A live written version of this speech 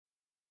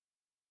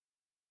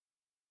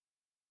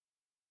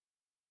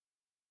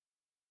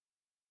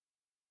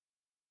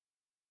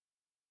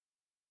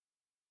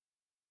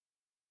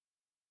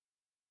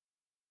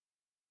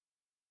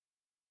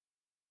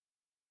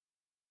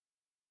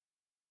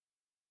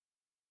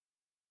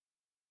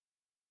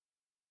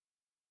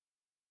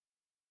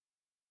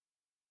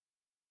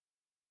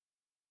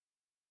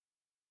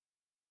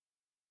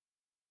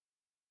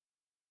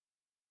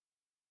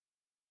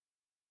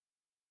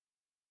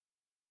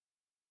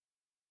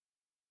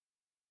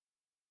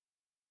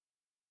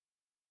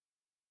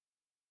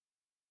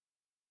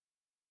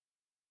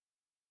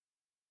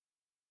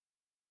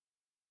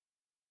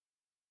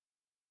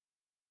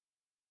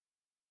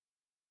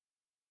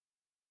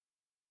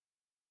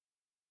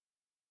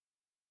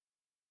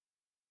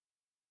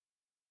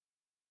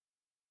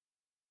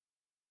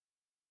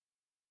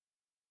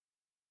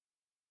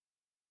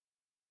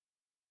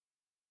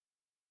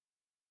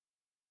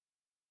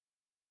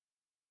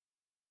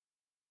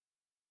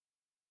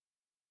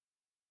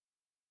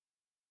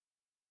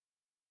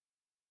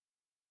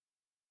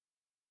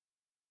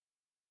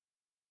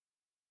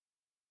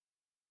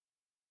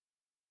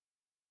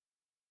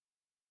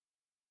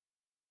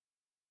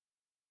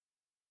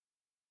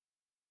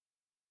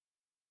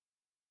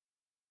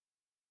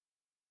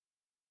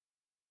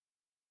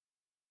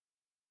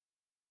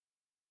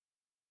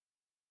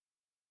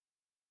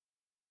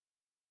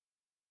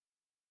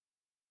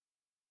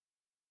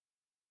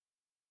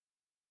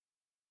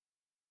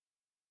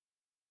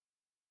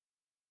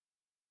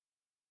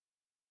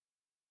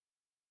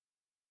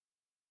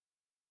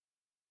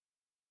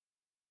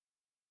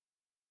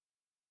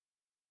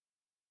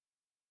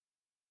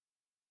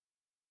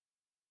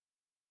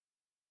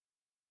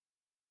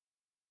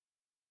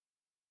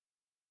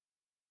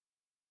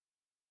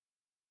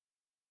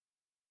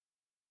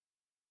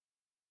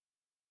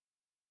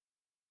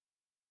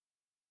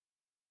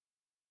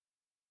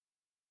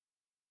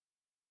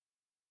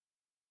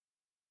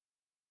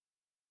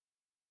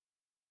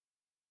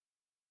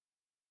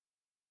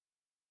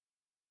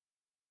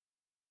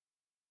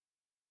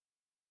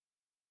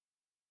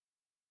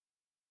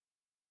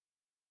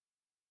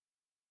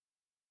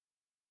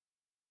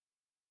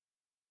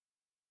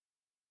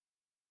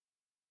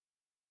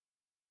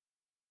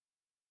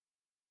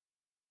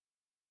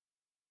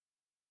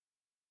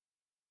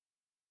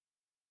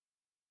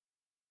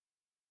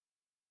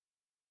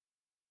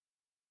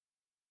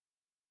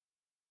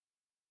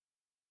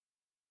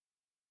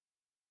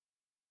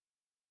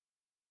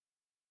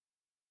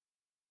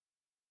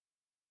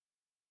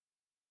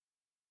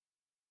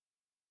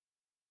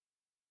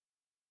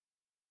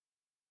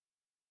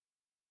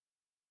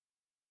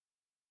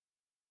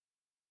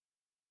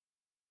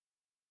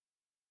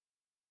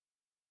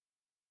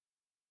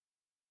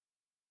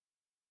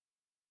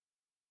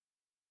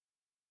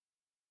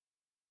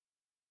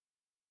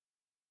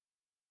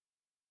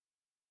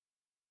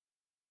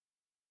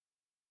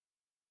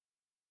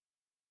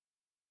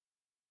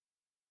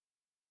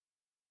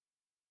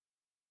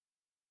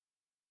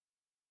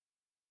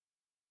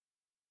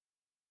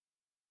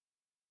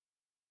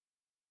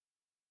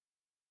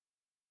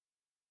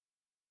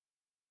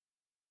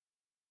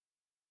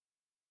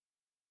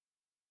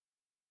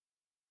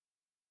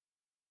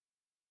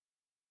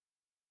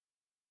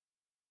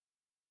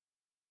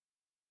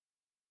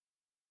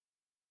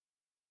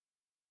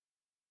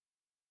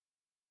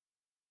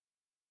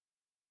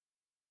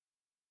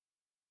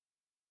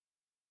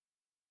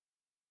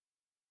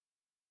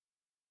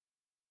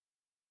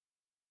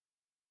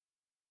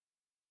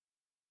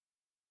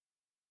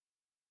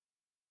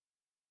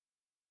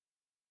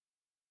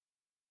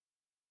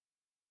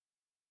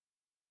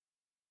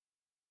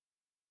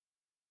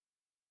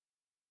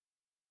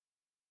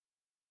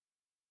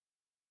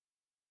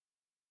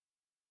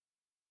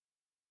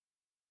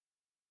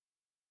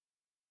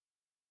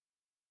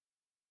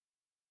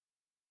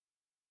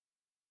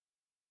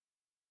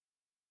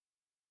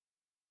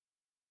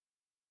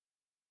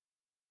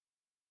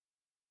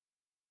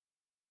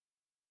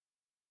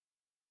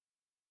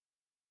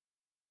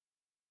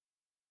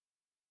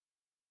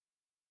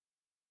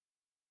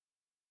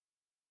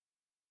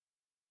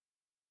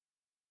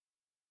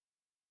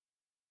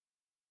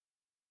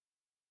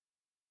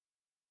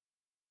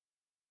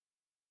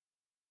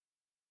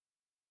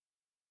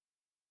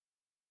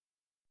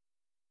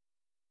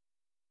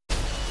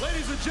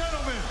Ladies and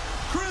gentlemen,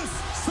 Chris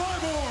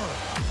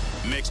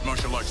Cyborg. Mixed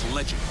martial arts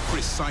legend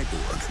Chris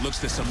Cyborg looks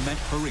to cement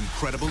her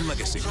incredible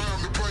legacy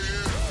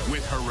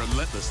with her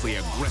relentlessly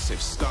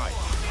aggressive style.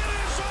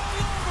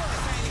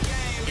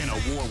 In a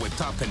war with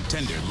top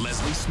contender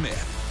Leslie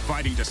Smith,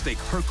 fighting to stake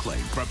her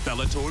claim for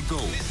Bellator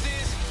Gold.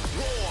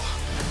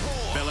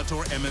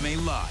 Bellator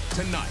MMA Live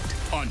tonight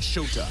on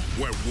Showtime,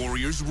 where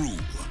warriors rule.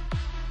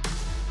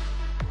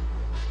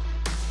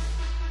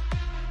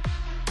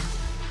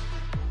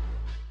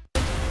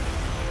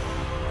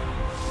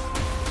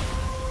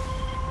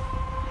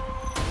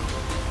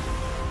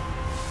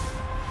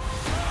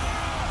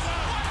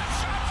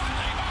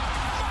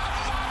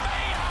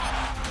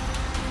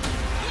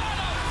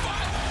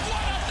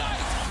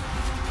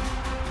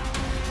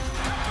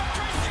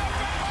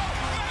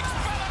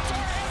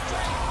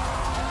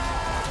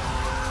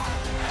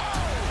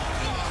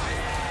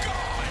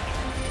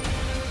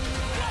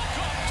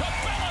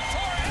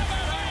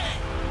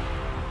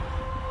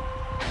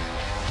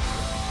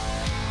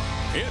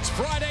 It's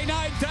Friday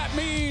night. That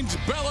means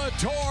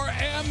Bellator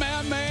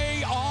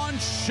MMA on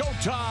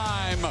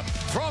Showtime.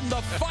 From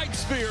the Fight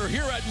Sphere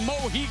here at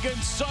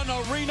Mohegan Sun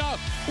Arena,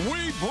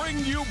 we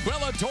bring you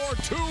Bellator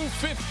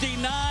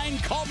 259,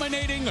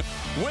 culminating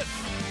with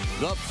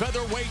the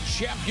featherweight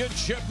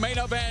championship main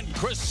event.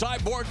 Chris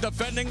Cyborg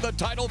defending the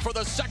title for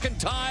the second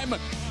time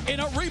in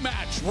a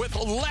rematch with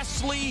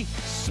Leslie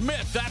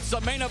Smith. That's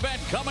the main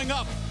event coming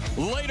up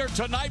later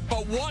tonight,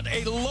 but what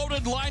a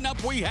loaded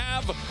lineup we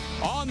have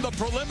on the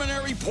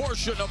preliminary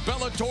portion of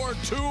Bellator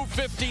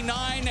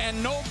 259,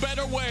 and no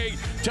better way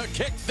to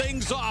kick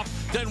things off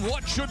than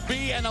what should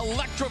be an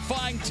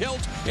electrifying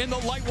tilt in the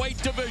lightweight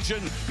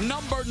division.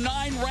 Number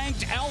 9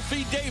 ranked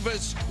Alfie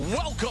Davis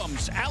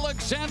welcomes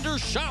Alexander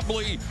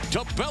Shabliy to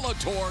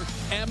Bellator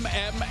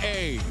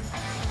MMA.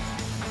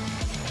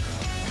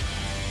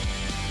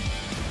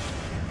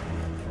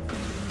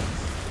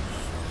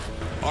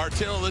 Our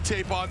tail of the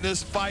tape on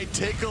this fight.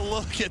 Take a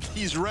look at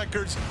these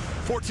records.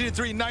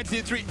 14-3,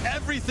 19-3.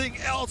 Everything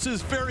else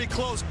is very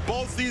close.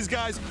 Both these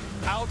guys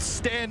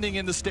outstanding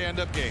in the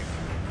stand-up game.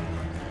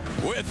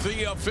 With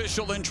the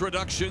official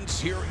introductions,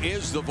 here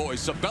is the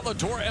voice of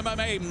Bellator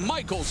MMA,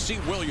 Michael C.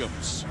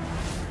 Williams.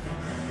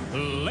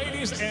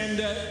 Ladies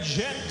and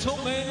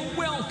gentlemen,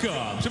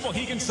 welcome to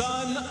Mohegan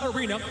Sun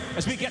Arena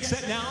as we get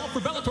set now for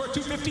Bellator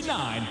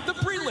 259. The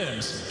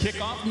prelims kick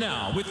off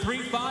now with 3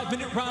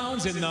 5-minute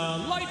rounds in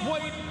the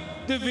lightweight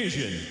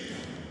division.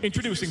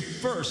 Introducing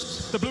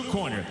first, the blue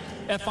corner,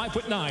 at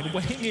 5'9",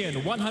 weighing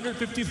in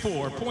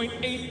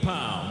 154.8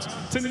 pounds.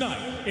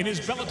 Tonight, in his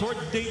Bellator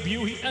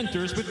debut, he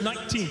enters with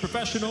 19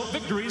 professional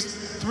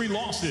victories, 3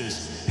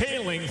 losses.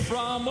 Hailing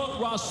from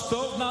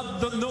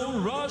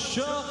Rostov-na-Don,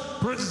 Russia,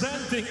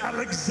 presenting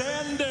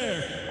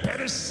Alexander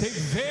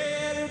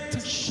Persevert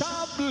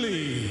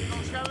Shabliy.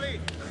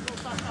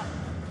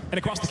 And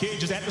across the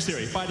cage, his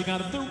adversary, fighting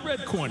out of the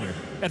red corner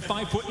at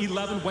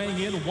 5'11", weighing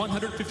in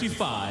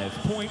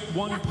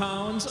 155.1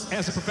 pounds.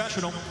 As a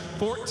professional,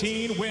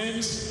 14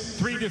 wins,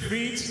 3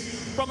 defeats.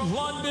 From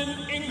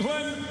London,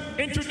 England,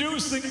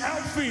 introducing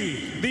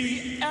Alfie,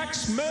 the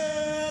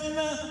X-Men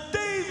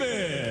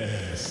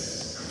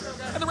Davis.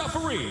 And the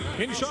referee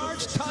in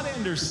charge, Todd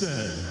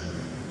Anderson.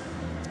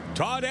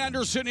 Todd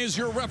Anderson is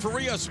your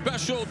referee. A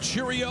special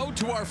cheerio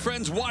to our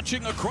friends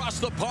watching across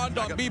the pond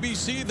on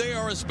BBC. They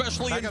are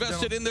especially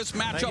invested in this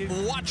matchup,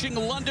 watching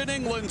London,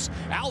 England's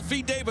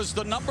Alfie Davis,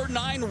 the number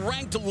 9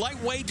 ranked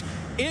lightweight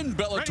in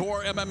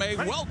Bellator MMA.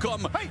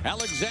 Welcome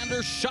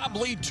Alexander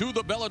Shabliy to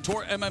the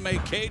Bellator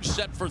MMA cage,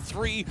 set for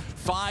 3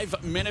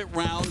 5-minute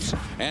rounds.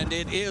 And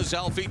it is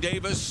Alfie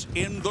Davis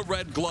in the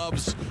red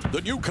gloves, the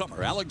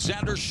newcomer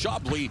Alexander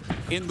Shabliy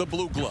in the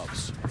blue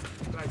gloves.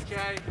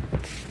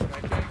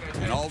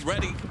 And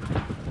already,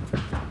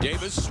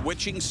 Davis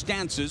switching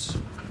stances.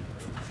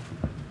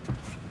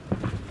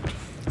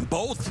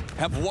 Both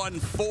have won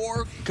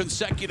 4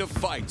 consecutive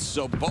fights,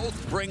 so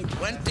both bring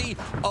plenty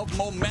of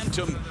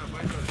momentum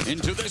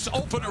into this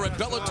opener at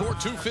Bellator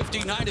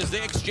 259 as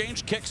they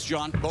exchange kicks,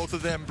 John. Both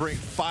of them bring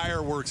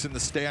fireworks in the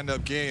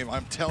stand-up game.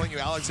 I'm telling you,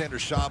 Alexander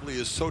Shabliy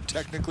is so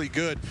technically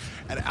good.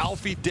 And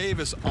Alfie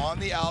Davis on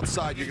the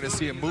outside, you're going to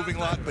see him moving a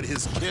lot, but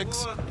his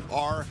kicks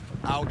are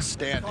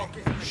outstanding.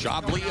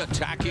 Shabliy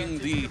attacking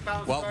the,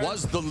 well,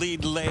 was the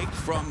lead leg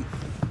from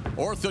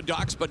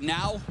Orthodox, but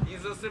now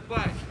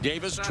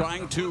Davis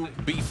trying to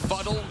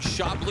befuddle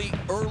Shabliy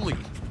early,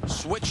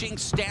 switching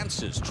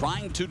stances,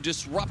 trying to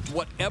disrupt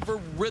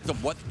whatever rhythm,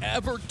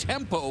 whatever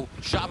tempo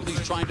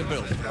Shabliy's trying to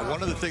build. Now,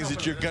 one of the things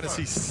that you're going to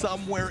see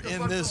somewhere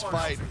in this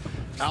fight,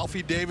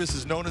 Alfie Davis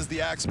is known as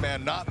the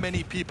Axeman. Not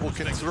many people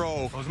can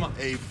throw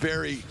a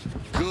very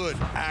good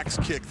axe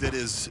kick that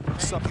is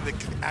something that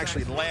can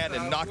actually land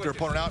and knock their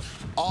opponent out,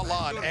 a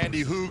la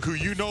Andy Hoog, who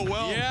you know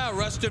well. Yeah,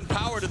 rest in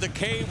power to the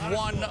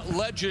K1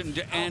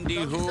 legend, Andy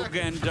Hoog,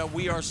 and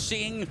we are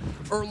seeing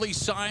early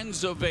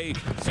signs of a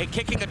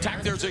kicking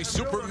attack. There's a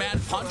Superman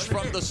punch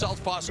from the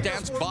southpaw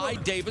stance by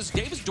Davis.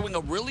 Davis doing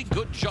a really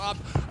good job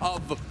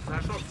of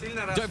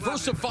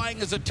diversifying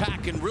his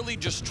attack and really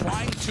just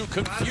trying to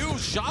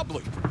confuse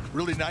Chablis.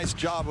 Really nice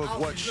job of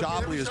what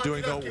Chablis is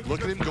doing, though.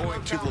 Look at him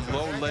going to the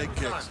low leg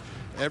kicks.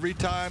 Every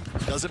time,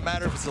 doesn't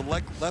matter if it's the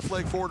left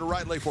leg forward or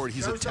right leg forward,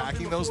 he's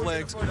attacking those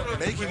legs,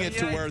 making it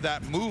to where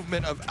that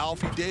movement of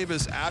Alfie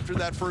Davis after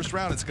that first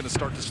round, it's going to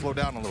start to slow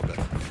down a little bit.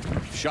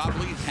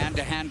 Chablis,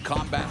 hand-to-hand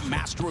combat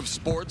master of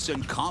sports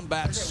and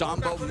combat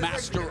sambo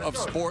master of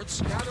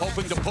sports,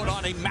 hoping to put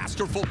on a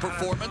masterful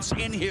performance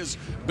in his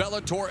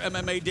Bellator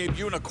MMA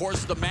debut. And of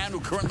course, the man who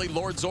currently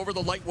lords over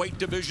the lightweight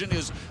division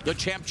is the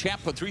champ,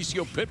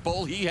 Patricio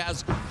Pitbull. He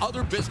has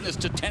other business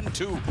to tend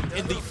to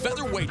in the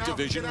featherweight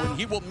division when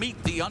he will meet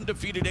the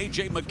undefeated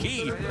AJ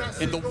McKee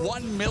in the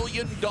 $1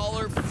 million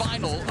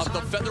final of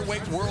the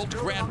Featherweight World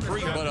Grand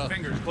Prix. But a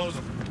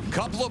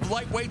couple of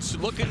lightweights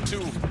looking to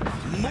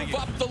move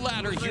up the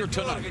ladder here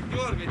tonight.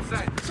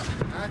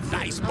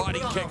 Nice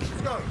body kick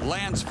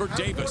lands for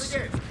Davis.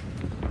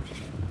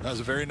 That was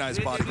a very nice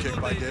body kick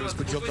by Davis,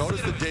 but you'll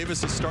notice that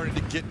Davis is starting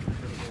to get,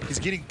 he's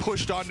getting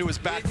pushed onto his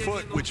back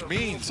foot, which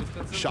means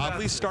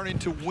Chablis starting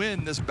to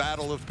win this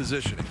battle of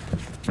positioning.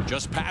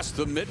 Just past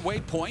the midway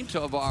point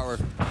of our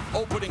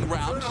opening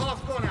round.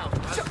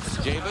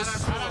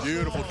 Davis.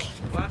 Beautiful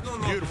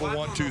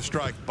 1-2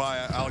 strike by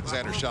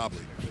Alexander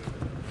Chablis.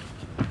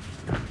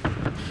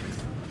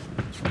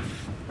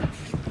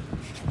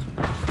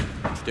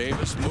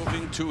 Davis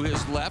moving to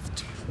his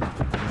left.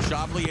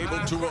 Chablis able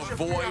to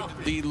avoid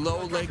the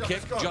low leg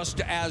kick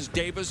just as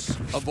Davis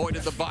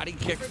avoided the body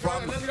kick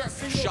from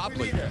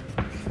Chablis.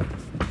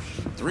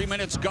 3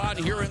 minutes gone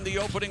here in the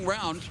opening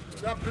round.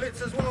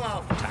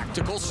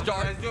 Tactical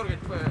start.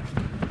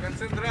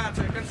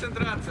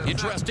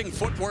 Interesting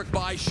footwork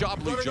by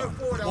Chablis, John.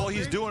 Well,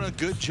 he's doing a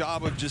good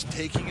job of just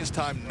taking his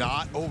time,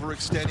 not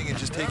overextending, and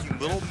just taking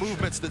little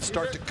movements that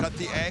start to cut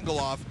the angle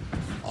off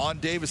on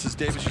Davis. As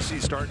Davis, you see,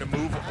 starting to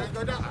move.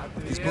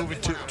 He's moving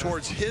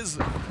towards his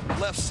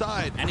left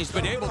side. And he's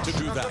been able to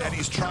do that. And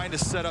he's trying to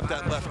set up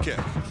that left kick.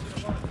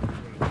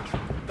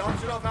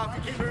 Dance it off,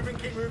 Alfie. Keep moving,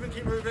 keep moving,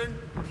 keep moving.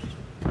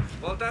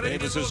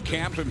 Davis's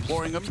camp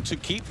imploring him to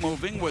keep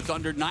moving with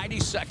under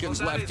 90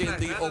 seconds left in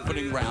the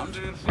opening round.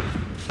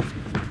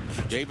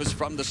 Davis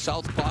from the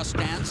southpaw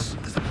stance,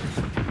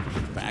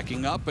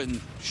 backing up, and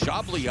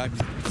Chablis, I'm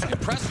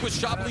impressed with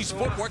Chablis'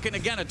 footwork, and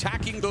again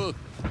attacking the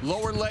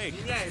lower leg.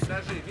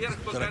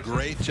 Done a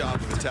great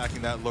job of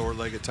attacking that lower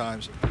leg at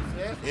times.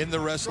 In the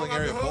wrestling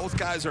area, both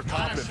guys are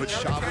confident, but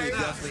Chablis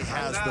definitely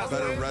has the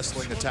better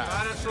wrestling attack.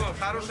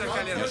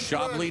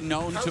 Chablis,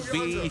 known to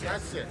be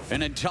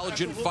an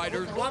intelligent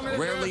fighter,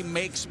 rarely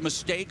makes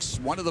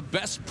mistakes. One of the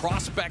best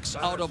prospects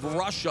out of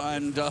Russia,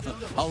 and a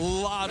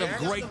lot of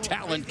great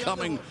talent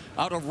coming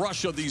out of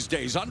Russia these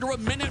days. Under a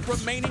minute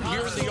remaining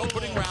here in the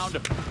opening round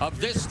of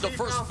this, the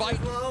first fight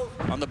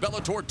on the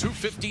Bellator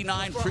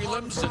 259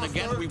 prelims. And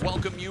again, we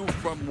welcome you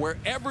from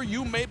wherever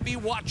you may be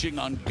watching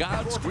on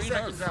God's green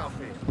earth.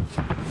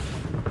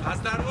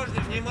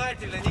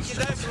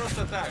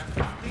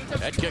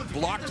 Head kick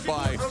blocked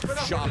by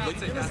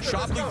Chablis.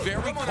 Chablis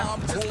very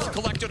calm, cool,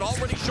 collected,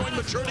 already showing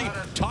maturity,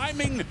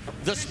 timing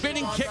the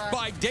spinning kick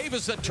by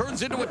Davis that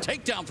turns into a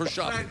takedown for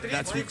Chablis.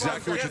 That's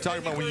exactly what you're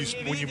talking about.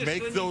 When you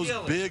make those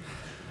big,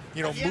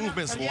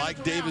 movements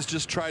like Davis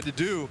just tried to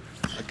do,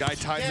 a guy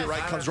times it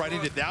right, comes right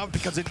in it. Now it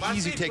becomes an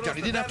easy takedown.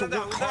 He didn't have to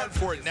work hard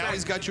for it. Now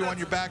he's got you on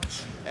your back,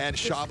 and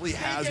Chablis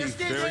has a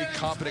very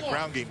competent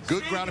ground game.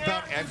 Good ground and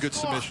pound and good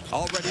submission.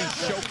 Already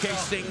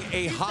showcasing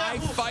a high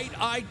fight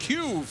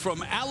IQ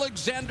from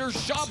Alexander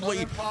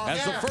Chablis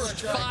as the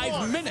first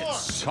 5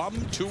 minutes come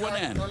to an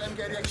end.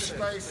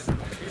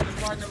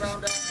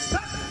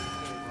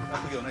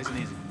 Nice and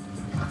easy.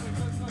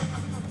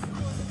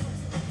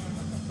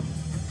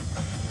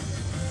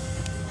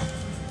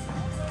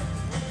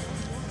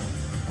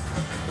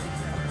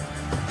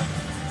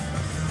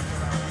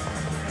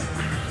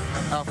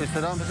 Alfie,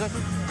 sit down for a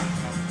second.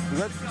 You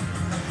good?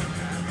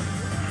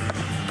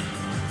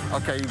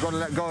 Okay, you've got to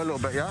let go a little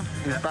bit, yeah?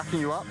 He's backing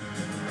you up.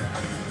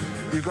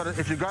 You've got to,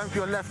 if you're going for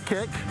your left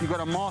kick, you've got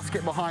to mask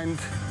it behind,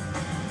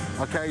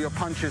 okay, your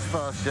punches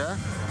first, yeah?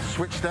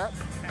 Switch step.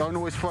 Don't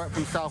always throw it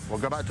from southpaw.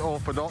 Go back to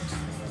orthodox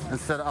and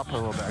set it up a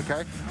little bit,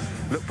 okay?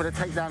 Look for the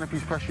takedown if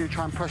he's pressuring you.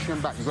 Try and pressure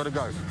him back. You've got to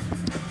go.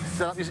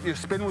 Set up. Your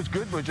spin was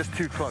good, but just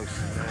too close,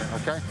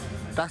 okay?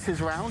 That's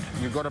his round.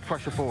 You've got to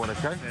pressure forward,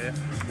 okay? Yeah.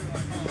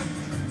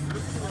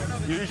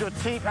 Use your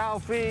teeth,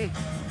 Alfie.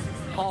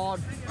 Hard,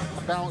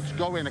 bounce,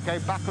 go in, okay?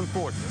 Back and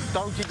forward.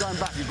 Don't keep going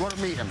back. You've got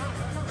to meet him.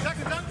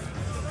 Seconds up.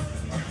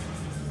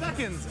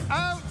 Seconds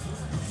out.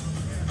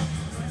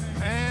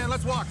 And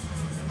let's walk.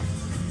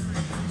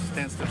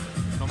 Stand still.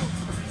 Don't move.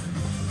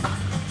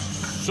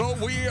 So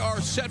we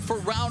are set for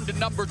round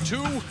number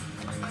 2.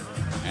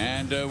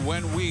 And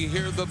when we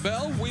hear the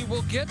bell, we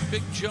will get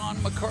Big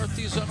John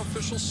McCarthy's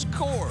unofficial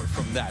score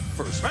from that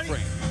first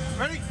frame.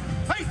 Ready?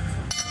 Hey!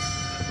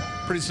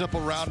 Pretty simple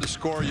round to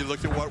score. You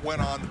look at what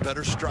went on. The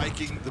better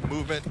striking, the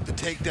movement, the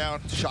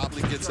takedown.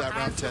 Shabley gets that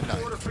round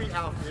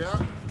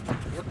 10-9.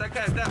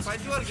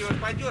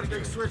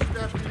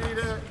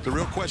 The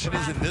real question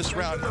is, in this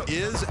round,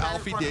 is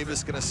Alfie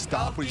Davis going to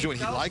stop what he's doing?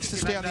 He likes to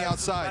stay on the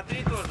outside,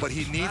 but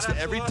he needs to,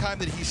 every time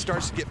that he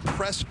starts to get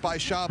pressed by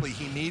Shabley,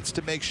 he needs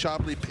to make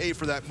Shabley pay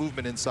for that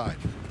movement inside.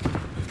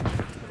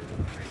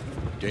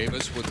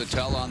 Davis with the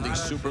tell on the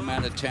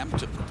Superman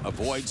attempt,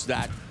 avoids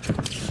that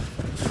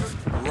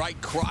right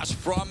cross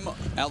from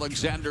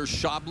Alexander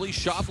Shabley.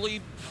 Shabley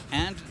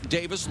and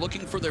Davis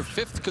looking for their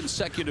 5th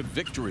consecutive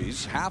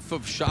victories, half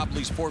of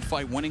Shabley's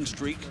 4-fight winning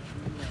streak.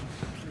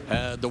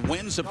 The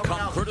wins have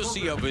come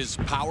courtesy of his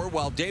power,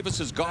 while Davis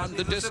has gone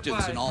the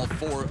distance in all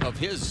 4 of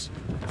his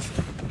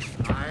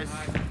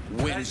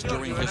wins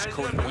during his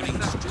current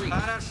winning streak.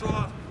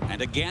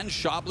 And again,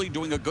 Shabley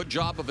doing a good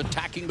job of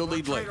attacking the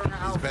lead leg.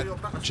 He's been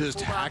just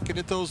hacking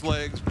at those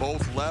legs,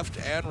 both left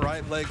and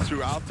right leg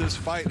throughout this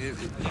fight.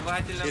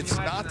 It's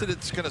not that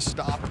it's going to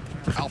stop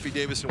Alfie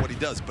Davis in what he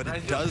does, but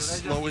it does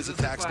slow his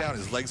attacks down.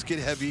 His legs get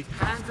heavy.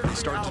 They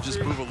start to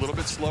just move a little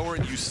bit slower,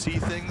 and you see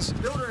things.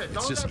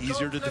 It's just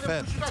easier to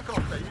defend.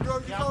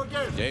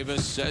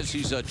 Davis says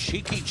he's a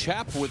cheeky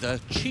chap with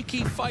a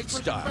cheeky fight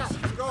style.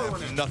 I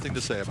have nothing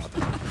to say about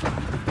that.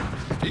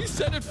 He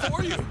said it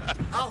for you.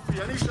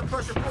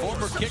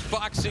 Former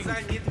kickboxing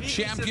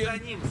champion.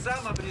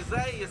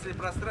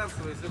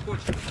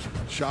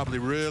 Shabley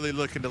really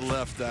looking to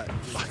land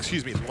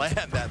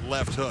that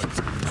left hook.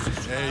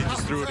 And he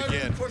just threw it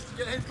again.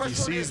 He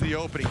sees the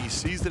opening. He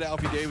sees that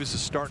Alfie Davis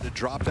is starting to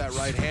drop that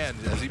right hand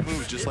as he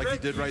moves, just like he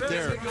did right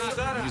there.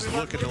 He's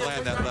looking to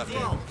land that left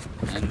hand.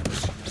 And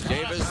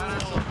Davis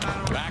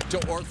back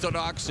to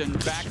orthodox and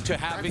back to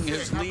having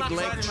his lead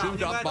leg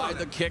chewed up by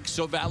the kicks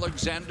of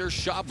Alexander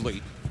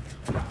Shabley.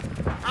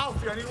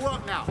 Alfie, I need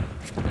work now.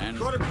 And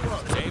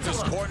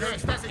Davis corner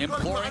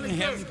imploring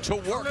him to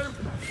work.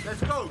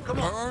 Let's go. Come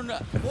on. Earn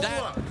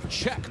that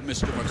check,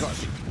 Mr.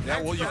 McCarthy.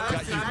 Yeah, well, you've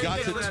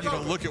got to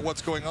look at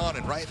what's going on,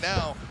 and right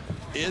now,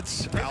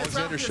 it's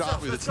Alexander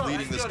Shabley that's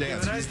leading this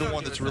dance. He's the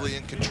one that's really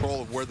in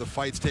control of where the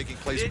fight's taking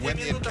place, when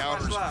the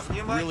encounters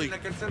really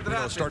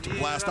start to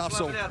blast off.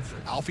 So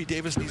Alfie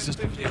Davis needs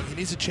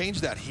to change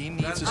that. He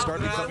needs to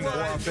start becoming more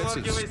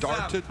offensive,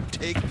 start to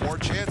take more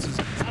chances,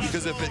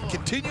 because if it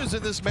continues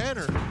in this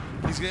manner,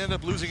 he's going to end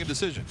up losing a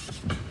decision.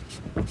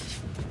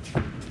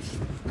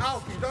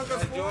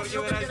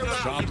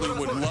 Shabley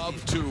would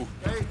love to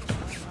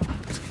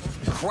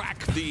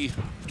crack the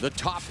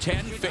top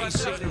 10,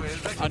 facing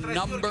a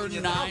number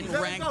 9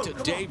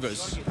 ranked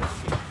Davis.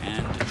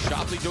 And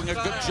Shabley doing a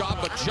good job,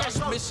 but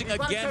just missing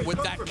again with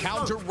that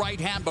counter right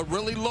hand, but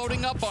really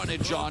loading up on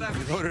it, John.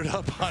 He loaded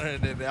up on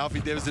it, and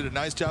Alfie Davis did a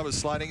nice job of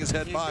sliding his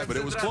head by, but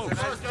it was close.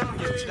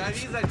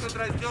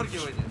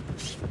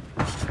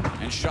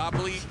 And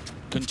Shabley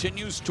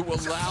continues to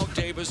allow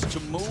Davis to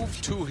move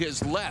to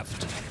his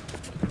left.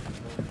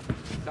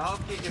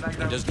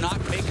 It does not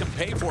make him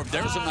pay for it.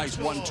 There's a nice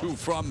 1-2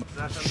 from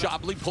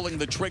Shabley, pulling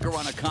the trigger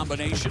on a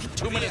combination.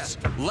 2 minutes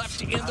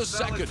left in the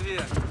second.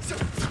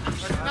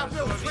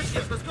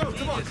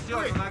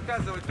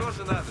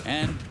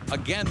 And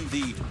again,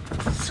 the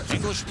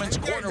Englishman's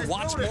corner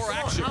wants more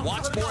action,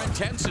 wants more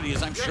intensity,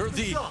 as I'm sure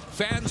the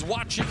fans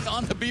watching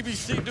on the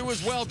BBC do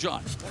as well,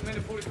 John.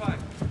 1:45.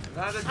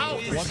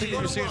 One thing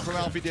you're seeing from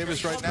Alfie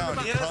Davis right now, and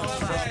he comes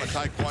from a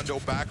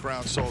Taekwondo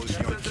background, so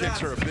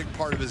kicks are a big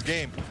part of his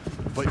game.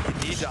 But you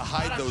need to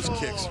hide those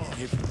kicks.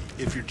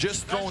 If you're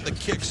just throwing the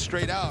kicks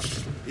straight out,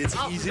 it's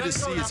easy to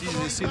see. It's easy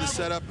to see the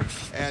setup,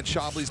 and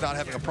Shabley's not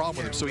having a problem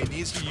with him. So he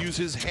needs to use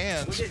his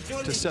hands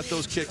to set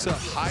those kicks up.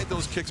 Hide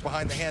those kicks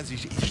behind the hands. He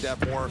should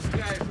have more,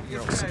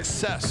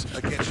 success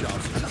against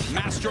Shabley.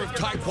 Master of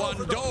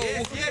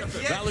Taekwondo,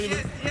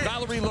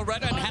 Valerie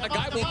Loretta and Hannah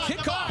Guy will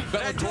kick off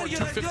Bellator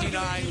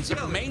 259's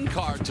main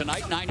card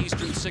tonight, 9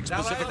 Eastern, 6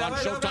 Pacific on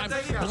Showtime.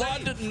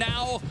 Blood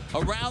now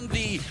around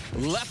the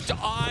left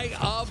eye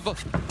of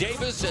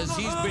Davis as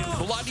he's been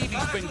bloodied.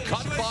 He's been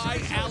cut by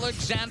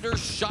Alexander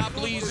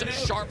Shabley's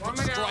sharp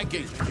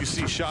striking. You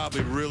see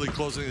Shabley really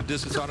closing the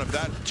distance on him.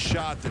 That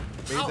shot that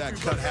made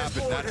that cut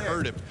happen, that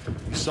hurt him.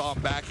 You saw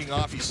him backing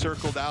off. He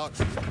circled out.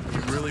 He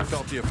really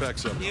felt the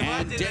effects of it.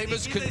 And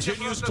Davis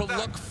continues to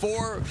look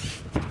for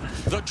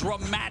the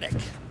dramatic.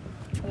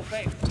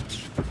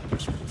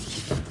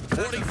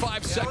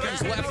 45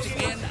 seconds left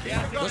in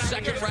the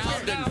second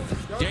round, and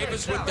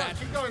Davis with that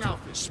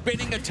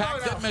spinning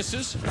attack that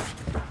misses.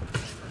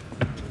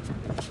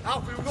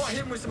 Alfie, we've got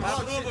him with some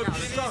hard shit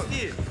now.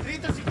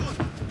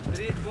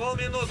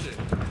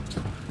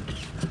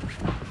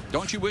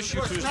 Don't you wish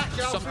you could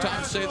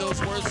sometimes say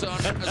those words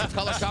as a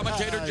color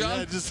commentator, John?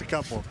 Yeah, just a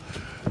couple.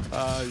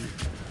 That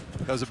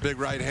was a big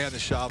right hand to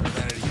Shabley,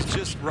 and he's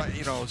just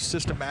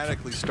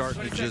systematically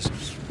starting to just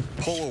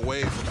pull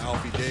away from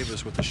Alfie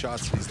Davis with the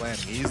shots that he's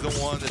landing. He's the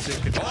one that's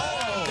in control.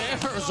 Oh,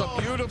 there's a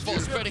beautiful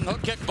spinning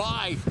hook kick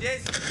by.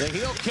 The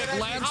heel kick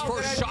lands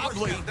for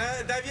Chablis.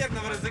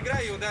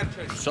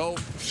 So,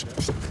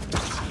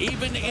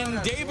 even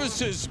in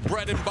Davis's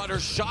bread and butter,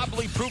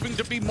 Chablis proving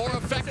to be more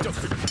effective.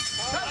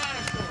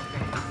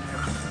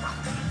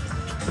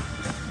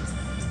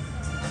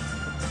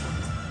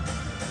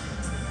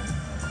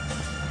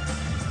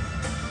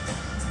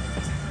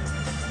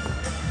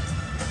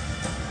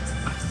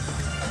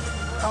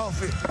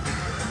 Alfie.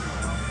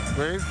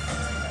 Breathe.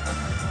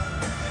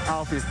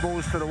 Alfie's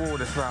balls to the wall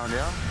this round,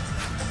 yeah?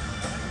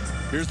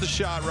 Here's the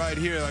shot right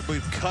here. I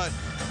believe cut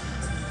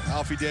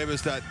Alfie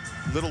Davis, that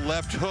little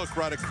left hook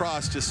right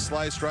across, just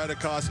sliced right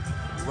across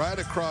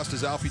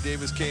as Alfie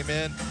Davis came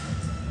in.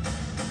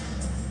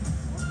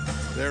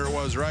 There it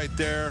was right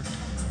there.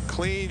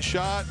 Clean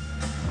shot.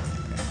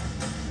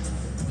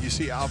 You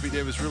see Alfie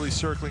Davis really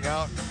circling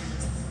out.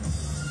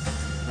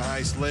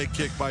 Nice leg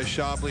kick by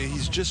Chablis.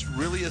 He's just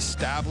really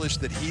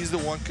established that he's the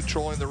one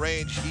controlling the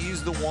range.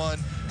 He's the one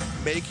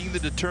making the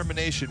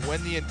determination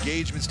when the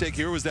engagements take.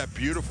 Here was that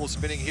beautiful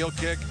spinning heel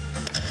kick.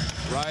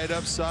 Right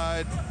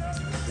upside.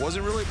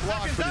 Wasn't really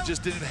blocked, but it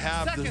just didn't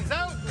have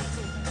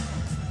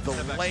the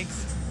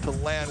length to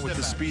land with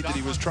the speed that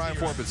he was trying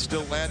for, but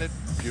still landed.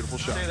 Beautiful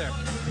shot.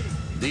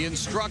 The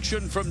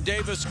instruction from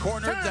Davis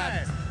corner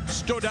that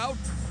stood out.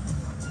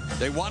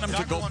 They want him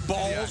to go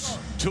balls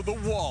to the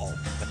wall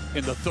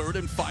in the third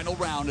and final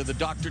round, and the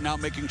doctor now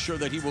making sure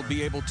that he will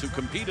be able to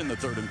compete in the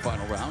third and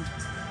final round.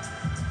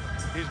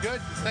 He's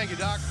good. Thank you,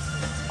 Doc.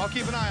 I'll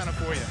keep an eye on it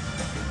for you.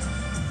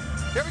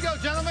 Here we go,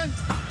 gentlemen.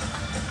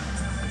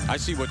 I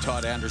see what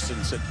Todd Anderson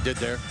did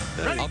there.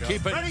 I'll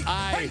keep an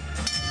eye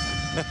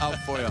out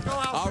for you.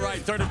 All right,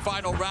 third and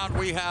final round.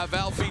 We have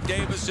Alfie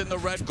Davis in the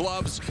red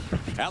gloves,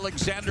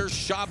 Alexander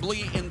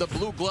Chablis in the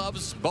blue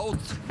gloves,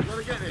 both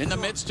in the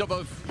midst of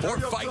a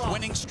 4-fight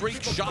winning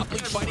streak.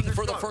 Chablis fighting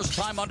for the first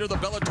time under the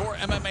Bellator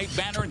MMA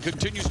banner and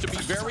continues to be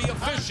very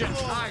efficient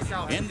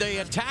in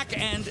the attack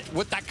and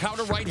with that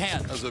counter right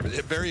hand. That was a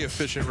very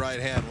efficient right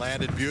hand,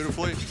 landed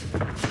beautifully.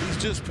 He's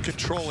just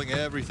controlling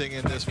everything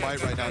in this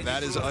fight right now, and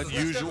that is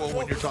unusual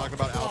when you're talking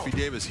about Alfie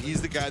Davis.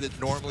 He's the guy that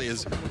normally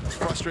is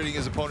frustrating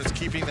his opponents,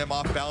 keeping them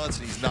off balance,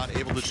 and he's not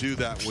able to do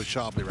that with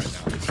Chablis right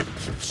now.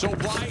 So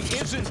why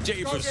isn't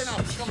Davis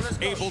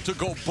able to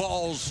go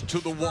balls to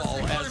the wall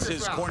as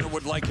his corner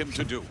would like him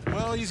to do?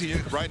 Well,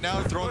 right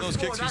now throwing those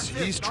kicks,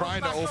 he's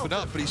trying to open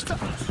up, but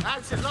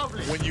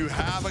when you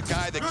have a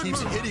guy that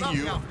keeps hitting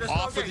you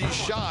off of these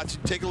shots,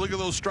 take a look at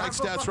those strike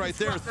stats right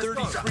there,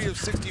 33 of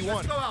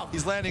 61.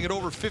 He's landing at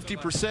over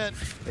 50%,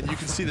 and you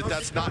can see that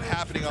that's not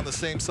happening on the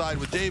same side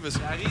with Davis,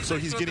 so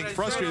he's getting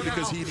frustrated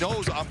because he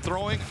knows I'm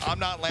throwing, I'm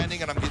not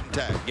landing, and I'm getting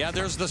tagged. Yeah,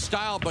 there's the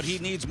style, but he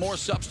needs more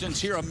substance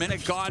here. A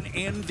minute gone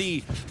in the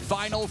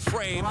final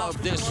frame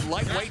of this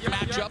lightweight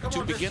matchup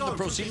to begin the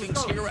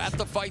proceedings here at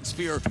the Fight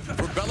Sphere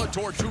for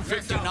Bellator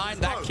 259.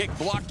 That kick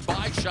blocked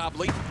by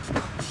Chablis.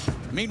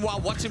 Meanwhile,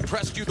 what's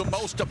impressed you the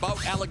most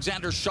about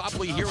Alexander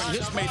Chablis here in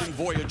his maiden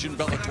voyage in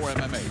Bellator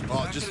MMA?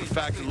 Well, just the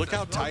fact that look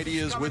how tight he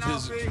is with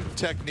his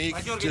technique,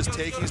 just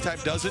taking his time,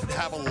 doesn't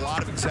have a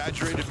lot of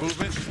exaggerated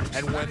movement,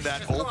 and when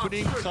that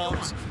opening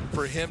comes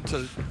for him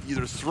to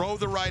either throw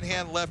the right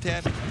hand, left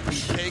hand, he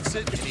takes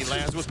it and he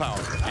lands with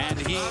power. And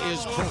he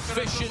is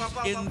proficient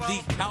in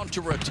the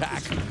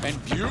counterattack,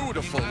 and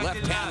beautiful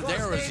left hand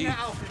there as he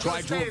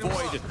tried to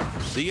avoid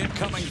the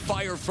incoming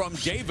fire from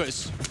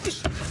Davis.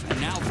 And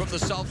now from the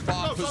southpaw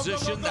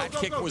position, that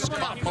kick was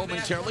caught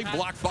momentarily,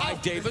 blocked by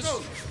Davis.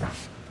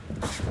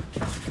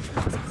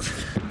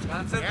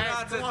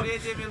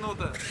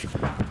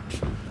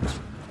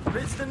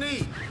 Reach the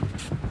knee.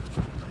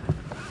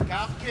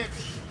 Calf kick.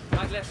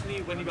 10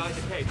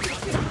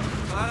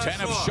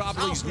 of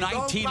Chablis'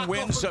 19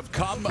 wins have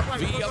come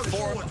via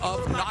form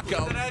of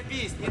knockout.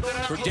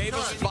 For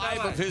Davis,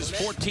 5 of his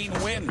 14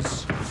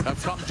 wins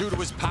have come due to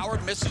his power,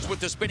 misses with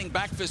the spinning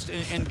back fist.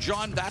 And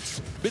John, that's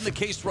been the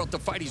case throughout the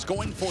fight. He's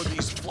going for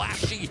these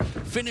flashy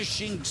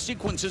finishing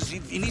sequences.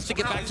 He needs to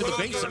get back to the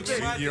basics.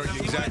 You're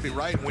exactly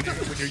right. When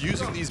you're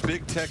using these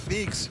big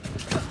techniques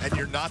and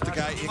you're not the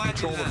guy in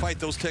control of the fight,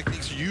 those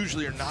techniques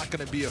usually are not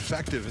going to be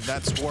effective. And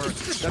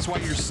that's why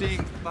you're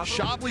seeing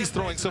Chablis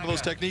throwing some of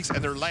those techniques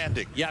and they're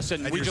landing. Yes,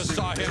 and we just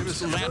saw him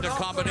land a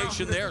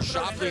combination there.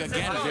 Chablis,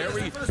 again,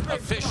 very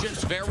efficient,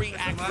 very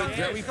accurate,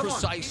 very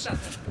precise,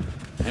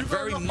 and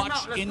very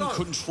much in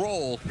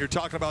control. You're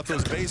talking about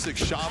those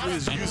basics.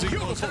 Chablis is using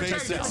those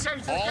basics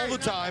all the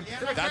time.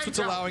 That's what's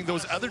allowing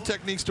those other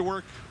techniques to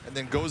work, and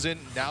then goes in.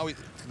 Now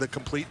the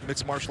complete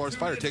mixed martial arts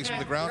fighter takes from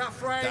the ground.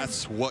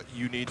 That's what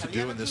you need to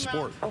do in this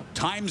sport.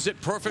 Times it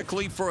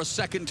perfectly for a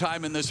second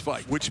time in this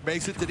fight. Which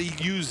makes it that he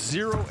used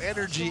zero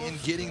energy in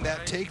getting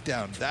that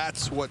takedown.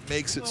 That's what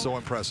makes it so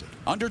impressive.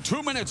 Under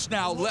 2 minutes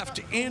now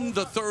left in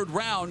the third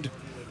round,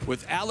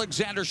 with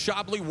Alexander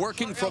Chablis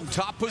working from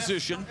top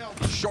position.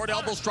 Short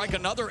elbow strike,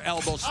 another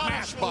elbow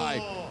smash by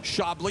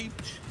Chablis.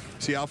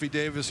 See Alfie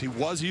Davis, he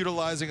was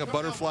utilizing a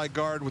butterfly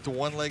guard with the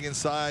one leg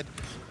inside.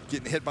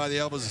 getting hit by the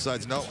elbows,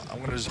 decides, no, I'm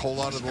going to just hold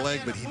on to the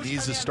leg, but he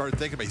needs to start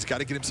thinking about it. He's got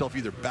to get himself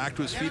either back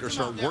to his feet or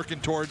start working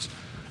towards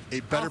a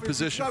better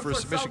position for a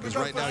submission, because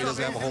right now he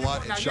doesn't have a whole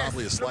lot, and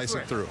Chablis is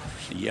slicing through.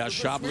 Yeah,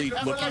 Chablis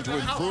looking to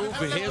improve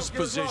his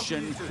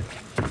position.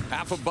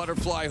 Half a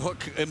butterfly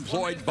hook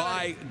employed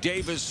by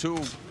Davis, who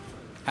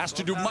has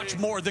to do much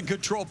more than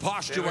control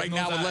posture right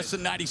now with less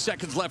than 90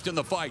 seconds left in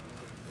the fight.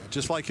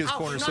 Just like his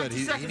corner said,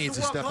 he needs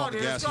to step on the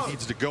gas. He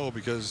needs to go,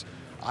 because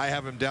I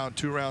have him down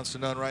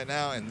 2-0 right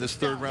now, and this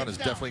third round is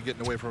definitely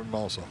getting away from him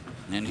also.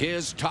 And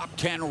his top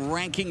 10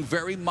 ranking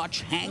very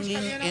much hanging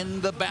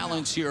in the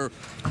balance here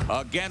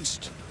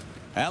against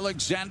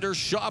Alexander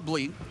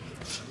Chablis,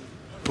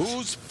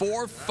 whose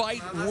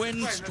 4-fight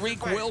win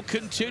streak will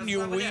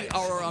continue. We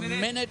are a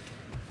minute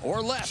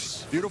or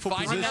less. Beautiful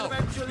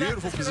position.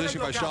 Beautiful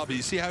position by Chablis.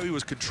 You see how he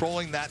was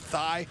controlling that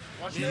thigh?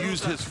 He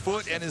used his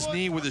foot and his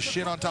knee with his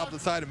shin on top of the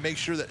thigh to make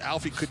sure that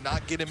Alfie could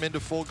not get him into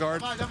full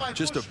guard.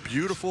 Just a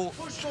beautiful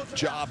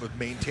job of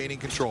maintaining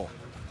control.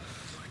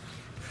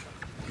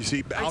 You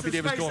see Alfie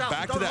Davis going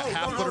back to that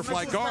half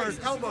butterfly guard,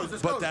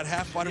 but that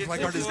half butterfly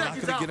guard is not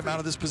going to get him out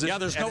of this position. Yeah,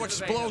 there's no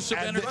explosive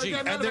energy.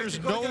 And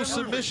there's no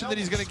submission that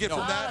he's going to get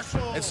from that.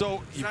 And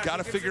so you've got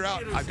to figure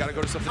out, I've got to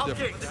go to something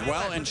different.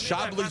 Well, and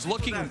Chablis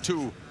looking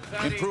to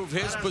improve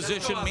his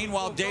position.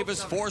 Meanwhile,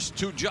 Davis forced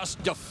to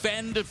just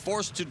defend,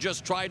 forced to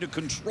just try to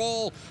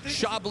control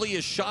Chablis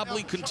as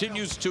Chablis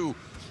continues to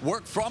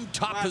work from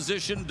top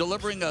position,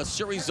 delivering a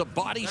series of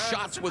body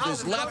shots with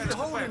his left,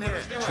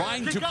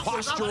 trying to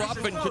posture up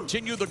and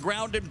continue the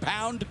ground and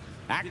pound.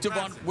 Active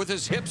on with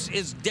his hips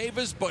is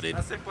Davis, but it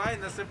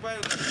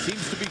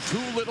seems to be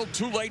too little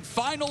too late.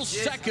 Final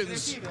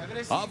seconds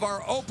of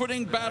our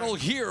opening battle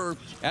here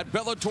at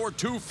Bellator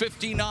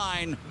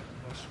 259.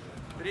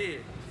 3, 2.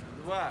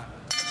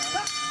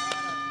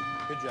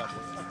 Good job.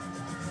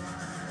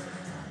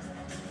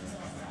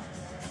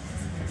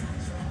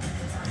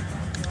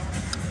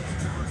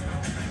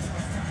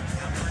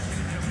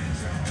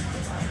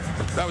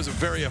 That was a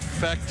very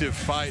effective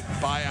fight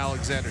by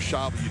Alexander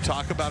Chablis. You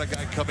talk about a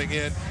guy coming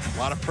in, a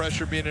lot of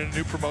pressure being in a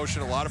new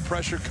promotion, a lot of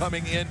pressure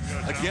coming in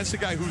against a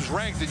guy who's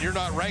ranked, and you're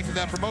not ranked in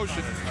that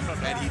promotion.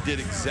 And he did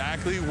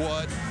exactly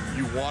what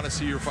you want to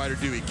see your fighter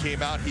do. He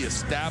came out, he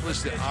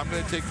established that I'm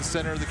going to take the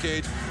center of the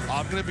cage,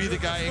 I'm going to be the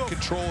guy in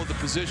control of the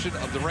position,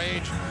 of the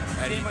range,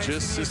 and he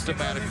just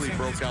systematically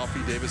broke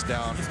Alfie Davis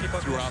down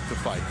throughout the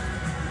fight.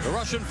 The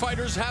Russian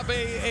fighters have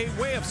a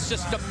way of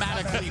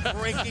systematically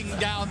breaking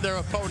down their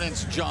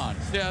opponents, John.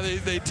 Yeah,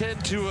 they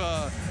tend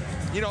to,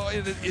 you know,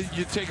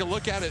 you take a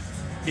look at it,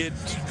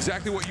 it's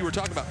exactly what you were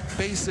talking about,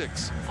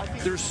 basics.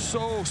 They're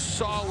so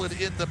solid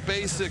in the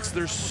basics.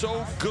 They're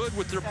so good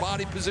with their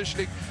body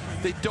positioning.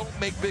 They don't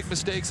make big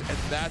mistakes, and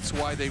that's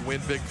why they win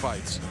big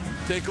fights.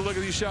 Take a look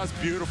at these shots.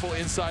 Beautiful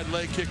inside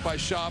leg kick by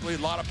Chablis,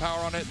 a lot of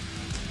power on it.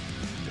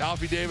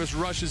 Alfie Davis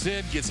rushes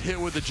in, gets hit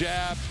with a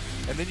jab,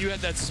 and then you had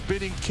that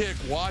spinning kick.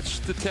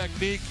 Watch the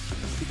technique.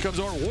 He comes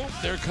over, whoop,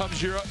 there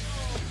comes your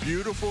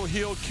beautiful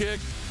heel kick.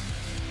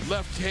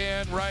 Left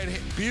hand, right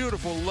hand,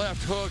 beautiful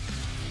left hook.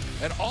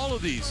 And all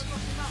of these,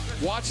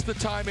 watch the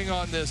timing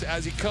on this.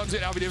 As he comes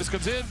in, Alfie Davis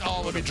comes in,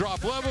 oh, let me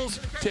drop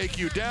levels, take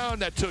you down.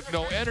 That took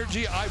no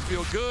energy, I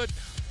feel good.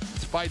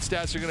 His fight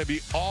stats are gonna be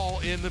all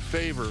in the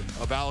favor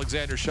of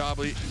Alexander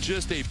Chablis.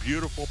 Just a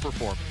beautiful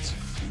performance.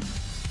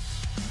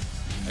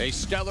 A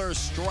stellar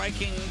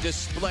striking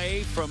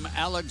display from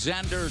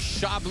Alexander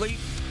Chablis.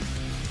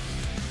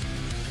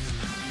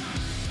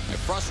 A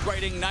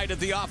frustrating night at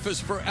the office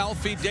for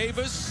Alfie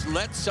Davis.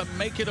 Let's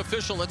make it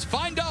official. Let's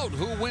find out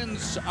who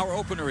wins our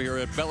opener here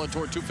at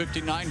Bellator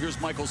 259. Here's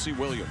Michael C.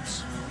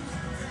 Williams.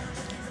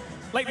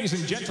 Ladies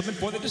and gentlemen,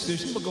 for the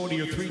decision, we'll go to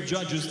your 3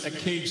 judges at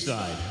cage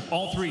side.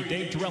 All 3,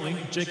 Dave Torelli,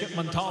 Jacob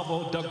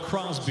Montalvo, Doug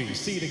Crosby,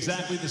 seed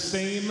exactly the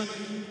same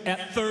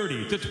at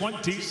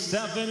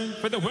 30-27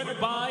 for the winner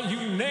by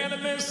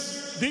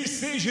unanimous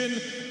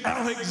decision,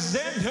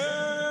 Alexander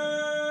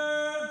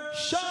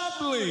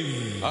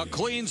Chablis. A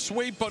clean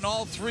sweep on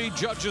all 3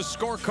 judges'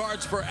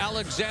 scorecards for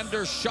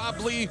Alexander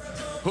Chablis,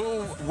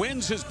 who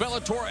wins his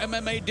Bellator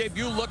MMA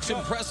debut. Looks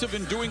impressive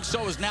in doing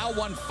so. Has now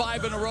won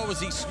 5 in a row as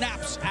he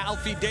snaps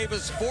Alfie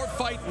Davis'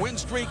 4-fight win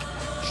streak.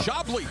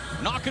 Chablis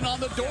knocking on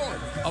the door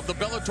of the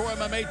Bellator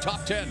MMA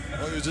top 10.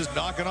 Well, he was just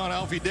knocking on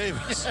Alfie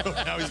Davis. So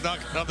now he's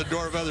knocking on the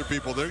door of other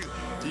people.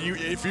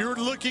 If you're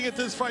looking at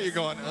this fight, you're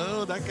going,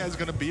 oh, that guy's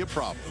going to be a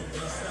problem.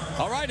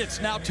 All right, it's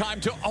now time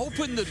to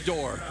open the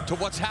door to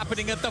what's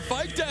happening at the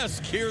fight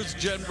desk. Here's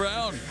Jen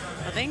Brown.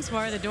 Well, thanks,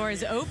 Maura. The door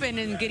is open,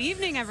 and good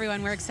evening,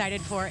 everyone. We're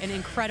excited for an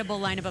incredible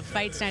lineup of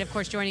fights tonight. Of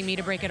course, joining me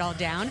to break it all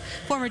down,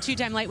 former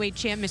 2-time lightweight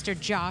champ, Mr.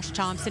 Josh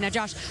Thompson. Now,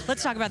 Josh,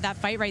 let's talk about that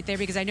fight right there,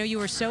 because I know you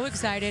were so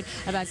excited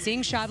about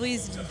seeing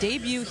Chablis'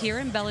 debut here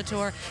in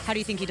Bellator. How do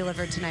you think he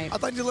delivered tonight? I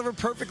thought he delivered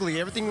perfectly.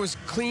 Everything was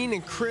clean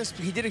and crisp.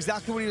 He did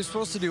exactly what he was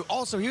supposed to do.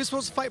 Also, also, he was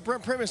supposed to fight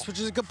Brent Primus, which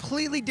is a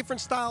completely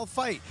different style of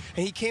fight.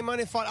 And he came on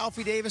and fought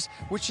Alfie Davis,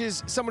 which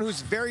is someone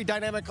who's very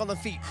dynamic on the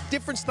feet.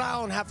 Different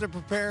style and have to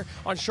prepare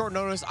on short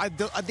notice. I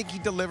think he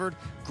delivered.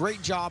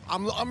 Great job.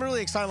 I'm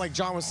really excited, like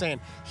John was saying.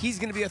 He's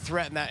going to be a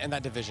threat in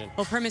that division.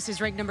 Well, Primus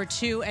is ranked number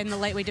 2 in the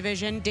lightweight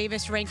division.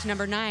 Davis ranked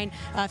number 9.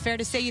 Fair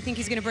to say you think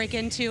he's going to break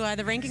into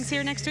the rankings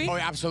here next week? Oh,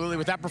 yeah, absolutely.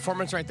 With that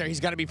performance right there, he's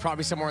got to be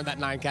probably somewhere in that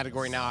 9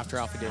 category now after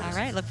Alfie Davis. All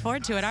right, look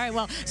forward to it. All right,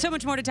 well, so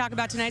much more to talk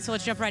about tonight, so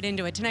let's jump right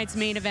into it. Tonight's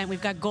main event,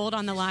 we've got gold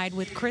on the line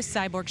with Cris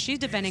Cyborg. She's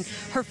defending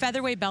her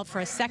featherweight belt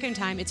for a second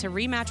time. It's a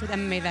rematch with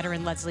MMA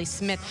veteran Leslie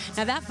Smith.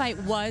 Now, that fight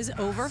was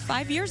over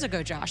 5 years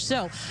ago, Josh.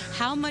 So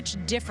how much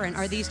different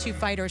are these two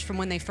fighters from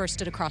when they first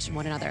stood across from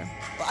one another?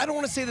 I don't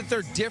want to say that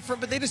they're different,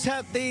 but they just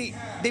have,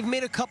 they've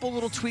made a couple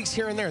little tweaks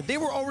here and there. They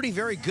were already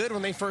very good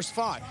when they first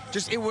fought.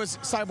 Just it was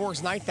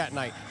Cyborg's night that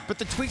night. But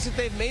the tweaks that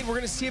they've made, we're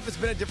going to see if it's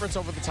been a difference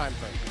over the time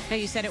frame. Now,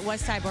 you said it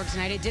was Cyborg's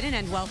night. It didn't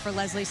end well for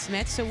Leslie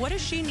Smith. So what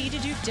does she need to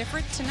do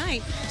different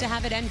tonight to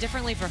have it end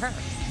differently for her?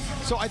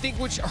 So I think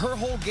her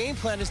whole game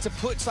plan is to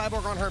put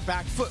Cyborg on her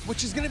back foot,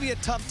 which is going to be a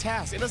tough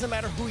task. It doesn't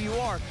matter who you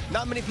are.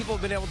 Not many people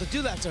have been able to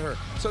do that to her.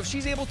 So if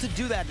she's able to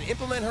do that and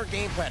implement her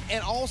game plan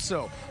and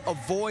also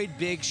avoid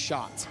big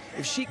shots,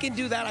 if she can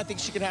do that, I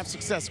think she can have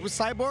success. With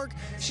Cyborg,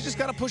 she just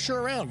got to push her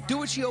around. Do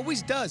what she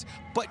always does.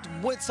 But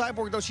with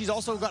Cyborg, though, she's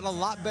also gotten a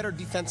lot better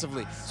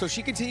defensively. So if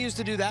she continues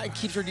to do that and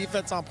keeps her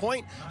defense on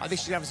point, I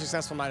think she can have a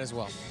successful night as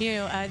well. You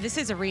know, this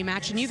is a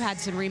rematch, and you've had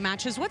some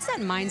rematches. What's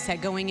that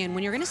mindset going in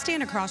when you're going to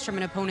stand across from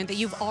an opponent that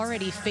you've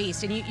already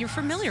faced and you're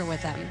familiar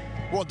with them?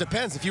 Well, it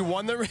depends. If you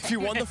won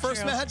the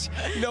first match,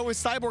 you know, with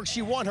Cyborg,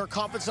 she won. Her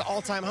confidence at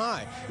all-time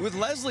high. With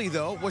Leslie,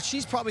 though, what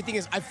she's probably thinking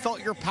is, I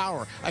felt your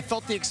power. I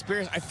felt the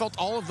experience. I felt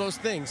all of those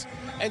things.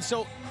 And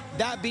so,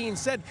 that being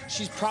said,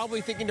 she's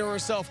probably thinking to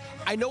herself,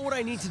 I know what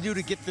I need to do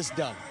to get this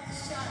done.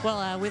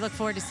 Well, we look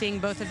forward to seeing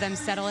both of them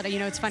settle it. You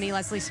know, it's funny,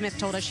 Leslie Smith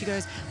told us, she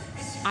goes,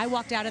 I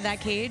walked out of that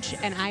cage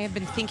and I have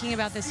been thinking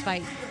about this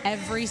fight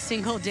every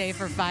single day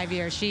for 5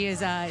 years.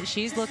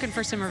 She's looking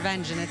for some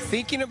revenge, and it's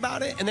thinking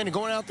about it and then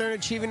going out there and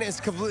achieving it is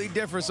completely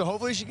different. So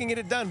hopefully she can get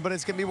it done, but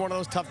it's going to be one of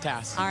those tough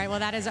tasks. All right, well,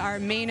 that is our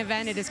main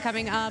event. It is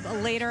coming up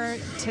later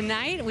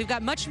tonight. We've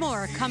got much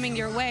more coming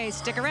your way.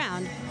 Stick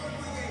around.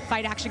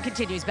 Fight action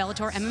continues.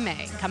 Bellator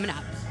MMA coming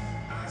up.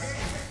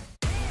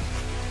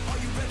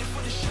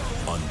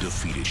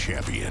 Undefeated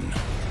champion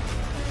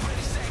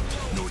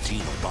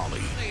Nordine Bali.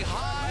 A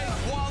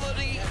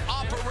high-quality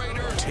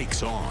operator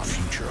Takes on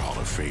future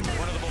Hall of Famer.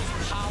 One of the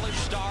most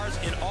polished stars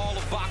in all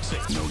of boxing.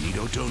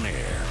 Nonito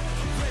Donaire.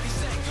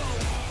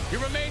 He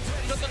remains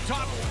at the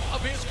top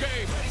of his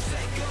game.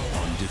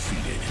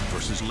 Undefeated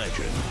versus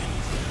legend.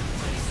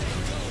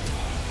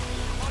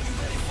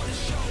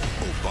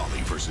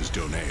 Bali versus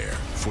Donaire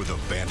for the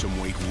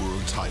Bantamweight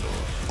World title,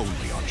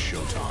 only on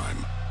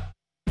Showtime.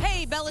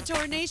 Hey,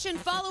 Bellator Nation,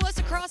 follow us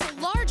across a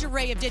large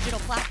array of digital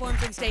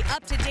platforms and stay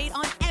up to date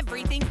on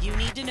everything you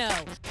need to know.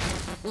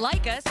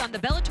 Like us on the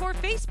Bellator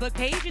Facebook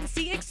page and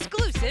see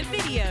exclusive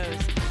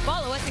videos.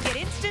 Follow us and get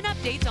instant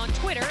updates on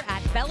Twitter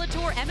at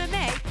Bellator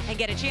MMA and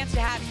get a chance to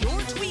have your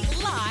tweet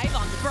live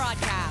on the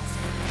broadcast.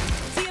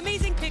 See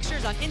amazing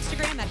pictures on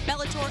Instagram at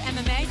Bellator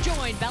MMA.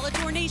 Join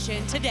Bellator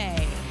Nation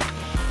today.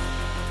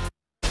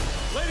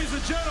 Ladies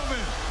and gentlemen,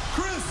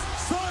 Cris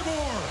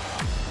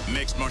Cyborg.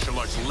 Mixed martial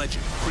arts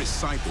legend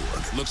Cris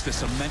Cyborg looks to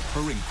cement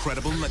her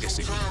incredible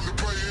legacy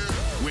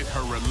with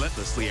her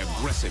relentlessly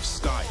aggressive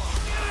style.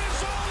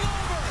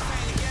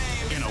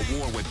 In a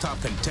war with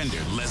top contender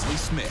Leslie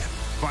Smith,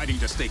 fighting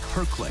to stake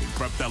her claim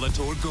for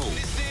Bellator Gold.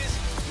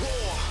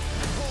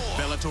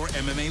 Bellator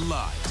MMA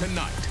Live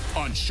tonight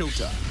on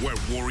Showtime, where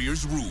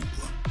warriors rule.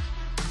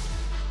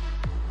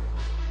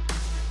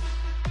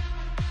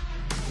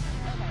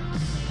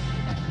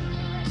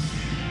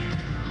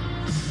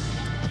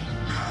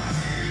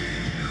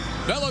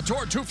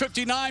 Bellator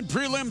 259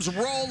 prelims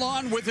roll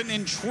on with an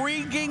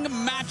intriguing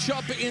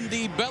matchup in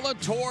the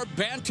Bellator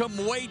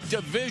Bantamweight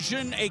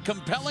division. A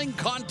compelling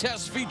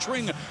contest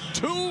featuring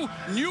two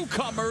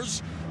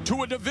newcomers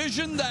to a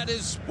division that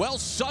is, well,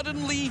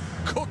 suddenly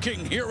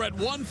cooking here at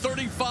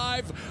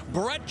 135.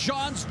 Brett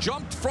Johns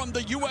jumped from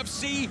the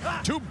UFC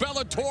to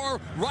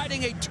Bellator,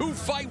 riding a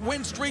 2-fight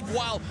win streak,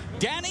 while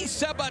Danny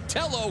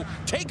Sabatello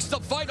takes the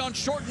fight on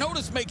short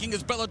notice, making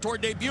his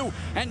Bellator debut.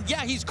 And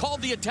yeah, he's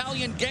called the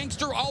Italian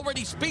gangster,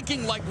 already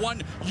speaking like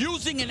one,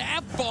 using an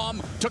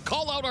F-bomb to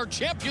call out our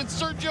champion,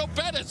 Sergio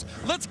Pettis.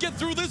 Let's get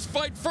through this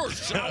fight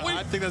first, shall we?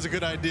 I think that's a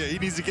good idea. He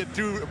needs to get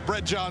through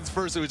Brett Johns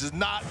first, which is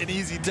not an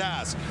easy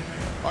task.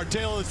 Our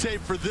tail of the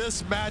tape for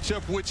this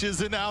matchup, which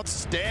is an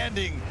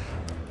outstanding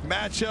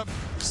matchup,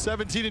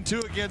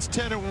 17-2 against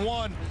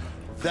 10-1.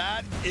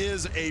 That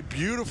is a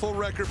beautiful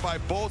record by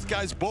both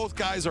guys. Both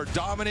guys are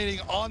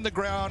dominating on the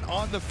ground,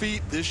 on the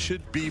feet. This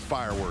should be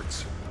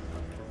fireworks.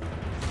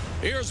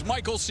 Here's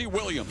Michael C.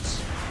 Williams.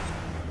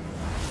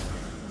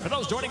 For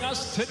those joining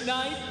us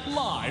tonight,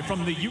 live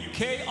from the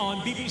UK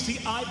on BBC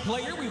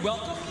iPlayer, we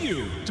welcome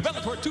you to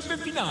Bellator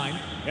 259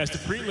 as the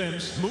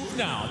prelims move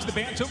now to the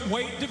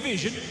bantamweight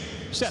division.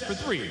 Set for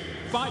 3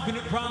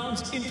 5-minute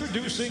rounds,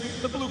 introducing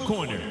the blue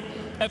corner.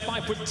 At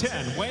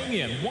 5'10", weighing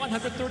in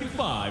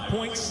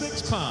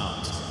 135.6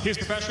 pounds. His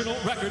professional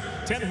record,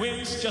 10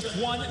 wins, just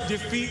 1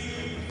 defeat.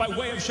 By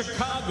way of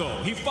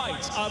Chicago, he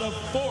fights out of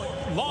Fort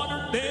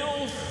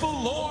Lauderdale,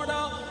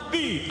 Florida,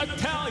 the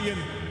Italian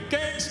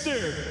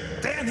gangster,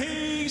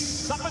 Danny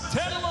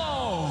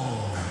Sabatello.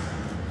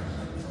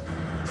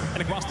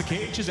 And across the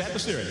cage, his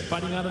adversary,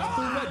 fighting out of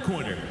the red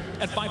corner.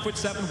 At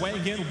 5'7",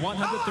 weighing in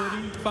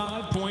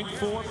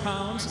 135.4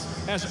 pounds.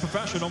 As a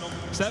professional,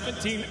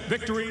 17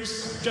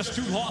 victories, just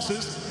 2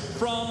 losses.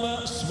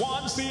 From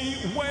Swansea,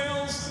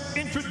 Wales,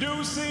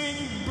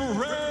 introducing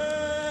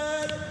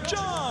Brett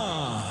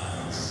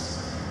Johns.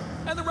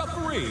 And the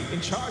referee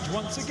in charge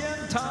once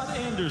again, Todd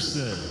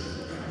Anderson.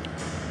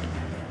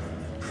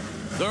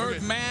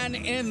 Third man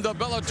in the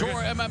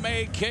Bellator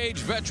MMA cage,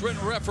 veteran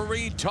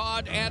referee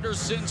Todd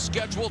Anderson,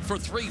 scheduled for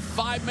 3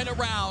 5-minute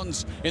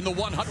rounds in the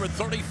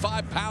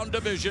 135-pound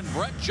division.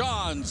 Brett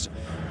Johns,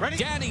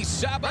 Danny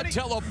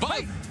Sabatello,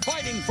 both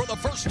fighting for the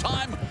first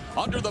time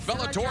under the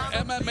Bellator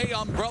MMA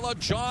umbrella.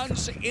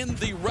 Johns in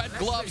the red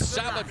gloves,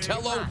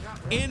 Sabatello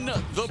in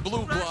the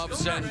blue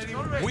gloves, and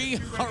we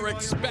are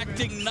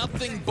expecting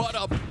nothing but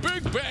a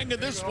big bang in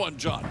this one,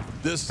 John.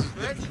 This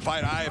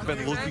fight, I have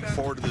been looking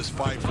forward to this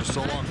fight for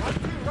so long.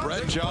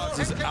 Brett Johns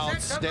is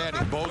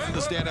outstanding, both in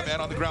the stand-up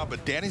and on the ground,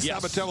 but Danny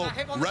Sabatello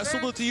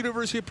wrestled at the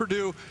University of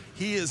Purdue.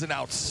 He is an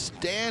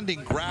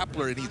outstanding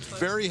grappler, and he's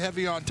very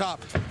heavy on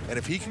top. And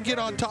if he can get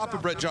on top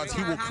of Brett Johns,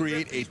 he will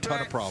create a ton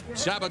of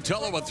problems.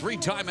 Sabatello, a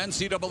 3-time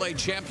NCAA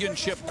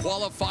championship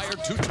qualifier,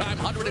 2-time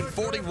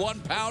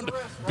 141-pound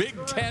Big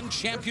Ten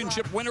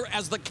championship winner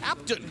as the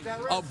captain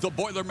of the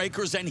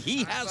Boilermakers, and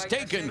he has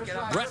taken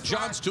Brett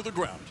Johns to the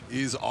ground.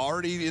 He's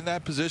already in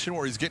that position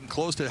where he's getting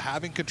close to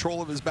having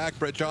control of his back.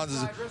 Brett Johns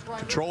is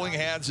controlling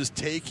hands, just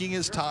taking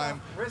his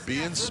time,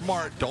 being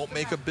smart. Don't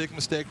make a big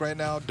mistake right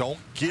now. Don't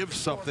give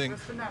something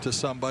to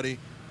somebody.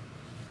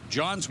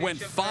 Johns went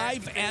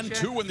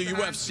 5-2 in the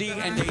UFC,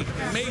 and a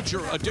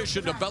major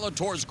addition to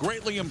Bellator's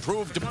greatly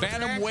improved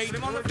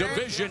bantamweight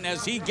division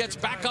as he gets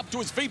back up to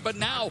his feet. But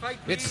now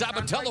it's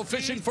Sabatello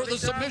fishing for the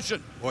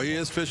submission. Well, he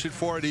is fishing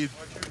for it. He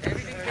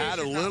had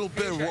a little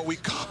bit of what we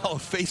call a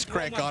face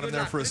crank on him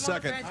there for a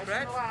second.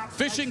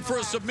 Fishing for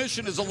a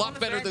submission is a lot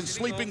better than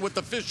sleeping with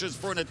the fishes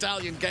for an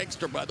Italian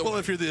gangster, by the way. Well,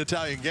 if you're the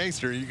Italian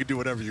gangster, you can do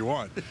whatever you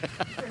want.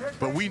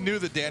 But we knew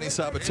that Danny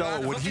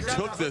Sabatello, when he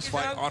took this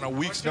fight on a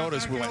week's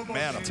notice, we went,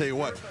 man, I'll tell you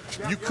what,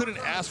 you couldn't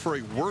ask for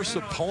a worse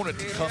opponent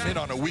to come in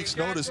on a week's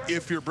notice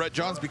if you're Brett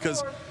Johns,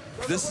 because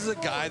this is a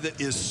guy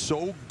that is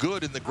so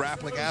good in the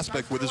grappling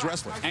aspect with his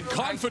wrestling. And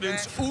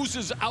confidence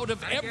oozes out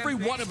of every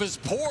one of his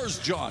pores,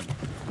 John.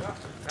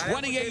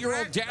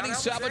 28-year-old Danny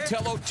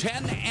Sabatello,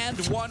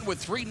 10-1 with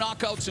 3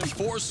 knockouts and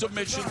 4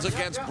 submissions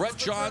against Brett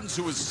Johns,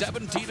 who is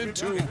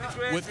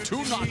 17-2 with 2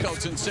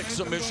 knockouts and 6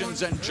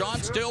 submissions. And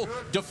John still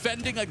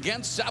defending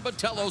against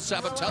Sabatello.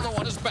 Sabatello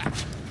on his back.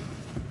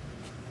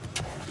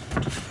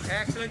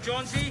 Excellent,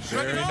 Johnsy.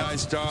 Very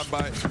nice job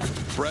by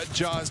Brett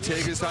Johns,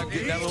 taking his time,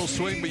 getting that little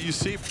swing. But you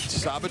see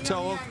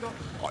Sabatello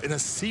in a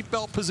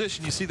seatbelt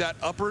position. You see that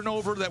upper and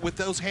over that with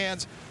those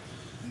hands,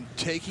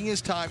 taking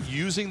his time,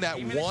 using that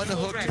one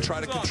hook to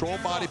try to control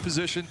body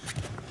position.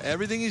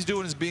 Everything he's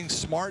doing is being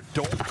smart.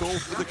 Don't go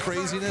for the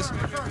craziness.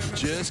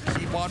 Just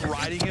keep on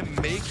riding him.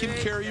 Make him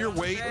carry your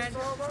weight.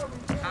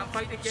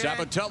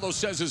 Sabatello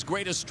says his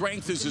greatest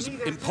strength is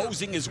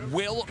imposing his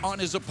will on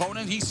his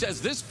opponent. He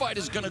says this fight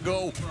is going to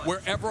go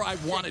wherever I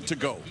want it to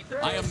go.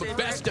 I am the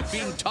best at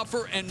being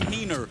tougher and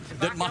meaner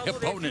than my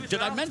opponent.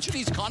 Did I mention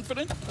he's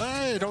confident?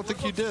 I don't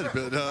think you did,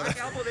 but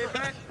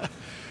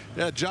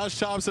yeah, Josh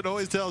Thompson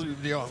always tells me,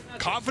 you know,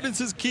 confidence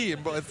is key.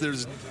 But if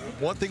there's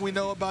one thing we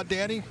know about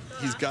Danny,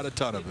 he's got a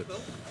ton of it.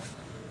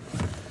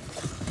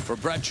 For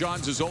Brett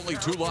Johns, his only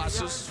 2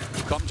 losses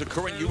come to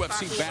current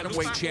UFC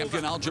bantamweight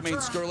champion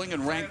Aljamain Sterling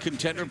and ranked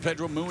contender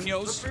Pedro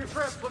Munoz.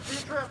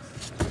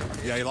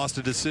 Yeah, he lost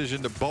a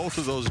decision to both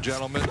of those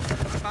gentlemen.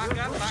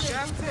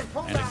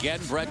 And again,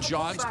 Brett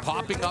Johns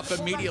popping up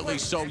immediately.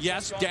 So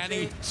yes,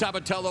 Danny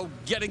Sabatello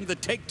getting the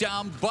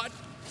takedown, but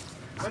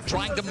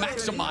trying to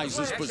maximize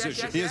his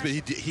position. He is, but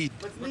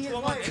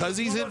because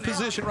he's in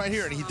position right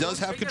here and he does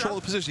have control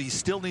of the position, he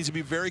still needs to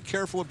be very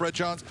careful of Brett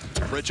Johns.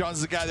 Brett Johns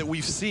is a guy that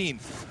we've seen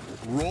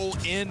roll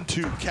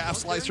into calf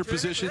slicer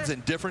positions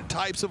and different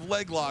types of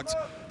leg locks.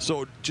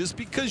 So just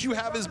because you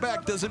have his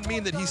back doesn't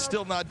mean that he's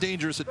still not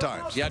dangerous at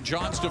times. Yeah,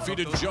 Johns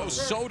defeated Joe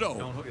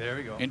Soto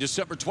in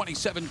December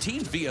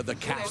 2017 via the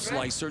calf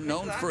slicer,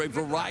 known for a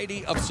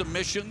variety of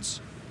submissions.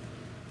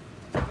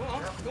 Go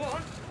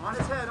on. On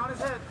his head, on his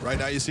head. Right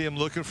now you see him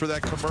looking for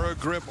that Kimura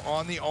grip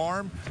on the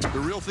arm. The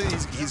real thing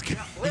is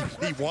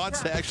he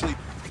wants to actually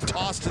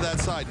toss to that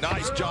side.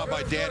 Nice job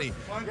by Danny,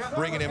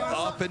 bringing him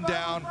up and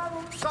down.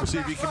 We'll see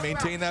if he can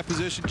maintain that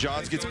position.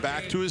 Johns gets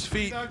back to his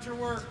feet.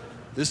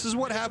 This is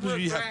what happens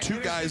when you have two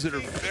guys that are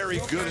very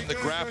good in the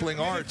grappling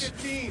arts.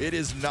 It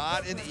is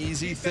not an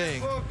easy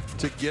thing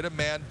to get a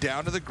man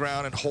down to the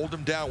ground and hold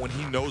him down when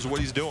he knows what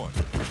he's doing.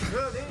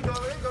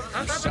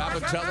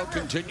 Sabatello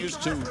continues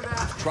to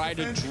try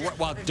to,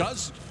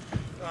 does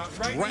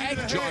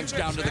drag Johns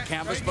down to the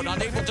canvas, but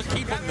unable to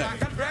keep him there.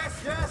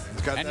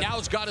 And now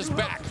he's got his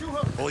back.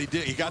 Well, he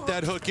did. He got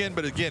that hook in,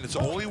 but again, it's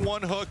only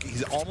one hook.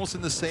 He's almost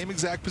in the same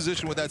exact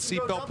position with that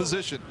seatbelt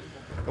position.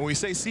 And when we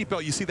say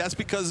seatbelt, you see that's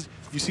because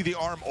you see the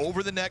arm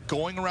over the neck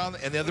going around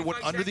and the other one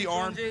under the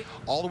arm,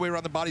 all the way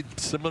around the body,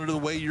 similar to the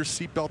way your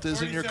seatbelt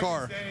is in your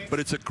car. But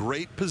it's a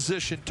great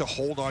position to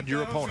hold on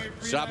your opponent.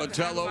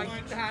 Sabatello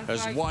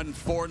has won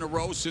 4 in a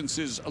row since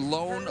his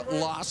lone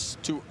loss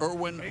to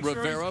Erwin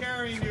Rivera.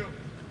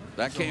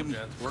 That came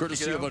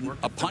courtesy of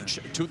a punch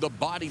to the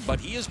body, but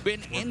he has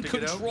been in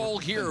control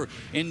here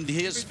in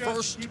his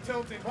first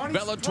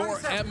Bellator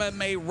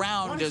MMA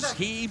round as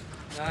he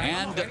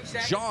and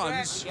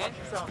Johns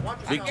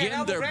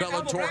begin their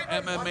Bellator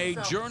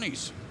MMA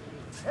journeys.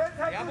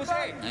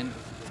 And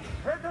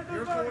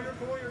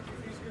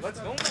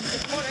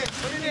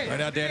right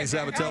now, Danny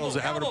Sabatello's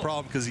having a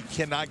problem because he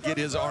cannot get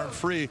his arm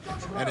free,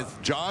 and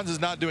Johns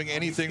is not doing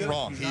anything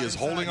wrong. He is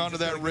holding onto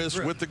that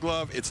wrist with the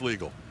glove. It's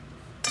legal.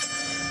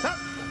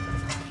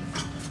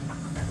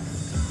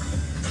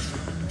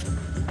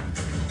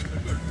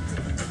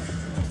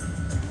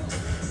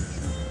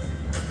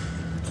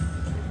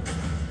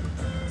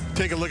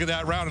 Take a look at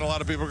that round, and a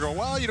lot of people go,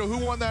 well, you know,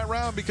 who won that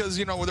round? Because,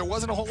 you know, there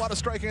wasn't a whole lot of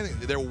striking.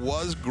 There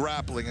was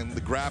grappling, and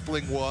the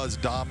grappling was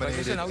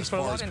dominated as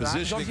far as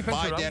positioning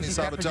by Danny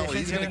Sabatello.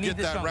 He's going to get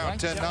that round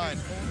 10-9.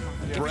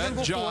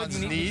 Brett Johns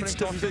needs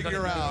to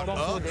figure out,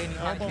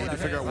 I need to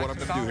figure out what I'm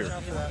going to do here.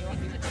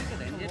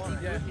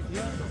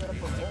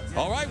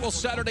 all right, well,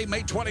 Saturday,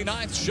 May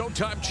 29th,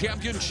 Showtime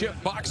Championship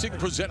Boxing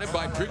presented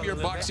by Premier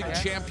Boxing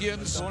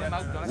Champions.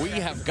 We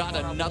have got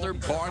another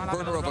barn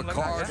burner of a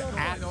card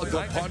at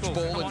the Punch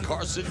Bowl in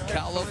Carson,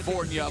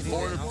 California.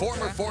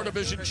 Former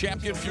 4-division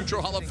champion, future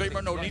Hall of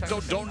Famer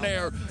Nonito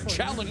Donaire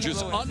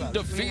challenges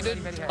undefeated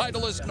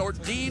titleist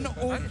Nordine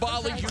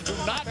Oumbali. You do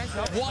not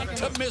want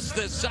to miss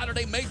this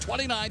Saturday, May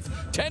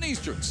 29th, 10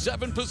 Eastern,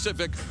 7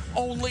 Pacific,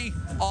 only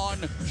on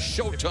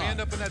Showtime. If we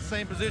end up in that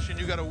same position,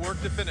 you got to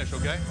work to finish,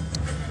 okay?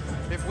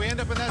 If we end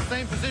up in that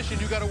same position,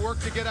 you got to work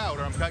to get out.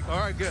 Or all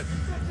right, good.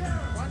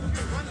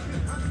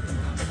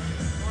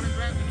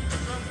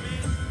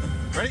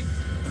 Ready?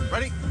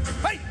 Ready?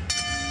 Hey!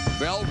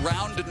 Bell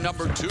round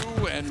number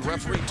 2, and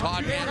referee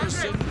Todd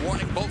Anderson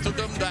warning both of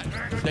them that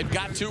they've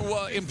got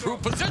to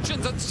improve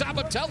positions, and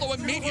Sabatello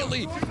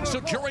immediately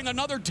securing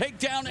another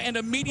takedown and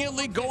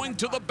immediately going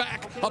to the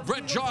back of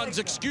Brett Johns.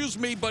 Excuse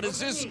me, but is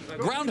this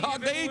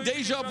Groundhog Day,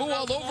 deja vu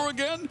all over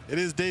again? It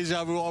is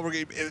deja vu all over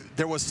again.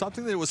 There was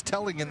something that was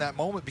telling in that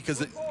moment because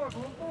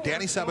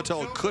Danny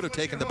Sabatello could have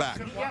taken the back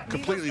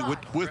completely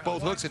with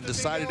both hooks and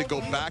decided to go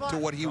back to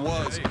what he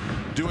was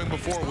doing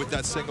before with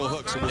that single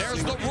hook. So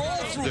there's the roll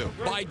through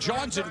by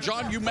Johns, and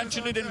John, you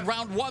mentioned it in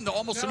round 1,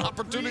 almost an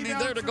opportunity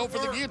there to go for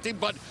the guillotine,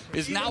 but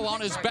is now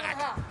on his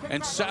back.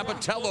 And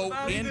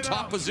Sabatello in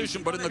top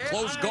position, but in the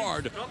closed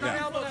guard.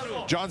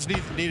 Yeah. Johns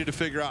needed to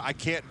figure out, I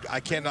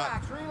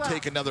cannot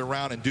take another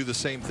round and do the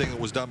same thing that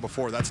was done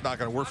before. That's not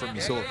going to work for me.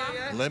 So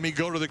let me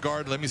go to the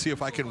guard. Let me see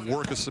if I can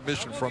work a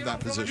submission from that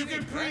position. You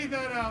can breathe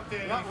that out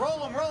there.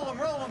 Roll him, roll him,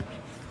 roll him.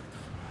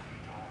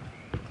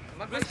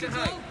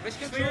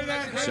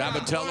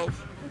 Sabatello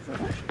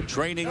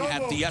training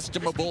at the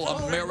estimable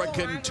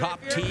American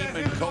top team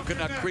in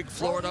Coconut Creek,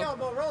 Florida.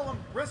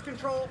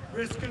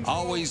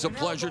 Always a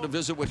pleasure to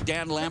visit with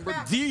Dan Lambert,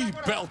 the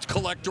belt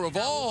collector of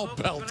all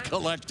belt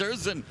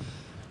collectors. And,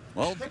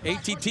 well,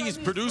 ATT's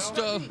produced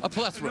a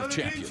plethora of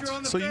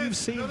champions. So you've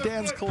seen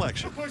Dan's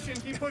collection. Keep pushing,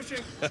 keep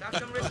pushing.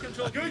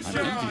 Good shot.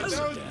 That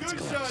was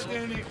good shot,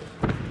 Danny.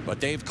 But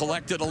they've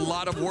collected a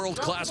lot of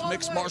world-class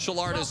mixed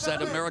martial artists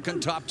at American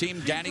top team.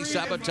 Danny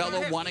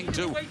Sabatello wanting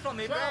to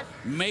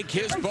make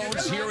his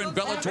bones here in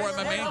Bellator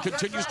MMA and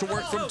continues to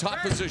work from top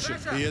position.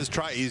 He is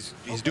trying.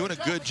 He's doing a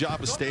good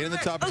job of staying in the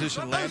top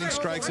position, landing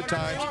strikes at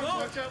times.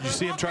 You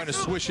see him trying to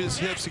swish his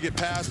hips to get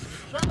past.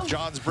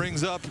 Johns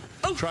brings up,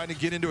 trying to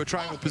get into a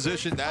triangle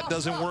position. That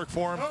doesn't work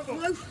for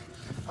him.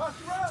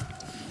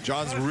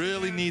 Johns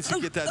really needs to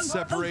get that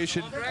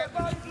separation,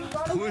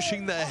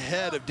 pushing the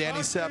head of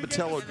Danny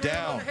Sabatello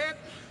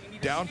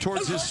down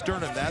towards his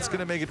sternum. That's going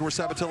to make it where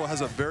Sabatello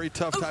has a very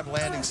tough time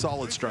landing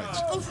solid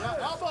strikes.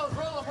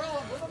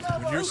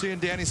 When you're seeing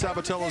Danny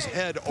Sabatello's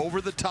head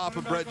over the top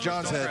of Brett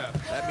Johns' head,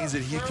 that means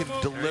that he can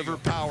deliver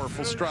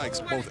powerful strikes,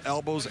 both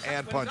elbows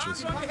and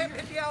punches.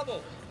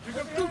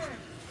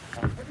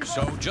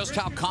 So just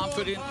how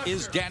confident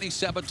is Danny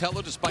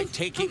Sabatello despite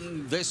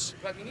taking this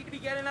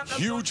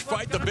huge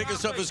fight, the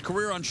biggest of his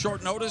career, on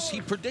short notice?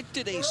 He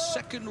predicted a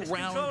second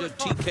round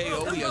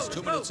TKO. He has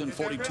 2 minutes and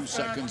 42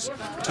 seconds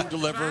to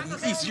deliver.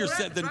 Easier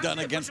said than done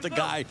against a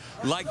guy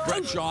like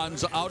Brett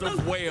Johns out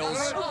of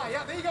Wales.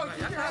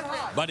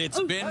 But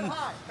it's been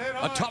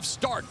a tough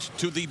start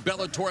to the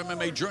Bellator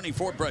MMA journey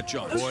for Brett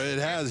Johns. Boy, it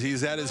has.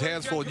 He's had his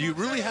hands full. You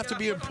really have to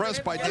be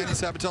impressed by Danny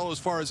Sabatello as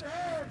far as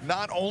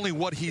not only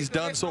what he's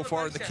done so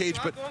far in the cage,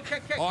 but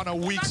on a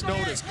week's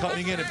notice,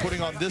 coming in and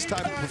putting on this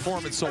type of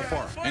performance so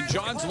far. And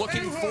John's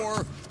looking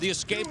for the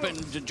escape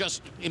and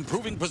just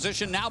improving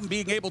position now and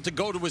being able to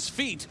go to his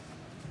feet,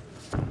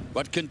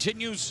 but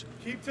continues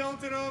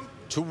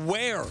to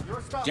wear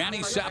Danny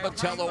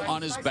Sabatello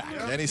on his back.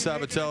 Danny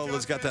Sabatello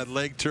has got that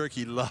leg turk.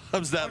 He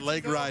loves that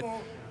leg ride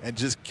and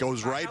just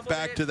goes right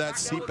back to that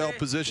seatbelt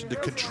position to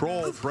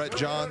control Brett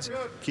Johns,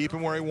 keep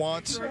him where he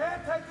wants.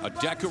 A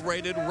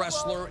decorated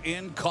wrestler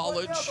in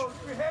college,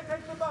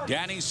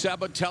 Danny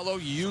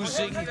Sabatello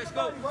using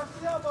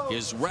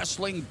his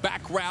wrestling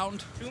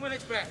background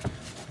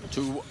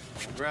to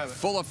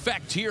full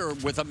effect here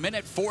with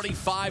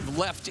 1:45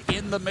 left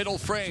in the middle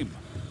frame.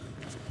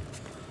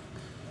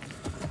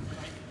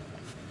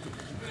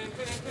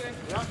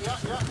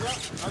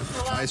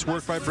 Nice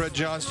work by Brett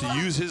Johns to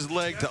use his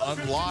leg to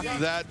unlock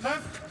that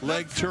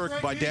leg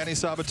turk by Danny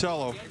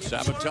Sabatello.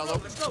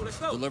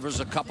 Sabatello delivers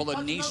a couple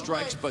of knee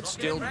strikes, but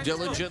still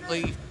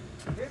diligently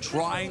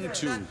trying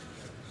to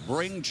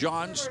bring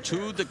Johns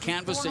to the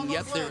canvas, and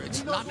yet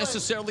it's not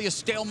necessarily a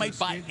stalemate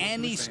by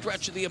any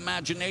stretch of the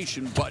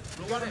imagination, but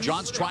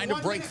Johns trying to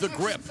break the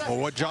grip. Well,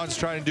 what John's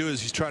trying to do is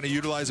he's trying to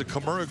utilize a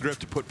Kimura grip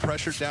to put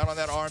pressure down on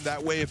that arm.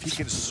 That way, if he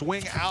can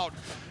swing out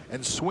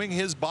and swing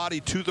his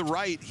body to the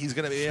right, he's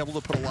going to be able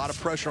to put a lot of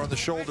pressure on the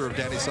shoulder of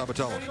Danny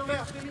Sabatello.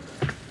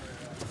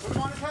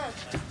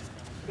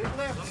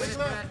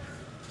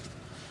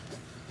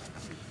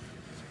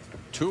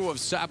 Two of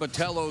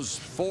Sabatello's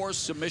 4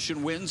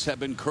 submission wins have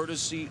been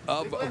courtesy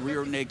of a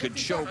rear naked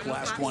choke.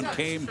 Last one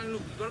came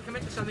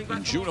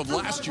in June of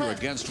last year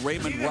against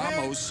Raymond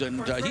Ramos,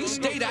 and he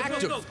stayed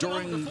active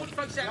during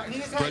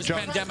his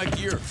pandemic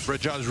year.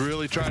 Brett Johns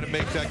really trying to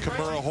make that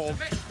Kimura hold,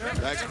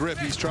 that grip.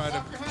 He's trying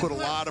to put a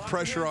lot of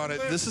pressure on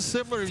it. This is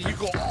similar. You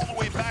go all the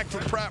way back to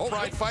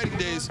Pride Fighting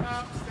days.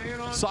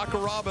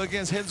 Sakuraba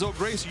against Renzo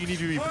Gracie. You need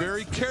to be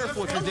very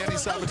careful if you're Danny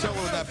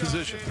Sabatello in that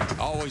position.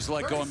 Always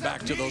like going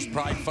back to those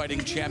Pride Fighting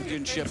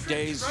Championship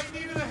days.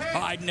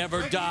 I'd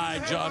never die,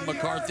 John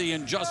McCarthy.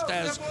 And just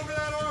as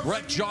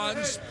Brett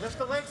Johns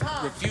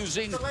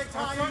refusing to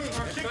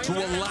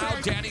allow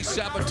Danny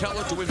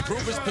Sabatello to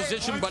improve his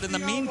position, but in the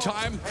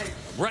meantime,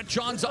 Brett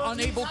Johns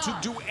unable to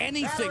do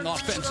anything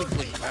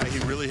offensively. He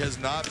really has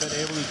not been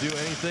able to do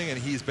anything, and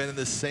he's been in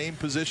the same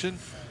position.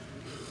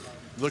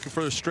 Looking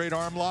for a straight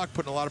arm lock,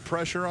 putting a lot of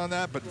pressure on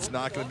that, but it's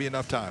not going to be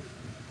enough time.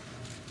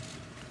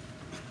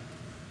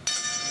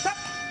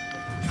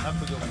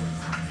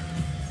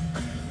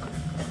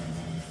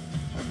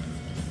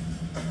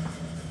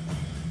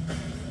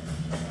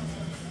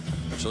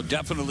 So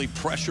definitely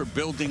pressure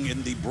building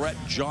in the Brett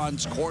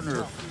Johns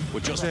corner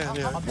with just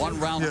one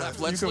round left.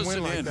 Let's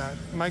listen in. That.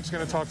 Mike's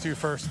going to talk to you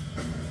first.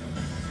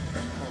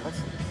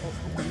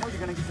 We know you're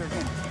going to get there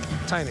again.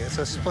 Tiny, it's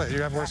a split.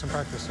 You have worse in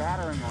practice.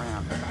 Battering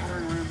ram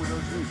with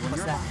those knees.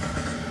 What's that?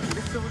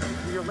 Lift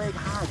your leg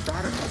high,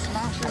 batter,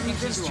 smash it. I think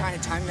he's trying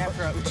to time that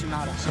for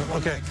Uchimata. So,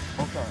 okay.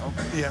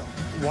 Yeah,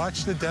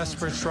 watch the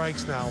desperate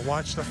strikes now.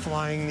 Watch the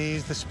flying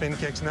knees, the spin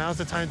kicks. Now's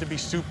the time to be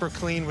super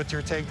clean with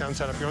your takedown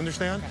setup. You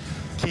understand?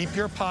 Keep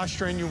your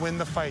posture and you win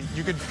the fight.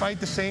 You could fight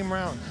the same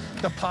round.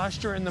 The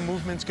posture and the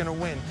movement's going to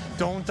win.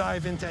 Don't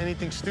dive into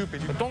anything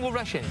stupid. But don't go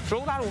rushing.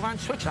 Throw that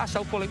overhand, switch that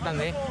southpaw leg down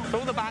there.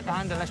 Throw the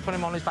backhand and let's put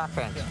him on his back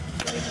fence.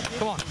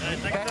 Come on.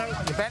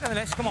 You're better than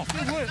this. Come on.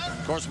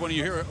 Of course, when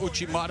you hear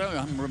Uchimata,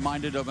 I'm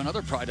reminded of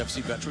another Pride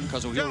FC veteran,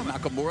 Kazuhiro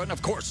Nakamura, and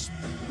of course,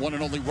 one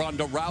and only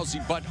Ronda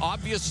Rousey. But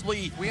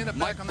obviously, we end up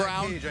Mike back on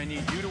Brown. That cage. I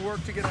need you to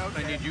work to get out,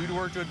 and I need you to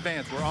work to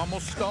advance. We're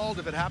almost stalled.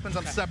 If it happens,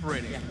 I'm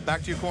separating.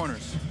 Back to your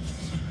corners.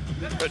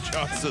 Brett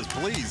Johns says,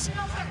 please.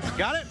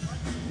 Got it?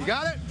 You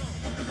got it?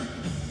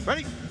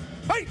 Ready?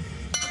 Fight!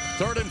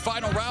 Third and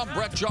final round,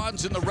 Brett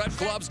Johns in the red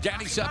gloves,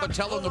 Danny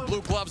Sabatello in the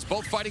blue gloves,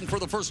 both fighting for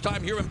the first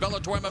time here in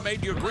Bellator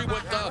MMA. Do you agree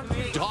with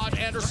Todd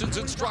Anderson's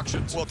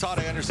instructions? Well, Todd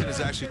Anderson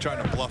is actually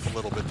trying to bluff a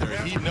little bit there.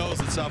 He knows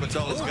that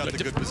Sabatello's got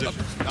the good position.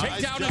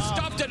 Takedown is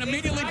stuffed, and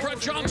immediately Brett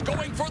Johns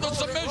going for the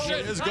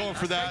submission. He is going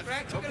for that.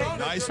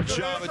 Nice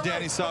job of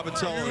Danny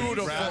Sabatello.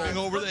 Grabbing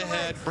over the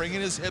head,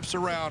 bringing his hips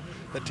around.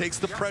 That takes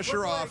the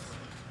pressure off.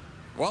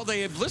 Well,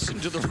 they have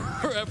listened to the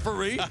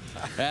referee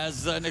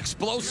as an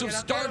explosive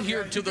start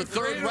here to the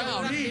third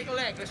round.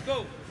 Let's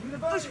go.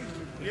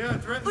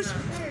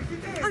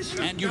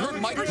 And you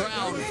heard Mike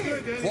Brown,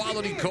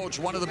 quality coach,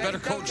 one of the better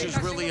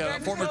coaches, really a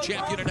former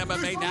champion in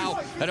MMA, now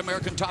at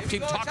American Top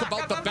Team, talk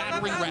about the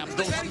battering ram,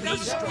 those knee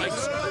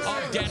strikes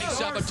of Danny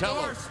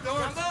Sabatello.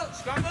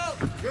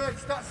 Good.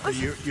 Stop.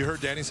 You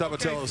heard Danny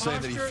Sabatello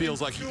saying that he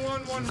feels like he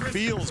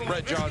feels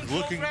Brett Johns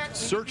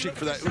searching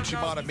for that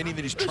Uchimata, meaning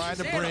that he's trying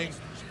to bring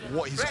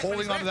he's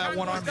holding onto that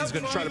one arm. He's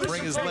going to try to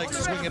bring his legs,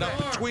 swing it up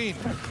between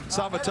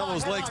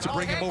Sabatello's legs to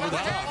bring him over the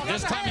top.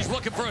 This time he's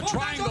looking for a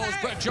triangle as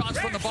Brett Johns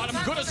from the bottom.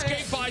 Good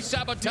escape by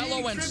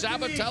Sabatello, and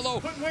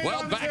Sabatello,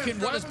 well, back in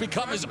what has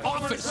become his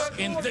office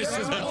in this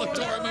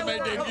Bellator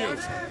MMA debut.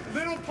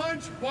 Little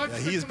punch. Yeah,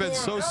 he has been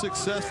so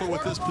successful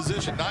with this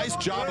position. Nice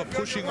job of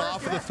pushing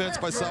off of the fence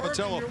by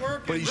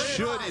Sabatello, but he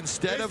should,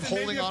 instead of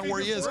holding on where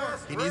he is,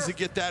 he needs to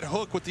get that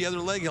hook with the other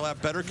leg. He'll have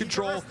better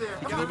control.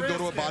 He can even go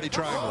to a body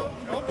triangle.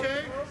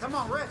 Okay. Come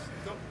on, wrist.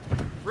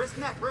 Wrist,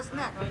 neck, wrist,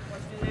 neck.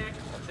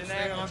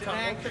 Stay on top.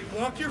 Okay.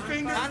 Walk your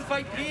fingers. Hand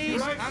fight, please.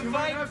 Hand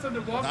fight.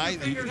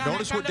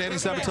 Notice what Danny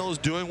Sabatello is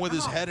doing with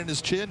his head and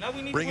his chin,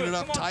 bringing it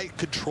up tight,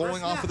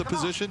 controlling off of the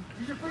position.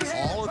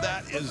 All of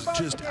that is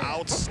just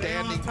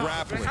outstanding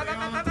grappling.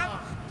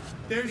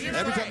 Every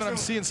time that I'm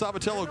seeing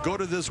Sabatello go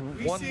to this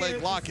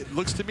one-leg lock, it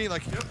looks to me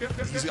like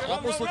he's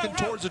almost looking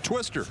towards a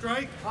twister.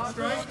 Strike.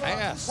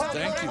 Yes,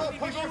 thank you.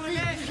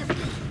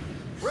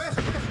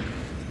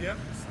 Yep.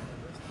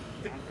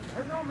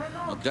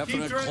 A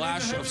definite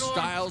clash of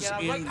styles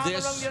in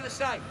this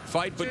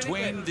fight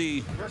between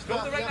the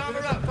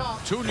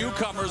two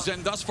newcomers,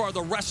 and thus far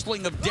the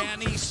wrestling of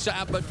Danny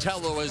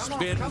Sabatello has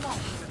been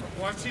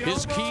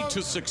his key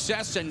to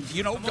success. And,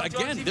 you know,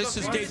 again, this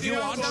is debut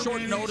on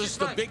short notice,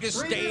 the biggest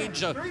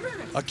stage. A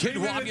kid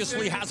who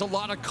obviously has a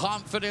lot of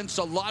confidence,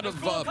 a lot of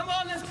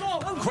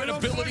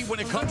credibility when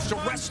it comes to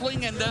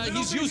wrestling, and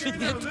he's using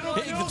it.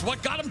 Hey, it's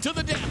what got him to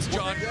the dance,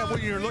 John. Yeah,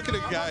 when you're looking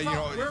at a guy, you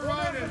know,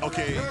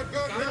 okay,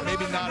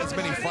 maybe not as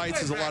many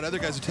fights as a lot of other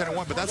guys at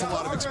 10-1, but that's a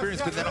lot of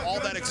experience. But then all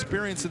that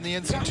experience in the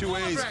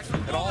NC2As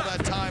and all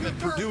that time at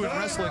Purdue in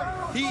wrestling,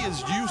 he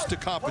is used to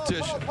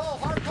competition.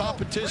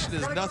 Competition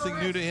is nothing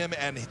new to him,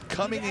 and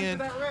coming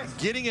in,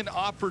 getting an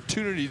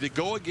opportunity to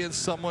go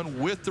against someone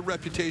with the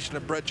reputation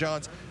of Brett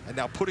Johns and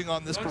now putting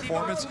on this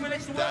performance,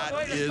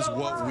 that is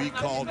what we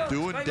call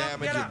doing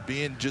damage and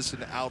being just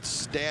an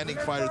outstanding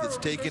fighter that's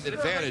taking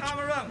advantage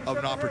of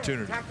an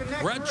opportunity.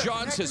 Brett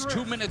Johns has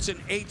 2 minutes and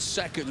 8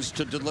 seconds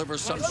to deliver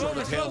some sort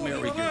of Hail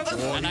Mary here.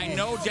 And I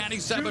know Danny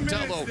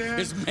Sabatello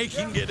is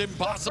making it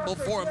impossible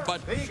for him,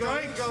 but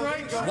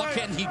what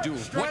can he do?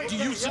 What do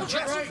you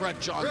suggest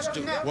Brett Johns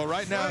do? Well,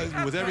 right now,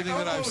 with everything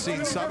that I've seen,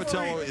 Sabatello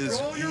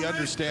he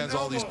understands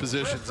all these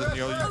positions, and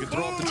you know, you can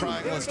throw up the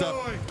triangle and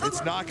stuff.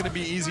 It's not going to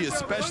be easy,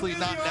 especially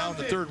not now in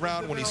the third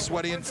round when he's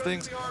sweaty and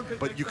things,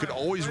 but you can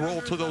always roll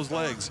to those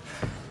legs.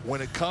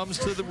 When it comes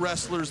to the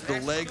wrestlers,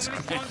 the legs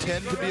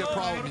tend to be a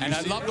problem. And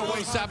I love the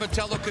way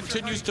Sabatello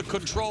continues to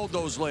control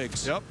those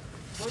legs. Yep.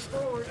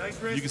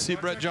 You can see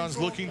Brett Johns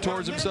looking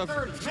towards himself.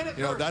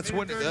 You know,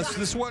 this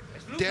is what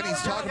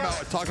Danny's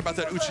talking about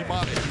that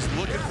Uchimata. He's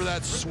looking for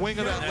that swing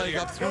of that leg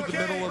up through the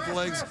middle of the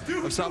legs of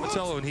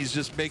Sabatello, and he's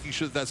just making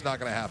sure that that's not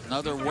going to happen.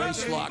 Another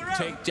waistlock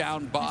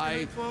takedown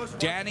by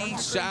Danny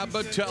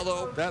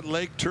Sabatello. That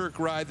leg Turk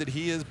ride that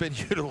he has been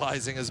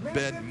utilizing has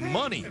been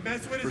money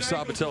for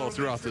Sabatello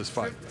throughout this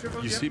fight.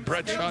 You see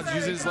Brett Johns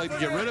using his leg to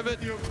get rid of it.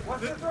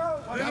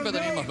 A guy by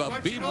the name of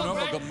Abib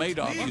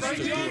Nurmagomedov used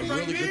to do a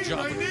really good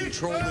job of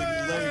controlling legs.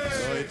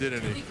 Oh, he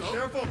didn't.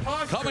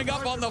 Coming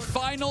up on the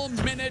final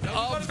minute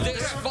of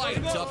this fight,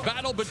 a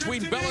battle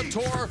between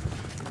Bellator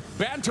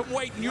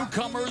bantamweight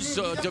newcomers,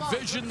 a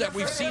division that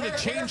we've seen a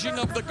changing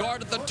of the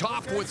guard at the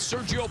top with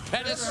Sergio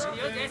Pettis.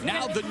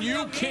 Now the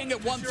new king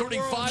at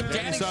 135,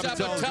 Danny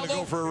Sabatello.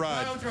 Go for a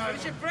ride.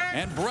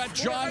 And Brett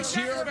Johns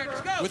here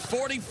with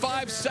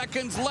 45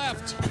 seconds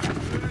left.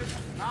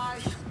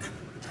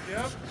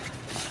 Yep.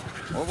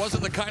 Well, it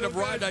wasn't the kind of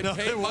ride I'd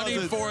pay money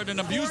for at an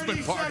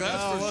amusement park,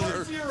 that's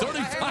for sure.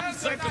 35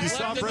 seconds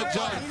left in the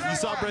fight. You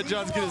saw Brett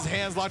Johns get his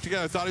hands locked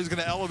together. I thought he was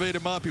going to elevate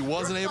him up. He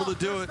wasn't able to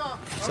do it.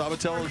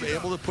 Sabatello was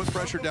able to put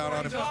pressure down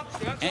on him.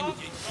 And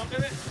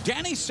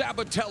Danny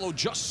Sabatello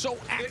just so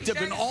active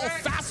in all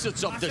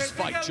facets of this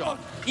fight, John.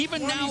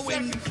 Even now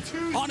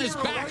on his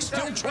back,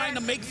 still trying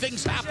to make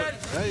things happen.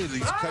 Hey, he's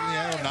cutting the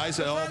angle. Nice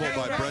elbow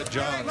by Brett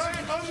Johns.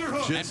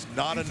 Just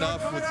not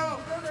enough with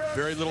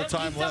very little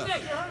time left.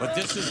 But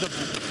this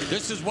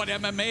is what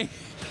MMA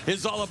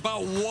is all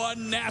about.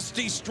 One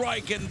nasty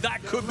strike, and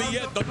that could be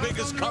it. The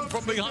biggest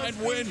come-from-behind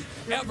win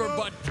ever.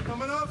 But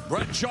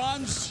Brett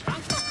Johns,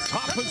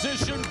 top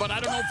position, but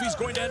I don't know if he's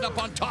going to end up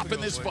on top in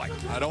this fight.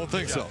 I don't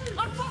think so.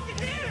 I'm fucking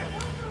here!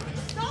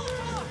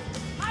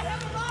 I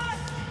have a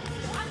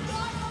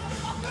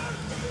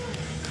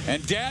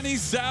And Danny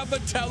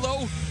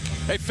Sabatello,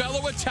 a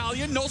fellow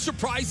Italian, no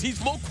surprise,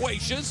 he's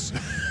loquacious.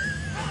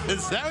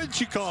 Is that what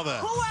you call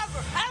that?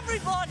 Whoever,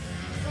 everybody.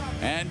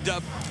 And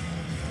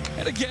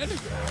again,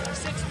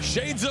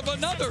 shades of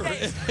another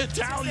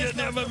Italian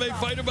MMA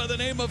fighter by the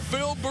name of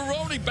Phil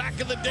Baroni.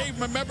 Back in the day,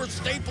 remember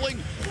stapling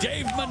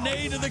Dave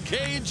Monet to the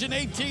cage in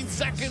 18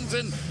 seconds.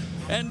 And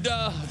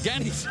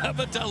Danny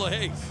Sabatello,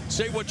 hey,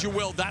 say what you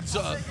will, that's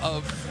a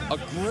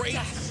great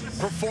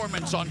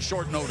performance on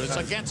short notice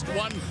against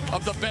one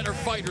of the better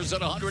fighters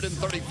at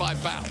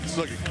 135 pounds.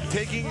 Look,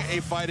 taking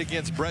a fight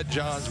against Brett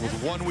Johns with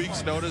 1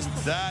 week's notice,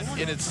 that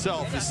in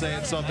itself is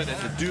saying something.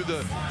 And to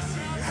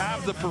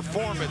have the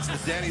performance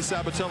that Danny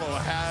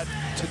Sabatello had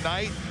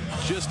tonight,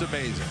 just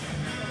amazing.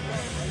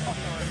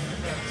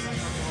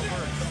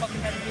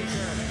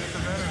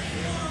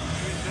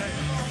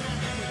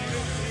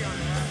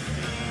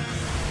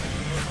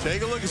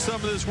 Take a look at some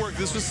of this work.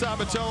 This was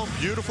Sabatello.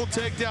 Beautiful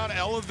takedown.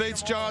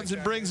 Elevates Johns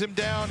and brings him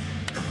down.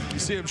 You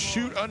see him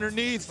shoot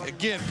underneath.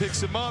 Again,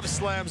 picks him up,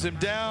 slams him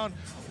down.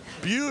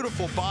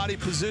 Beautiful body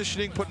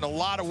positioning, putting a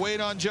lot of weight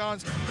on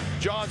Johns.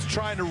 Johns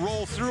trying to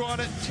roll through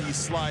on it. He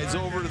slides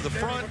over to the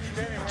front.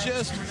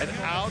 Just an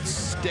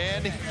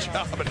outstanding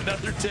job.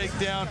 Another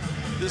takedown.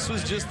 This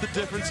was just the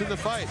difference in the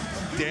fight.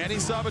 Danny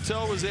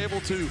Sabatello was able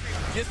to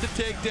get the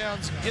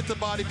takedowns, get the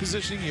body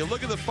positioning. You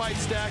look at the fight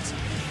stacks,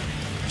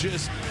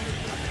 just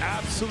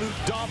absolute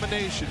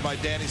domination by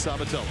Danny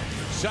Sabatello.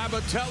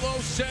 Sabatello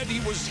said he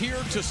was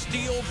here to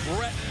steal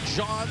Brett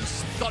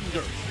Johns'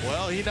 thunder.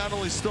 Well, he not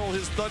only stole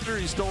his thunder,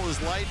 he stole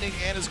his lightning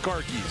and his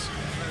car keys.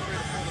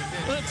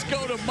 Let's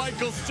go to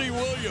Michael C.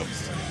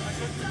 Williams.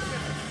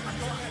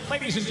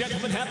 Ladies and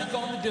gentlemen, having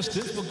gone the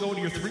distance, we'll go to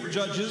your three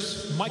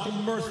judges, Michael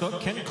Murtha,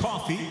 Ken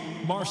Coffey,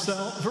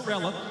 Marcel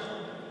Varela.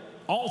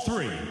 All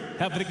three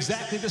have it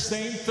exactly the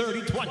same,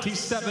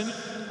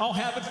 30-27. I'll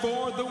have it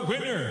for the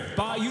winner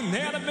by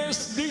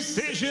unanimous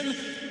decision,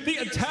 the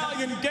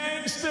Italian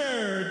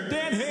gangster,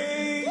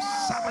 Danny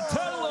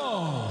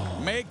Sabatello.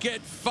 Make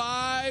it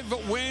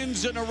 5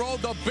 wins in a row,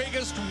 the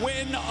biggest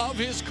win of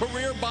his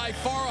career by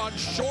far on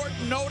short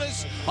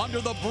notice under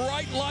the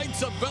bright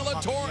lights of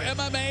Bellator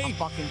MMA.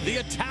 The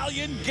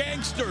Italian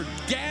gangster,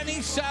 Danny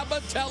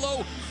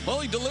Sabatello.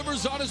 Well, he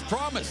delivers on his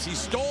promise. He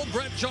stole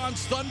Brett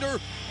Johns' thunder,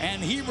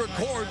 and he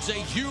records a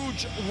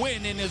huge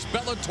win in his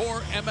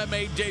Bellator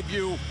MMA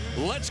debut.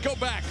 Let's go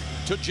back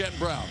to Jen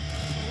Brown.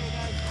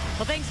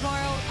 Well, thanks,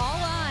 Mauro. All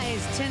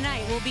eyes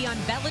tonight will be on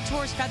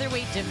Bellator's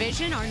featherweight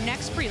division. Our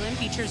next prelim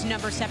features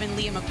number 7,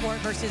 Leah McCourt,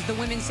 versus the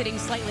women sitting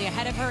slightly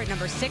ahead of her at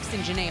number 6,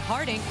 and Janae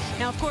Harding.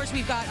 Now, of course,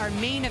 we've got our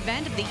main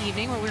event of the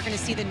evening, where we're going to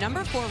see the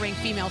number 4 ranked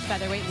female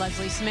featherweight,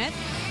 Leslie Smith,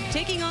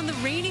 taking on the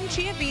reigning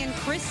champion,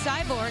 Chris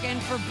Cyborg.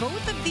 And for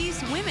both of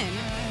these women,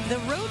 the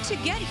road to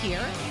get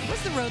here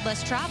was the road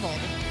less traveled.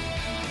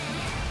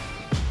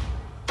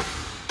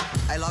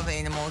 I love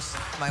animals.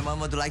 My mom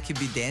would like to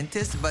be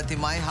dentist, but in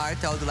my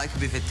heart, I would like to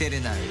be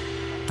veterinary.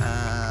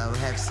 We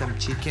have some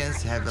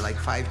chickens, have like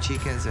 5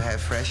 chickens. We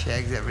have fresh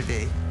eggs every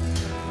day.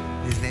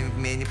 His name is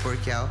Manny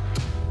Porcal.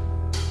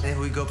 And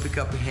we go pick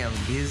up him.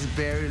 He's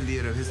very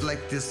little. He's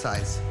like this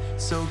size.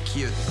 So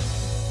cute.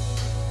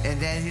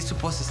 And then he's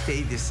supposed to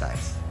stay this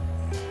size.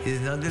 He's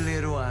not the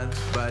little one,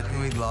 but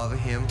we love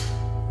him.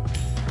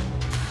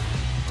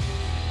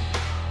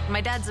 My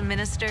dad's a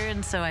minister,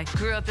 and so I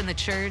grew up in the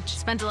church,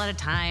 spent a lot of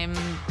time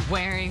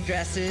wearing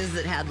dresses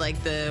that had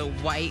like the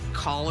white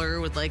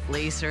collar with like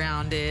lace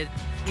around it.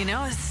 You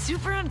know, it's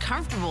super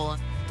uncomfortable.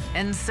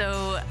 And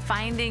so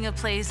finding a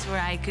place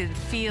where I could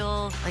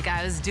feel like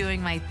I was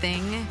doing my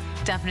thing,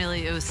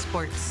 definitely it was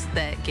sports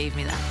that gave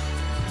me that.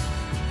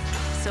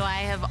 So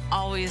I have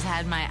always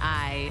had my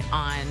eye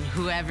on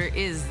whoever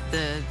is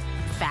the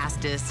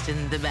fastest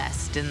and the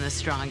best and the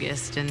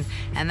strongest, and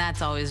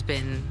that's always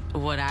been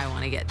what I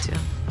want to get to.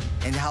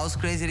 And how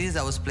crazy it is,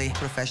 I was playing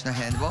professional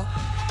handball,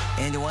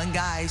 and one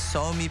guy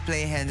saw me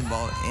play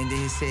handball, and then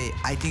he said,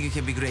 I think you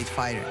can be a great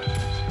fighter.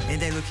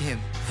 And I look at him,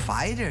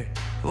 fighter?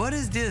 What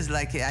is this?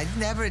 Like, I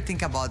never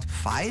think about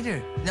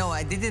fighter. No,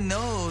 I didn't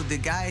know the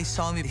guy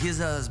saw me. He's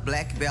a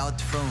black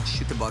belt from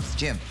Shooter Box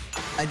Gym.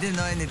 I didn't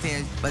know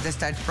anything, but I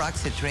started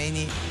practicing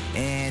training,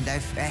 and I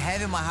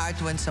have in my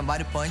heart when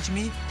somebody punch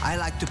me, I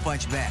like to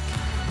punch back.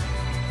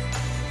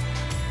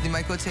 And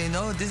my coach said,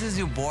 no, this is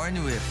you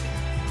born with.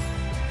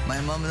 My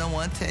mom don't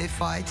want a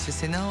fight. She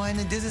said, no, I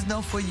know this is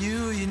not for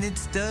you. You need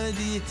to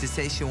study. She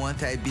said she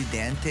wants to be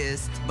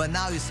dentist. But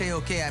now you say,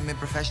 okay, I'm a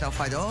professional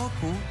fighter. Oh,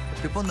 cool.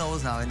 People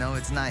knows now, you know,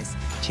 it's nice.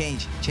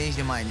 Change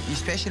the mind,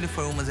 especially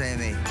for women's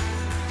MMA.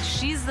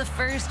 She's the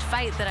first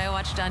fight that I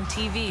watched on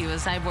TV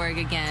was Cyborg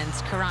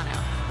against Carano.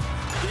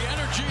 The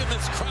energy in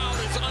this crowd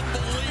is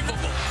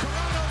unbelievable.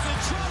 Carano's in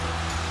trouble.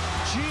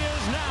 She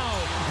is now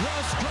the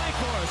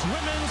Strikeforce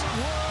Women's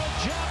World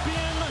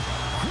Champion,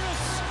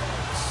 Chris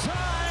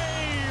Cyborg.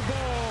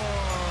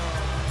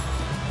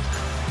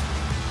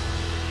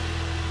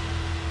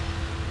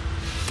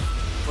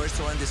 First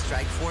one, the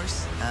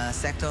Strikeforce.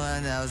 Second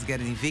one, I was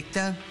getting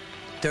Invicta.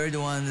 Third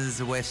one is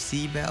the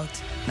UFC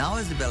belt. Now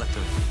is the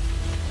Bellator.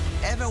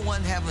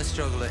 Everyone have a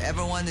struggle.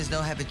 Everyone is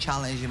now have a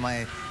challenge in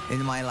my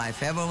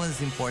life. Everyone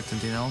is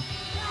important, you know.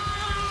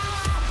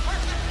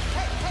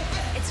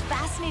 It's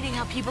fascinating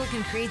how people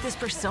can create this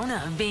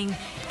persona of being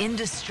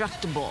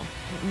indestructible.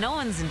 No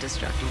one's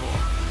indestructible.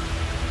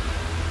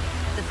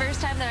 The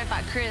first time that I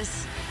fought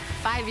Chris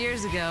 5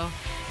 years ago,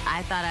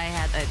 I thought I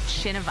had a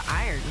chin of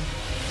iron.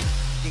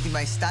 I think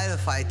my style of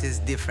fight is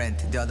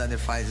different. The other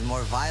fight is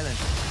more violent.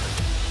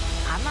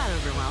 I'm not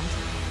overwhelmed.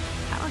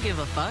 I don't give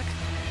a fuck.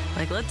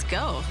 Like, let's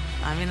go.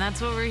 I mean,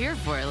 that's what we're here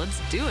for. Let's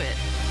do it.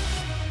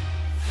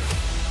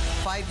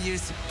 5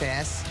 years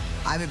passed.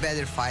 I'm a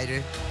better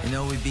fighter. You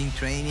know, we've been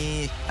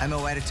training. I'm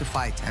aware to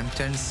fight. I'm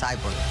turned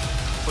cyborg.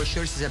 For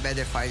sure, she's a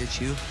better fighter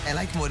too. I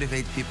like to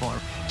motivate people.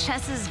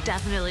 Chess has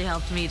definitely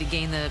helped me to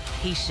gain the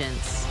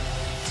patience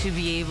to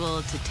be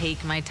able to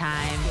take my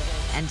time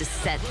and to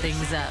set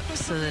things up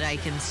so that I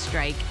can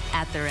strike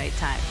at the right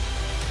time.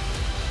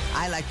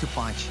 I like to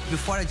punch.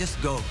 Before I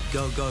just go.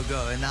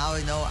 And now,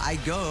 you know, I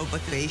go,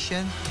 but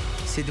patient,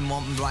 see the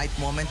right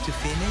moment to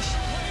finish.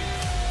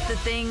 The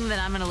thing that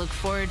I'm going to look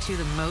forward to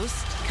the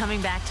most,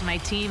 coming back to my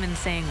team and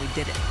saying we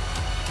did it.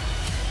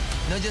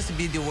 Not just to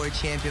be the world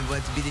champion,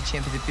 but to be the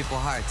champion of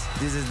people's hearts.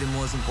 This is the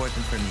most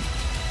important for me.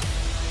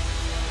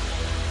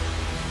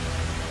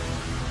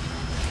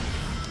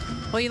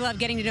 Well, you love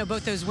getting to know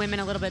both those women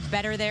a little bit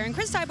better there. And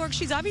Cris Cyborg,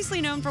 she's obviously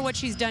known for what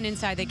she's done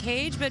inside the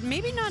cage, but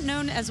maybe not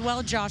known as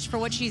well, Josh, for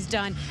what she's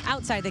done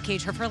outside the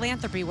cage, her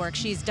philanthropy work.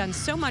 She's done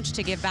so much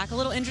to give back. A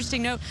little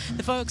interesting note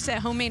the folks at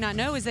home may not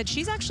know is that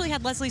she's actually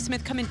had Leslie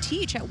Smith come and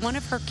teach at one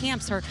of her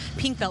camps, her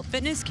Pink Belt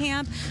Fitness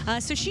camp.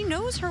 So she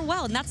knows her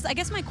well. And that's, I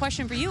guess, my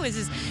question for you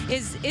is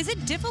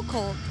it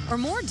difficult or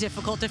more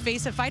difficult to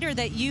face a fighter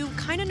that you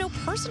kind of know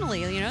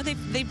personally? You know,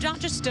 they've not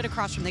just stood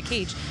across from the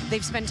cage.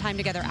 They've spent time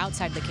together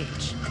outside the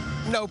cage.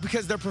 No,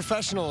 because they're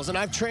professionals, and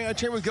I trained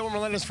with Gilbert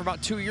Melendez for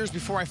about 2 years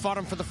before I fought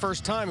him for the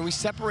first time, and we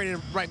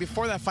separated right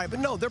before that fight. But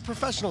no, they're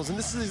professionals, and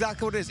this is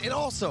exactly what it is. And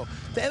also,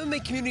 the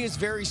MMA community is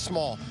very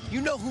small.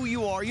 You know who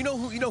you are. You know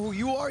who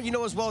you are. You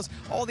know as well as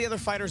all the other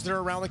fighters that are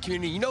around the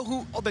community. You know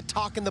who all the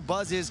talk and the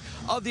buzz is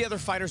of the other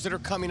fighters that are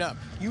coming up.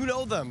 You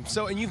know them,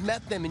 and you've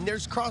met them, and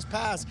there's cross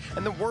paths,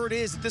 and the word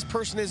is that this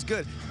person is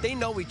good. They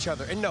know each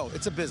other, and no,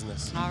 it's a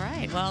business. All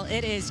right. Well,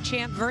 it is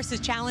champ versus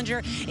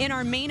challenger in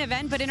our main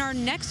event, but in our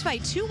next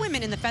fight, two women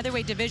in the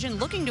featherweight division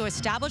looking to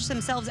establish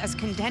themselves as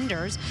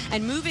contenders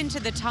and move into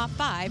the top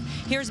 5.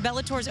 Here's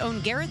Bellator's own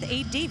Gareth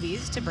A.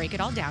 Davies to break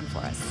it all down for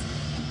us.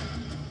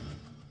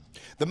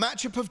 The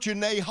matchup of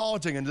Janae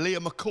Harding and Leah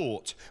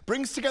McCourt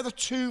brings together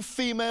two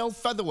female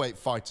featherweight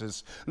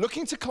fighters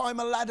looking to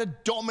climb a ladder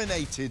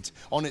dominated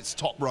on its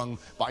top rung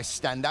by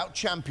standout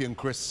champion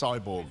Cris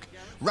Cyborg.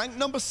 Ranked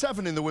number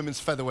 7 in the women's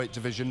featherweight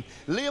division,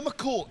 Leah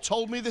McCourt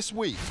told me this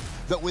week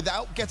that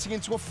without getting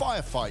into a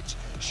firefight,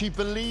 she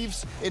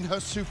believes in her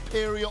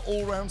superior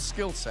all-round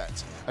skill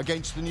set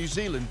against the New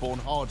Zealand-born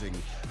Harding,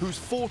 whose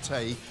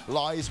forte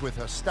lies with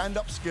her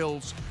stand-up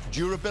skills,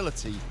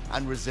 durability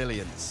and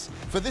resilience.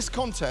 For this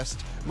contest,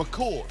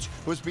 McCourt,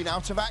 who has been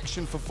out of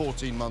action for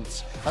 14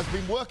 months, has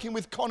been working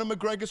with Conor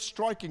McGregor's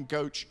striking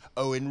coach,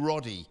 Owen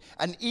Roddy,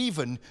 and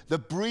even the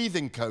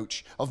breathing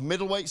coach of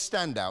middleweight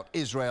standout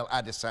Israel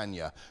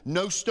Adesanya.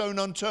 No stone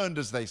unturned,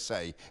 as they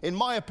say. In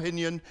my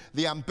opinion,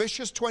 the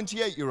ambitious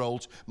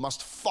 28-year-old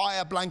must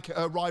fire blanket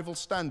her rival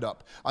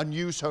stand-up and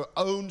use her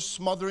own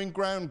smothering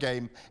ground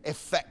game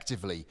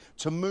effectively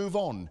to move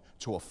on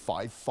to a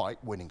 5-fight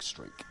winning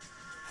streak.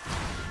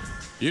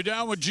 You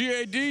down with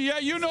GAD? Yeah,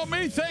 you know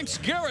me. Thanks,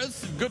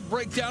 Gareth. Good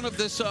breakdown of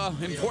this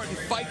important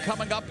fight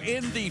coming up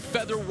in the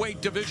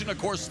featherweight division. Of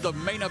course, the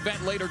main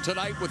event later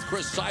tonight with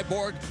Cris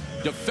Cyborg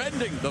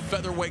defending the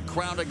featherweight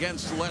crown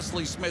against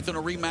Leslie Smith in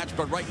a rematch.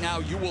 But right now,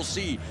 you will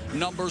see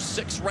number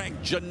 6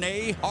 ranked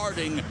Janae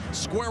Harding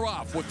square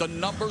off with the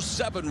number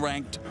 7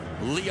 ranked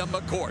Leah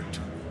McCourt.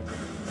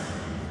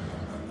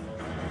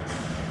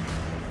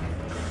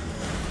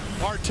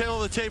 Our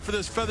tail of the tape for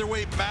this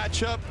featherweight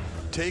matchup.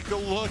 Take a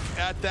look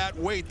at that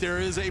weight. There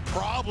is a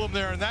problem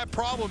there, and that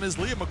problem is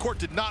Leah McCourt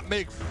did not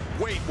make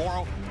weight,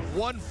 Mauro.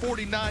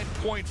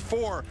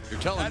 149.4. You're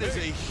telling me. That is a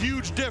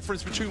huge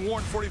difference between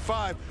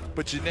 145,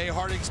 but Janae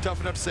Harding's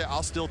tough enough to say,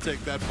 I'll still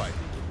take that fight.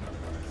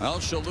 Well,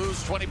 she'll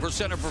lose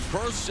 20% of her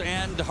purse,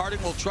 and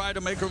Harding will try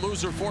to make her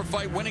lose her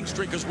 4-fight winning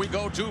streak as we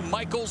go to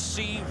Michael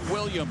C.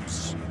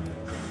 Williams.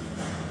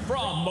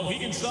 From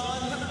Mohegan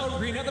Sun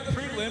Arena, the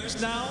prelims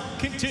now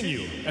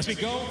continue as we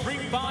go 3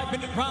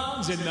 5-minute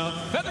rounds in the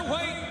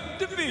featherweight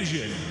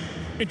division.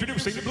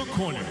 Introducing the blue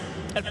corner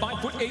at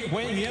 5'8",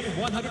 weighing in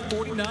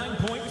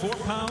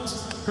 149.4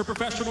 pounds. Her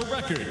professional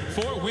record: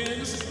 4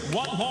 wins,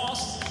 1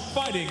 loss.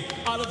 Fighting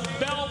out of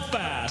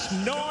Belfast,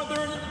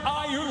 Northern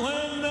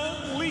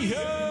Ireland,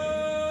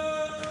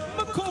 Leah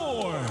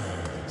McCourt.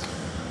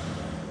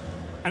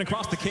 And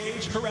across the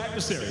cage, her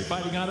adversary,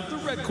 fighting out of the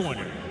red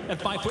corner at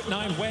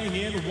 5'9", weighing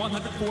in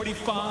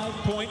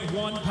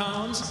 145.1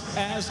 pounds.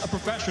 As a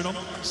professional,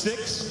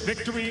 6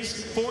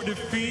 victories, 4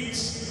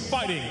 defeats.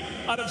 Fighting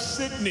out of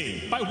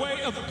Sydney, by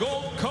way of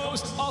Gold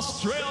Coast,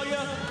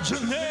 Australia,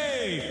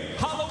 Janae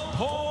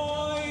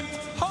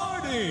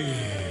Harding.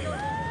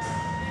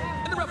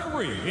 And the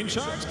referee in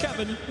charge,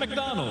 Kevin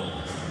McDonald.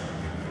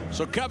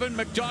 So Kevin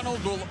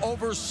McDonald will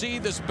oversee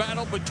this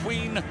battle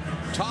between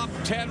top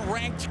 10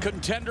 ranked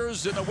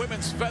contenders in the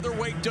women's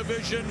featherweight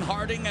division.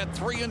 Harding at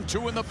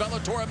 3-2 in the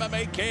Bellator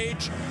MMA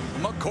cage.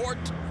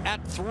 McCourt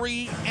at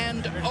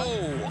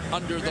 3-0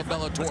 under the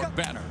Bellator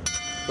banner.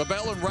 the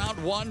bell in round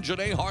 1.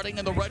 Janae Harding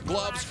in the red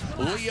gloves,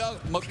 Leah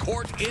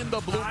McCourt in the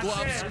blue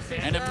gloves,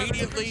 and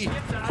immediately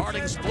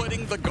Harding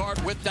splitting the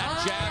guard with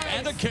that jab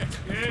and a kick.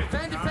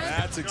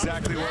 That's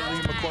exactly what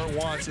Leah McCourt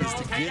wants, is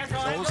to get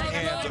those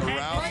hands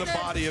around the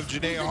body of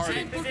Janae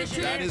Harding.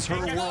 That is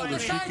her world.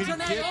 If she can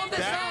get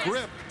that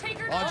grip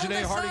on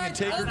Janae Harding and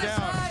take her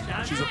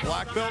down. She's a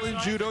black belt in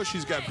judo.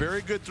 She's got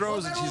very good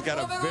throws, and she's got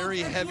a very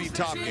heavy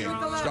top game.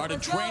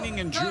 Started training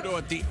in judo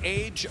at the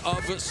age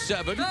of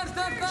 7.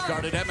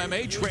 Started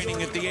MMA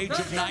training at the age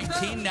of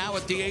 19. Now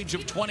at the age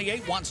of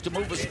 28, wants to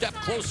move a step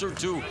closer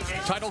to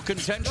title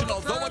contention.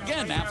 Although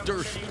again,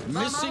 after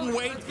missing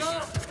weight,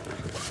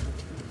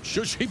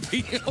 should she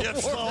be?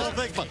 That's the whole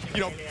thing. But,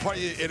 you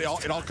know,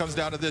 it all comes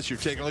down to this. You're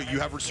taking, you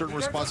have certain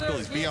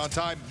responsibilities. Be on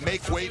time,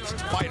 make weight,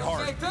 fight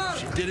hard.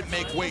 She didn't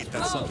make weight.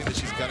 That's something that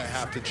she's going to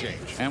have to change.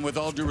 And with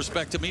all due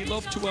respect to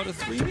Meatloaf, 2 out of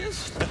 3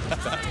 is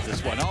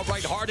this one. All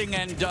right, Harding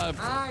and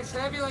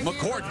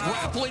McCourt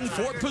grappling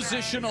for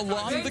position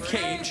along the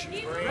cage.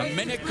 A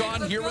minute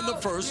gone here in the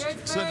first.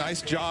 It's a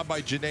nice job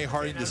by Janae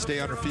Harding to stay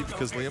on her feet,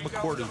 because Leah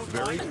McCourt is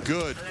very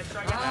good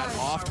at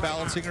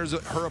off-balancing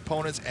her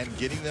opponents and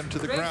getting them to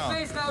the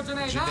ground.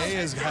 Janae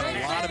has had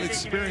a lot of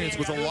experience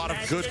with a lot of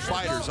good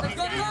fighters. In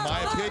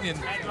my opinion,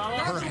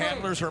 her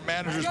handlers, her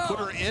managers put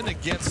her in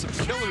against some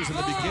killers in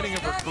the beginning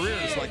of her career.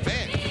 It's like,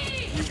 man,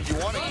 you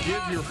want to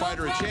give your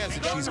fighter a chance,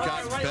 and she's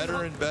gotten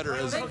better and better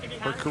as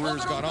her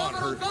career's gone on.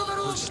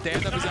 Her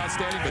stand-up is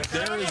outstanding, but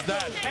there is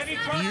that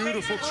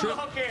beautiful trip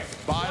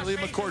by Leah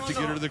McCourt to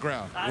get her to the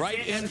ground.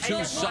 Right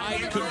into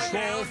side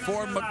control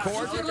for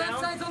McCourt. Left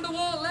side's on the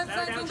wall, left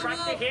side's on the wall.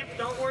 Track the hip,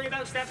 don't worry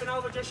about stepping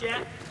over just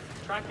yet.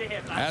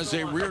 As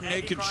a rear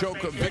naked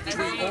choke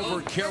victory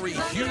over Carrie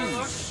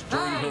Hughes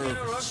during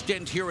her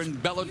stint here in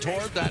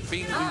Bellator, that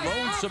being the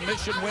lone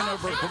submission win of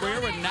her career,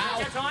 and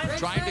now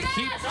trying to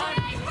keep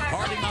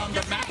Harding on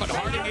the map, but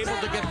Harding able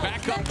to get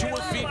back up to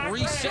her feet,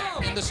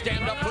 reset in the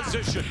stand-up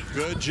position.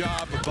 Good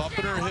job of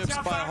bumping her hips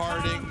by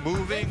Harding,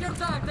 moving,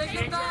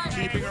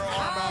 keeping her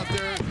arm out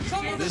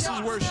there. This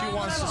is where she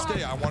wants to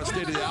stay. I want to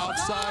stay to the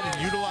outside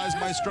and utilize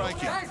my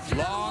striking.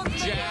 Long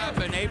jab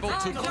and able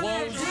to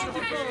close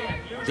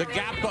the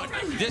gap, but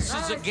this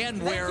is again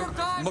where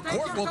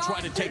McCourt will try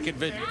to take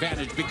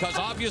advantage, because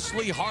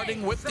obviously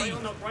Harding with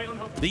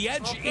the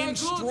edge in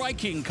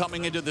striking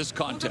coming into this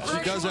contest.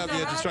 She does have the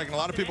edge in striking. A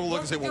lot of people look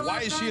and say, well,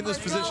 why is she in this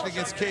position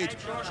against Cage?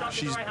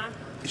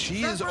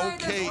 She is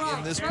okay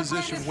in this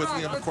position with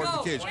Leah McCourt in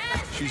the cage.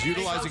 She's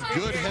utilizing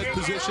good head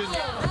position,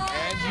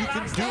 and you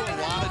can do a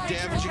lot of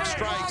damaging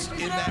strikes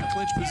in that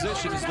clinch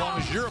position as long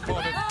as your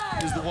opponent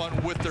is the one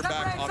with their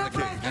back on the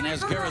cage. And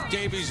as Gareth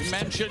Davies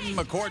mentioned,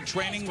 McCourt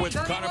training with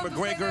Conor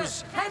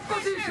McGregor's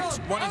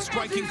one of the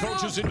striking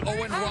coaches in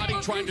Owen Roddy,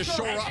 trying to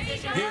shore up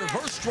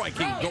her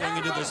striking going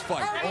into this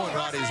fight. Owen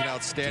Roddy is an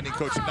outstanding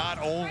coach, not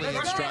only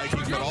in striking,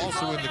 but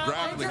also in the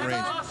grappling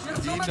range.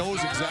 He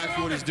knows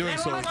exactly what he's doing,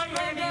 so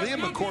Leah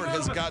McCourt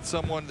has got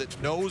someone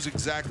that knows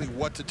exactly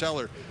what to tell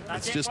her.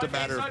 It's just a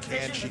matter of,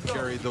 can she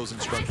carry those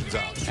instructions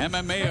out.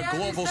 MMA, a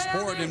global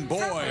sport, and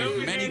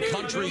boy, many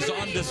countries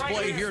on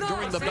display here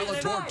during the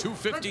Bellator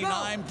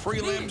 259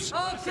 prelims.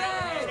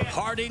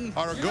 Harding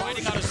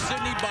fighting out of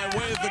Sydney by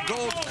way of the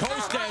Gold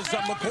Coast as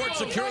McCourt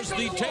secures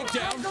the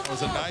takedown. It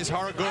was a nice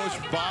hard goes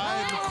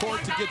by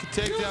McCourt to get the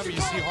takedown, but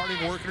you see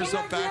Harding working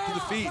herself back to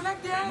the feet.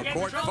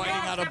 McCourt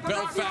fighting out of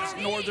Belfast,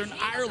 Northern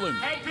Ireland.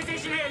 Head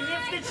position here,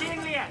 lift the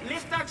chin, Leah,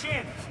 lift that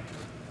chin.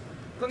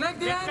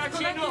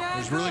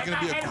 There's really going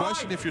to be a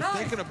question if you're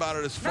thinking about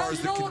it as far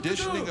as the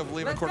conditioning of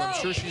Leah McCourt. I'm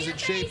sure she's in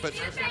shape, but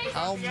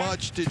how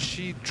much did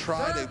she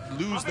try to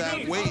lose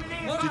that weight?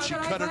 Did she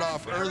cut it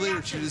off early, or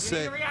did she just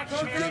say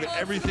she gave it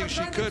everything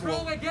she could?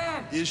 Well,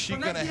 is she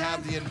going to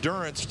have the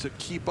endurance to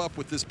keep up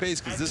with this pace?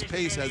 Because this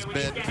pace has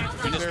been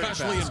and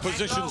especially in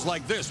positions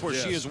like this where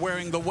she is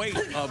wearing the weight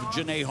of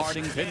Janae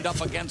Harding pinned up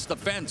against the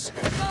fence.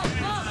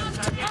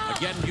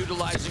 Again,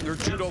 utilizing her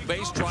judo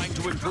base, trying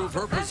to improve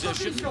her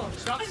position.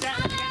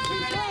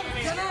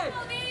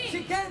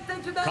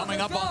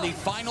 Coming up on the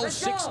final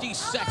 60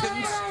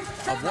 seconds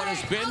of what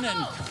has been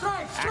an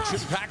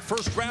action-packed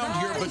first round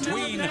here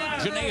between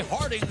Janae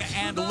Harding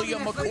and Leah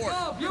McCourt.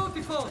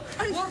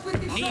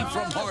 Knee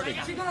from Harding.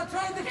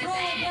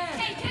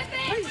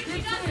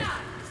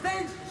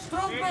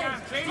 Strong base.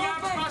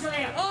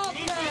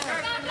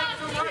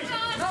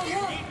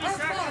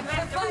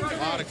 A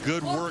lot of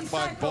good work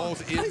by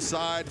both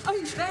inside.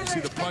 You see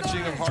the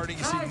punching of Harding.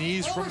 You see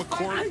knees from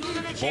McCourt.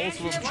 Both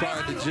of them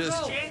trying to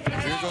just,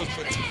 here goes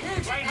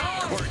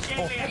McCourt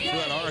going for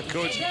that hard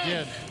coach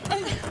again.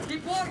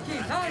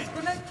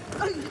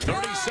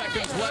 30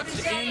 seconds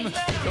left in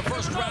the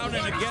first round,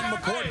 and again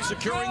McCourt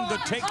securing the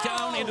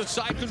takedown into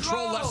side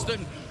control. Less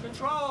than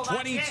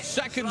 20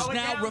 seconds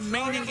now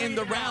remaining in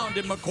the round,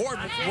 and McCourt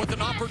with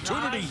an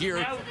opportunity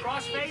here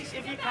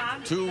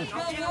to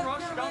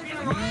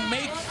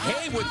make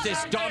hay with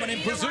this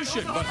dominant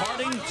position, but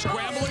Harding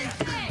scrambling.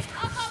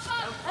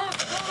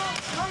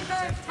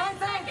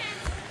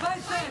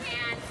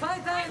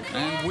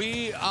 And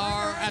we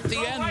are at the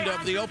end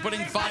of the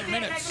opening 5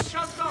 minutes.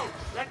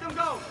 Let them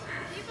go.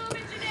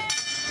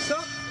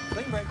 Stop.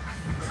 Clean break.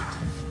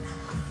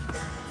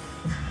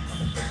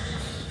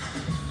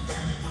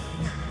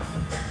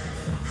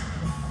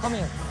 Come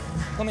here.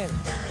 Come here.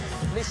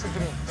 Listen to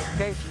me,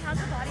 okay?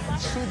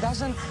 She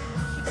doesn't.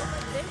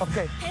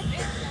 Okay.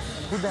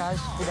 Who does?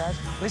 Who does?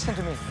 Listen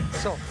to me.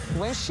 So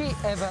when she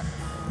have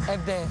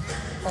the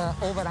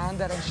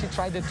over-under and she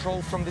tried to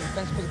throw from the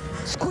defense,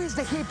 squeeze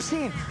the hips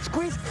in.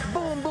 Squeeze.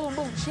 Boom, boom,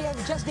 boom. She has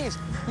just this.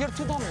 You're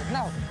too dominant.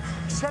 Now,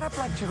 set up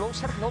like judo,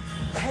 set up low,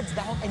 heads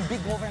down, and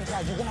big over and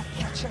drive. You're going to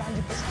catch her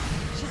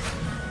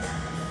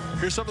 100%.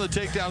 Here's some of the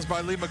takedowns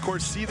by Lee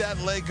McCourt. See that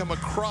leg come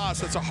across.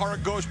 That's a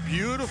hard gauche.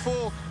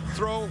 Beautiful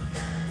throw.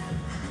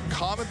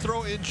 Common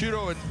throw in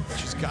judo, and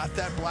she's got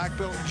that black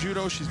belt in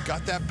judo. She's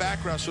got that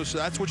background, so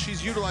that's what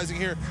she's utilizing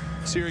here.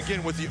 See her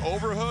again with the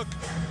overhook.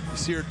 You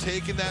see her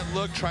taking that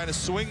look, trying to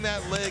swing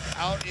that leg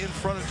out in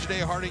front of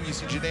Janae Harding. You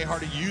see Janae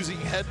Harding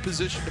using head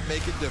position to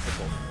make it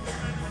difficult.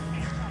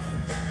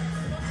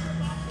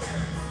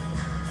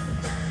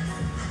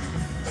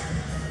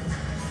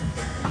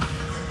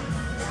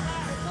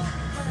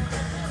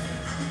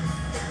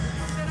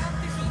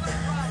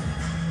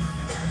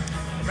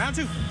 Round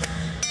two.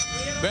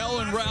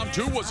 Bell in round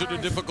two. Was it a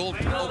difficult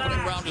opening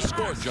round to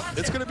score, John?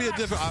 It's going to be a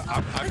difficult.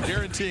 I'm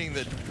guaranteeing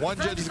that one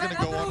judge is going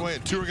to go one way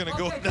and two are going to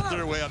go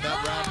another way on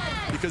that round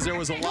because there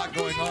was a lot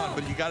going on.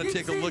 But you got to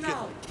take a look at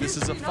this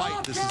is a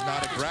fight. This is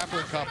not a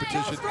grappling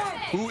competition.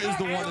 Who is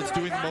the one that's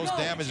doing the most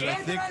damage? And I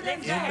think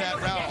in that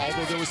round,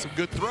 although there was some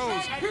good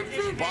throws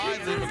by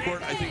Lee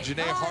McCourt, I think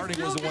Janae Harding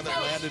was the one that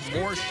landed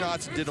more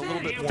shots and did a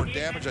little bit more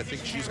damage. I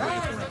think she's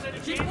going to get the round.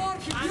 Keep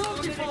working.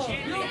 Beautiful.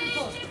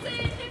 Beautiful.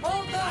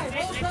 All time.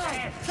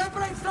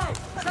 Separate strike.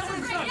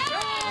 Separate strike.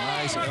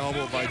 Nice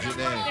elbow by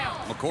Janae.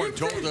 McCourt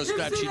told us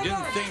that she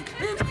didn't think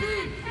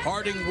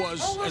Harding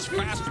was as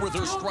fast with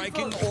her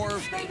striking,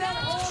 or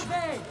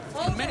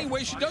in many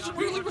ways she doesn't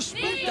really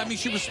respect. I mean,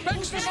 she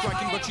respects the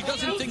striking, but she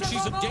doesn't think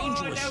she's a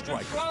dangerous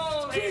striker.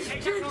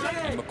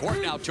 And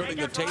McCourt now turning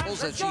the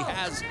tables as she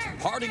has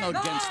Harding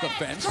against the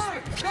fence.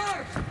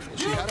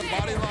 She had a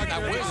body lock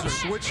that was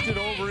switched it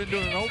over into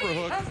an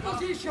overhook.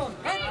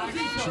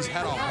 She's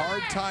had a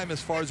hard time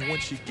as far as when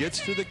she gets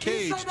to the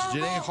cage.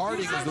 Janae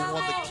Harding is the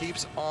one that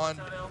keeps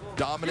on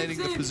dominating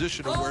the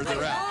position of where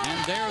they're at.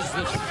 And there's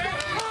the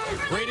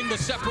creating the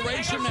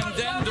separation and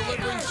then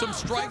delivering some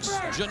strikes.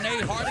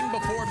 Janae Harding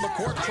before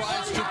McCourt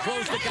tries to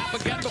close the gap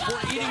again before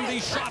eating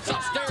these shots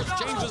upstairs.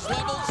 Changes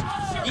levels.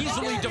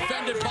 Easily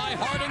defended by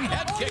Harding.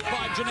 Head kick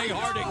by Janae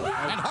Harding.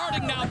 And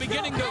Harding now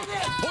beginning to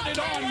put it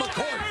on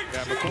McCourt.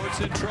 Yeah, McCourt's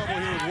in trouble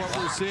here with what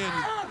we're seeing.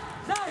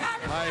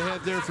 High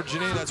head there for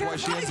Janae. That's why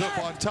she ends up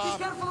on top.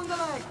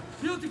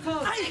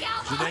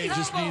 Janae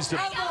just needs to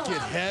get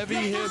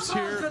heavy hips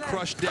here,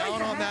 crush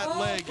down on that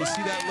leg. You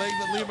see that leg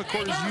that Lee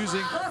McCourt is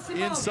using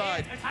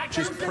inside.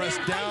 Just press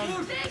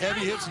down,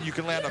 heavy hips, and you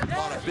can land a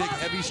lot of big,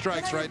 heavy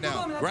strikes right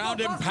now. Ground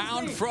and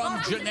pound from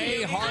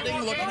Janae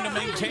Harding, looking to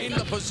maintain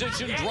the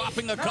position,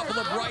 dropping a couple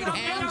of right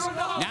hands.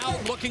 Now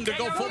looking to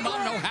go full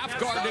mount, no half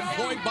guard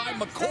employed by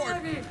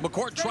McCourt.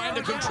 McCourt trying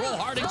to control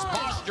Harding's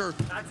posture.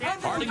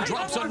 Harding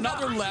drops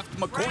another left.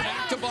 McCourt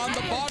active on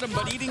the bottom,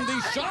 but eating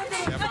these shots.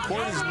 Yeah,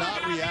 McCourt is not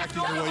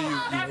reacting the way you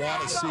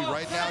want to see.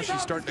 Right now, she's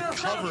starting to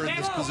cover in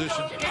this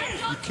position.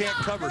 You can't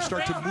cover.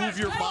 Start to move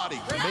your body.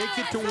 Make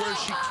it to where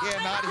she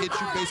cannot hit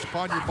you based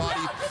upon your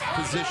body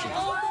position.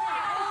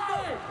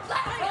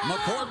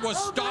 McCourt was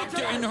stopped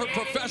in her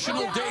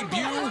professional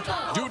debut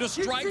due to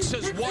strikes,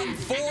 has won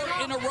 4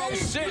 in a row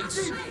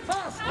since.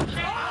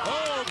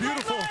 Oh,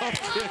 beautiful up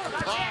kick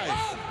by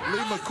Lee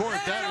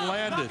McCourt. That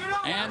landed.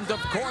 And of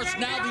course,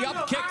 now the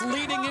up kick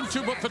leading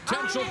into a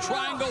potential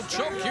triangle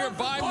choke here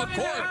by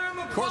McCourt.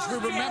 Of course, we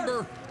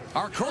remember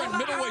our current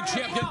middleweight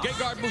champion,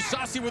 Gegard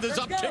Mousasi, with his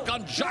up kick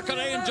on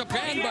Jacare in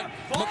Japan, but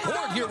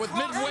McCourt here with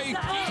midway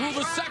through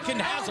the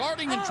second has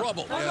Harding in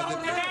trouble.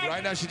 Yeah,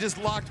 right now she just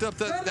locked up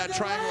that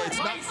triangle. It's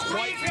not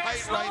quite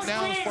tight right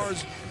now as far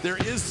as there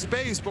is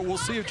space, but we'll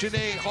see if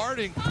Janae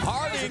Harding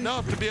has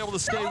enough to be able to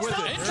stay with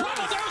it. In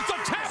trouble, there's the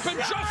tap, and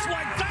just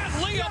like that,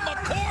 Leah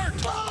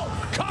McCourt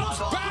comes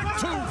back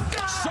to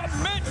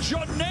submit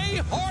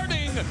Janae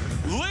Harding.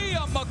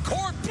 Leah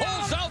McCourt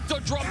pulls out the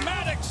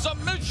dramatic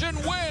submission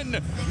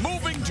win,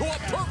 moving to a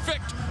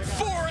perfect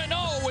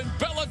 4-0 in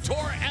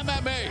Bellator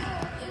MMA.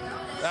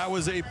 That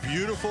was a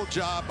beautiful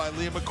job by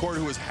Leah McCourt,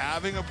 who was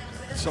having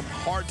some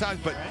hard times,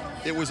 but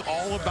it was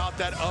all about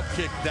that up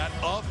kick. That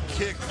up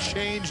kick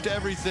changed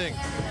everything.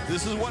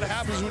 This is what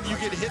happens when you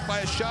get hit by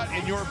a shot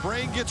and your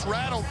brain gets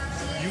rattled.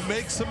 You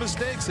make some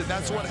mistakes, and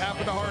that's what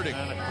happened to Harding.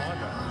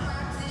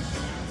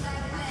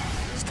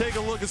 Let's take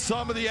a look at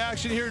some of the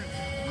action here.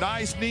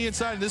 Nice knee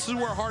inside, and this is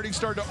where Harding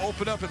started to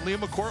open up, and Leah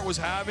McCourt was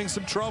having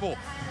some trouble.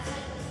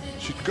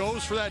 She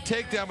goes for that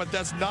takedown, but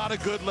that's not a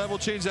good level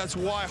change. That's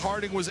why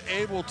Harding was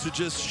able to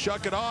just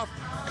shuck it off.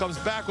 Comes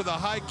back with a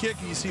high kick,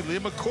 and you see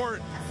Leah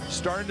McCourt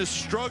starting to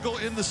struggle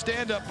in the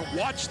stand-up, but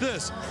watch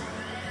this.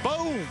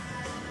 Boom!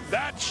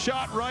 That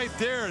shot right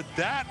there,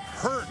 that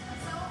hurt.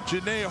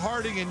 Janae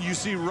Harding, and you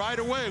see right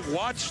away,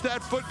 watch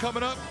that foot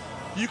coming up.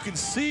 You can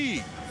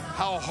see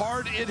how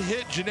hard it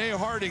hit Janae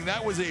Harding.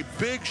 That was a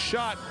big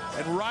shot,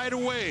 and right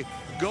away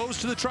goes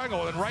to the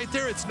triangle. And right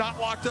there, it's not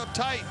locked up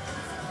tight,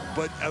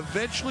 but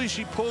eventually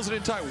she pulls it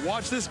in tight.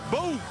 Watch this,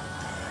 boom,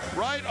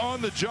 right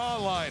on the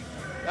jawline.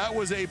 That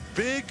was a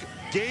big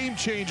game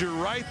changer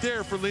right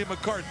there for Leah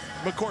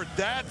McCourt.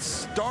 That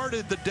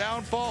started the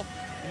downfall.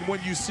 And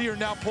when you see her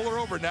now pull her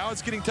over, now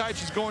it's getting tight.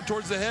 She's going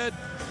towards the head.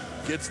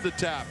 Gets the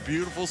tap.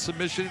 Beautiful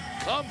submission.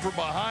 Come from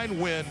behind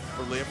win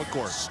for Leah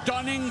McCourt.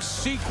 Stunning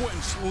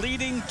sequence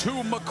leading to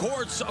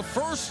McCourt's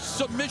first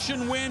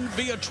submission win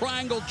via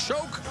triangle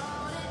choke.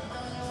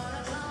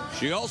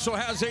 She also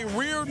has a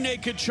rear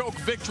naked choke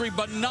victory,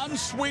 but none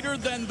sweeter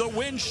than the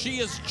win she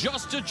has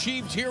just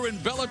achieved here in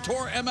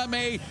Bellator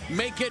MMA.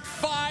 Make it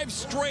 5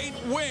 straight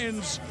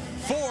wins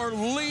for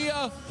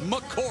Leah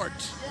McCourt.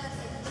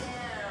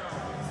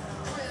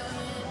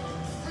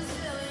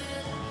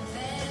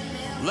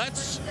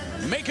 Let's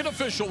make it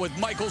official with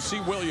Michael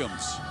C.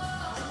 Williams.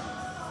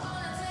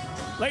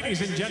 Ladies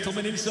and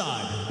gentlemen,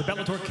 inside the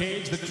Bellator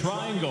cage, the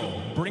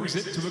triangle brings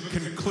it to a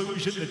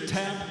conclusion. The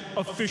tap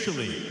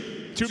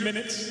officially 2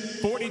 minutes,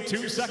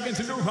 42 seconds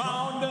into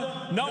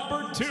round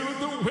number 2.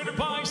 The winner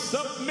by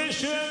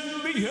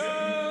submission,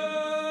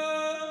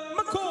 Leah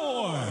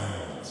McCourt.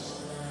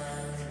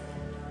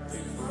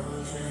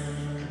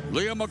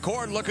 Leah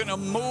McCourt looking to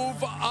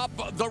move up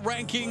the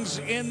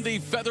rankings in the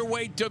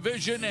featherweight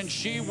division, and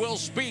she will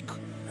speak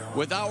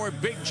with our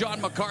Big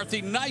John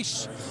McCarthy.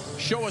 Nice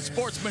show of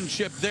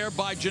sportsmanship there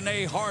by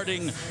Janae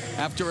Harding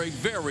after a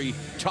very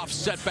tough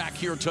setback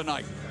here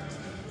tonight.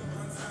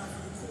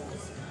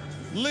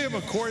 Leah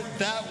McCourt,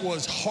 that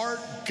was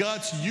heart,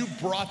 guts. You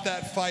brought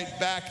that fight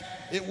back.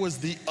 It was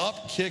the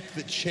up kick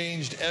that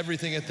changed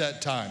everything at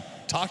that time.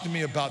 Talk to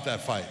me about that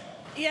fight.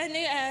 Yeah, I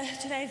knew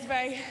Janae's a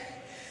very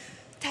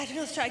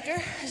technical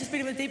striker. I just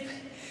been in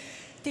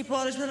deep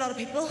waters with a lot of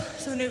people,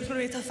 so I knew it was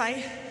going to be a tough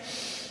fight.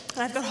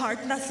 And I've got heart,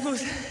 and that's the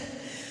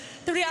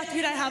only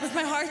attribute I have is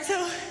my heart,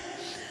 so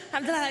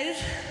I'm delighted.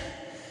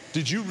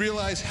 Did you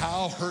realize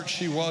how hurt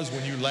she was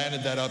when you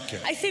landed that up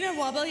kick? I seen her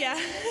wobble, yeah.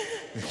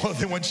 Well,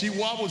 then when she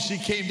wobbled, she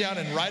came down,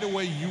 and right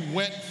away you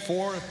went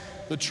for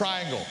the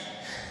triangle.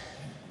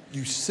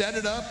 You set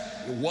it up,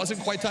 it wasn't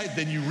quite tight,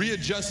 then you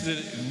readjusted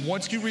it, and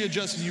once you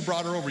readjusted and you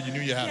brought her over, you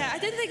knew you had it. Yeah, I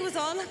didn't think it was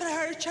on, but I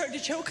heard her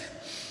choke,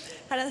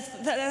 and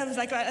I was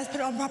like, right, let's put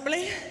it on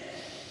properly.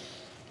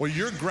 Well,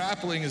 your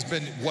grappling has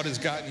been what has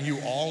gotten you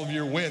all of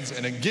your wins,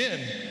 and again,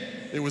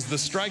 it was the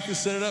strike that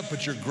set it up,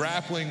 but your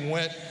grappling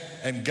went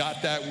and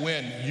got that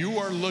win. You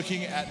are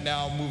looking at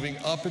now moving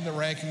up in the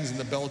rankings in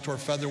the Bellator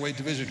featherweight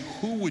division.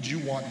 Who would you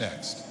want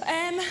next?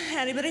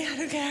 Anybody, I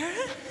don't care.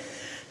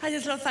 I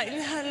just love fighting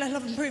and I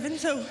love improving,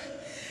 so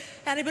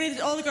anybody,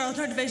 all the girls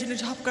in our division are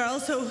top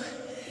girls, so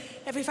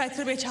every fight's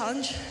gonna be a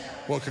challenge.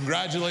 Well,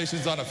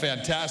 congratulations on a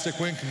fantastic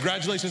win.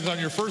 Congratulations on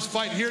your first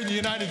fight here in the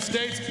United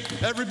States.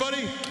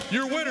 Everybody,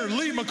 your winner,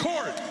 Leah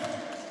McCourt.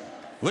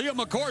 Leah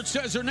McCourt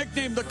says her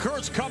nickname, The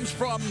Curse, comes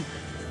from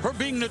her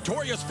being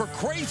notorious for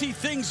crazy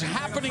things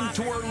happening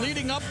to her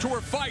leading up to her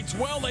fights.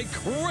 Well, a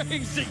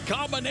crazy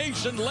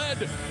combination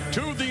led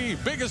to the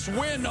biggest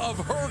win of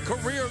her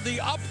career, the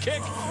up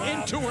kick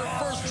into her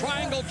first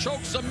triangle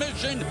choke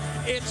submission.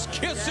 It's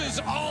kisses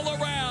all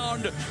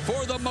around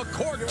for the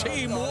McCourt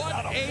team.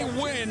 What a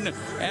win,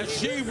 as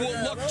she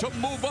will look to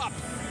move up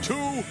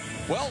to,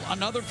 well,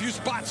 another few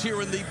spots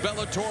here in the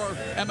Bellator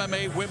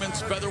MMA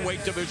women's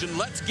featherweight division.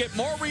 Let's get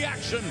more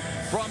reaction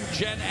from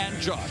Jen and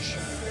Josh.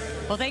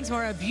 Well, thanks,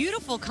 Maura. A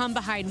beautiful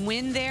come-behind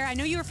win there. I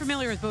know you were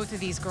familiar with both of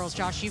these girls,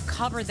 Josh. You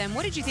covered them.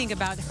 What did you think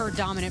about her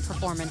dominant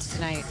performance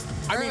tonight?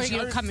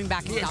 Coming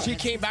back in she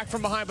came back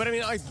from behind. But, I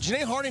mean, like,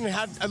 Janae Harding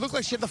it looked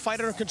like she had the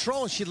fight under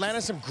control, and she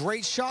landed some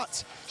great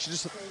shots. She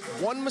just,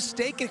 one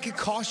mistake, and it could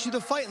cost you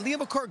the fight. Leah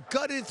McCourt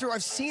gutted it through.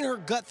 I've seen her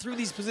gut through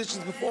these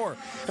positions before.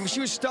 I mean, she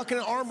was stuck in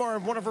an armbar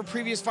in one of her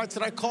previous fights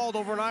that I called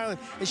over in Ireland,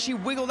 and she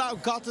wiggled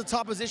out, got to the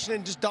top position,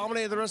 and just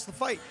dominated the rest of the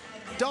fight.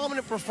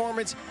 Dominant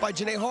performance by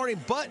Janae Harding,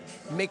 but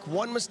make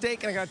one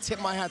mistake, and I got to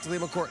tip my hat to Leah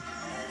McCourt.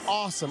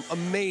 Awesome,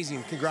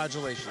 amazing,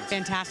 congratulations.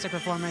 Fantastic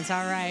performance.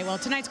 All right, well,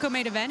 tonight's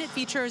co-main event, it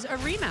features a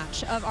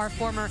rematch of our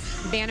former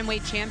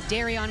bantamweight champ,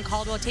 Darion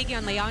Caldwell, taking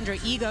on Leandro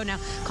Ego. Now,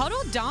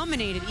 Caldwell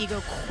dominated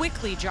Ego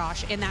quickly,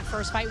 Josh, in that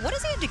first fight. What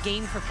does he have to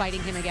gain for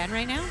fighting him again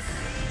right now?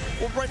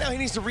 Well, right now he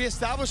needs to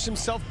reestablish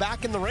himself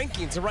back in the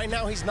rankings. And right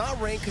now he's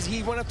not ranked because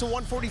he went up to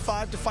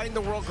 145 to fight in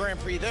the World Grand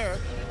Prix there.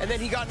 And then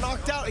he got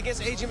knocked out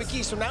against AJ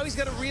McKee. So now he's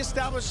got to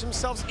reestablish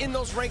himself in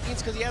those rankings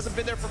because he hasn't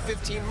been there for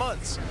 15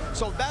 months.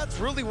 So that's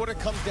really what it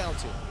comes down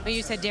to. Well,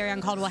 you said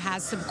Darion Caldwell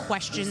has some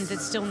questions that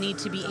still need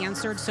to be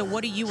answered. So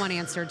what do you want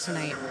answered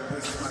tonight?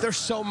 There's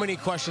so many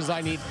questions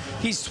I need.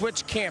 He's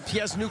switched camp. He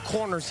has new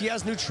corners. He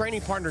has new training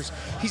partners.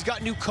 He's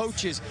got new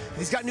coaches.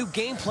 He's got new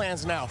game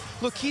plans now.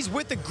 Look, he's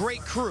with a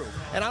great crew.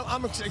 And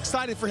I'm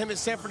excited for him at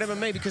Sanford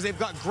MMA because they've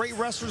got great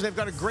wrestlers. They've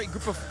got a great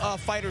group of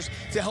fighters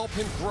to help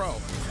him grow.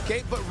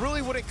 Okay, but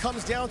really what it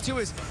comes down to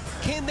is,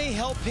 can they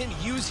help him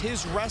use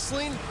his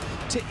wrestling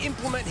to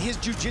implement his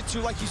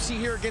jiu-jitsu like you see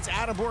here against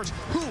Adam Borges,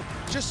 who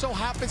just so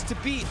happens to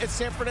be at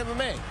Sanford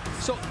MMA.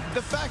 So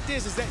the fact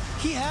is that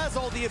he has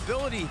all the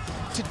ability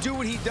to do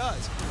what he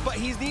does, but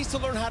he needs to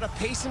learn how to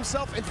pace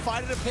himself and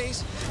fight at a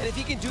pace, and if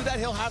he can do that,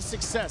 he'll have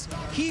success.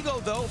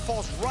 Higo, though,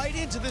 falls right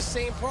into the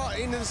same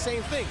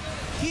thing.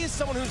 He is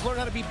someone who's learned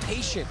how to be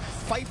patient,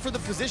 fight for the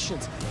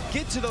positions,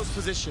 get to those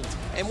positions,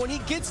 and when he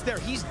gets there,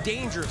 he's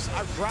dangerous.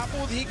 I've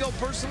grappled with Higo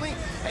personally,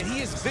 and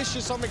he is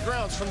vicious on the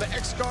grounds, from the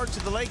X-guard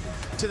to the leg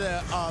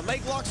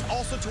locks,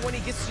 also to when he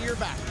gets to your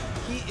back.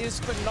 He is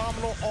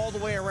phenomenal all the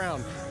way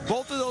around.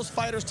 Both of those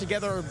fighters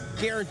together are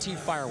guaranteed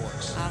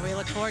fireworks. We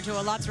look forward to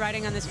a lot's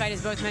riding on this fight,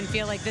 as both men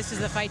feel like this is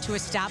the fight to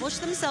establish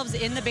themselves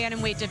in the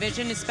bantamweight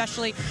division,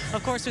 especially,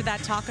 of course, with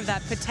that talk of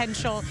that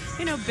potential,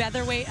 you know,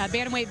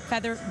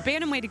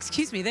 bantamweight,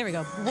 excuse me, there we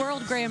go,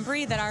 World Grand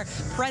Prix that our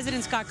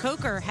president, Scott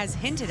Coker, has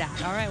hinted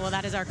at. All right, well,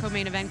 that is our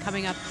co-main event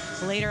coming up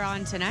later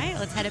on tonight.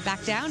 Let's head it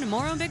back down to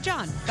Moro and Big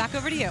John. Back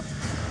over to you.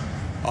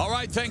 All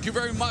right, thank you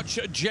very much,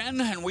 Jen.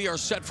 And we are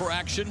set for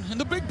action in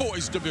the big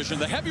boys division.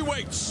 The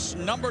heavyweights,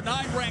 number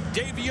 9 ranked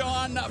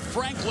Davion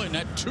Franklin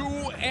at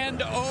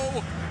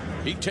 2-0.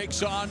 He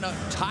takes on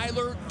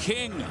Tyler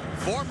King,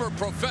 former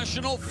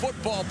professional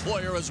football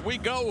player, as we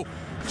go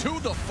to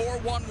the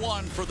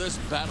 4-1-1 for this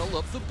battle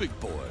of the big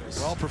boys.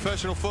 Well,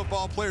 professional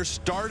football player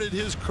started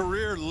his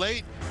career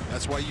late.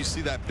 That's why you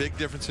see that big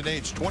difference in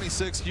age.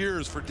 26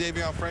 years for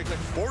Davion Franklin,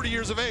 40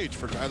 years of age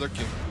for Tyler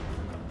King.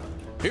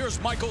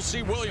 Here's Michael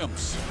C.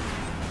 Williams.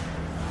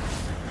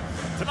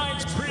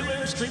 Tonight's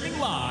prelim streaming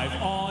live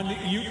on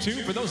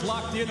YouTube. For those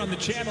locked in on the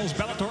channels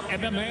Bellator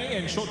MMA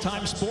and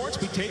Showtime Sports,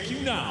 we take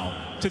you now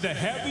to the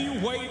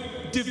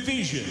heavyweight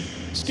division,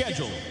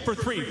 scheduled for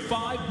 3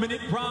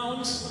 5-minute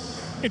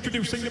rounds.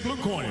 Introducing the blue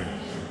corner.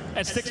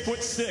 At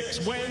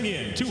 6'6", weighing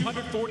in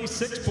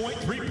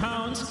 246.3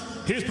 pounds,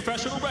 his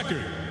professional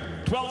record: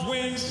 12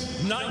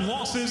 wins, 9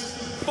 losses,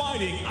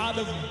 fighting out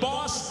of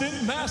Boston,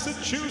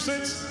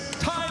 Massachusetts,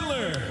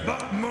 Tyler "The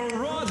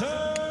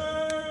Marauder"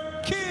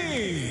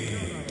 King.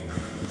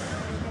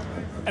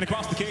 And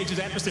across the cage, his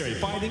adversary,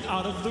 fighting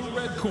out of the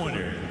red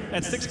corner.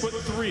 At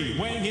 6'3",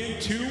 weighing in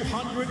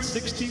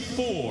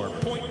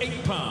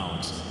 264.8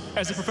 pounds.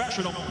 As a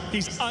professional,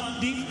 he's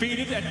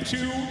undefeated at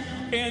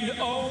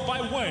 2-0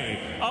 by way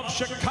of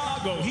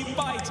Chicago. He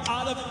fights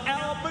out of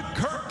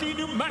Albuquerque,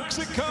 New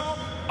Mexico,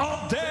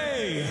 all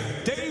day,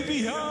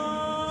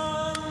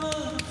 Davion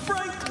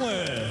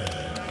Franklin.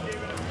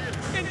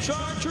 In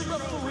charge of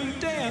referee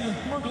Dan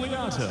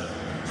Murgliata.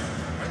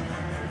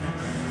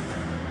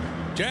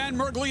 Dan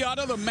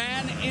Murgliata, the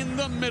man in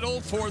the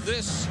middle for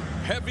this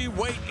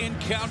heavyweight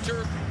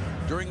encounter.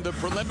 During the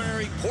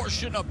preliminary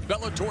portion of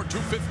Bellator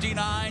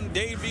 259,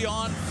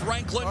 Davion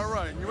Franklin. All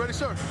right, you ready,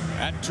 sir?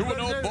 At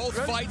 2-0, both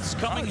fights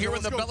coming here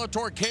in the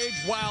Bellator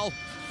cage, while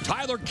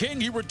Tyler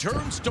King, he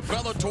returns to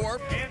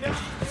Bellator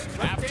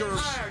after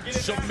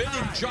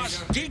submitting Josh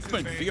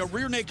Diekman via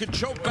rear naked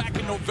choke back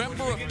in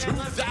November of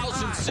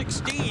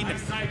 2016.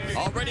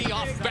 Already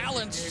off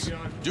balance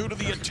due to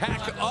the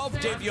attack of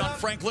Davion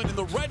Franklin in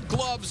the red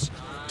gloves.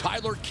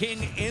 Tyler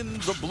King in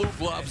the blue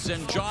gloves.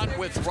 And John,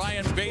 with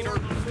Ryan Bader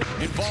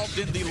involved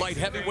in the light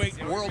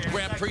heavyweight World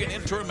Grand Prix, an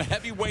interim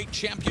heavyweight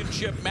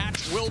championship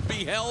match will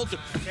be held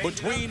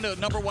between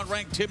number 1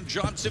 ranked Tim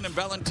Johnson and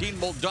Valentin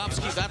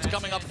Moldavsky. That's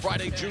coming up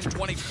Friday, June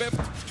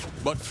 25th.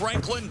 But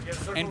Franklin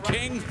and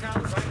King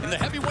in the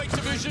heavyweight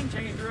division,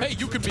 hey,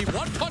 you could be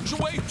 1 punch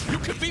away, you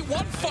could be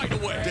 1 fight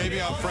away.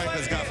 Davion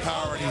Franklin's got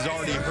power, and he's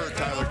already hurt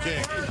Tyler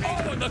King.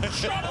 Oh, and the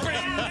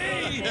jumping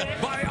knee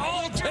by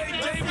all-day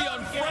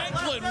Davion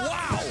Franklin.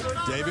 Wow!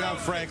 Davion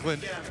Franklin,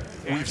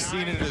 we've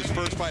seen in his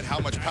first fight how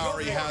much power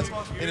he has.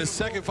 In his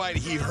second fight,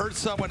 he hurt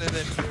someone and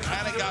then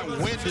kind of got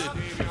winded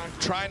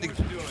trying to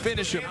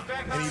finish him.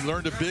 And he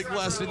learned a big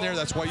lesson there.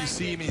 That's why you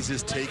see him. He's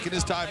just taking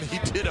his time. He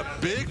did a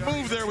big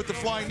move there with the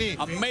flying knee.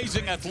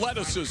 Amazing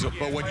athleticism.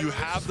 But when you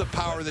have the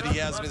power that he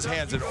has in his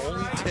hands, it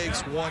only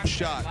takes 1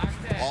 shot.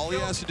 All he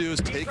has to do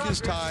is take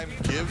his time,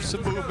 give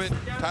some movement.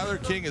 Tyler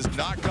King is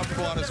not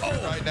comfortable on his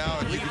feet right now.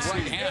 And you can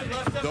see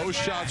those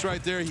shots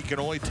right there, he can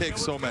only take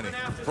so many.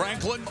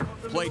 Franklin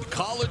played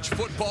college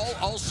football,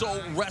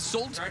 also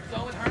wrestled,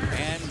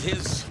 and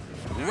his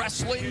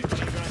wrestling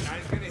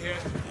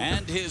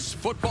and his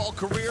football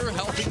career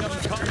helping him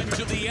come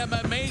into the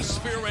MMA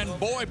sphere, and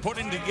boy,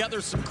 putting together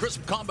some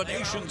crisp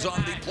combinations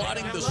on the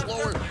plotting the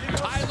slower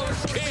Tyler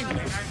King.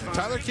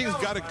 Tyler King's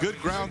got a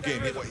good ground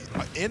game.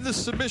 In the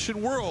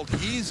submission world,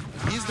 he's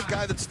the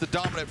guy that's the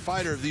dominant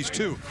fighter of these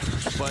two,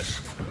 but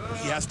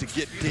he has to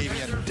get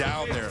Davion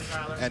down there,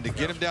 and to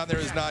get him down there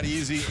is not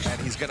easy, and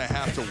he's going to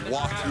have to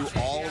walk through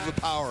all of the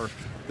power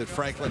that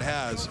Franklin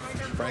has.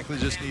 Franklin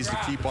just needs to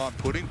keep on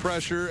putting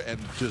pressure and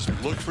just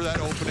look for that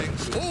opening.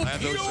 Oh,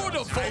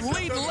 beautiful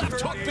lead left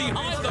hook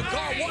behind the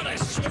guard. What a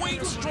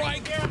sweet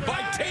strike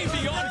by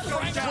Davion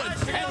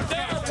Franklin. And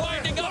they're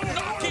winding up,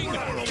 knocking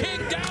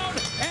King down,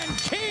 and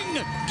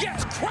King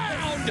gets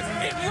crowned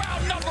in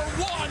round number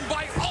 1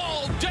 by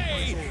all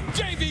day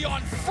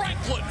Davion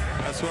Franklin.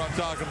 That's what I'm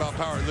talking talking about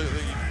power.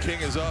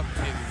 King is up.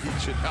 He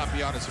should not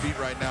be on his feet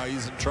right now.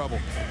 He's in trouble.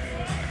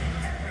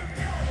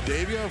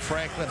 Davion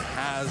Franklin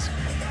has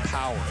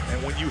power.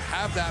 And when you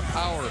have that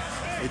power,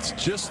 it's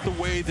just the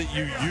way that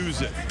you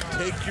use it.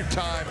 Take your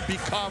time. Be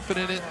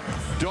confident in it.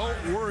 Don't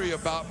worry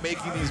about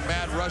making these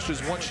mad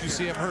rushes once you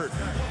see him hurt.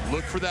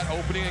 Look for that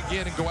opening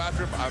again and go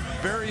after him. I'm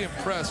very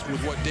impressed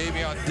with what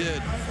Davion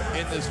did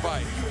in this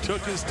fight. He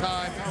took his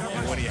time,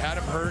 and when he had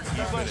him hurt,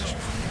 he finished.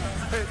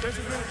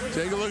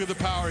 Take a look at the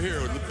power here.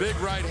 The big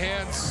right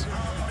hands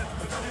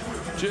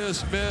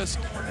just missed.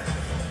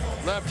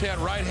 Left hand,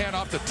 right hand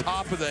off the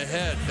top of the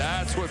head.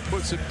 That's what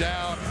puts him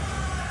down.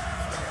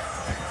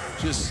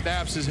 Just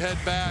snaps his head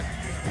back.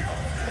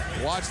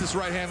 Watch this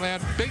right hand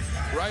land. Bing,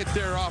 right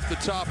there off the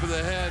top of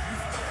the head.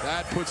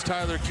 That puts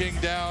Tyler King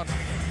down.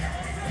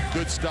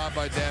 Good stop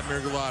by Dan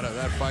Miragliotta.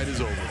 That fight is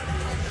over.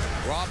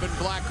 Robin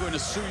Black going to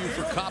sue you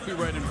for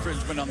copyright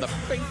infringement on the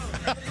bing.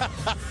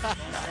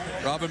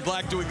 Robin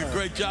Black doing a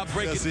great job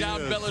breaking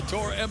down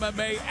Bellator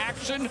MMA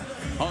action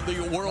on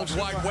the World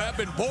Wide Web.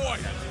 And boy,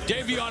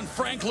 Davion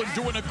Franklin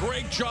doing a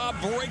great job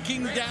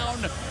breaking down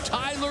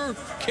Tyler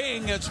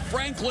King as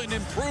Franklin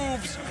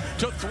improves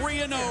to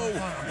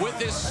 3-0 with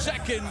his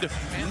second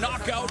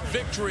knockout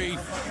victory.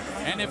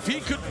 And if he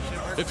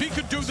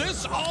could do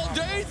this all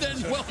day,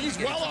 then, well, he's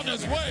well on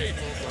his way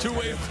to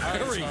a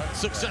very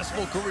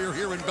successful career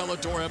here in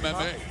Bellator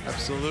MMA.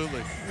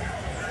 Absolutely.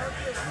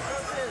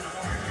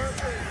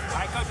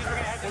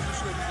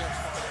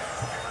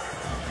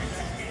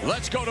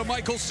 Let's go to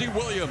Michael C.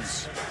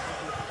 Williams.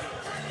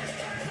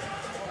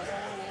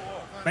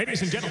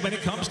 Ladies and gentlemen,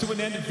 it comes to an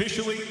end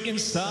officially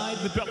inside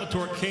the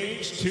Bellator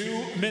cage.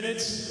 2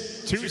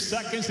 minutes, 2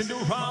 seconds into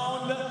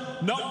round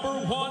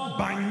number 1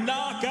 by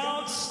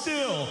knockout.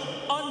 Still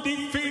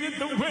undefeated,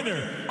 the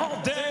winner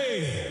all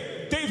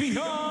day, Davion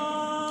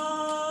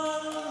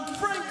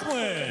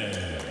Franklin.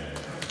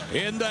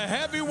 In the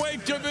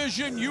heavyweight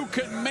division, you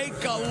can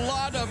make a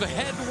lot of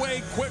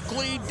headway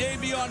quickly.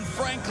 Davion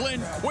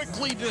Franklin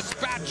quickly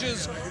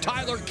dispatches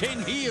Tyler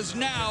King. He is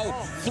now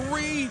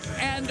 3-0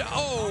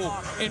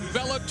 in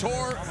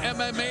Bellator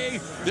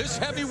MMA. This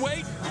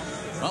heavyweight,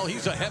 well,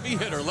 he's a heavy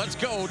hitter. Let's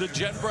go to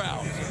Jen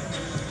Brown.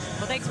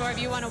 Well, thanks, more. If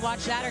you want to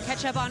watch that or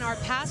catch up on our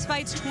past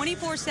fights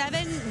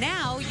 24/7,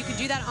 now you can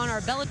do that on our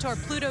Bellator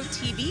Pluto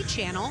TV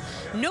channel.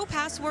 No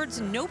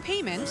passwords, no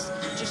payments.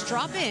 Just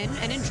drop in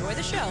and enjoy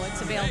the show.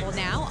 It's available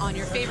now on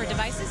your favorite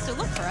devices, so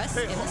look for us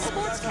in the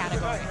sports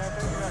category.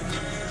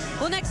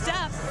 Well, next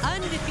up,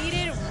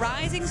 undefeated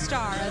rising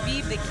star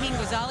Aviv the King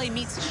Ghazali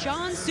meets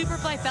Sean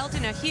Superfly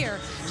Felton here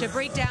to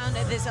break down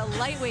this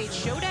lightweight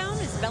showdown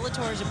is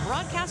Bellator's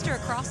broadcaster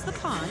across the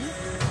pond,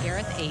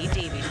 Gareth A.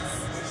 Davies.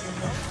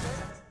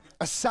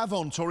 A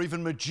savant or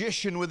even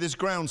magician with his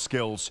ground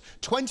skills,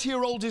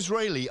 20-year-old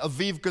Israeli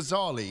Aviv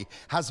Ghazali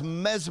has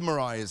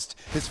mesmerized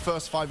his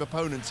first 5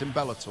 opponents in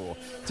Bellator,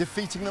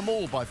 defeating them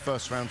all by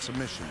first-round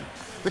submission.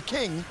 The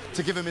king,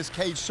 to give him his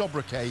cage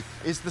sobriquet,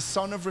 is the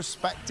son of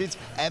respected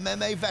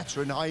MMA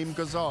veteran Haim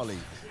Ghazali,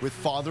 with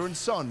father and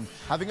son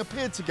having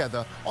appeared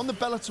together on the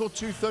Bellator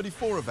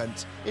 234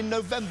 event in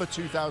November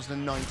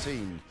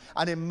 2019.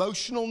 An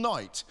emotional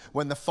night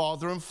when the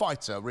father and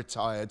fighter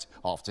retired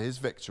after his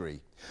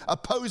victory.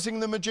 Opposing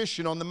the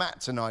magician on the mat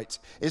tonight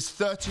is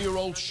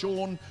 30-year-old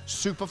Sean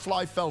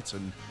Superfly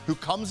Felton, who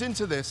comes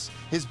into this,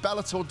 his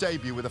Bellator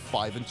debut, with a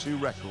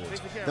 5-2 record.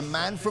 The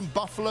man from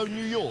Buffalo,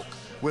 New York,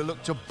 will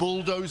look to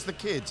bulldoze the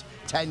kid,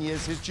 10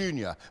 years his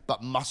junior,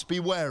 but must be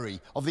wary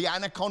of the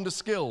anaconda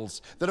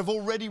skills that have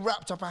already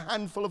wrapped up a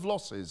handful of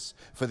losses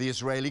for the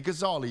Israeli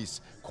Ghazali's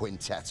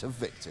quintet of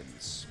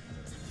victims.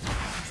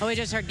 Well, we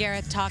just heard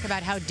Gareth talk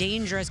about how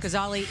dangerous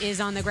Ghazali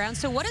is on the ground.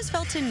 So what does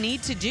Felton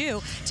need to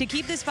do to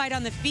keep this fight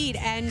on the feet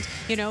and,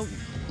 you know,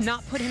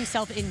 not put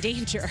himself in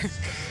danger?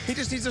 He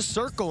just needs to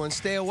circle and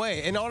stay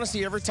away. And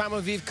honestly, every time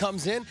Aviv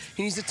comes in,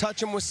 he needs to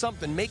touch him with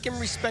something. Make him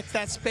respect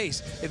that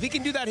space. If he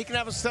can do that, he can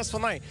have a successful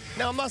night.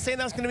 Now, I'm not saying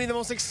that's going to be the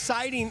most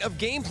exciting of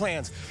game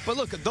plans. But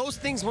look, those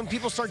things, when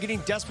people start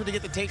getting desperate to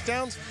get the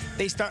takedowns,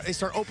 they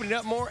start opening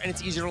up more, and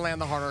it's easier to land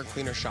the harder and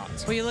cleaner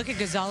shots. Well, you look at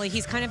Ghazali,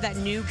 he's kind of that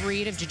new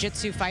breed of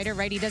jiu-jitsu fighter,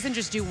 right? He doesn't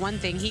just do one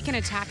thing. He can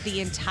attack the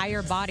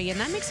entire body, and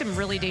that makes him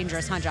really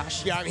dangerous, huh,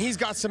 Josh? Yeah, I mean, he's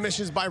got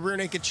submissions by rear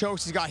naked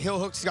chokes. He's got heel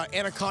hooks. He's got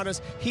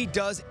anacondas. He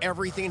does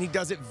everything, and he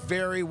does it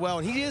very well.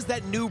 And he is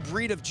that new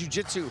breed of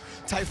jiu-jitsu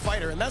type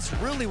fighter, and that's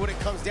really what it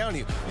comes down to.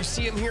 You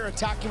see him here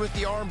attacking with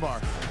the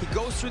armbar. He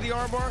goes through the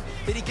armbar,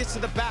 then he gets to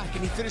the back,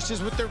 and he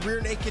finishes with the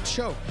rear naked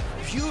choke.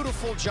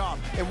 Beautiful job.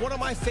 And one of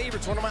my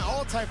favorites, one of my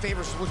all-time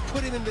favorites, was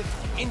put him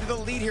into the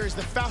lead here. Is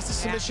the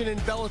fastest submission in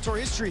Bellator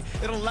history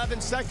at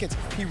 11 seconds.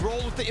 He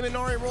rolled with the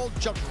Imanari roll,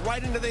 jumped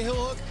right into the heel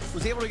hook,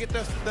 was able to get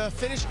the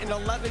finish in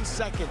 11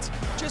 seconds.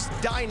 Just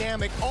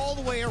dynamic all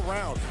the way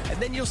around. And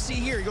then you'll see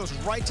here. He goes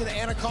right to the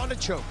anaconda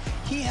choke.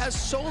 He has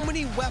so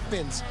many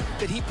weapons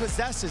that he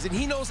possesses, and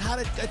he knows how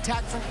to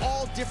attack from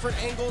all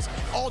different angles,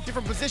 all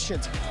different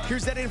positions.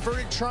 Here's that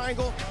inverted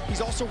triangle.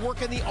 He's also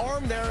working the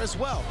arm there as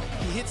well.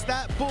 He hits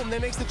that, boom,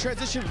 then makes the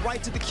transition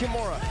right to the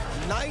Kimura.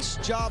 Nice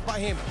job by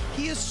him.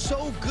 He is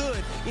so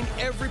good in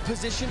every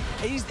position,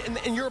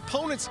 and your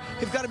opponents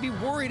have got to be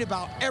worried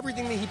about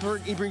everything that he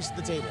brings to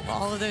the table.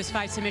 All of those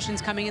 5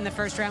 submissions coming in the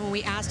first round. When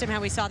we asked him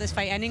how we saw this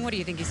fight ending, what do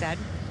you think he said?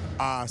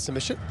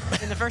 Submission.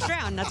 In the first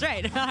round, that's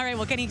right. All right,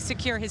 well, can he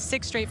secure his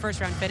 6th straight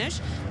first-round finish?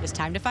 It's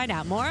time to find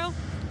out. Moro?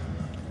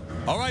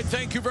 All right,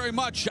 thank you very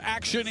much.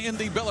 Action in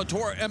the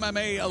Bellator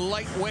MMA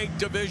lightweight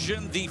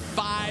division. The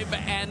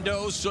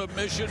 5-0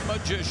 submission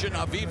magician,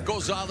 Aviv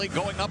Ghazali,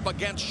 going up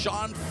against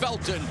Sean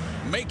Felton,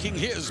 making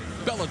his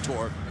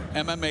Bellator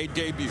MMA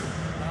debut.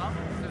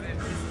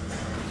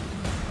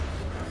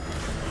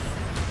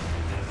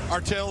 Our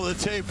tail of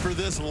the tape for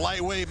this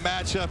lightweight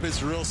matchup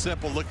is real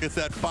simple. Look at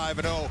that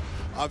 5-0.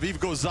 Aviv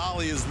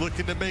Ghazali is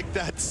looking to make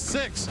that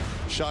 6.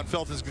 Sean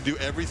Felton's going to do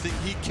everything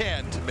he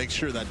can to make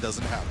sure that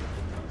doesn't happen.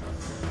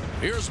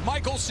 Here's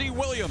Michael C.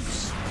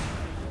 Williams.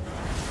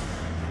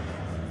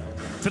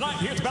 Tonight,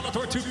 here's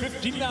Bellator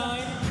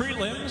 259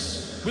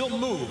 prelims. We'll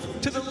move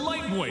to the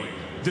lightweight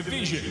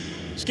division.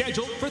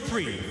 Scheduled for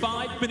 3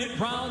 5-minute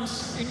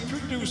rounds.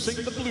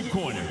 Introducing the blue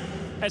corner.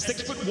 At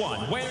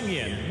 6'1", weighing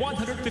in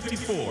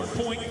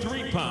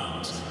 154.3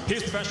 pounds.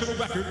 His professional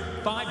record,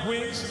 5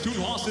 wins, 2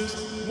 losses,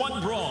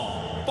 1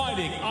 draw.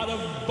 Fighting out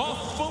of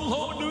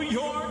Buffalo, New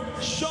York,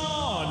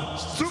 Sean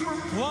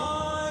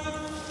Superfly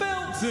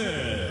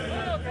Felton.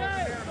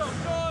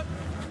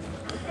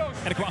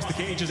 And across the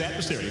cage, his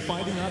adversary,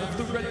 fighting out of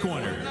the red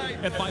corner.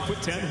 At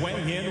 5'10",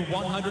 weighing in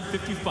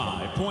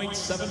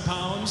 155.7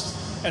 pounds.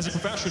 As a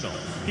professional,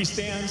 he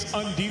stands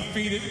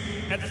undefeated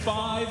at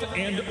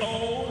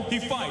 5-0. He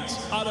fights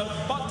out of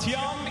Bat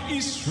Yam,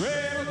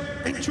 Israel.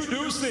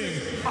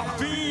 Introducing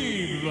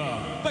Aviv,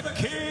 the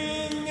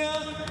King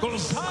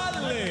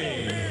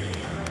Ghazali.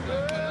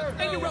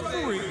 And your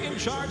referee in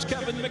charge,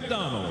 Kevin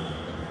McDonald.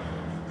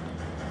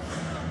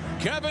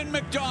 Kevin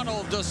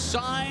McDonald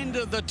assigned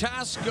the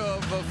task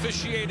of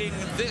officiating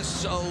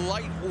this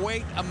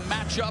lightweight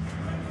matchup.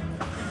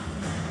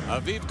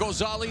 Aviv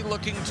Ghazali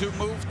looking to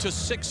move to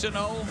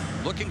 6-0,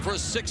 looking for a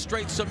 6th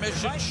straight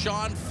submission.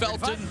 Sean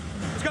Felton,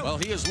 well,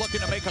 he is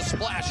looking to make a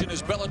splash in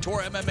his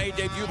Bellator MMA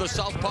debut. The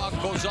southpaw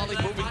Ghazali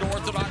moving to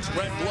orthodox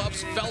red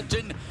gloves,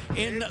 Felton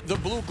in the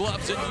blue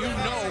gloves. And you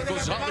know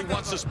Ghazali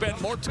wants to spend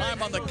more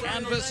time on the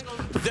canvas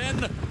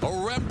than a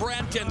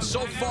Rembrandt, and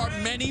so far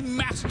many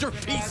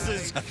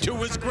masterpieces to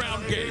his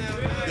ground game.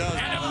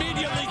 And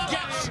immediately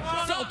gets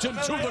Felton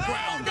to the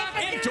ground,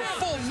 into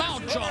full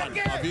mount, John.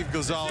 Aviv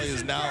Ghazali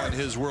is now in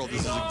his world.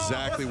 This is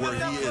exactly where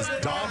he is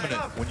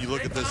dominant when you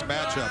look at this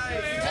matchup.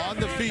 On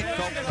the feet,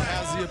 Felton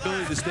has the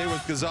ability to stay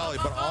with Ghazali,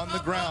 but on the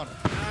ground,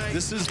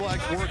 this is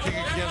like working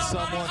against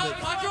someone that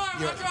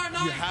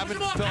you haven't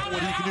felt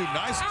what he can do.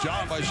 Nice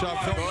job by Sean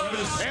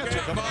Felton.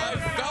 By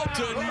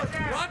Felton.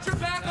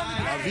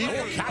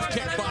 Half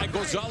kick by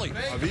Ghazali.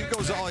 Aviv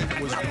Ghazali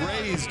was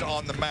raised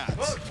on the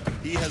mats.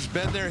 He has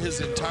been there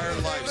his entire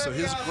life, so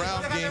his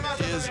ground game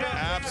is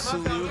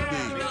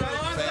absolutely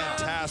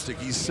fantastic.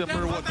 He's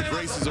similar to what the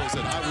Gracies always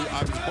said.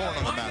 I was born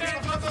on the mats.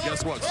 And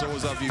guess what? So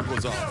was Aviv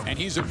Ghazali. And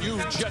he's a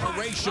new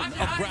generation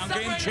of ground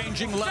game,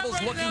 changing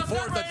levels, looking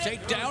for the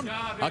takedown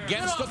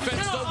against the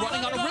fence, though,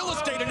 running out of real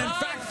estate. And in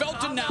fact,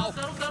 Felton now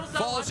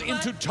falls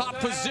into top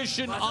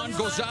position on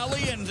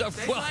Ghazali, and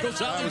well,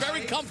 Ghazali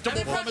very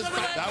comfortable from his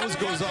back. That was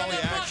Ghazali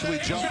actually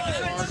jumping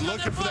hard,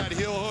 looking for that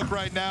heel hook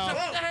right now.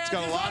 He's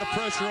got a lot of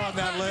pressure on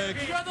that leg.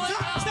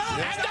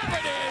 And there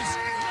it is.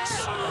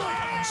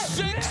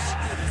 6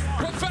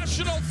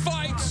 professional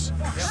fights,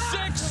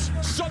 6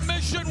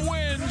 submission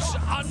wins,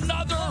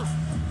 another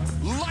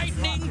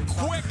lightning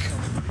quick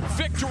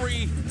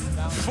victory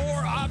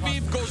for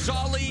Aviv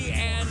Ghazali,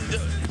 and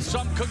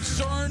some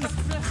concern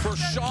for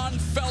Sean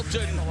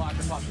Felton.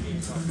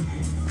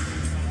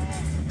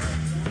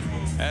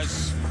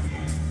 As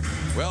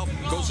well,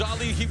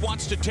 Ghazali, he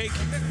wants to take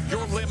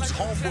your limbs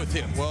home with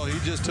him. Well, he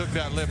just took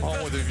that limb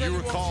home with him. You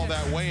recall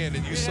that weigh-in,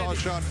 and you saw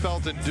Sean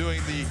Felton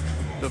doing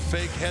the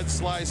fake head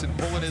slice and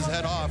pulling his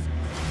head off.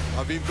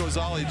 Aviv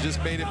Ghazali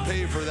just made him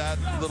pay for that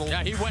little...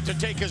 Yeah, he went to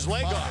take his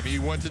leg off. He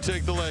went to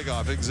take the leg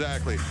off,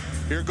 exactly.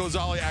 Here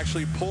Ghazali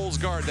actually pulls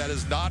guard. That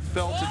is not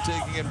Felton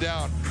taking him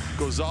down.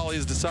 Ghazali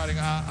is deciding,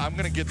 I'm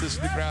going to get this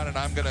to the ground and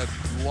I'm going to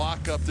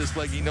lock up this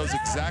leg. He knows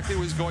exactly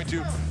what he's going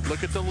to.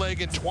 Look at the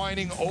leg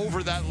entwining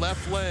over that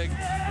left leg.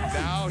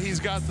 Now he's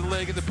got the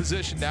leg in the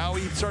position. Now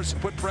he starts to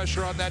put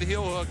pressure on that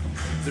heel hook.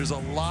 There's a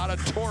lot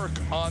of torque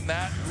on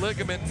that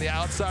ligament in the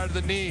outside of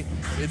the knee.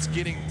 It's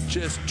getting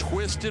just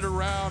twisted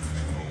around.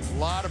 A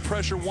lot of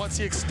pressure once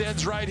he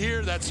extends right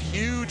here. That's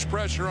huge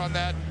pressure on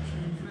that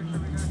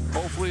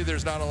hopefully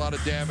there's not a lot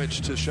of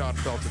damage to Sean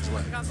Felton's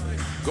leg.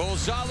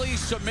 Gonzalez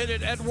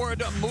submitted Edward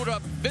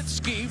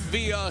Muravitsky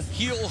via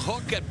heel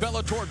hook at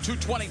Bellator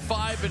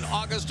 225 in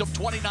August of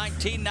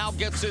 2019. Now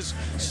gets his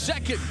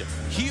second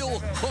heel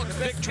hook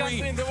victory,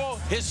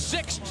 his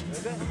 6th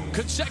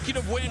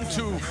consecutive win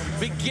to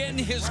begin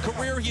his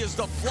career. He is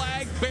the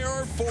flag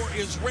bearer for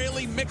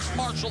Israeli mixed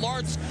martial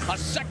arts, a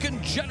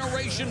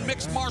second-generation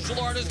mixed martial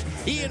artist.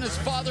 He and his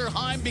father,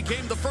 Haim,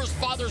 became the first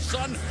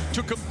father-son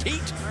to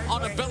compete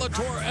on a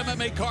Bellator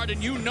MMA card,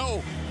 and you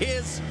know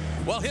his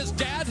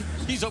dad,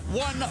 he's a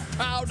one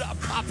proud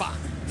papa.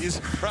 He's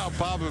a proud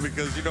papa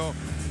because, you know,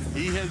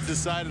 he had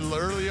decided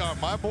early on,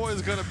 my boy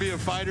is going to be a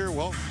fighter.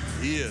 Well,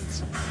 he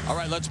is. All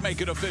right, let's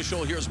make it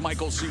official. Here's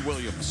Michael C.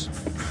 Williams.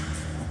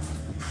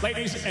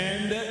 Ladies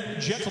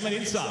and gentlemen,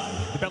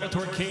 inside the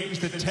Bellator cage,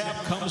 the tap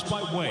comes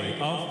by way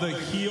of the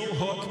heel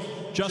hook.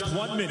 Just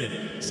 1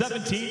 minute,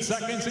 17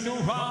 seconds into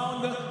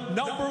round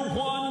number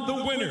 1.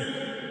 The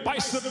winner by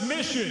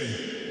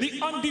submission, the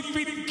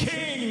undefeated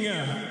king,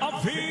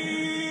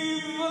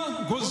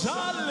 Aviv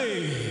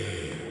Gonzalez.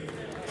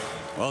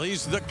 Well,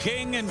 he's the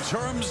king in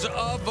terms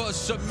of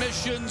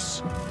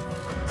submissions.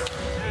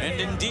 And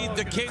indeed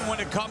the king when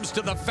it comes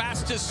to the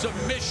fastest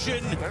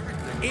submission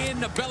in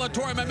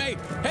Bellator MMA.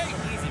 Hey,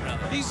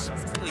 he's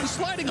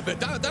sliding a bit.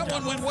 That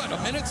one went, what,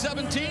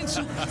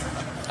 1:17?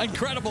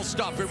 Incredible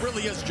stuff. It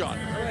really is, John.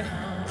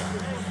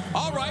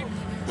 All right,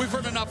 we've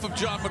heard enough of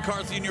John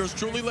McCarthy and yours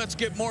truly. Let's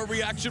get more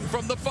reaction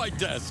from the fight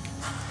desk.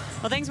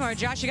 Well, thanks more,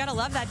 Josh. You got to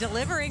love that,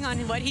 delivering on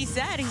what he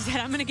said. He said,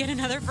 I'm going to get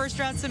another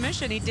first-round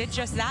submission. He did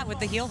just that with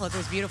the heel hook. It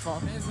was beautiful.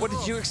 What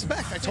did you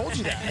expect? I told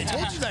you that. I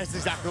told you that's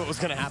exactly what was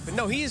going to happen.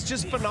 No, he is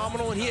just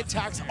phenomenal, and he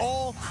attacks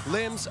all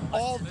limbs,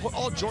 all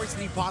joints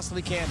that he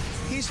possibly can.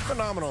 He's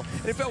phenomenal.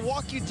 And if I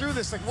walk you through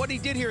this, like what he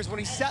did here is when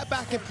he sat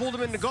back and pulled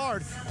him into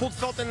guard, pulled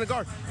Felton into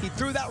guard, he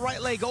threw that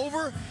right leg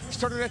over,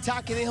 started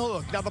attacking the heel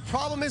hook. Now, the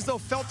problem is, though,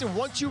 Felton,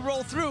 once you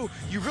roll through,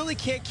 you really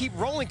can't keep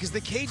rolling because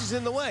the cage is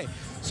in the way.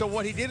 So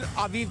what he did,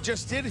 Aviv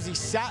just did, is he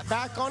sat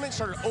back on it,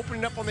 started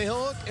opening up on the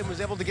heel hook, and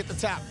was able to get the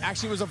tap.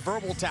 Actually, it was a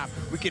verbal tap.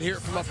 We could hear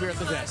it from up here at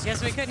the desk.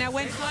 Yes, we could. Now,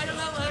 when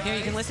here,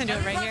 you can listen to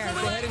it right here.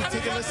 Go ahead and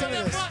take a listen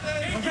to this.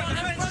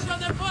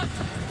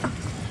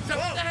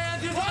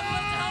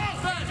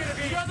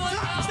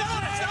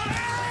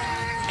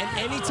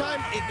 And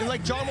anytime,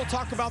 like John will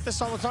talk about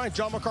this all the time,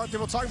 John McCarthy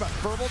will talk about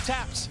verbal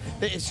taps.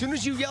 As soon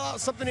as you yell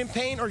out something in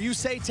pain or you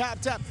say tap,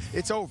 tap,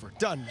 it's over,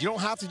 done. You don't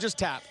have to just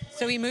tap.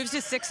 So he moves to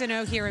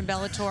 6-0 here in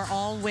Bellator,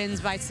 all wins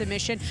by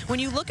submission. When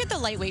you look at the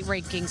lightweight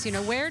rankings, you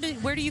know, where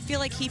do you feel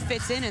like he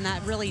fits in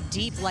that really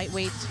deep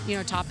lightweight, you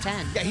know, top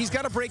 10? Yeah, he's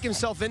got to break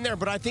himself in there,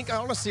 but I think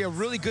honestly a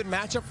really good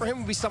matchup for him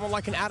would be someone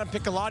like an Adam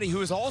Piccolotti,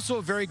 who is also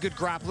a very good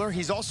grappler.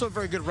 He's also a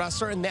very good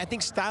wrestler, and I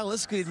think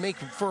stylistically it'd make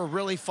for a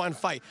really fun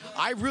fight.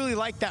 I really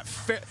like that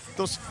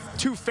those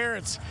two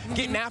ferrets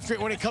getting after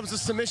it when it comes to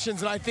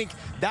submissions, and I think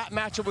that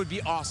matchup would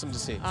be awesome to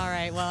see. All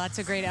right, well, that's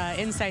a great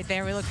insight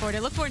there. We look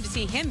forward to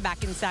see him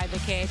back inside the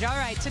cage. All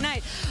right,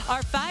 tonight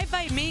our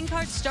 5-fight main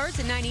card starts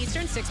at 9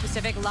 Eastern, 6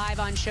 Pacific, live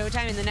on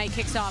Showtime, and the night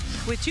kicks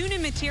off with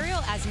tune-in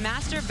material as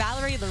Master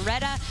Valerie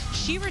Loretta.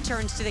 She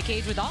returns to the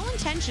cage with all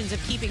intentions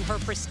of keeping her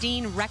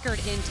pristine record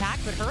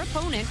intact, but her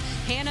opponent,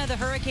 Hannah the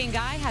Hurricane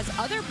Guy, has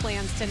other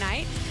plans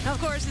tonight. Now,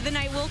 of course, the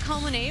night will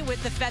culminate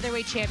with the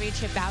featherweight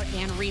championship bout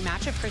and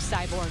rematch of Chris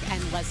Cyborg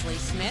and Leslie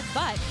Smith,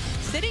 but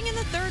sitting in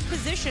the 3rd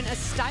position, a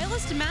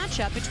stylist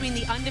matchup between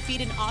the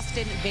undefeated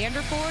Austin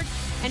Vanderford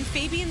and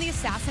Fabian the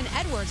Assassin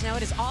Edwards. Now,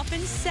 it is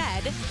often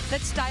said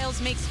that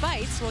styles makes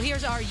fights. Well,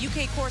 here's our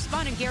UK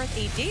correspondent, Gareth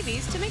A.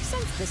 Davies, to make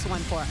sense of this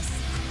one for us.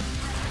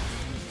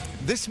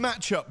 This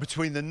matchup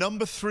between the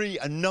number 3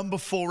 and number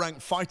 4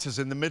 ranked fighters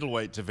in the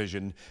middleweight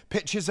division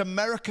pitches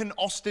American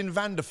Austin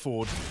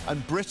Vanderford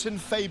and Britain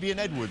Fabian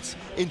Edwards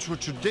into a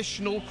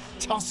traditional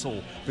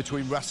tussle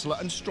between wrestler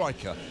and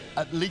striker,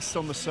 at least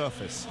on the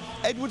surface.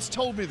 Edwards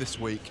told me this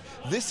week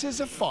this is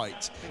a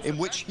fight in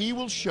which he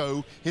will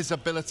show his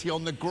ability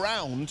on the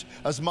ground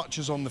as much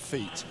as on the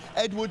feet.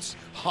 Edwards,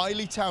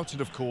 highly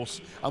touted of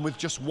course, and with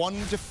just 1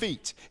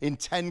 defeat in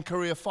 10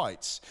 career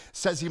fights,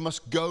 says he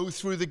must go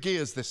through the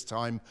gears this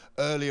time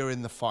earlier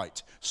in the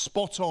fight.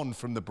 Spot on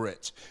from the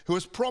Brit, who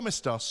has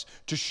promised us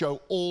to show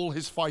all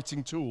his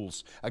fighting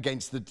tools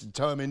against the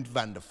determined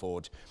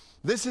Vanderford.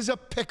 This is a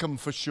pick'em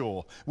for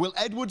sure. Will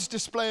Edwards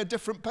display a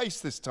different pace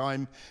this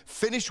time,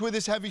 finish with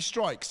his heavy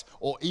strikes,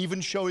 or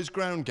even show his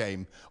ground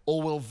game?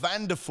 Or will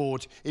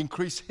Vanderford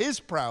increase his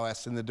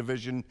prowess in the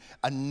division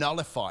and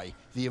nullify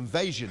the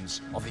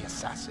invasions of the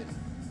Assassin?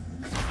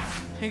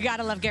 You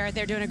gotta love Garrett.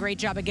 They're doing a great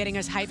job of getting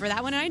us hyped for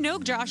that one. And I know,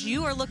 Josh,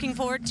 you are looking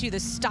forward to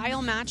the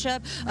style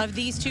matchup of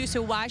these two.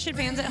 So why should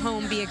fans at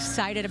home be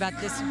excited about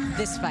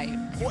this fight?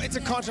 Well, it's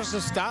a contrast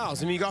of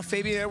styles. I mean, you got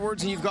Fabian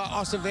Edwards and you've got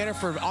Austin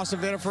Vanderford. Austin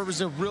Vanderford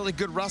was a really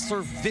good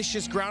wrestler,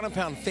 vicious ground and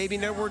pound.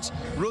 Fabian Edwards,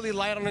 really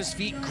light on his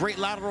feet, great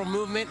lateral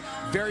movement,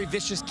 very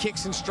vicious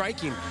kicks and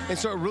striking. And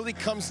so it really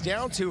comes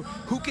down to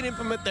who can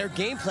implement their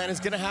game plan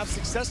is going to have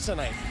success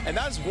tonight. And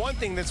that is one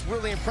thing that's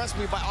really impressed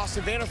me by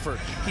Austin Vanderford.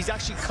 He's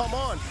actually come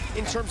on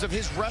in terms of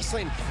his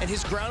wrestling and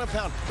his ground and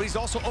pound, but he's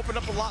also opened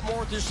up a lot more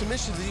with his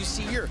submissions, as you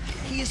see here.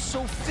 He is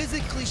so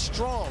physically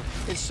strong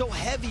and so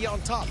heavy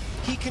on top.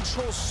 He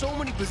controls so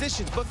many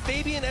positions, but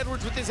Fabian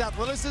Edwards with his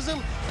athleticism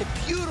and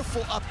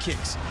beautiful up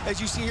kicks,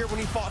 as you see here when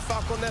he fought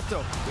Falco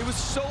Neto. It was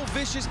so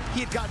vicious, he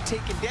had gotten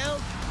taken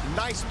down.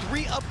 Nice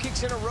 3 up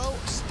kicks in a row,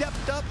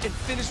 stepped up and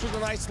finished with a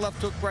nice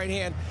left hook right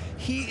hand.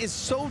 He is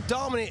so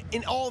dominant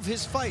in all of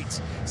his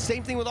fights.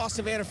 Same thing with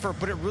Austin Vanderford,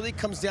 but it really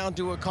comes down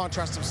to a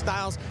contrast of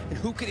styles and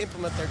who can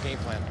implement their game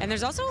plan. And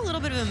there's also a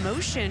little bit of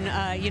emotion,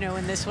 you know,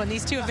 in this one.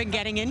 These two have been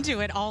getting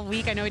into it all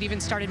week. I know it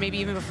even started maybe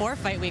even before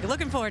fight week.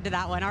 Looking forward to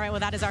that one. All right, well,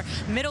 that is our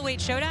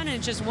middleweight showdown, and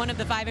it's just one of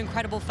the 5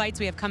 incredible fights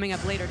we have coming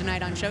up later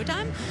tonight on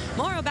Showtime.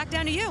 Mauro, back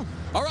down to you.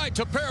 All right,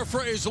 to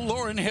paraphrase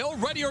Lauren Hill,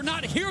 ready or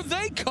not, here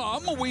they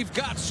come. We've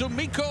got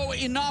Sumiko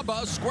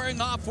Inaba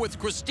squaring off with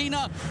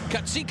Christina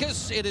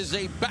Katsikas. It is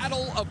a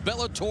battle of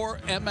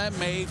Bellator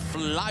MMA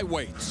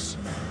flyweights.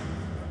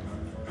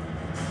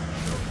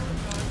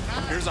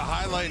 Here's a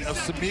highlight of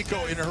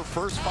Sumiko in her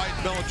first fight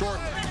in Bellator.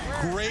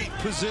 Great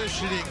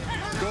positioning.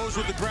 Goes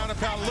with the ground and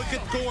pound. Look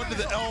at going to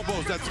the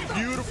elbows. That's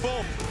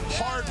beautiful,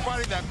 hard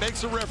fighting. That makes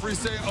the referee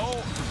say,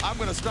 oh, I'm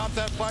going to stop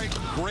that fight.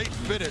 Great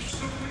finish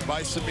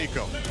by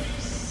Sumiko.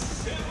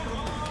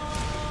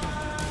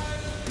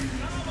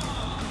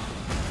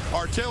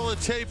 Our tail of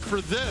the tape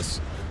for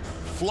this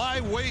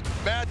flyweight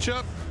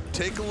matchup.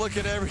 Take a look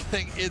at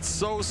everything. It's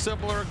so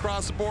similar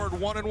across the board.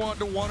 1-1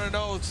 to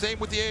 1-0. Same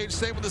with the age,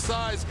 same with the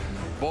size.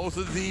 Both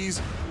of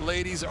these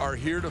ladies are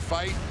here to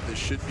fight. This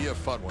should be a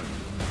fun one.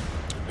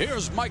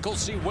 Here's Michael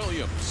C.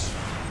 Williams.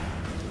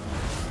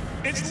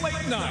 It's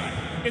late night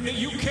in the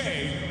UK,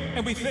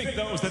 and we thank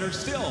those that are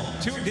still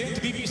tuned in to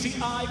BBC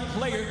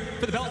iPlayer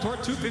for the Bellator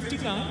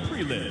 259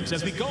 prelims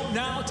as we go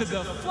now to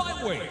the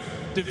flyweight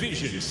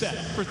division set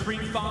for 3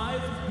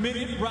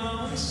 5-minute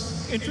rounds.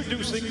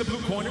 Introducing the blue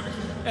corner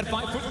at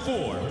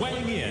 5'4",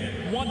 weighing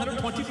in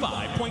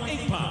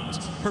 125.8 pounds.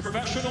 Her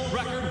professional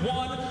record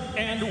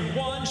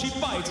 1-1. She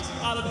fights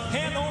out of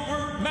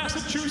Hanover,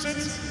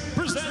 Massachusetts,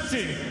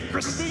 presenting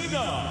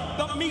Christina,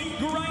 the meat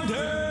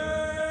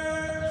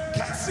grinder,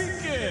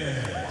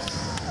 Katsikas.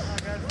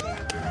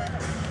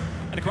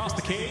 And across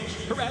the cage,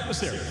 her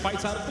adversary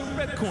fights out of the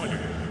red corner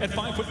at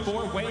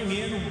 5'4", weighing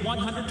in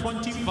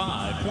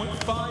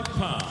 125.5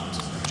 pounds.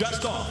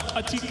 Just off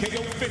a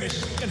TKO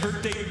finish in her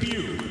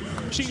debut.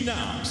 She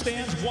now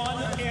stands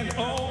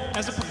 1-0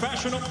 as a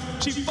professional.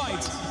 She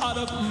fights out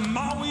of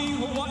Maui,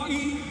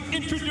 Hawaii.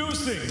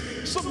 Introducing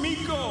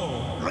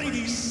Sumiko,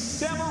 Lady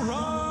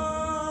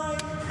Samurai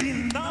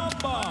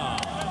Inaba.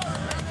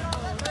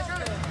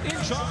 In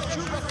charge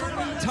of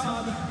referee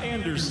Todd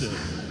Anderson.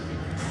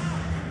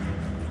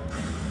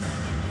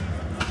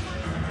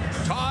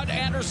 Todd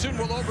Anderson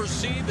will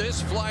oversee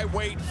this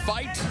flyweight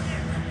fight.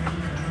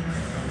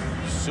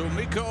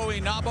 Sumiko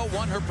Inaba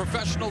won her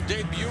professional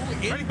debut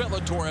in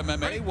Bellator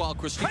MMA, while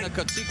Christina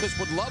Katsikas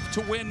would love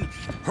to win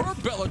her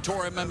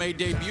Bellator MMA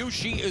debut.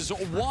 She is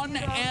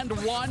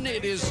 1-1.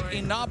 It is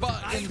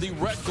Inaba in the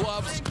red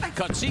gloves,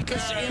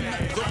 Katsikas in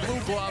the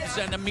blue gloves,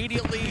 and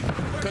immediately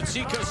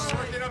Katsikas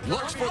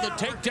looks for the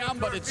takedown,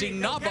 but it's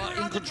Inaba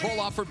in control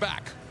off her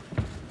back.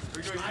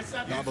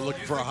 Inaba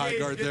looking for a high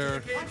guard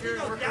there.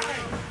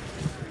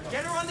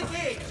 Get her on the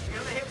cage. Get on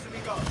the hips,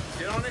 Sumiko.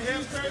 Get on the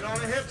hips. Get on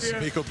the hips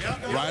here. Sumiko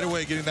right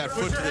away getting that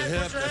foot to the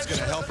hip. That's going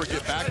to help her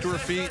get back to her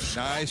feet.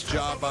 Nice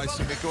job by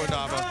Sumiko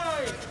Inaba.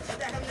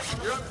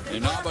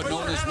 Inaba,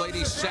 known as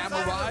Lady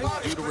Samurai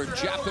due to her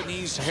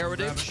Japanese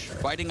heritage,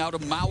 fighting out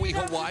of Maui,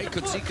 Hawaii.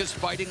 Katsikas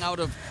fighting out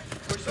of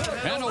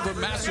Hanover,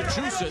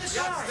 Massachusetts.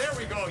 Yes, there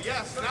we go.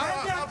 Yes.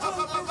 Now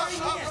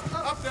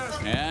up there.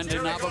 And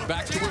Inaba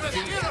back to her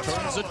feet,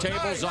 turns the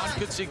tables on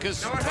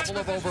Katsikas. A couple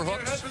of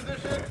overhooks.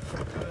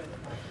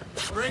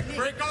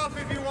 Break off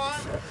if you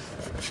want.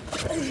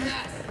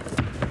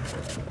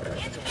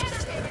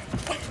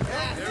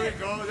 There we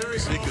go. There we go.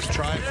 Katsika's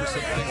trying for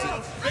some things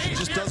that she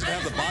just doesn't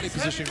have the body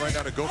positioning right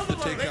now to go for the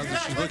takedowns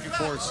that she's looking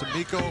for.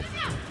 Sumiko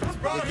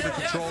looking to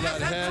control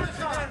that head.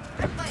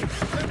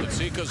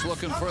 Katsika's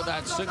looking for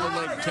that single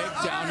leg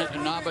takedown.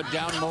 Inaba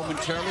down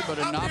momentarily, but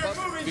Inaba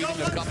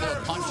feeding a couple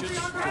of punches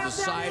to the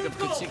side of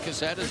Katsika's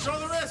head.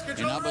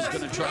 Inaba's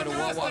going to try to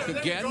wall walk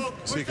again.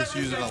 Katsika's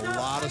using a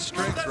lot of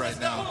strength right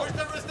now. Push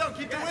that wrist down.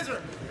 Keep the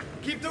whizzer.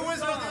 Keep the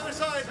whizzer on the other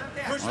side.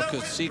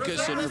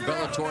 Katsikas in her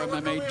Bellator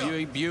MMA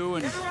debut,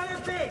 and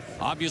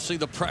obviously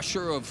the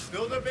pressure of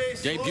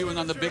debuting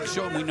on the big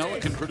show. We know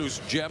it can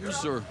produce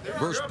gems or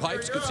burst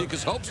pipes.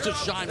 Katsikas hopes to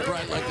shine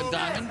bright like a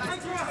diamond,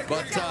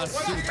 but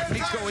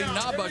Sumiko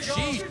Inaba,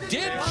 she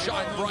did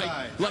shine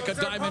bright like a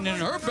diamond in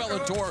her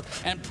Bellator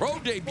and pro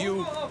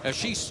debut as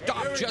she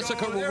stopped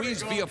Jessica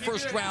Ruiz via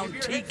first-round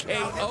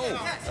TKO.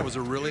 That was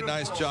a really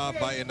nice job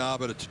by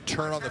Inaba to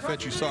turn on the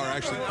fence. You saw her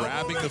actually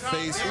grabbing the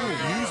face,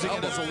 using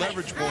it as a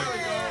leverage point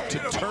to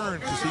turn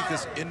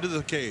Katsikas into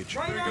the cage.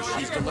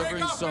 She's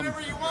delivering some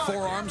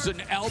forearms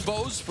and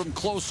elbows from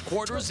close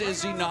quarters.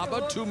 Is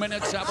Inaba. 2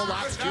 minutes have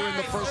elapsed here in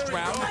the first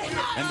round.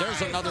 And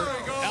there's another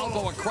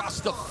elbow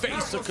across the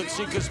face of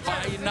Katsikas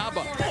by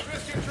Inaba.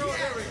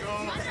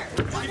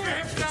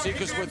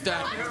 Katsikas with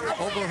that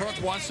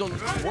overhook, wants to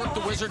work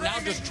the wizard, now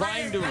just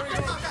trying to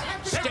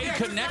stay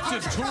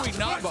connected to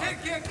Inaba.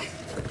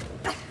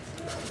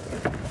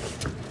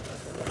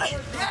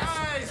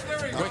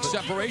 Quick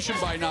separation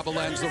by Inaba,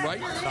 lands the right.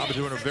 Inaba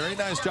doing a very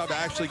nice job of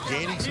actually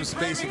gaining some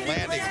space and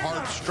landing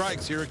hard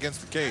strikes here against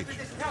the cage.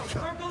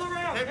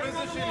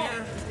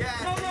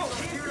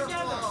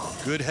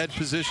 Good head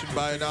position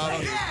by Inaba.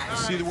 You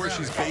see where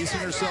she's basing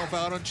herself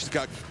out on. She's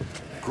got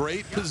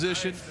great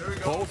position,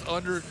 both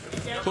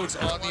underhooks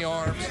on the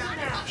arms.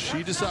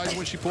 She decides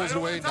when she pulls it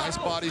away. Nice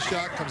body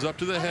shot, comes up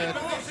to the head.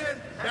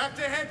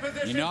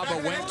 Inaba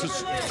went to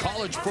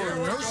college for a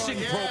nursing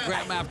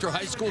program after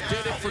high school,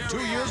 did it for 2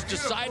 years,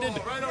 decided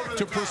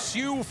to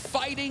pursue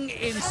fighting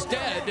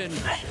instead, and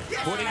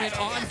putting it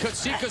on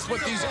Katsikas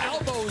with these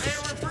elbows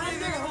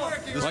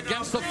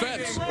against the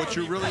fence. What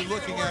you're really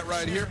looking at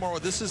right here,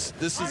 Marwa, this is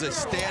a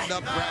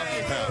stand-up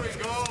grounding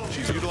pound.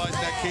 She's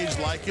utilizing that cage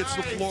like it's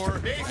the floor.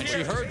 And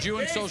she heard you,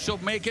 and so she'll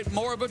make it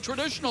more of a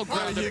traditional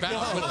grounded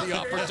pound with the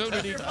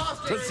opportunity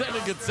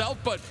presenting itself,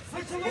 but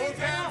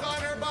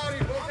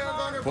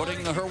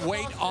putting her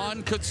weight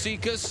on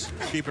Katsikas.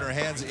 Keeping her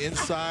hands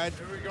inside.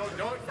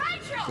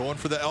 Going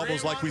for the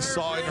elbows like we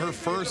saw in her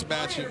first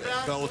match in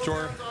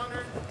Bellator.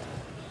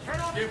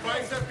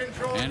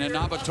 And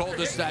Inaba told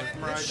us that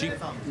she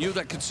knew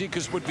that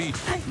Katsikas would be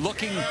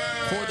looking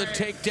for the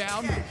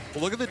takedown.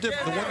 Well, look at the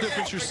one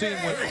difference you're seeing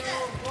when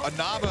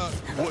Inaba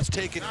was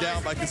taken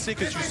down by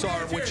Katsikas. You saw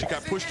her when she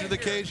got pushed into the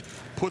cage,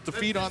 put the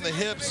feet on the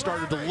hips,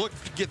 started to look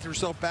to get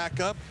herself back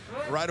up.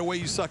 Right away,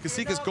 you saw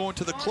Katsikas going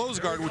to the close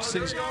guard, which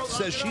says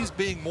she's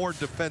being more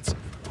defensive.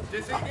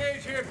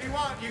 Disengage here if you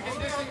want. You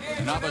can disengage.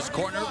 Inaba's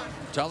corner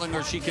telling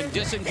her she can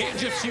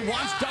disengage if she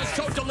wants, does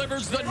so,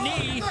 delivers the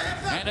knee.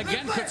 And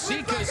again,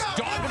 Katsikas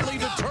doggedly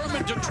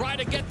determined to try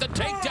to get the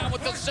takedown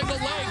with a single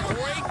leg.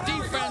 Great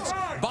defense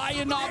by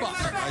Inaba.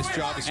 Nice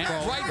job of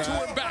and right to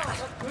her back.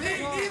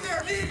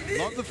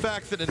 Love the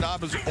fact that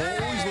Inaba's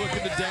always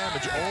looking to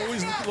damage,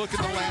 always looking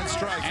to land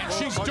strikes. And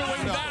she's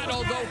doing that,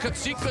 although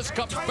Katsikas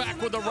comes back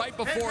with a right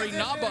before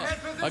Inaba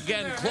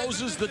again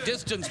closes the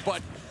distance,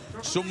 but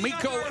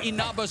Sumiko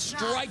Inaba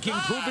striking,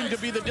 proving to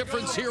be the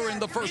difference here in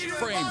the first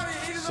frame.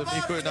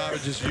 Sumiko Inaba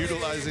just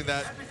utilizing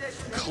that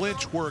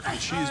clinch work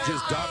that she's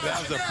just done. That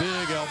was a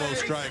big elbow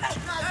strike.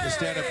 The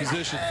stand-up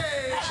position.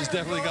 She's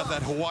definitely got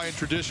that Hawaiian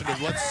tradition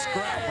of let's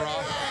scrap,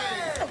 bro.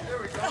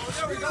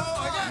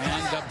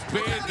 And a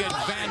big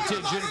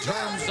advantage in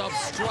terms of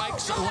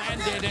strikes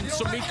landed, and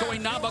Sumiko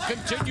Inaba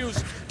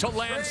continues to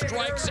land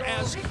strikes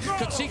as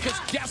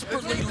Katsikas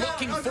desperately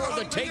looking for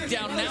the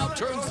takedown, now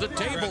turns the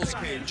tables,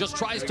 just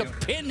tries to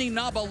pin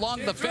Inaba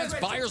along the fence,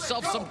 buy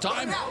herself some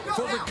time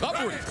for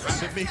recovery.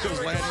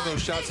 Sumiko's landing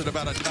those shots at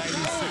about a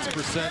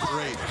 96%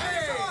 rate.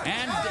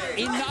 And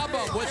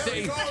Inaba with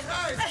a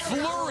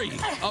flurry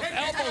of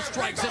elbow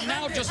strikes, and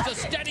now just a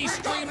steady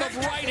stream of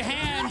right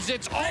hands.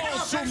 It's all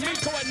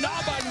Sumiko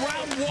Inaba in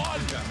round one.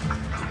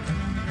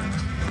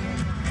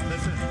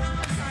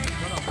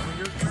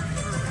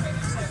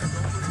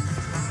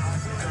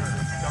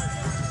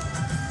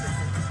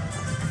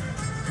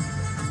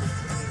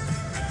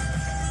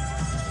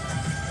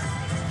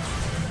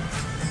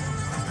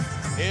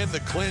 In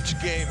the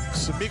clinch game,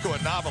 Sumiko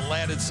Inaba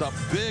landed some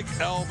big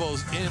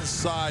elbows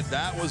inside.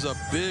 That was a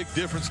big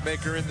difference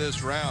maker in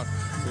this round.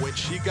 When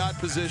she got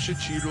positioned,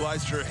 she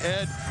utilized her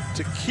head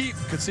to keep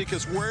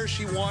Katsikas where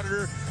she wanted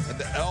her, and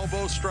the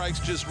elbow strikes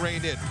just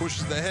rained in.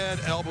 Pushes the head,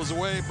 elbows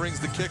away, brings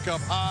the kick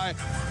up high,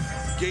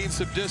 gains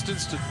some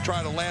distance to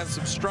try to land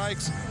some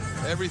strikes.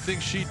 Everything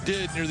she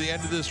did near the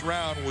end of this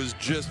round was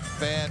just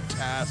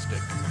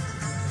fantastic.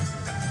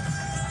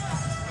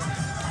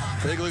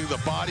 Take a look at the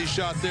body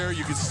shot there.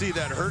 You can see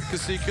that hurt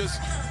Katsikas.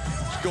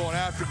 Going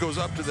after, goes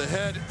up to the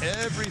head.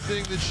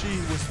 Everything that she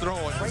was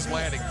throwing was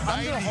landing.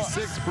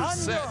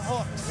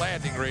 96%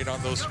 landing rate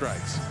on those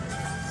strikes.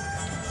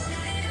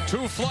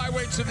 Two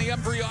flyweights in the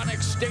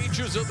embryonic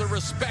stages of their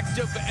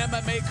respective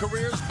MMA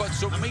careers, but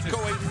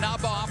Sumiko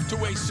Inaba off to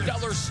a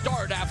stellar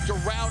start after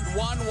round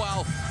one,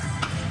 while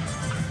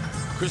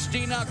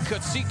Christina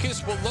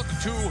Katsikas will look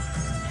to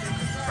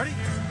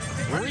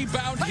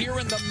rebound here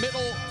in the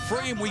middle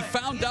frame. We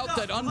found out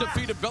that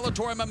undefeated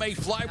Bellator MMA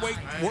flyweight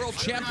world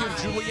champion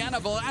Juliana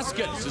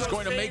Velasquez is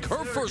going to make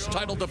her first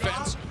title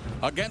defense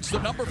against the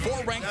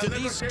 #4 ranked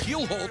Denise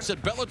Kielholtz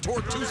at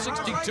Bellator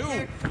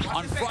 262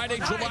 on Friday,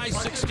 July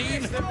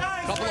 16. A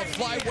couple of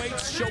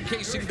flyweights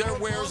showcasing their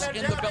wares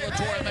in the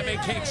Bellator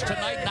MMA cage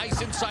tonight.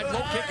 Nice inside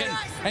low kick,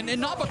 and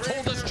Inaba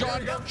told us,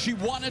 John, she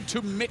wanted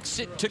to mix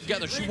it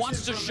together. She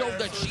wants to show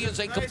that she is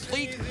a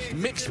complete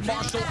mixed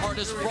martial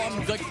artist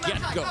from the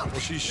get-go. Well,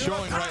 she's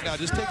showing right now.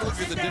 Just take a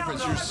look at the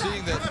difference. You're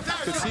seeing that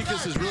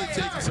Katsikas is really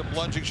taking some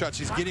lunging shots.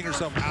 She's getting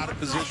herself out of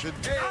position,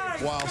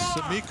 while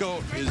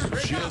Sumiko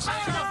is just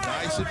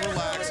nice and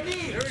relaxed,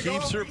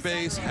 keeps her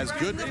base, has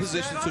good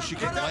position so she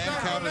can land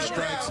counter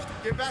strikes.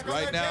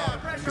 Right now,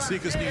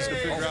 Caciquez needs to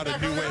figure out a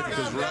new way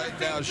because right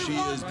now she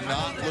is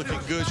not looking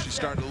good. She's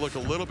starting to look a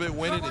little bit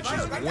winded and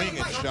she's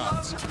winging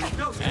shots.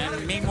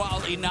 And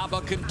meanwhile,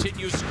 Inaba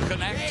continues to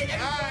connect.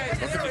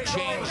 Looking to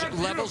change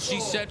levels. She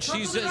said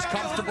she's as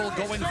comfortable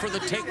going for the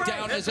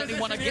takedown as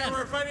anyone again.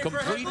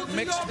 Complete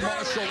mixed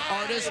martial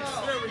artist.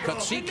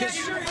 Caciquez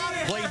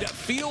played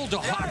field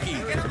hockey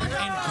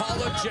in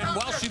college, and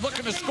while she's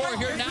looking to score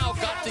here now,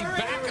 got the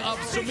back of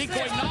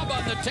Sumiko Inaba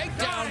on the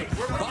takedown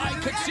by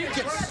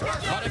Caciquez.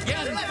 But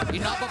again,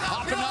 Inaba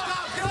popping up.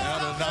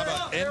 And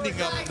Inaba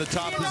ending up in the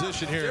top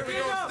position here.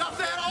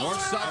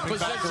 North side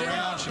position.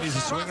 Around. She needs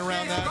to swing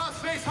around that.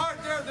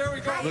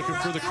 Looking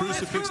for the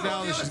crucifix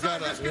now. She's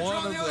got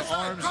one of the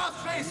arms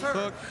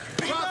hooked.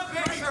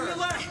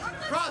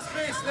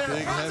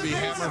 Big heavy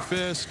hammer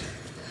fist.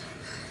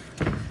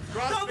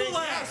 Double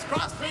leg.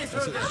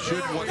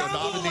 What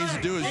Inaba needs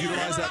to do is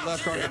utilize that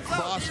left arm and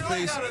cross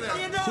face,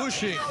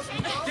 pushing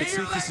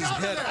Caciquez's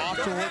head off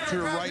to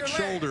her right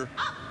shoulder.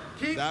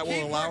 That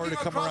will allow her to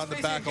come around the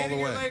back all the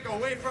way.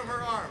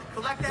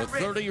 The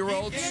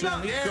 30-year-old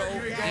Sumiko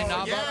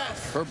Inaba,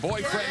 her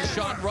boyfriend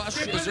Sean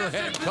Rush is her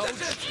head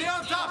coach.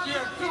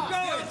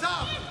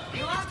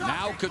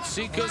 Now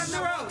Caciquez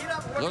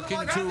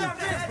looking to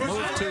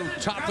move to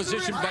top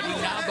position, but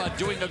Inaba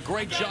doing a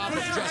great job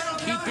of just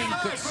keeping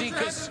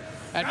Caciquez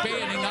at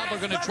bay, and Inaba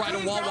going to try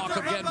to wall walk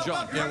again,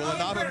 John. Yeah, well,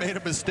 Inaba made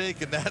a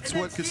mistake, and that's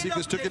what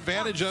Caciquez took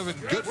advantage of, and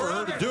good for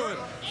her to do it,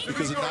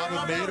 because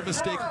Inaba made a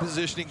mistake in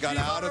positioning, got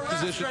out of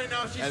position,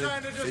 and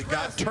it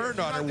got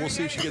turned on her. We'll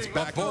see if she gets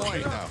back on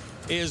the now.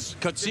 Is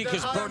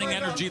Caciquez burning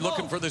energy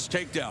looking for this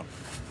takedown?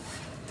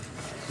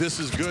 This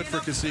is good for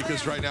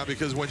Caciquez right now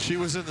because when she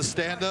was in the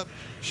stand-up,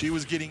 she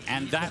was getting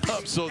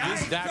up. So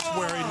that's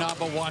where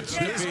Inaba wants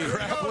to be.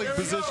 Grappling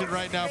position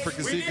right now for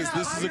Caciquez,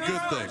 this is a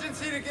good thing.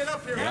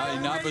 Yeah,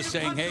 Inaba's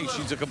saying, hey,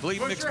 she's a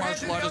complete mixed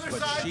martial artist,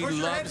 but she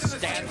loves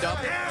stand-up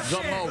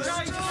the most.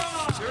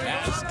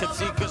 As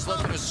Caciquez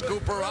looking to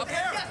scoop her up,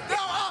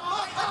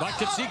 but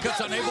Caciquez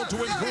unable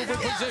to improve her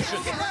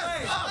position.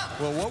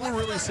 Well, what we're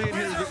really seeing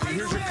here,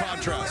 here's your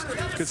contrast.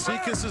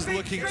 Caciquez is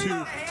looking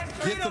to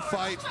get the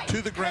fight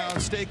to the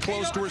ground, stay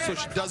close to her so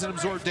she doesn't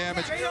absorb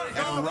damage,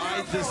 and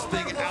ride this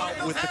thing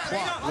out with the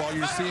clock. While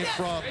you're seeing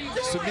from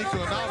Sumiko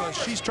Inaba,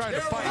 she's trying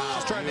to fight.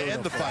 She's trying to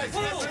end the fight.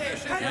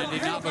 And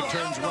Inaba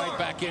turns right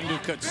back into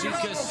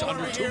Caciquez.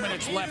 Under 2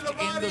 minutes left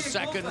in the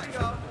second.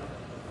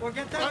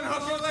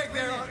 Unhook your leg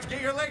there.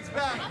 Get your legs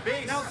back.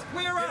 Base. Now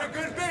square up. Get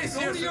a good base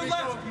here. Go to your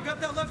left. You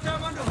got that left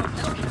arm underhook.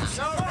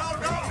 No.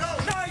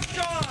 Nice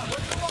job.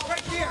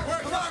 Right here.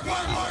 Work.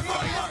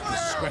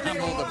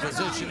 Scramble the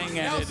positioning,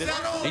 and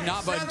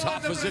Inaba in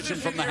top position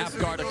from the half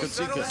guard of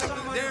Caciquez.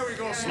 There we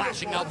go.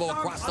 Slashing elbow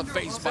across the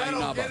face by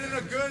Inaba. Get in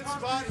a good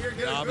spot here.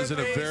 Inaba's in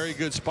a very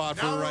good spot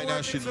for her right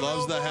now. She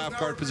loves the half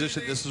guard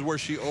position. This is where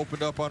she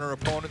opened up on her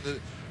opponent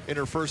in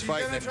her first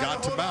fight and then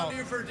got to mount.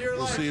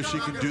 We'll see if she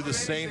can do the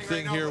same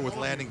thing here with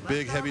landing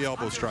big, heavy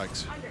elbow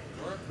strikes.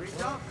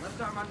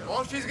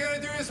 All she's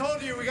going to do is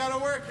hold you. We got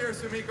to work here,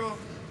 Sumiko.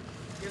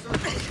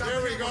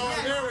 There we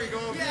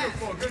go.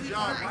 Beautiful. Good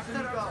job.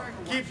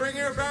 Keep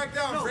bringing her back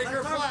down. Break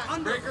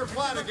her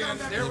flat again.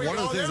 There we go. One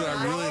of the things that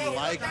I really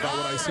like about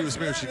what I see with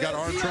Sumiko, she got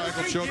arm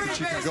triangle choke that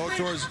she can go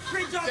towards.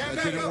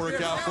 That didn't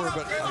work out for her,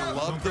 but I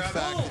love the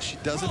fact that she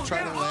doesn't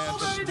try to land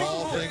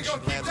small things. She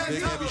lands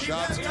big, heavy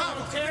shots.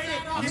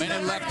 A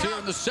minute left here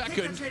in the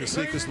second.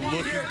 Caciquez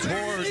looking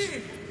towards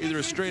either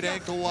a straight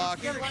ankle lock.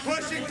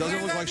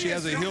 Doesn't look like she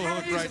has a heel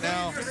hook right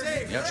now.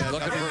 Yeah, she's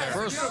looking for her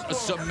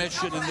first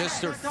submission in this,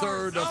 her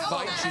third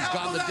fight. She's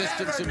gone the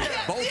distance in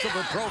both of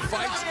her pro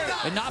fights.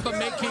 Inaba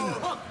making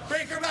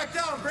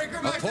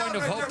a point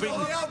of hoping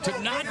to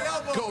not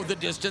go the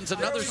distance.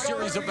 Another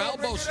series of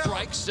elbow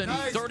strikes, and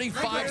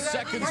 35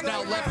 seconds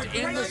now left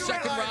in the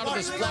second round of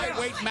this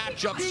flyweight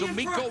matchup.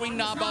 Sumiko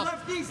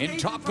Inaba in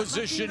top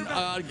position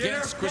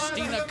against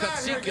Christina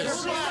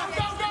Caciquez.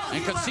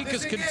 And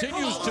Caciquez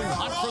continues to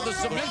hunt for the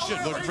submission.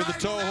 Looking for the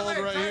toe hold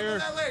right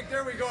here.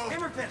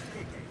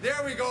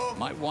 There we go.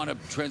 Might want to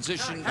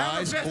transition.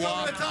 Nice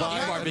block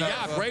by Inaba.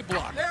 Yeah, great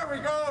block. There we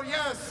go,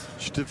 yes.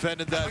 She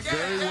defended that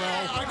very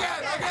well.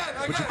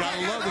 But you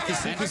gotta love the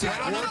Caciquez is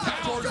working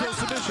towards her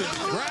submission.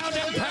 Ground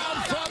and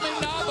pound from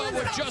Inaba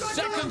with just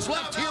seconds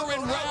left here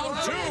in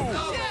round 2.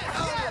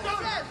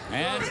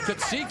 And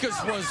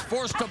Caciquez was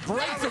forced to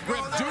break the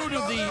grip due to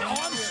the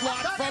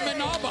onslaught from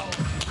Inaba.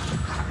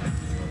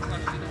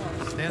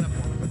 Stand up.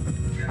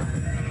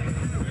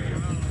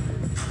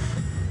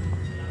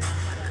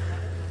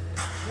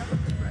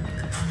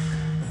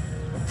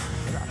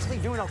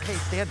 Doing okay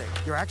standing.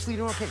 You're actually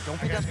doing okay.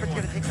 Don't be desperate to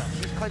get a takedown.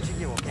 She's clenching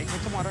you, okay?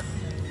 Take some water.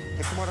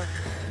 Take some water.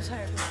 I'm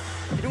tired.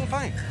 You're doing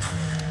fine.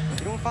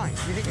 You're doing fine.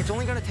 It's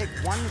only going to take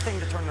one thing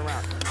to turn it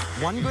around.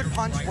 One good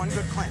punch, one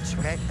good clench,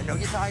 okay? I know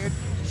you're tired.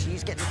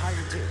 she's getting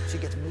tired too. She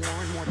gets more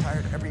and more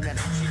tired every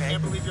minute. Okay? I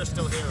can't believe you're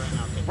still here right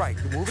now. Kid. Right,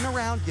 you're moving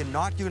around, you're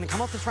not doing it.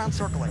 Come up this round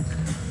circling.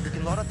 You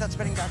can load up that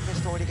spinning back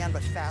fist, throw it again,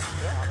 but fast,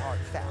 not hard,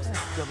 fast.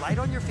 You're light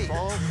on your feet.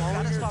 Follow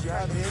gotta stop your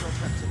jab trying to in, throw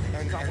trips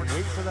and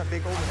wait for that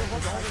big open.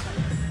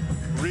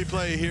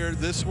 Replay here.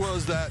 This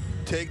was that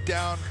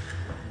takedown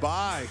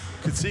by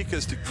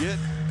Katsikas to get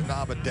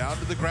Inaba down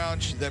to the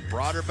ground. She then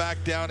brought her back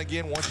down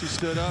again once she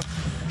stood up,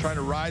 trying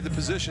to ride the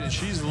position. And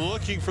she's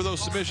looking for those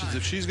submissions.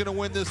 If she's going to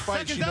win this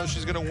fight, she knows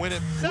she's going to win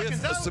it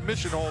with a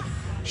submission hold.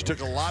 She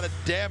took a lot of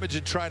damage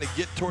in trying to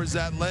get towards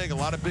that leg. A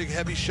lot of big,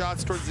 heavy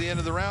shots towards the end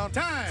of the round.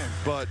 Time.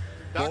 But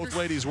both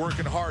ladies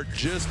working hard,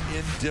 just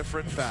in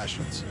different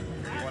fashions.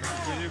 You want to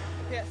continue?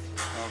 Yes.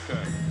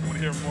 Okay. Want to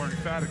hear more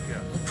emphatic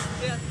yes?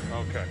 Yes.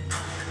 Okay.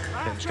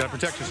 Okay, just got to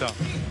protect yourself.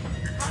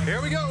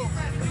 Here we go.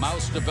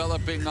 Mouse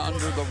developing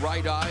under the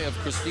right eye of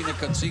Christina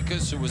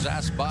Katsikas, who was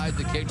asked by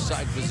the cage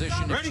side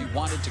physician if she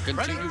wanted to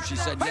continue. She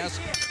said yes.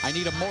 I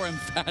need a more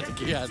emphatic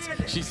yes.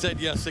 She said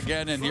yes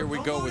again, and here we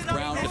go with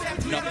round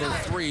number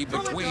 3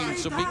 between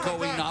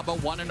Sumiko Inaba,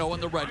 1-0 in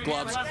the red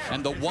gloves,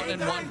 and the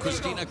 1-1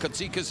 Christina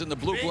Katsikas in the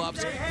blue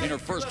gloves in her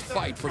first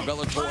fight for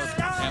Bellator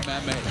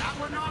MMA.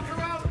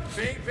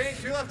 Bang,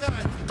 2 left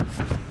eye.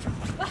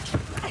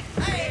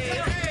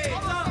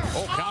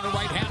 Oh, counter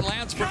right hand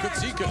lands for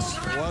Katsikas.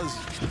 It was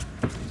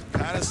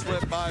kind of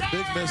slipped by.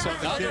 Big miss on the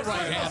Another kick.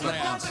 right hand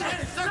lands.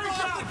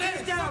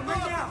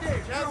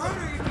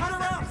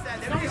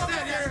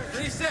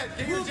 Reset.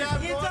 Get your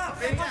jab.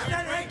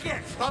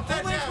 Pop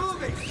that jab.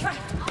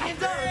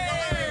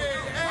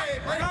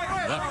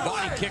 Left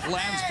body kick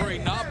lands for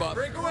Inaba.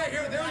 Break away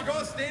here. There we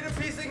go. Stay to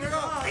piecing her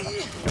up.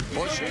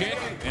 Push kick,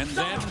 and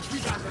then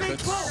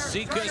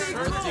Katsikas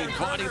with the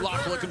body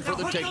lock looking for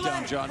the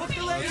takedown, John.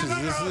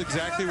 This is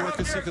exactly where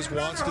Katsikas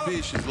wants to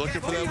be. She's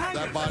looking for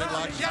that body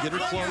lock. Get her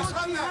close.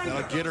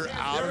 That'll get her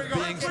out of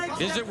being...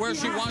 Is it where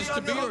she wants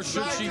to be, or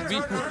should she be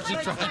where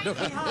she's trying to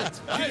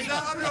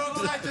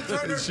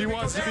win? She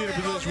wants to be in a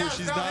position where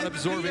she's not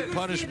absorbing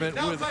punishment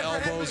with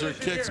elbows or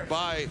kicks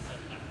by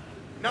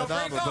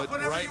Inaba, but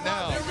right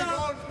now,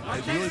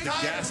 really the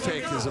gas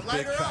tank is a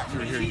big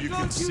factor here. You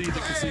can see that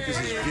Katsikas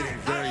is getting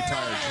very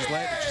tired.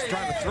 She's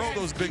trying to throw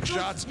those big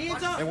shots,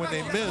 and when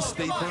they miss,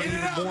 they burn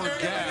even more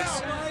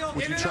gas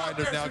when you try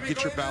to now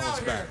get your balance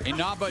back.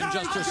 Inaba in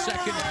just her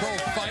second pro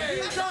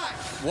fight.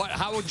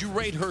 How would you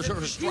rate her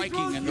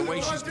striking and the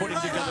way she's putting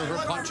together her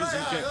punches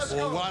and kicks?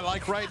 Well, what I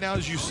like right now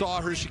is you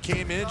saw her, she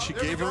came in, she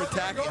gave her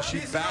attack, and she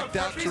backed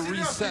out to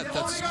reset.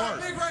 That's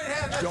smart.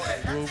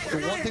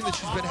 The one thing that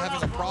she's been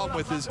having a problem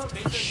with is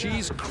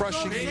she's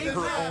crushing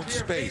her own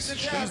space.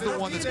 She's the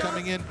one that's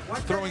coming in,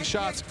 throwing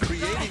shots,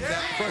 creating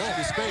that crush of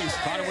the space.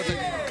 Caught her with a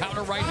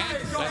counter right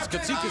hand. That's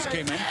Katsikas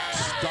came in.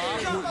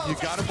 Stop. You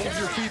got to move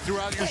your feet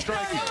throughout your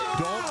striking.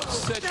 Don't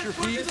set your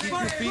feet. Keep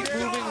your feet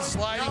moving and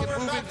sliding and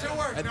moving,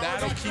 and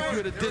that'll keep you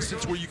at a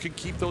distance where you can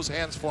keep those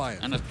hands flying.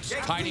 And a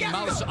tiny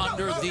mouse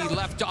under the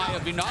left eye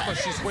of Inaba.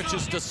 She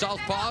switches to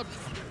southpaw.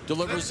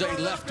 Delivers a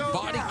left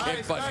body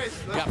kick, but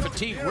got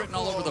fatigue written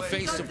all over the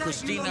face of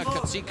Christina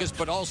Katsikas,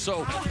 but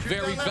also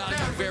very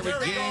valiant, very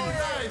game,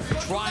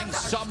 trying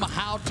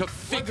somehow to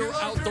figure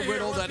out the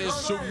riddle that is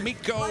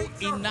Sumiko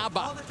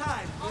Inaba.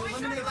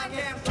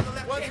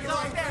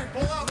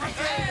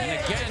 And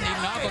again,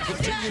 Inaba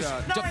continues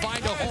to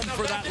find a home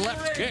for that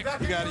left kick.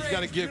 You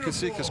got to give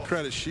Katsikas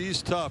credit.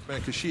 She's tough,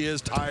 man, because she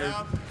is tired.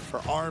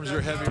 Her arms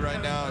are heavy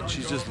right now, and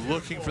she's just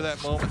looking for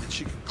that moment that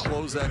she can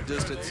close that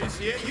distance and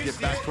get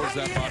back towards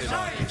that body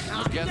line.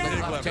 Again, the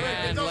left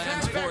hand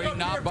lands for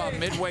Inaba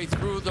midway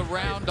through the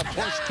round. A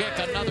push kick,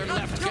 another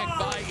left kick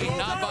by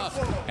Inaba,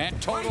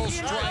 and total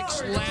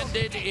strikes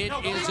landed. It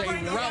is a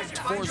rout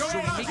for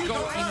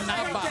Sumiko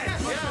Inaba.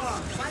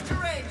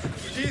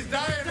 She's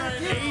dying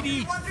right now.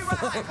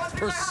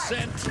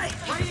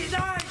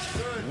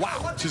 84%.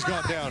 Wow. She's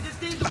gone down.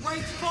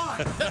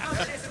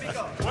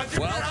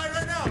 Well,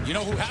 you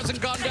know who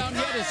hasn't gone down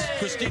yet is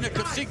Christina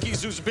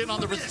Katsikas, who's been on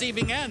the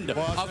receiving end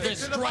of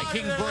this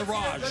striking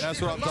barrage.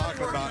 That's what I'm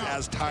talking about.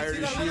 As tired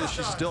as she is,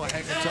 she's still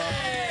hanging tough.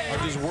 I'm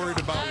just worried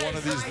about one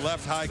of these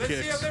left high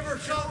kicks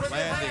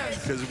landing,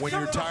 because when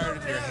you're tired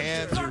and your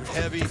hands are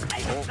heavy,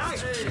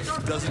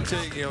 it doesn't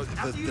take,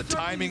 the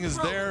timing is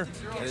there,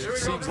 and it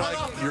seems like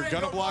you're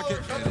gonna block it,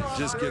 and it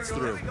just gets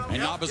through.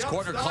 Inaba's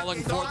corner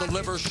calling for the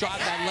liver shot.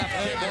 That left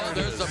kick. Oh,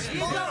 there's a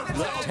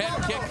left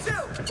head kick.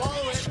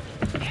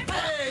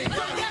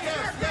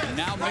 And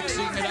now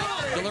mixing it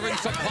up, delivering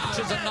some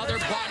punches, another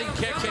body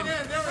kick, and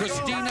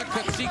Christina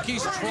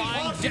Katsikas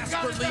trying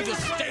desperately to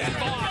stave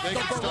off the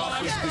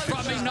barrage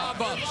from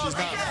Inaba. She's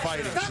not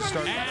fighting. She's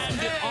starting.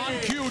 And on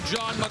cue,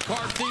 John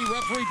McCarthy,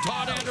 referee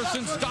Todd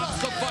Anderson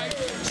stops the fight.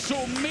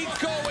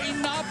 Sumiko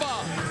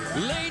Inaba,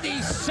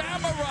 Lady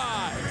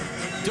Samurai,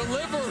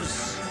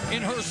 delivers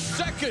in her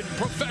second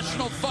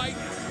professional fight,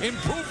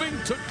 improving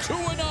to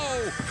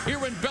 2-0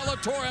 here in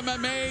Bellator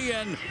MMA,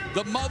 and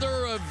the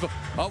mother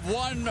of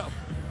one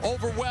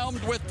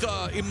overwhelmed with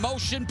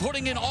emotion,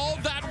 putting in all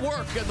that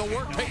work, and the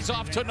work pays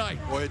off tonight.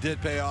 Boy, it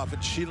did pay off,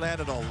 and she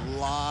landed a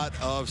lot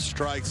of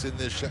strikes in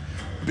this shot.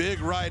 Big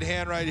right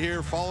hand right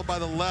here, followed by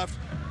the left.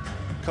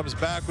 Comes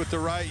back with the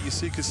right. You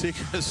see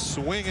Kasika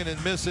swinging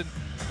and missing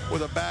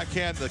with a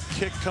backhand. The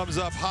kick comes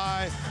up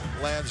high,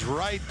 lands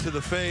right to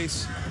the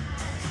face.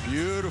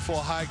 Beautiful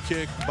high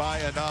kick by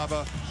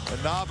Inaba.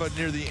 Inaba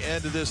near the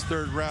end of this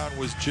third round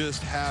was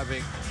just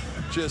having,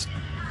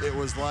 it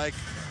was like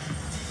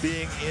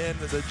being in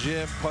the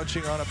gym,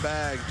 punching on a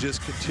bag,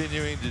 just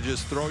continuing to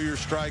just throw your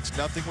strikes.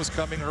 Nothing was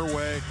coming her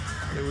way.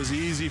 It was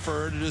easy for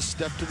her to just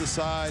step to the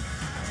side.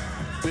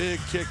 Big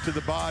kick to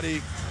the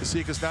body.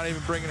 Kasika's not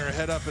even bringing her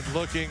head up and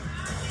looking.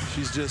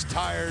 She's just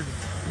tired,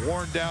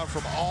 worn down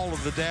from all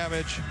of the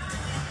damage.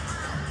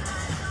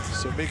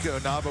 Sumiko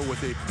Inaba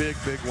with a big,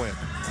 big win.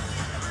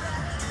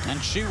 And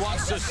she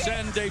wants to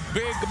send a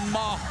big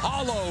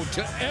mahalo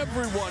to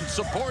everyone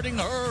supporting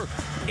her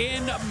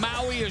in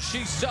Maui as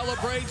she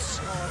celebrates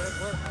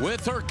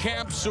with her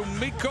camp.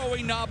 Sumiko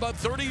Inaba,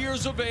 30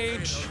 years of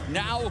age,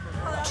 now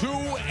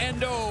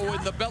 2-0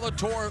 in the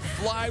Bellator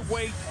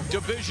flyweight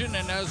division.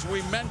 And as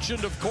we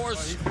mentioned, of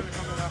course,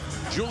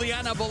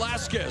 Juliana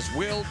Velasquez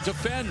will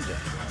defend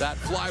that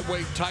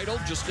flyweight title,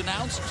 just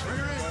announced,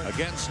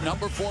 against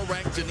number 4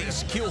 ranked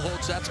Denise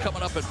Kielholtz. That's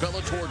coming up at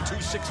Bellator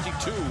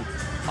 262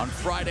 on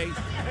Friday,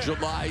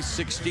 July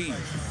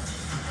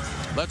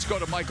 16th. Let's go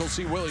to Michael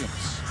C.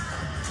 Williams.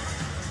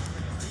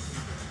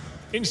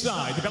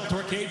 Inside the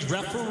Bellator cage,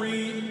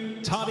 referee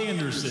Todd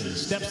Anderson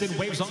steps in,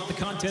 waves off the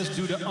contest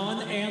due to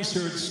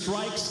unanswered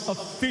strikes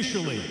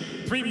officially.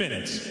 3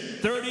 minutes,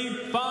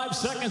 35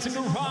 seconds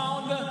into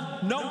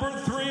round number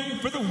 3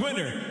 for the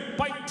winner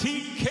by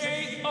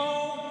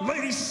TKO,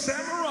 Lady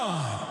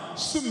Samurai,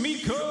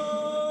 Sumiko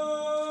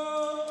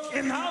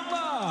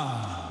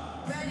Inaba.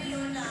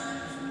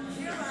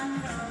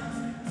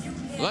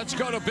 Let's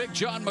go to Big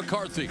John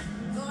McCarthy.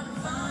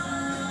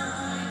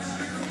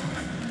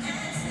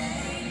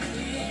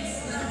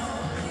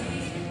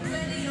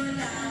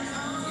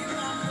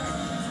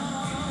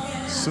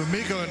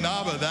 Sumiko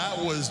Inaba, that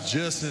was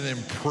just an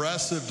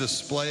impressive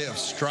display of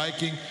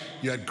striking.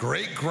 You had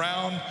great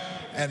ground,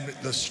 and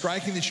the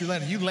striking that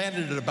you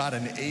landed at about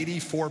an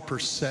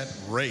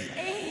 84% rate.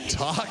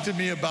 Talk to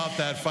me about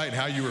that fight and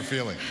how you were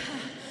feeling.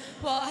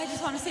 Well, I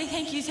just want to say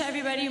thank you to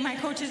everybody, my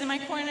coaches in my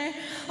corner,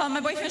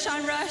 my boyfriend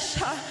Sean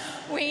Rush,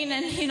 Wayne,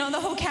 and the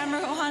whole camera,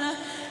 Ohana,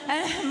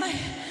 and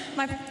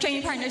my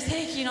training partners.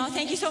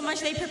 Thank you so much.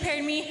 They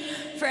prepared me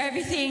for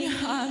everything.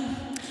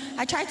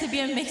 I tried to be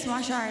a mixed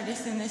martial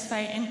artist in this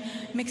fight and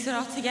mix it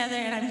all together,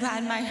 and I'm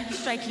glad my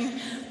striking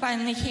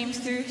finally came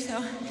through.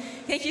 So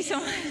thank you so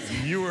much.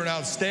 You were an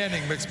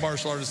outstanding mixed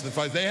martial artist in the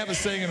fight. They have a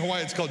saying in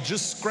Hawaii, it's called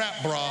just scrap,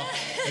 brah,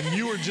 and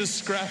you were just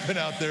scrapping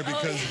out there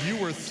because you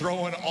were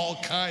throwing all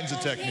kinds of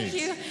techniques.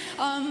 Thank you.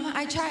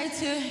 I tried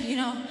to,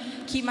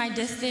 keep my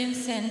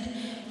distance and,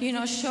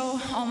 show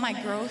all my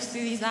growth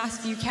through these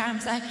last few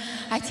camps.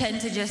 I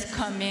tend to just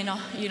come in,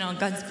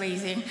 guns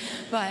blazing,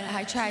 but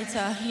I tried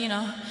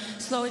to,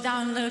 slow it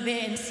down a little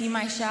bit and see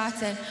my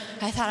shots, and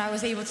I thought I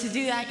was able to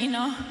do that,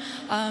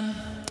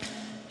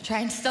 try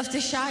and stuff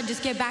the shot,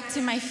 just get back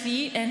to my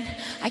feet, and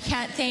I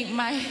can't thank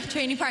my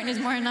training partners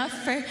more enough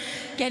for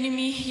getting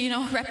me,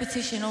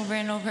 repetition over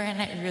and over,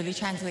 and it really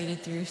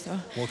translated through. So.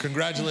 Well,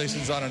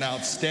 congratulations on an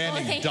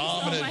outstanding,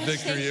 dominant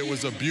victory. It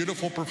was a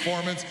beautiful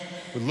performance.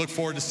 We look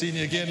forward to seeing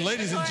you again.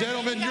 Ladies and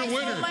gentlemen, your winner.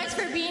 Thank you so much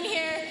for being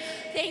here.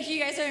 Thank you,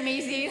 you guys are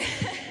amazing.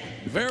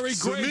 Very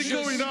gracious.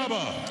 Sumiko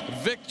Inaba.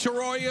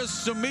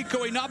 Victorious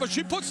Sumiko Inaba.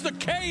 She puts the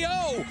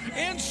KO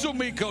in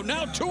Sumiko.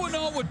 Now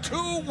 2-0 with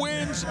 2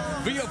 wins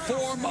via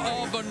form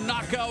of a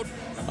knockout.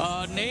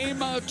 Name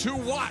to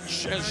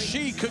watch as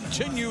she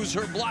continues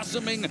her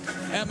blossoming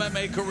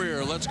MMA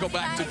career. Let's go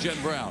back to Jen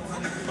Brown.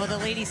 Well, the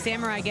Lady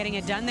Samurai getting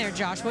it done there,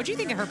 Josh. What do you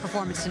think of her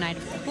performance tonight?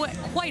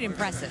 Quite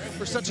impressive.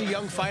 For such a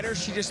young fighter,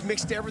 she just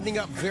mixed everything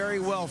up very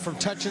well, from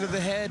touching to the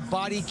head,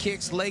 body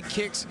kicks, leg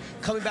kicks,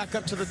 coming back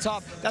up to the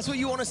top. That's what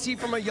you want to see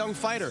from a young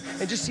fighter.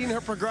 And just seeing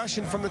her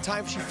progression from the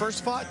time she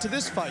first fought to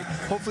this fight.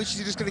 Hopefully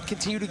she's just going to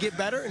continue to get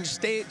better and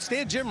stay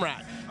a gym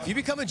rat. If you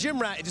become a gym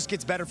rat, it just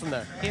gets better from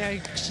there. Yeah,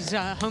 she's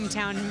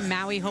hometown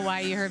Maui,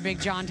 Hawaii. You heard Big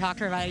John talk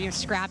to her about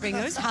scrapping.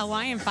 Those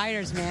Hawaiian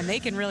fighters, man, they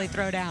can really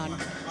throw down.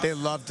 They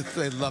love to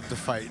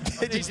fight.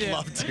 They just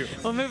love to.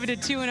 We'll move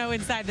it to 2-0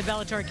 inside the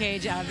Bellator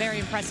cage. A very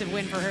impressive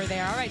win for her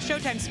there. All right,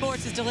 Showtime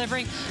Sports is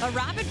delivering a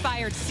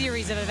rapid-fire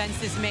series of events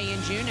this May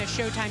and June as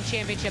Showtime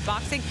Championship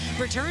Boxing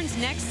returns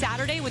next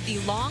Saturday with the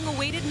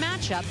long-awaited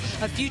matchup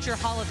of future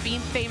Hall of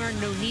Famer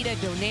Nonita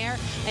Donaire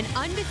and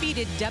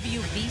undefeated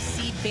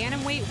WBC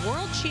Bantamweight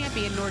World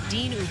Champion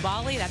Nordine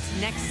Ubali.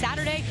 That's next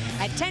Saturday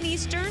at 10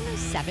 Eastern,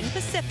 7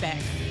 Pacific.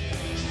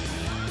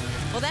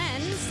 Well,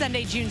 then,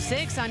 Sunday, June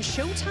 6th on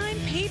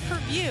Showtime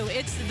pay-per-view,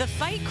 it's the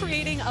fight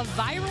creating a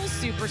viral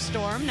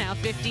superstorm. Now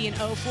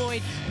 50-0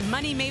 Floyd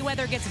Money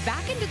Mayweather gets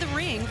back into the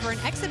ring for an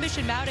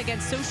exhibition bout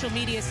against social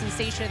media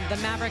sensation, the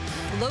Maverick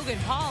Logan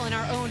Paul, and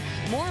our own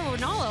Mauro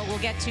Ranallo will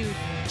get to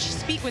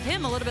speak with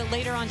him a little bit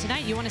later on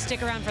tonight. You want to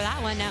stick around for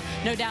that one. Now,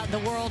 no doubt the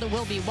world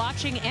will be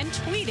watching and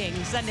tweeting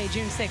Sunday,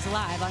 June 6th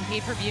live on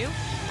pay-per-view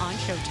on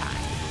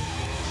Showtime.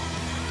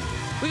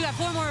 We've got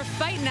 4 more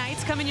fight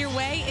nights coming your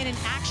way in an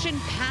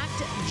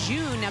action-packed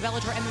June. Now,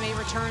 Bellator MMA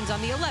returns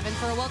on the 11th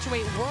for a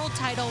welterweight world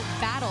title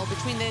battle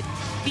between the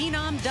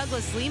phenom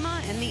Douglas Lima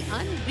and the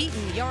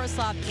unbeaten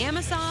Yaroslav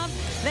Amosov.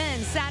 Then,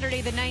 Saturday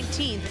the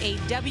 19th, a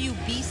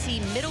WBC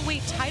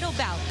middleweight title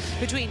bout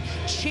between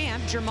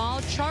champ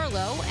Jermall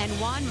Charlo and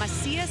Juan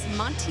Macias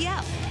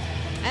Montiel.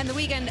 And the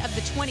weekend of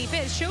the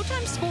 25th,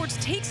 Showtime Sports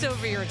takes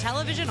over your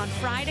television. On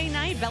Friday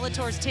night,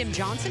 Bellator's Tim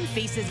Johnson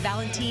faces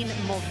Valentin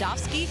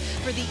Moldavsky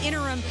for the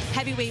interim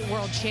heavyweight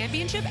world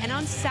championship. And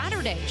on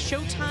Saturday,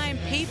 Showtime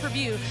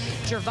pay-per-view,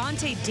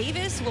 Gervonta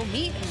Davis will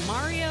meet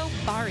Mario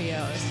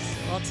Barrios.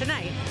 Well,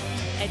 tonight,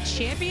 a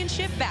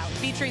championship bout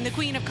featuring the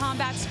queen of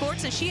combat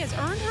sports, and she has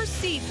earned her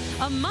seat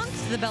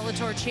amongst the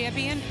Bellator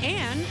champion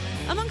and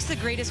amongst the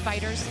greatest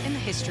fighters in the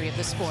history of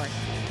the sport.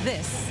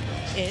 This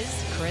is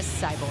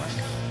Cris Cyborg.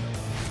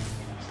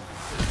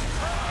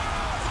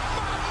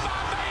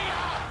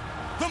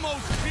 The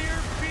most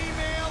feared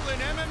female in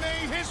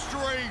MMA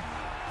history.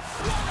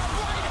 What a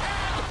right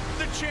hand!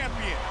 The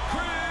champion,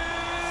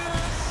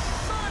 Cris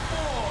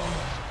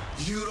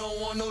Cyborg. You don't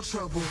want no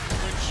trouble.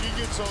 When she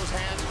gets those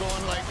hands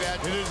going like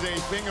that, it is a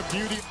thing of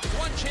beauty.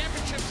 Won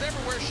championships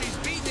everywhere. She's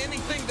beaten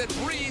anything that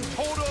breathed.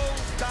 Total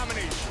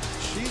domination.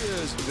 She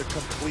is the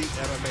complete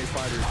MMA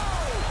fighter.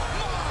 Oh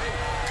my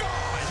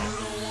God! You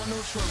don't want no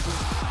trouble.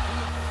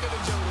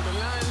 The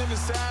lion living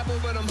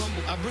cyborg, but I'm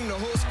humble. I bring the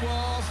whole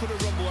squad for the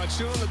rumble. I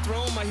chill on the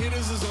throne, my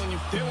hitters is on you.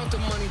 They want the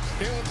money,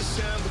 they want the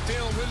shine, but they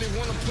don't really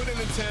want to put in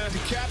the time.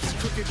 The cap is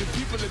crooked, the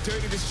people are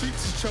dirty, the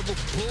streets is trouble.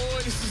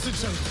 Boy, this is a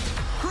jungle.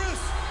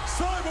 Cris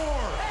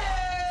Cyborg!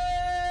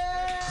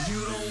 You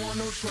don't want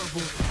no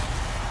trouble.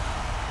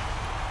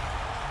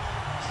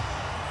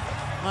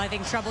 Well, I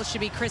think trouble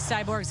should be Cris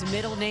Cyborg's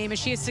middle name, as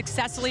she has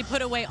successfully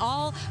put away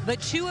all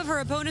but 2 of her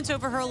opponents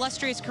over her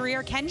illustrious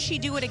career. Can she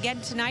do it again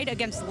tonight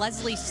against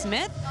Leslie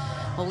Smith?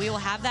 Well, we will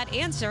have that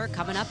answer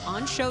coming up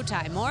on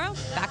Showtime. Mauro,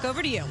 back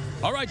over to you.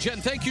 All right, Jen,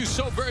 thank you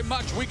so very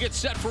much. We get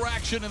set for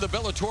action in the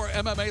Bellator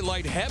MMA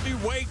light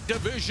heavyweight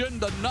division.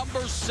 The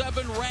number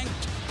 7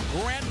 ranked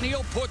Grant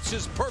Neal puts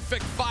his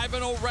perfect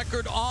 5-0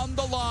 record on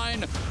the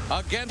line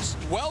against,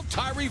 well,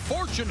 Tyree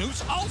Fortune,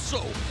 who's also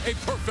a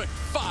perfect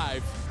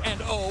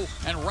 5-0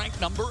 and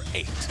ranked number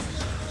 8.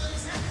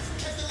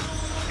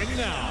 And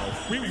now,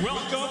 we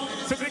welcome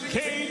to the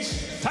cage,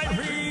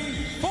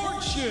 Tyree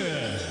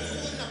Fortune.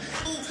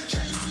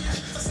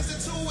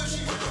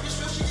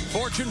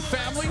 Fortune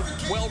family,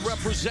 well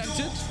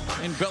represented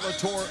in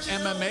Bellator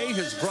MMA.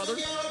 His brother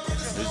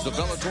is the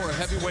Bellator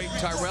heavyweight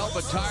Tyrell,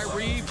 but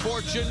Tyree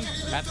Fortune,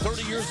 at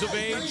 30 years of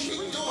age,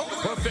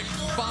 perfect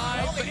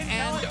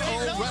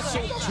 5-0,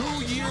 wrestled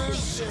 2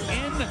 years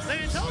in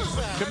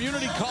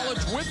community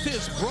college with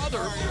his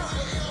brother.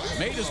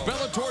 Made his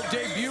Bellator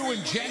debut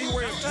in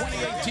January of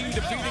 2018,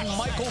 defeating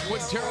Michael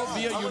Quintero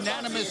via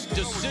unanimous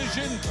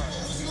decision.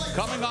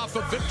 Coming off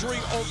a victory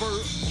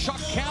over Chuck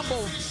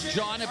Campbell,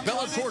 John, at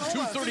Bellator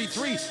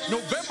 233,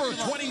 November of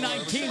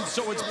 2019.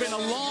 So it's been a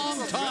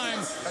long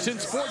time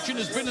since Fortune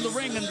has been in the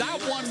ring, and that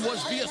one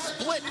was via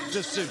split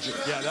decision.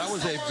 Yeah, that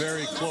was a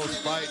very close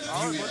fight.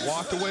 He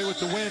walked away with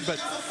the win, but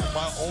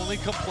my only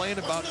complaint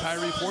about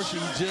Tyree Fortune,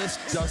 he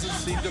just doesn't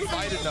seem to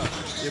fight enough.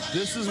 If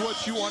this is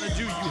what you want to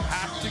do, you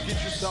have to get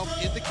yourself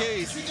in the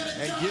cage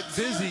and get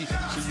busy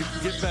so you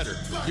can get better.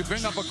 You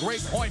bring up a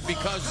great point,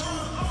 because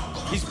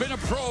he's been a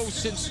pro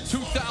since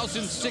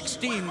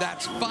 2016.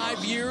 That's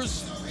 5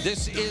 years.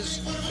 This is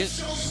his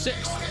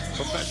 6th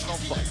professional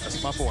fight.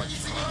 That's my boy.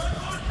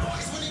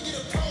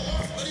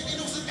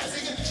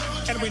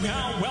 And we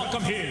now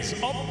welcome his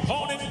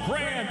opponent,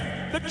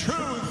 Grant, the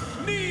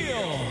Truth,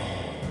 Neal.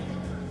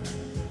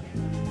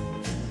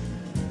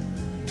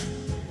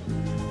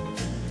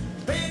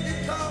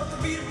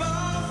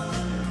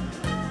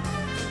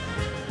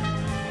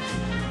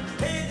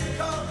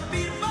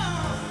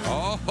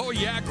 Oh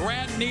yeah,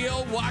 Grant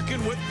Neal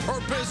walking with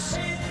purpose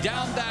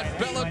down that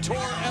Bellator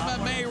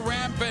MMA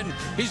ramp, and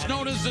he's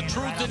known as the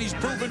Truth, and he's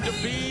proven to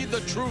be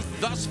the Truth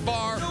thus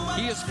far.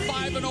 He is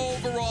 5-0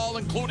 overall,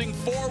 including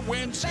 4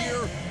 wins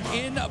here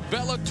in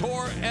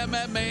Bellator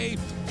MMA.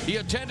 He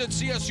attended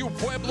CSU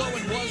Pueblo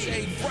and was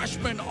a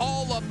freshman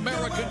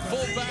All-American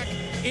fullback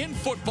in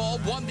football,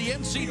 won the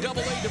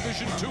NCAA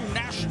Division II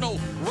National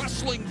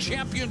Wrestling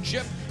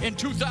Championship in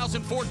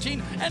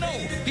 2014, and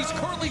he's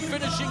currently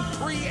finishing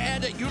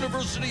pre-ed at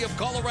University of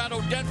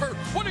Colorado, Denver.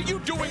 What are you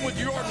doing with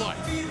your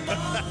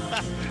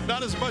life?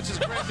 Not as much as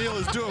Grant Neal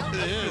is doing with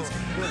his.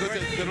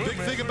 The big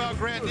thing about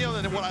Grant Neal,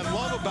 and what I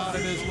love about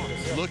him,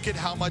 is look at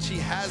how much he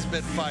has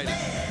been fighting.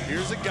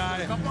 Here's a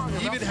guy,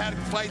 even had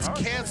fights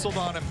canceled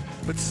on him,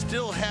 but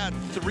still had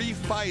 3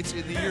 fights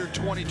in the year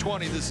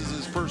 2020. This is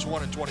his first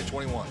one in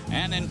 2021.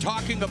 And in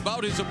talking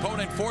about his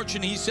opponent,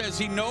 Fortune, he says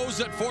he knows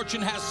that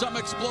Fortune has some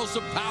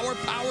explosive power.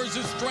 Power's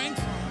his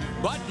strength.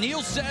 But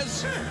Neil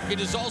says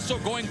it is also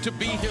going to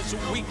be his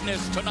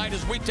weakness tonight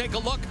as we take a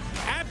look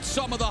at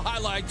some of the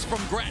highlights from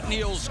Grant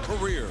Neal's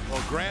career.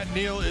 Well, Grant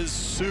Neal is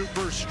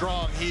super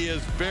strong. He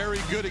is very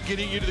good at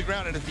getting you to the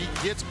ground, and if he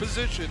gets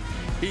position,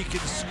 he can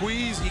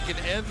squeeze, he can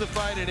end the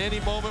fight at any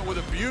moment with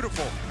a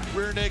beautiful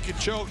rear naked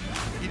choke.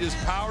 He just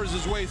powers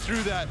his way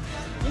through that.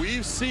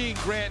 We've seen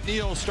Grant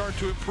Neal start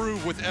to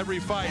improve with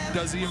every fight.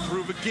 Does he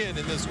improve again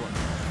in this one?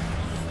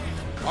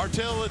 Our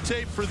tail of the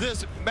tape for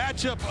this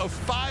matchup of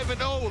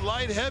 5-0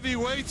 light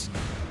heavyweights.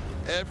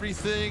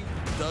 Everything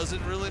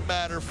doesn't really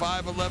matter.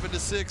 5'11" to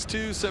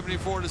 6'2",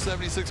 74 to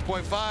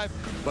 76.5.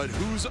 But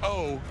whose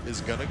O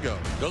is gonna go?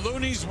 The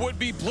Loonies would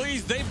be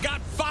pleased. They've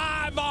got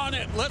 5 on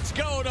it. Let's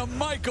go to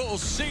Michael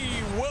C.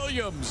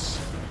 Williams.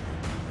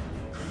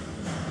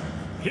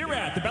 Here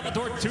at the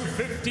Bellator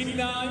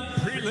 259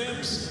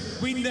 Prelims,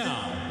 we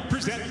now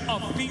present a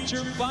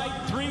feature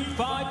fight, 3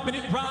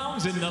 5-minute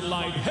rounds in the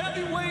light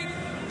heavyweight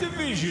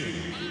division.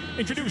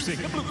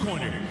 Introducing the blue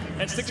corner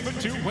at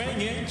 6'2", weighing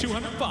in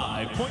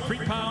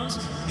 205.3 pounds.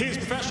 His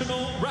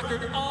professional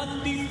record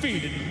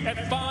undefeated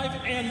at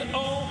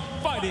 5-0,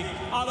 fighting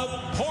out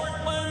of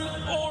Portland,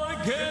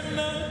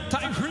 Oregon,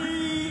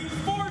 Tyree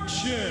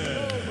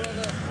Fortune.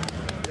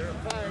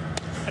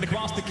 And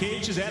across the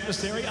cage, his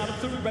adversary out of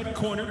the red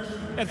corner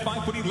at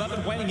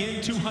 5'11", weighing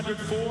in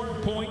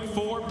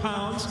 204.4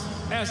 pounds.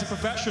 As a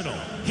professional,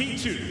 he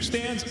too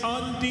stands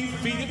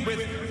undefeated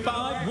with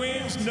 5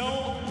 wins,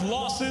 no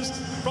losses.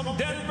 From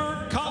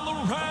Denver,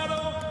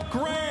 Colorado,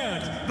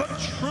 Grant, the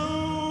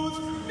Truth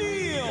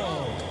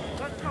Neal.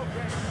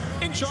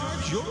 In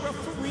charge, your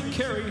referee,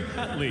 Kerry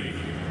Hatley.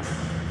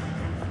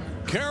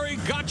 Kerry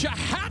Gotcha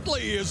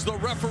Hatley is the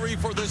referee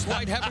for this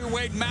light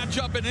heavyweight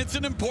matchup, and it's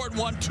an important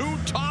one. 2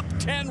 top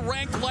 10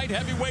 ranked light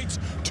heavyweights,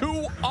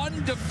 2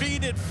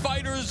 undefeated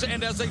fighters,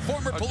 and as a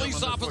former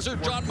police officer,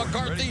 John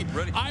McCarthy,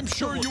 I'm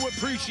sure you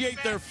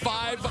appreciate their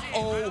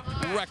 5-0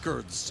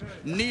 records.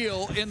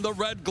 Neal in the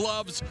red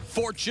gloves,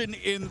 Fortune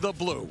in the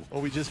blue.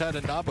 Well, we just had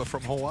a Naba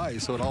from Hawaii,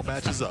 so it all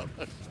matches up.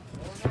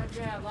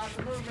 Lots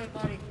of movement,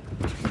 buddy.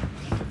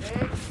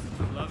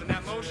 I'm loving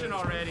that motion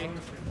already.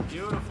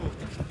 Beautiful.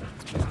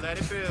 Let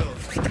it build.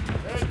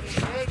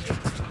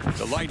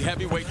 The light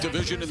heavyweight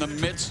division in the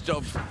midst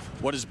of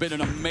what has been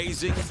an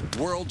amazing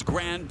World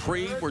Grand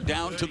Prix. We're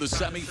down to the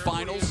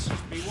semifinals.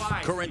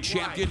 Current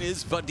champion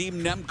is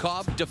Vadim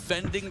Nemkov,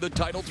 defending the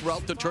title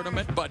throughout the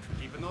tournament, but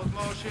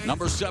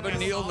number 7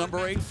 Neal,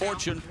 number 8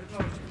 Fortune,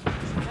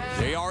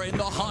 they are in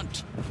the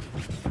hunt.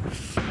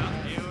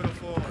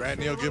 Grant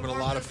Neal giving a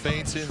lot of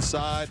feints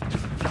inside.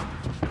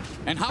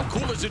 And how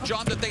cool is it,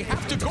 John, that they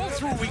have to go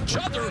through each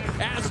other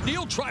as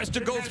Neal tries to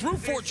go through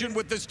Fortune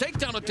with this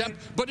takedown attempt,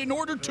 but in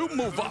order to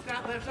move up.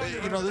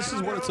 You know, this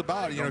is what it's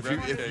about. You know, if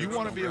you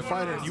want to be a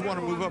fighter and you want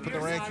to move up in the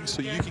rankings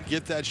so you can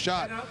get that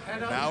shot,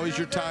 now is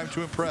your time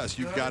to impress.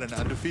 You've got an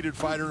undefeated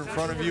fighter in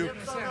front of you,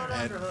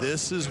 and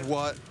this is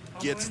what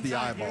gets the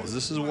eyeballs.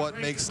 This is what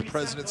makes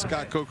President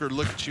Scott Coker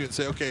look at you and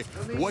say, okay,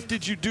 what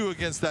did you do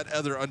against that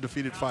other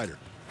undefeated fighter?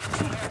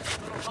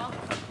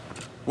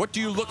 What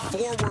do you look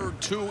forward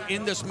to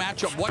in this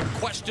matchup? What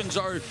questions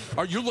are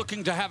you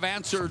looking to have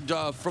answered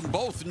from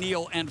both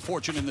Neal and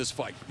Fortune in this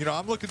fight? You know,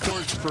 I'm looking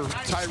towards for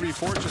Tyree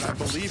Fortune. I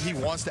believe he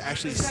wants to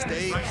actually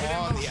stay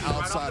on the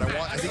outside.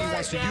 I think he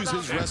wants to use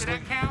his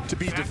wrestling to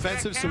be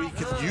defensive so he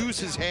can use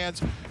his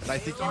hands. And I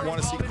think you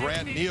want to see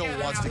Grant Neal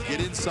wants to get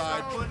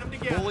inside,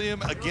 bully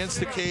him against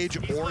the cage,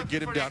 or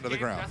get him down to the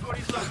ground.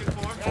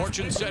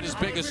 Fortune said his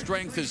biggest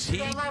strength is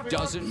he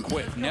doesn't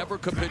quit, never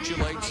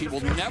capitulates. He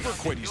will never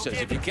quit, he says.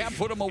 If you can't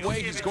put him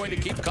away, he's going to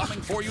keep coming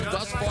for you.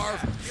 Thus far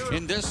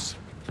in this,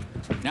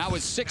 now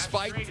his 6th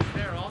fight,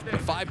 the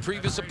 5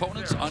 previous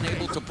opponents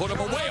unable to put him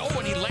away. Oh,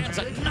 and he lands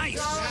a nice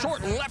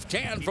short left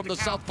hand from the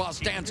southpaw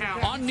stance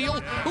on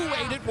Neal, who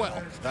ate it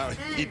well. Now,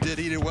 he did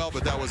eat it well,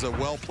 but that was a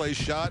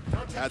well-placed shot.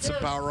 Had some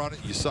power on it.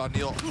 You saw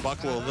Neal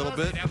buckle a little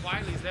bit.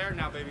 Wiley's there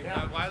now, baby.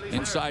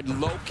 Inside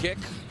low kick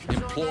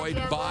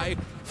employed by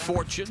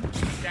Fortune.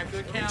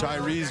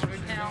 Tyree's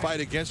fight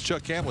against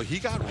Chuck Campbell, he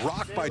got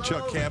rocked by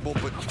Chuck Campbell,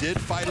 but did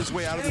fight his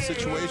way out of the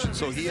situation,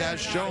 so he has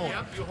shown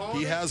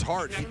he has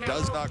heart. He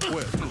does not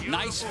quit.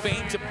 Nice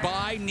feint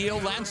by Neal,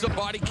 lands the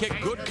body kick,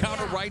 good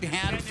counter right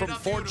hand from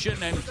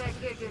Fortune, and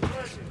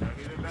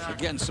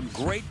again, some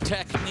great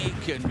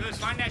technique. And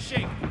find that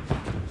shake.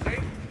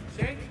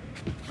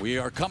 We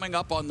are coming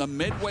up on the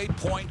midway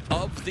point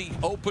of the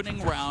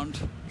opening round.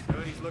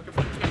 He's looking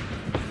for the kick.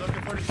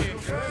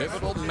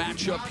 Pivotal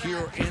matchup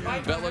here in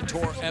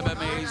Bellator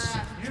MMA's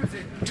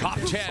top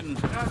 10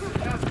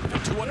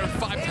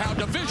 205-pound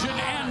division.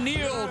 and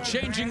Neal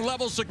changing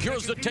levels,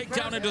 secures the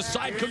takedown into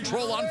side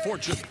control on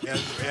Fortune.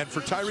 And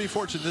for Tyree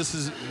Fortune, this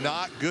is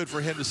not good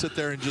for him to sit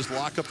there and just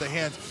lock up the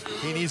hands.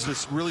 He needs to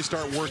really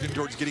start working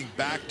towards getting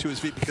back to his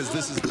feet, because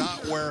this is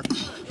not where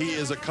he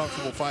is a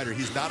comfortable fighter.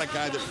 He's not a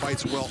guy that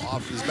fights well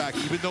off his back,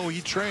 even though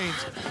he trains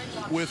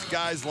with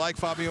guys like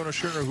Fabiano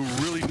Schurner who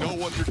really know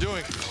what they're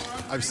doing.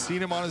 I've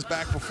seen him on his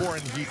back before,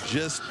 and he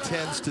just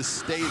tends to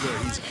stay there.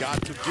 He's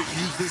got to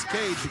use this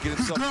cage to get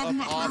himself up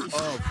off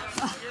of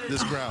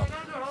this ground.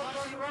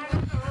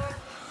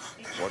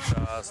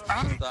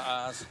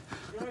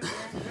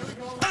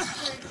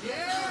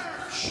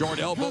 Short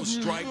elbow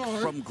strike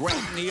from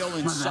Grant Neal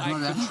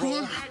inside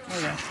control.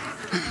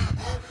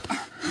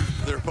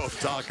 They're both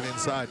talking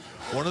inside.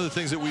 One of the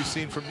things that we've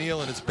seen from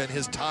Neal, and it's been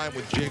his time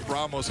with Jake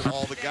Ramos and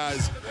all the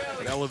guys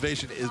in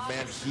Elevation, is,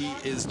 man, he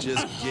is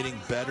just getting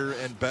better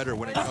and better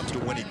when it comes to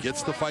when he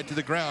gets the fight to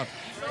the ground.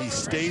 He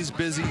stays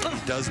busy, and he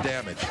does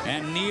damage.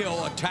 And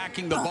Neal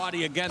attacking the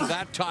body again.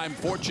 That time,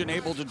 Fortune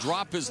able to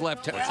drop his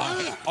left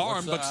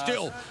arm, but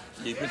still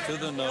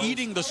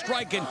eating the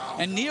strike.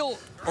 And Neal,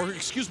 or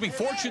excuse me,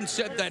 Fortune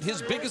said that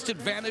his biggest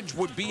advantage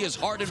would be his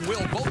heart and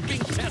will, both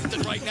being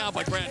tested right now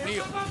by Grant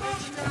Neal.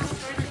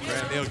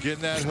 Grant Neal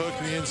getting that hook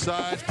in the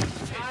inside.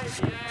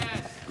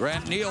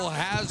 Grant Neal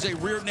has a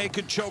rear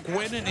naked choke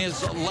win in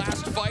his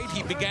last fight.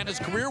 He began his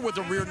career with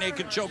a rear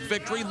naked choke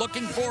victory,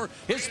 looking for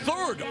his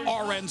third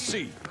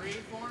RNC.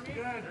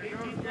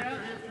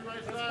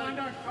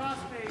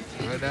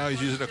 Right now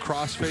he's using a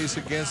crossface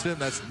against him.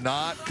 That's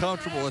not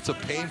comfortable. It's a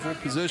painful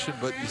position,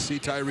 but you see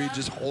Tyree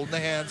just holding the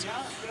hands,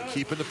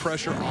 keeping the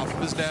pressure off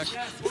of his neck.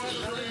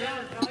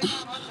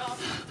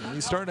 And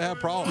he's starting to have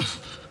problems.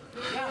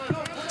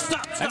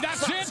 And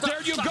that's it.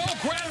 There you go.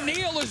 Grant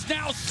Neal is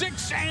now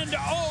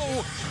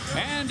 6-0,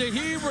 and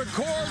he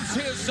records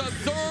his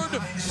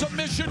third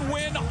submission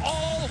win,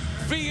 all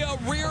via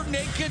rear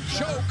naked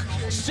choke,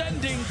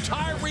 sending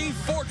Tyree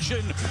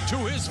Fortune to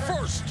his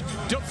first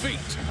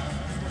defeat.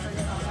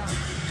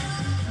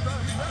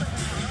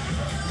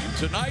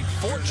 Tonight,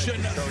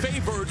 Fortune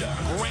favored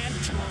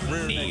Grant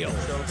Neal.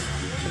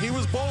 He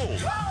was bold.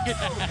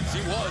 Yes,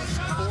 he was.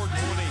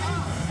 420.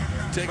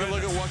 Take a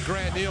look at what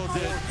Grant Neal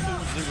did.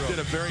 Did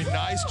a very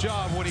nice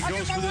job when he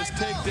goes for this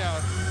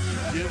takedown.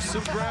 Gives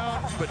some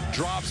ground, but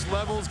drops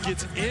levels,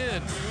 gets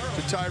in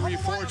to Tyree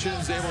Fortune,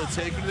 is able to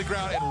take him to the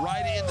ground and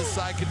right into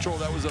side control.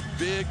 That was a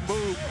big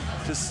move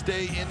to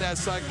stay in that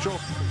side control.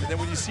 And then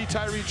when you see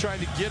Tyree trying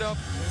to get up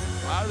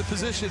out of the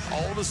position,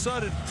 all of a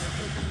sudden,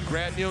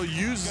 Grant Neal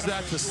uses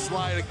that to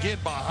slide again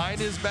behind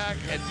his back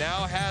and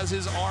now has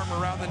his arm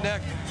around the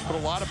neck. Put a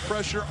lot of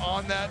pressure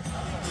on that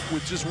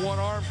with just one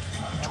arm.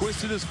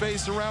 Twisted his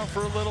face around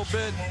for a little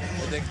bit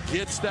and then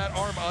gets that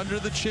arm under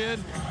the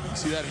chin. You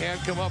see that hand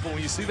come up, and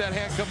when you see that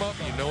hand come up,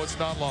 you know it's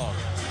not long.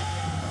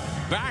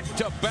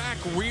 Back-to-back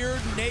rear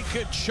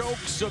naked choke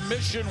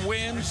submission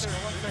wins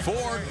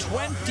for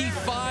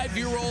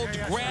 25-year-old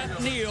Grant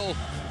Neal,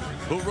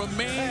 who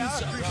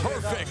remains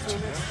perfect.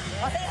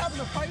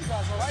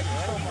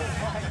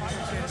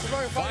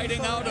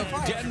 Fighting out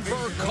of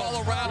Denver,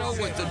 Colorado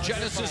with the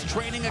Genesis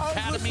Training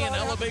Academy and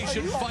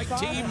Elevation Fight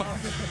Team.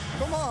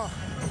 Come on.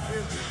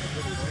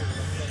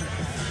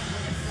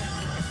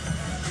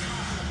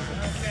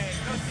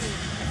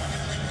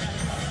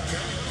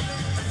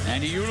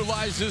 And he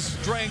utilized his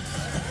strength,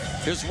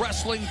 his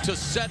wrestling, to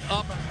set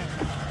up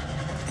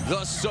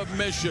the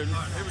submission.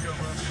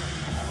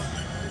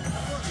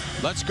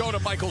 Let's go to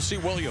Michael C.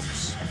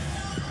 Williams.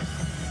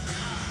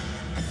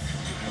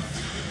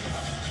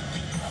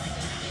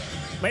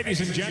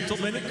 Ladies and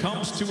gentlemen, it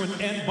comes to an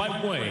end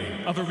by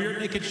way of a rear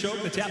naked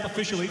choke. The tap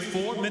officially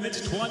 4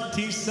 minutes,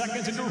 20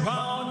 seconds into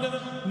round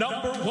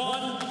number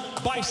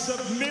 1 by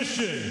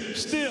submission.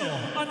 Still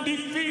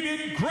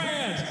undefeated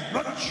Grant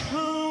 "The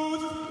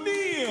Truth"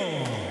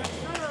 Neal.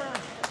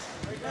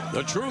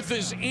 The truth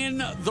is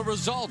in the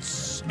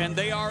results, and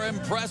they are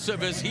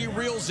impressive as he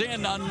reels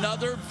in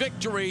another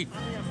victory.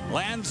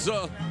 Lands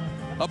a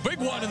big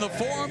one in the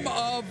form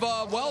of,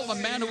 well, a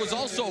man who was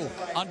also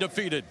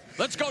undefeated.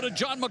 Let's go to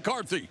John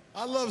McCarthy.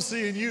 I love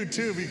seeing you,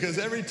 too, because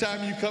every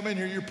time you come in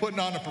here, you're putting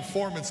on a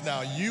performance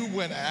now. You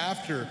went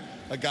after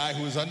a guy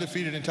who was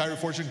undefeated in Tyree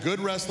Fortune, good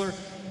wrestler.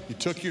 You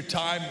took your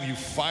time. You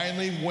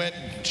finally went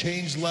and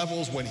changed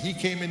levels when he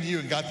came into you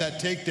and got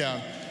that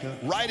takedown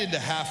right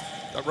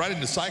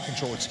into side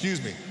control,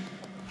 excuse me.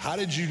 How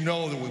did you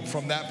know that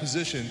from that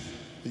position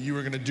that you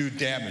were going to do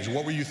damage?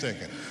 What were you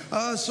thinking?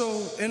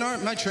 So in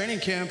my training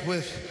camp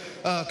with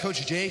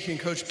Coach Jake and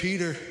Coach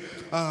Peter,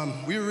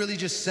 we were really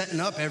just setting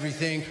up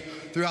everything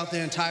throughout the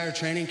entire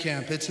training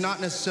camp. It's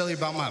not necessarily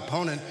about my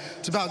opponent.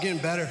 It's about getting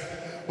better.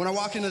 When I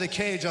walk into the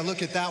cage, I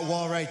look at that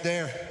wall right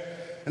there,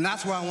 and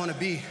that's where I want to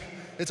be.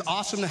 It's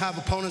awesome to have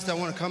opponents that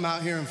want to come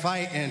out here and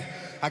fight, and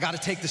I got to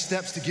take the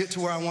steps to get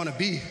to where I want to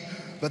be.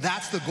 But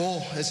that's the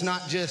goal. It's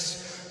not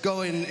just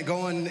go in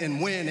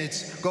and win.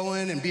 It's go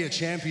in and be a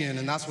champion,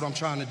 and that's what I'm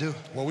trying to do.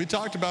 Well, we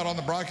talked about on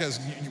the broadcast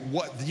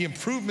what the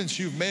improvements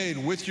you've made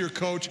with your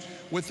coach,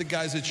 with the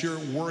guys that you're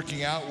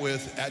working out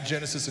with at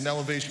Genesis and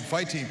Elevation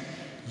Fight Team.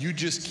 you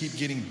just keep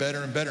getting better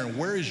and better. And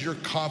where is your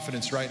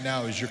confidence right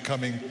now as you're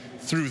coming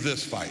through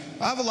this fight?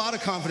 I have a lot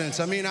of confidence.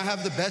 I mean, I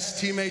have the best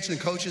teammates and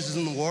coaches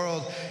in the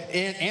world,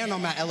 and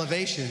I'm at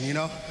elevation, you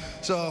know?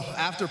 So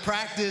after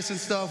practice and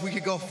stuff, we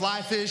could go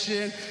fly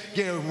fishing,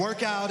 get a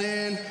workout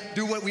in,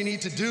 do what we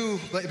need to do.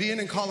 But being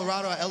in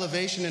Colorado at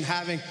elevation and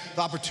having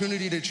the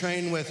opportunity to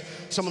train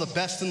with some of the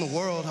best in the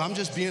world, I'm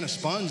just being a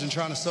sponge and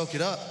trying to soak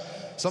it up.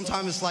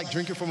 Sometimes it's like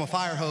drinking from a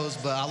fire hose,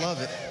 but I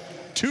love it.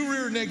 2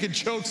 rear naked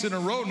chokes in a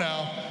row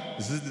now.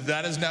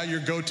 That is now your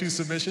go-to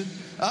submission?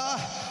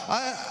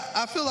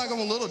 I feel like I'm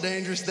a little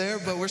dangerous there,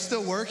 but we're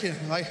still working.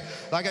 Like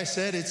I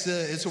said,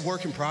 it's a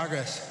work in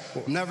progress.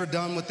 I'm never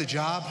done with the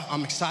job.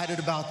 I'm excited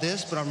about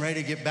this, but I'm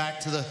ready to get back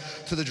to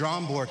the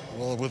drawing board.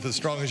 Well, with as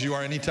strong as you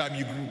are, anytime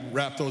you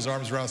wrap those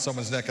arms around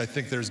someone's neck, I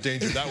think there's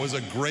danger. That was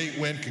a great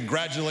win.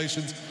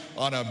 Congratulations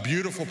on a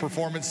beautiful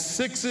performance.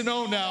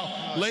 6-0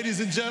 now.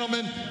 Ladies and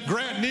gentlemen,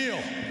 Grant Neal.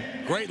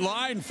 Great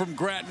line from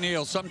Grant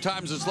Neal.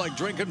 Sometimes it's like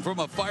drinking from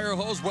a fire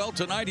hose. Well,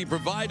 tonight he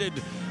provided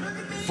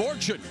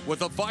fortune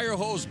with a fire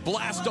hose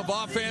blast of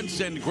offense,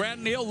 and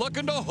Grant Neal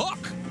looking to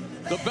hook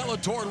the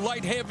Bellator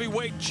Light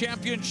Heavyweight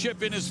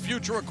Championship in his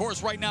future. Of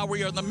course, right now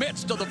we are in the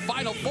midst of the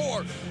Final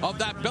 4 of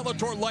that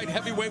Bellator Light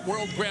Heavyweight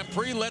World Grand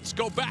Prix. Let's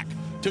go back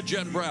to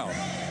Jen Brown.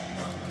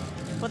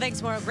 Well,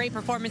 thanks, Mauro. Great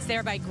performance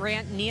there by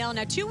Grant Neal.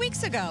 Now, 2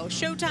 weeks ago,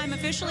 Showtime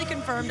officially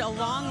confirmed a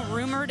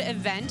long-rumored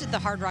event at the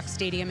Hard Rock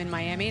Stadium in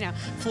Miami. Now,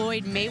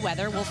 Floyd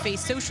Mayweather will face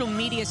social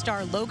media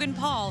star Logan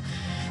Paul.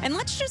 And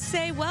let's just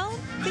say, well,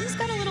 things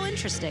got a little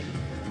interesting.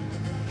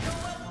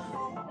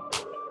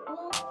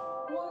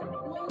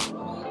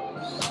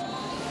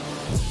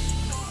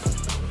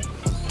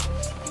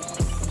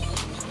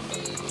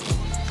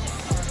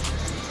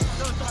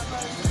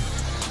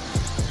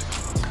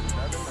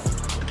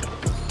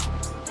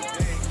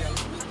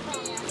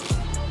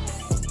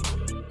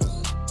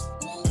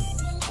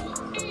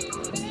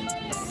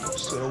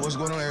 So what's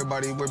going on,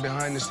 everybody? We're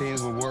behind the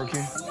scenes, we're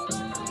working.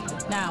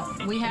 Now,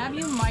 we have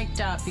you mic'd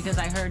up because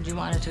I heard you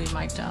wanted to be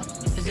mic'd up.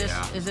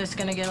 Is this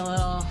gonna get a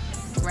little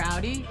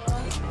rowdy?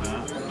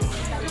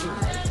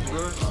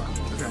 Good.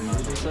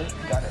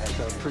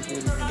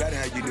 Gotta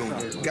have you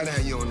doing. Gotta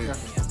have you on there.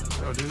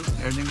 So, dude,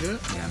 everything good?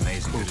 Yeah,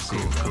 amazing. Good to see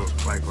you. Cool.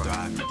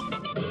 Likewise.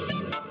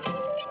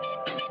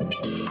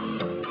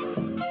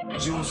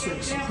 June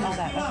 6th.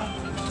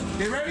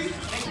 Get ready?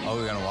 Oh,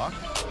 we're gonna walk?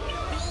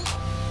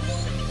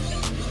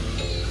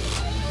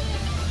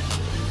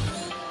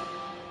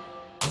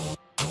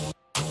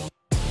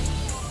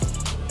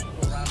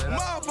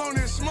 My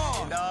opponent is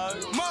small.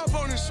 My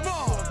opponent is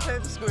small.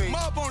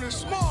 My opponent is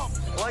small.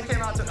 Well, I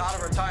came out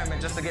of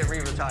retirement just to get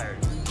re-retired.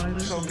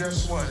 So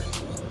guess what?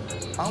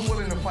 I'm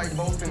willing to fight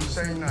both in the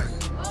same night.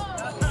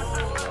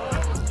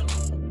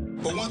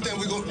 But one thing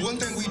we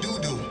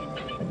do,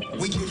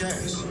 we kick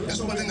ass.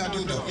 That's one thing I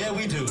do. Yeah,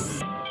 we do.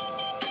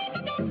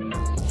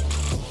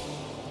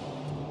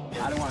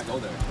 I didn't want to go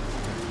there.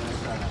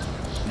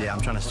 Yeah,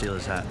 I'm trying to steal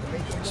his hat.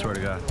 Swear to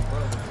God.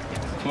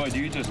 Boy, do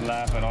you just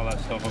laugh at all that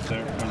stuff up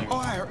there? Oh,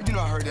 I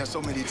heard that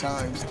so many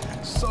times.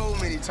 So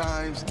many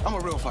times. I'm a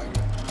real fighter,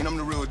 and I'm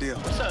the real deal.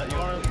 What's up? You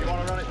wanna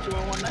run it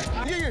 2-on-1 night?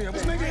 Yeah.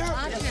 Let's make it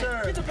happen. Yes,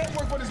 sir. Get the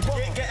paperwork for this ball.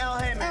 Get Al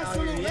Heyman.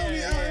 Absolutely.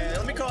 Yeah.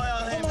 Let me call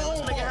Al Heyman.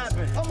 Let's make it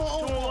happen.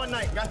 2-on-1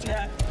 night. Got you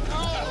hat.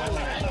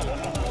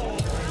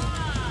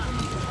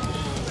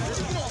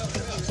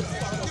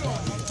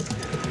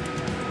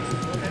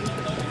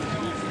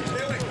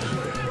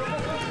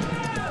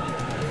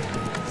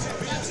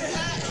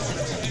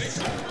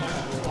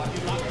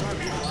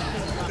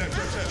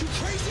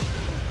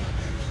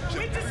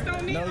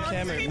 No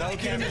camera. No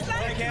camera.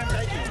 Thank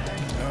you.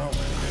 No,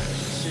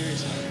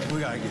 seriously.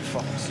 We gotta get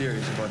fucking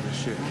serious about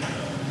this shit.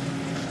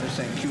 This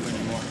ain't cute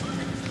anymore.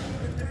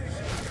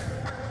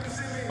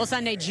 Well,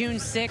 Sunday, June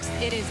 6th,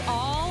 it is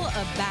all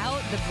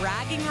about the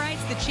bragging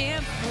rights. The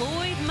champ,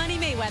 Floyd Money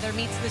Mayweather,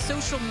 meets the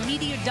social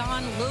media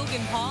don,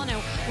 Logan Paul.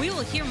 Now, we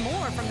will hear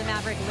more from the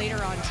Maverick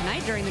later on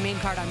tonight during the main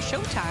card on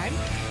Showtime.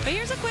 But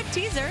here's a quick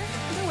teaser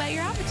to whet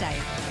your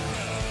appetite.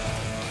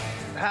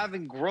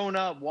 Having grown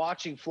up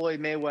watching Floyd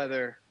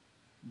Mayweather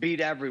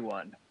beat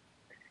everyone,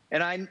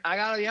 and I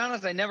gotta be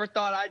honest, I never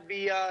thought I'd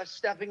be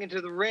stepping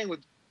into the ring with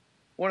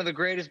one of the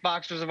greatest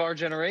boxers of our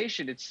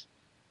generation. It's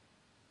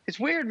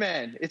weird,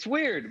 man. It's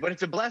weird, but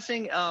it's a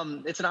blessing.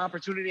 It's an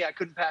opportunity I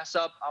couldn't pass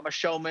up. I'm a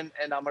showman,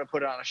 and I'm gonna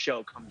put it on a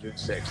show come June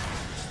 6th.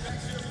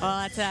 Well,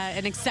 that's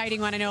an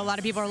exciting one. I know a lot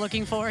of people are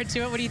looking forward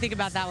to it. What do you think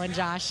about that one,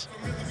 Josh?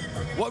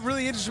 What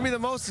really interests me the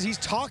most is he's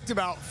talked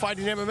about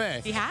fighting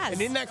MMA. He has.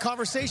 And in that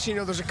conversation,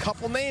 there's a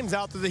couple names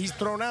out there that he's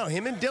thrown out.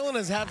 Him and Dylan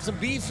has had some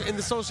beef in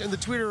the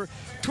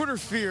Twitter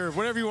sphere,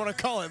 whatever you want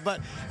to call it. But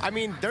I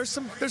mean, there's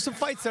some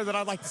fights there that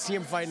I'd like to see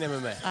him fight in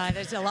MMA.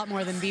 There's a lot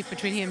more than beef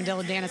between him and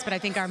Dylan Dennis, but I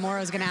think our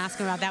Moro is going to ask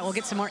him about that. We'll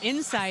get some more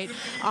insight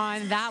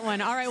on that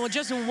one. All right, well,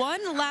 just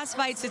one last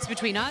fight sits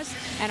between us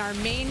and our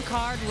main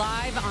card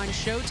live on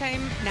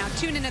Showtime. Now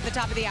tune in at the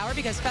top of the hour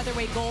because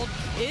featherweight gold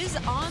is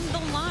on the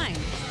line.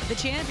 the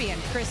champion.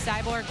 Chris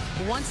Cyborg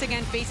once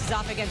again faces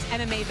off against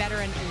MMA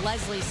veteran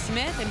Leslie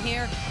Smith. And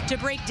here to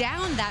break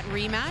down that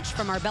rematch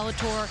from our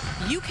Bellator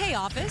UK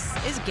office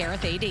is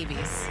Gareth A.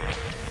 Davies.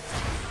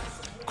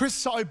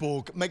 Chris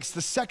Cyborg makes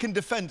the second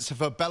defense of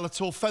her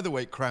Bellator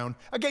featherweight crown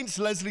against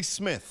Leslie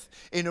Smith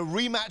in a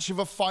rematch of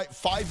a fight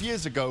 5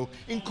 years ago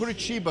in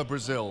Curitiba,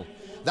 Brazil.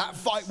 That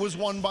fight was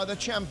won by the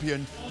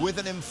champion with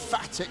an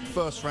emphatic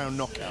first-round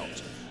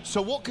knockout. So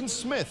what can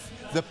Smith,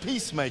 the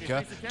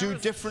peacemaker, do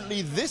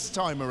differently this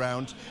time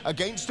around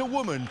against a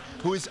woman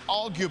who is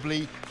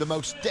arguably the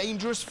most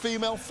dangerous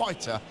female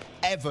fighter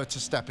ever to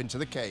step into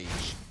the cage?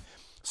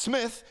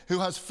 Smith, who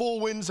has 4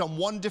 wins and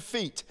 1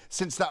 defeat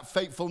since that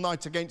fateful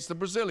night against the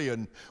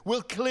Brazilian,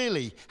 will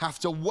clearly have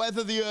to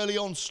weather the early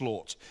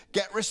onslaught,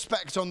 get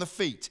respect on the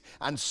feet,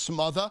 and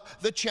smother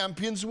the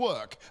champion's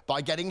work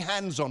by getting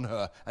hands on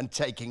her and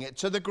taking it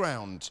to the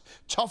ground.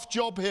 Tough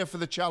job here for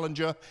the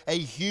challenger, a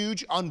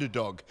huge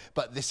underdog,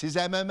 but this is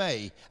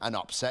MMA and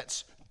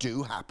upsets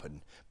do happen.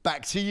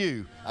 Back to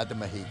you at the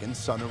Mohegan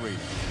Sun Arena.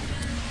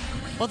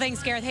 Well,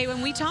 thanks, Gareth. Hey,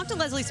 when we talked to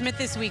Leslie Smith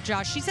this week,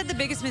 Josh, she said the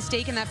biggest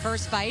mistake in that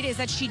first fight is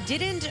that she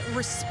didn't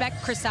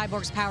respect Chris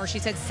Cyborg's power. She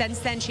said since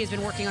then she has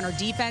been working on her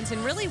defense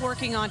and really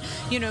working on,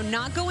 you know,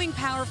 not going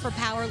power for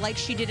power like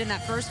she did in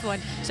that first one.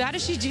 So how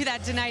does she do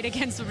that tonight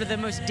against the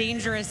most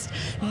dangerous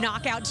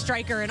knockout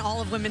striker in all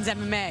of women's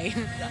MMA?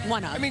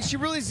 One of. I mean, she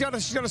really's got to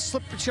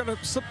slip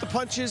the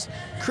punches,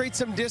 create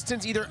some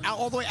distance, either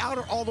all the way out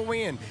or all the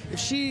way in. If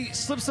she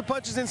slips the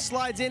punches and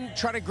slides in,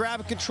 try to grab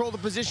and control the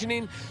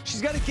positioning,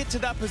 she's got to get to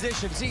that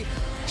position. See,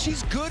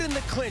 she's good in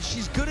the clinch.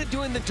 She's good at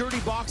doing the dirty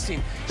boxing.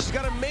 She's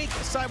got to make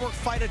Cyborg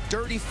fight a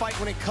dirty fight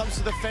when it comes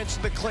to the fence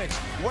and the clinch.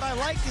 What I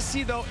like to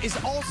see, though,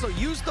 is also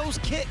use those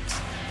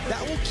kicks.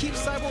 That will keep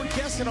Cyborg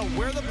guessing on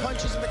where the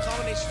punches and the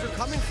combinations are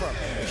coming from.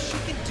 If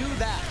she can do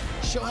that,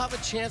 she'll have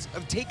a chance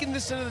of taking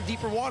this into the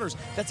deeper waters.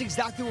 That's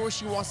exactly where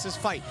she wants this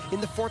fight, in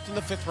the 4th and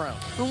the 5th round.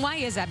 Well, why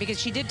is that? Because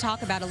she did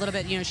talk about a little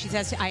bit, you know, she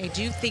says, I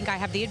do think I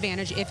have the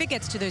advantage if it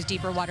gets to those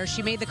deeper waters.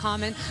 She made the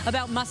comment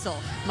about muscle.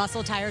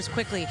 Muscle tires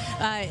quickly.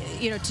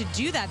 You know, to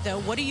do that,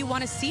 though, what do you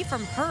want to see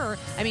from her?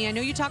 I mean, I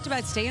know you talked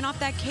about staying off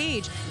that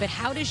cage, but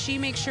how does she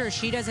make sure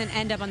she doesn't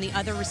end up on the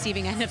other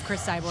receiving end of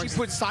Chris Cyborg? She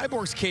puts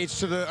Cyborg's cage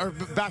to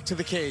back to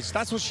the cage.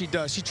 That's what she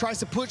does. She tries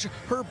to push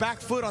her back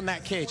foot on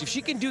that cage. If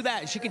she can do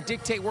that, she can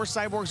dictate where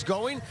Cyborg's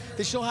going,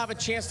 then she'll have a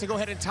chance to go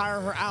ahead and tire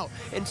her out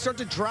and start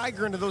to drag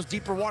her into those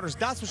deeper waters.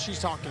 That's what she's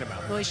talking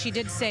about. Well, she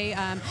did say,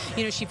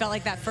 you know, she felt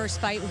like that first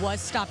fight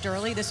was stopped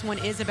early. This one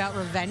is about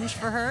revenge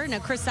for her. Now,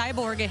 Chris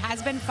Cyborg, it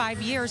has been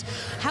 5 years.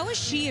 How has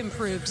she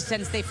improved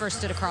since they first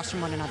stood across from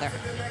one another?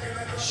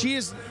 She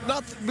is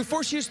not,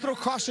 before she used to throw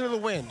caution to the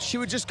wind, she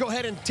would just go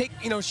ahead and take,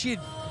 you know, she'd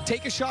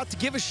take a shot to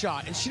give a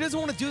shot, and she doesn't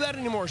want to do that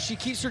anymore. She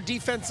keeps her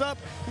defense up.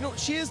 You know,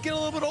 she is getting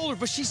a little bit older,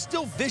 but she's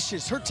still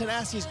vicious. Her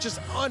tenacity is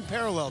just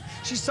unparalleled.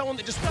 She's someone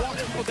that just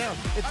walks people down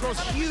and throws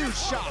huge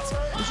shots.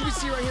 As you can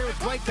see right here with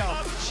breakdown,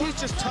 she's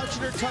just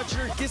touching her,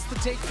 gets the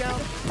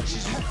takedown.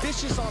 She's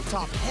vicious on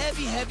top,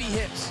 heavy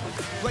hips.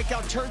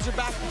 Breakdown turns her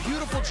back,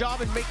 beautiful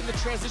job in making the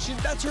transition.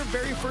 That's her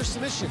very first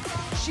submission.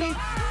 She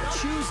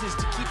chooses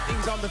to keep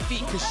things on the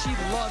feet because she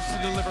loves to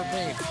deliver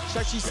pain.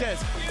 Like she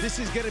says, this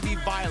is going to be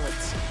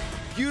violence.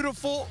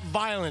 Beautiful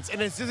violence, and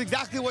it's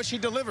exactly what she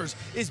delivers,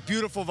 is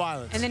beautiful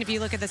violence. And then if you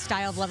look at the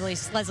style of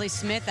Leslie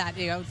Smith, that,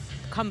 you know,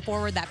 come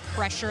forward, that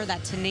pressure,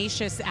 that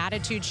tenacious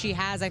attitude she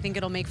has, I think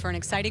it'll make for an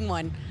exciting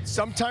one.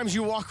 Sometimes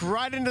you walk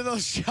right into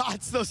those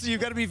shots, though, so you've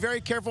got to be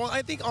very careful.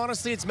 I think,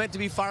 honestly, it's meant to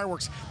be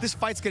fireworks. This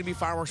fight's going to be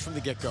fireworks from the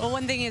get-go. Well,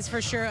 one thing is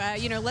for sure,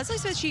 you know, Leslie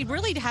Smith, she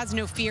really has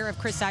no fear of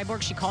Chris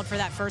Cyborg. She called for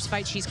that first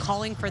fight. She's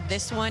calling for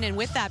this one, and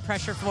with that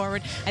pressure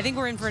forward, I think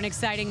we're in for an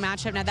exciting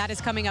matchup. Now, that is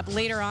coming up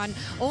later on,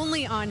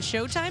 only on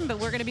Showtime, but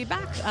we're going to be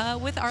back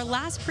with our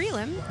last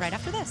prelim right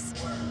after this.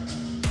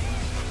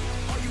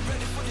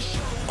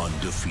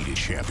 Undefeated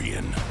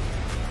champion,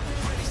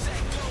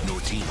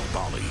 Nortino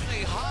Bali.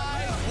 A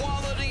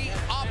high-quality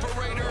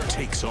operator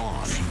Takes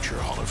on future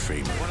Hall of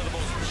Famer, one of the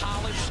most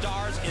polished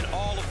stars in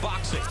all of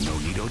boxing.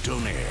 Nonito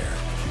Donaire.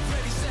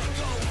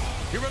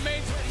 He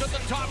remains at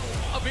the top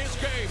of his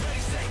game.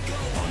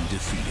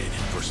 Undefeated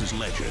versus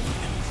legend.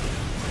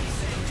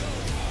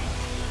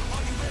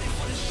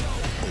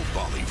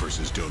 O'Bali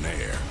versus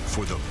Donaire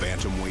for the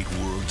Bantamweight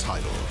World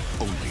title,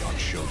 only on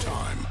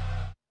Showtime.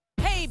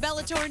 Hey,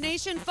 Bellator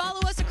Nation, follow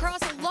us across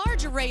a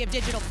large array of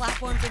digital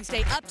platforms and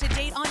stay up to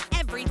date on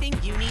everything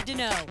you need to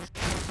know.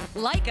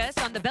 Like us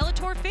on the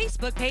Bellator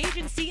Facebook page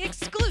and see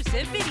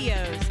exclusive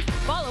videos.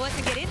 Follow us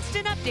and get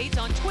instant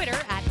updates on Twitter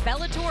at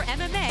Bellator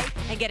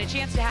MMA and get a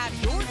chance to have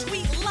your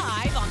tweet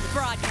live on the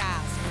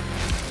broadcast.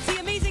 See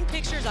amazing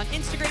pictures on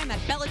Instagram at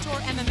Bellator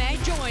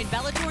MMA. Join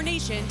Bellator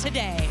Nation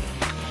today.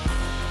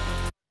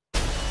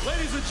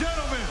 Ladies and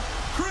gentlemen,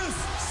 Chris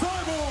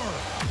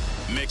Cyborg.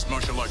 Mixed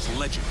martial arts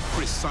legend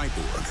Chris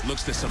Cyborg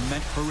looks to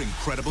cement her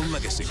incredible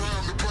legacy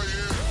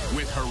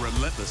with her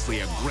relentlessly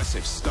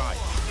aggressive style.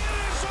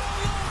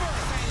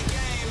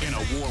 In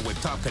a war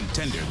with top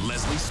contender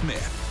Leslie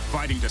Smith,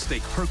 fighting to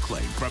stake her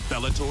claim for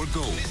Bellator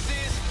Gold.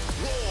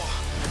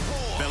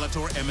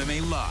 Bellator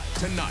MMA Live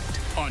tonight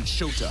on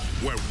Showtime,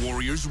 where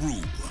warriors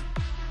rule.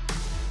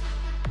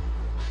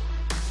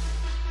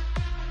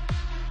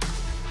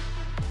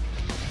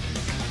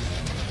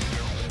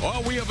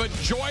 Well, we have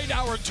enjoyed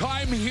our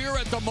time here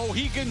at the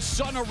Mohegan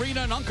Sun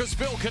Arena in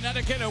Uncasville,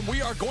 Connecticut, and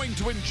we are going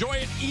to enjoy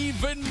it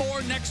even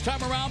more next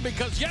time around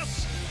because,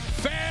 yes,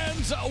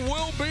 fans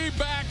will be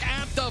back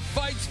at the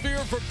Fight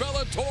Sphere for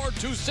Bellator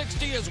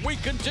 260 as we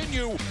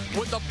continue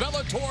with the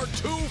Bellator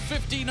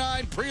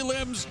 259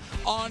 prelims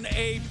on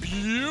a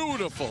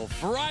beautiful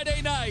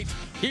Friday night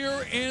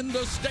here in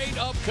the state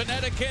of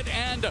Connecticut.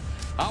 And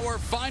our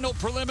final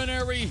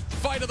preliminary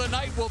fight of the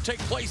night will take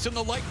place in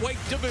the lightweight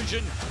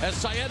division as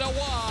Syed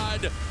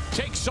Awad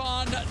takes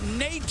on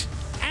Nate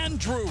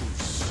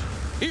Andrews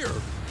here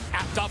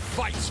at the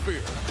Fight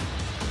Sphere.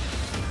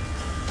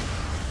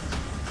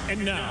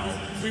 And now,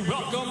 we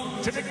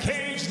welcome to the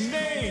cage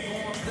Nate,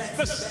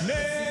 the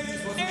Snake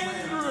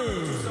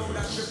Andrews.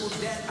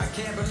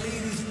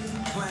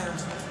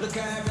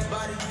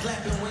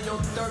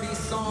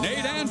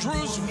 Nate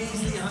Andrews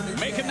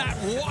making that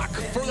walk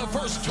for the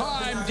first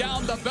time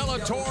down the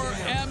Bellator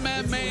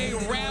MMA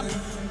ramp.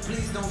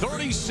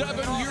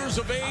 37 years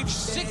of age,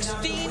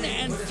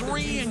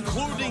 16-3,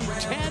 including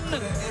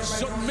 10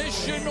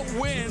 submission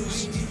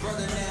wins.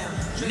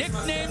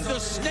 Nicknamed the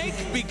Snake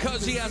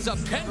because he has a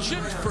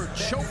penchant for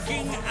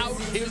choking out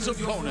his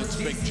opponents,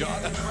 Big John.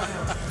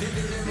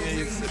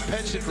 It's a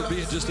penchant for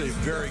being just a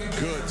very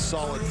good,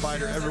 solid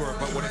fighter everywhere.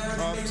 But when it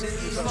comes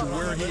to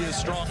where he is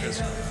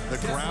strongest, the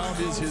ground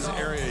is his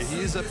area.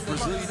 He's a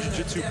Brazilian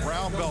Jiu-Jitsu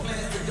brown belt,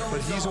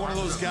 but he's one of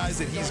those guys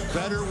that he's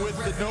better with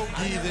the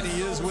no-gi than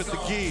he is with the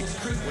gi.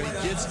 When he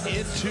gets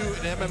into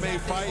an MMA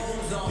fight,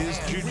 his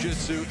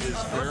Jiu-Jitsu is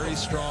very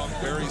strong,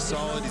 very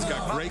solid. He's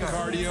got great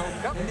cardio.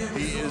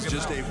 He is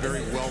just a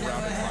very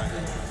well-rounded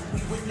fighter.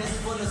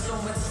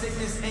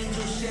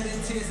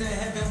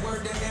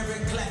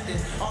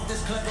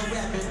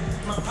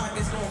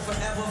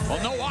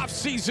 Well, no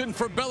off-season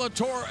for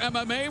Bellator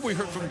MMA. We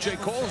heard from J.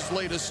 Cole's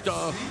latest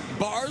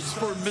bars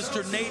for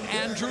Mr. Nate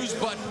Andrews,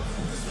 but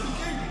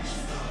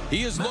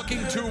he is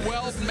looking to,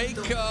 well, make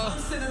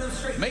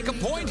a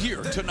point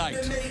here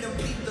tonight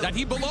that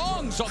he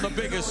belongs on the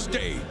biggest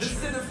stage.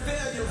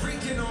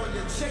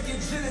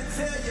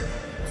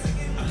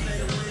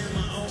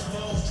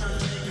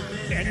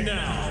 And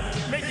now,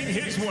 making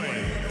his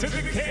way to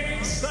the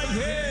cage,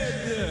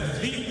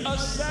 Syed, the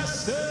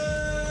Assassin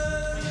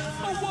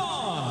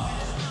Awad.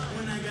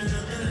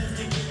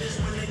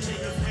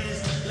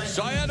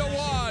 Syed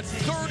Awad,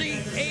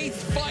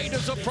 38th fight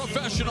as a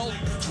professional,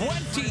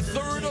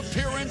 23rd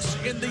appearance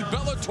in the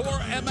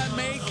Bellator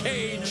MMA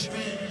cage.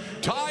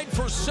 Tied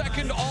for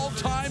second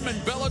all-time in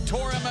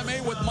Bellator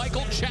MMA with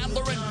Michael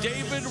Chandler and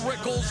David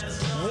Rickles.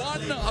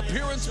 One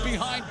appearance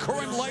behind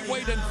current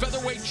lightweight and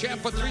featherweight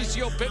champ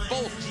Patricio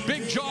Pitbull.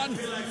 Big John,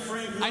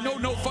 I know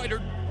no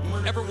fighter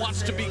ever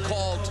wants to be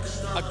called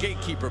a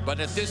gatekeeper,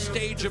 but at this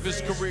stage of his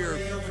career,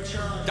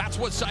 that's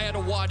what Syed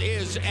Awad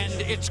is, and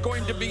it's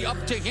going to be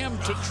up to him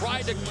to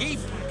try to keep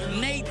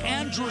Nate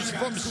Andrews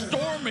from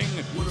storming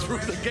through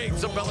the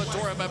gates of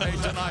Bellator MMA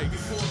tonight.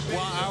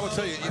 Well, I will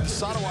tell you,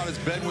 Syed Awad has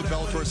been with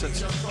Bellator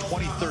since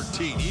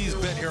 2013. He's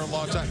been here a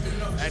long time,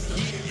 and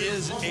he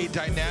is a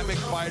dynamic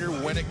fighter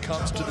when it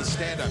comes to the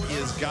stand-up. He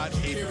has got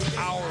a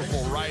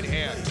powerful right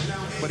hand,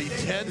 but he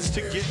tends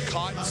to get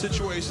caught in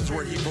situations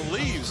where he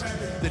believes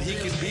that he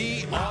can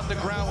be on the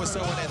ground with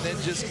someone and then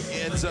just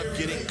ends up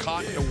getting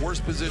caught in a worse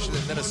position,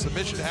 and then a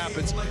submission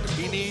happens.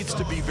 He needs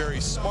to be very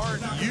smart,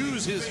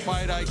 use his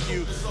fight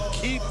IQ,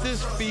 keep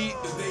this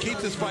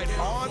fight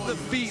on the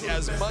feet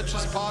as much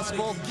as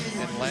possible,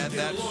 and land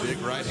that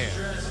big right hand.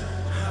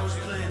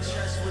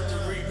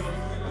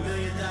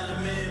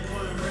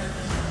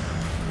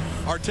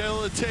 Our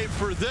tail of the tape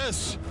for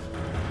this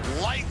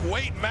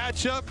lightweight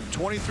matchup,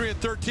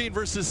 23-13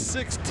 versus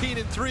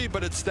 16-3,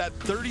 but it's that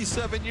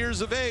 37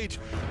 years of age.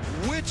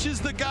 Which is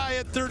the guy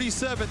at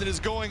 37 that is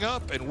going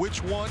up, and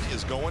which one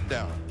is going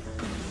down?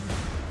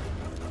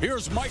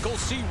 Here's Michael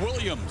C.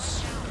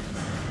 Williams.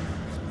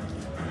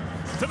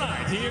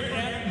 Tonight here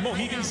at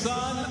Mohegan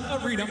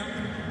Sun Arena,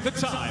 the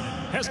time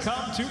has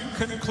come to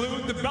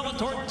conclude the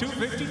Bellator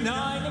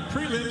 259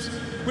 prelims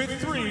with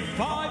 3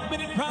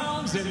 5-minute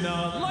rounds in the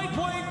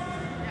lightweight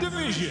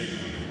division.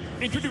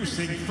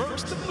 Introducing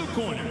first the blue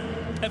corner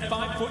at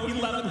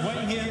 5'11",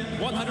 weighing in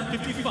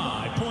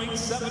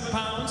 155.7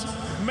 pounds,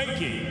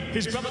 making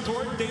his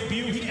Bellator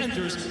debut. He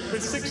enters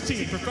with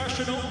 16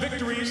 professional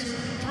victories,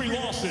 3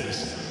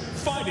 losses.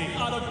 Fighting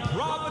out of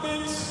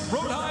Providence,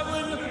 Rhode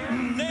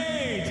Island,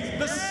 Nate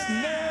the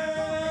Snake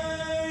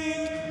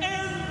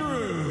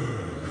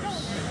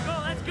Andrews.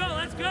 Let's go,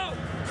 let's go.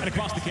 And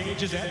across the cage,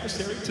 his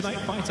adversary tonight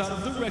fights out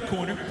of the red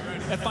corner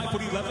at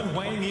 5'11",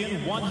 weighing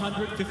in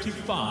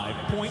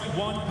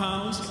 155.1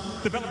 pounds.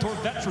 The Bellator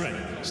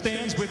veteran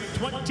stands with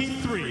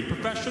 23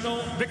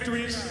 professional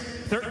victories,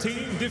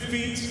 13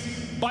 defeats.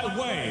 By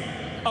way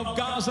of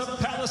Gaza,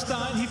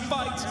 Palestine, he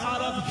fights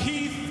out of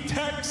Heath,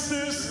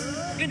 Texas.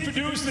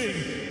 Introducing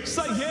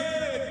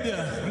Syed,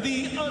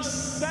 the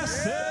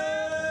Assassin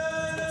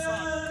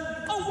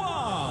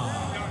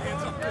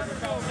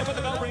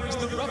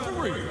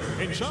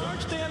referee in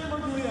charge, Dan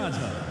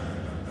Mergliata.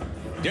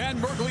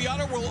 Dan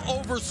Mergliata will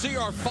oversee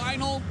our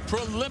final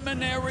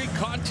preliminary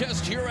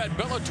contest here at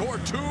Bellator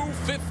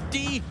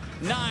 259.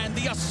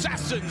 The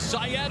assassin,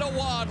 Syed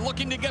Awad,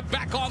 looking to get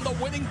back on the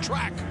winning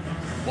track,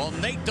 while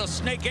Nate the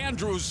Snake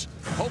Andrews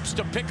hopes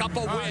to pick up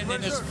a win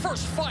in his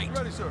first fight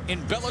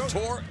in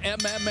Bellator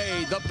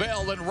MMA. The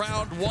bell in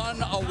round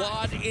one,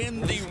 Awad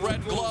in the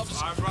red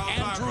gloves,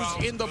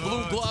 Andrews in the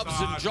blue gloves,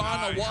 and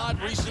John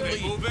Awad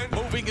recently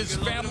moving his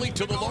family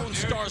to the Lone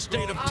Star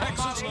state of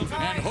Texas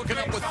and hooking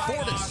up with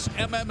Fortis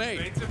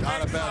MMA.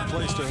 Not a bad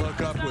place to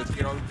hook up with.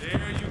 You know,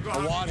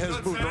 Awad has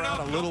moved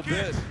around a little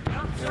bit.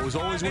 It was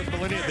always with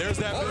Millennium. There's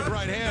that big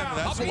right hand.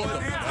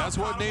 That's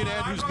what Nate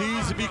Andrews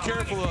needs to be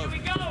careful of.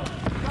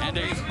 And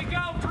a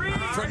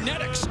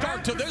frenetic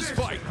start to this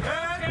fight.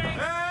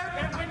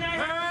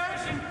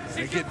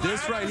 And get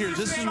this right here.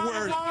 This is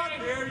where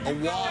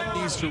Awad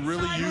needs to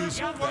really use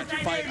that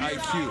fight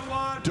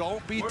IQ.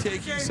 Don't be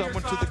taking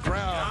someone to the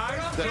ground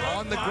that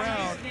on the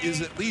ground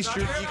is at least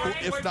your equal,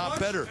 if not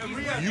better.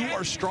 You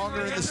are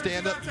stronger in the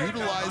stand-up.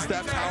 Utilize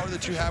that power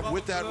that you have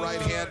with that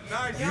right hand.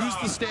 Use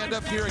the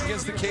stand-up here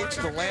against the cage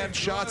to land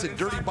shots in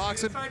dirty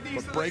boxing,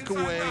 but break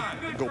away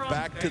and go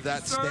back to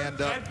that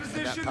stand-up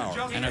and that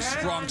power. And a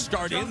strong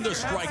start in the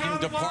striking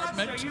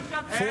department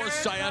for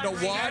Syed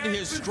Awad.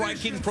 His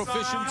striking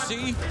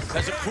proficiency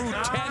has accrued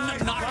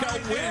 10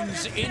 knockout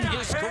wins in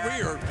his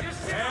career.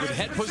 Good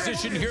head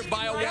position here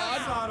by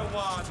Awad.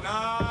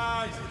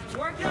 Nice.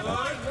 Work his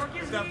body. Work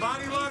his knees.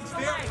 Body locks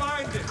there.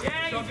 Find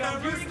it. Shove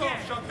that wrist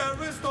off. Shove that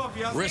wrist off.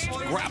 Yes. Wrist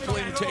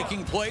grappling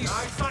taking place.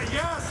 Nice.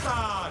 Yes,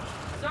 son.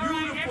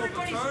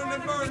 Beautiful. Turn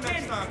and burn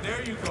next time.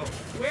 There you go.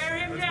 Wear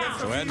him down.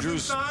 So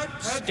Andrews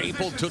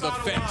stapled to the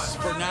fence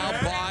for now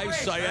by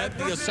Syed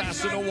the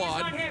Assassin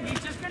Awad.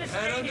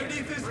 Head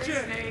underneath his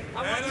chin.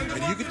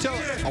 And you can tell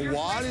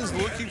Awad is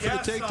looking for the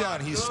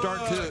takedown. He's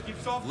starting to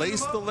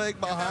lace the leg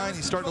behind.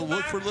 He's starting to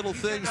look for little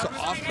things to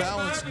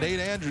off-balance Nate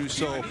Andrews.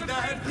 So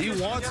he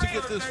wants to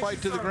get this fight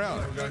to the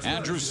ground.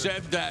 Andrews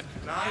said that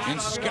in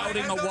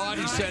scouting Awad,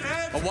 he said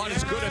Awad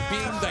is good at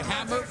being the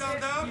hammer,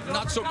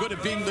 not so good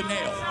at being the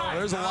nail.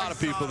 There's a lot of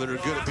people that are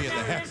good at being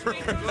the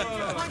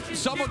hammer.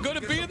 Some are good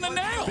at being the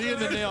nail. Being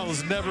the nail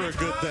is never a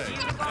good thing.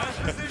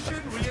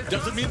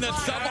 Doesn't mean that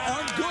some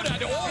aren't good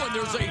at all, and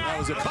there's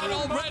a cut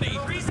already.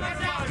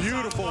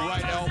 Beautiful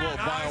right elbow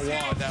by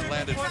Awad that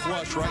landed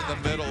flush right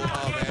in the middle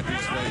of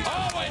Andrews' face.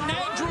 Oh, and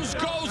Andrews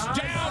goes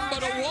down,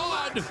 but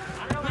Awad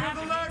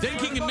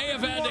thinking he may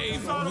have had a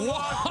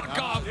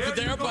walk-off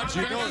there, but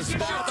you know, that's the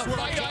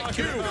fight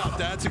IQ.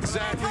 That's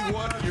exactly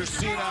what you're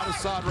seeing out of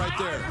Saad right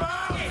there.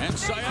 And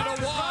Syed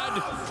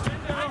Awad,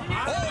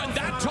 oh, and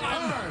that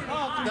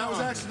time, that was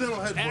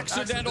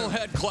accidental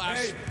head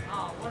clash.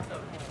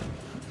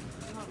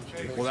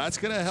 Well, that's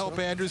going to help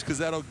Andrews because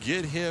that'll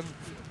get him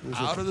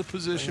out of the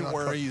position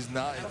where he's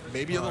not,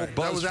 maybe a little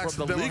buzzed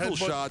from the legal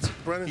shots.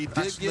 He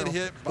did get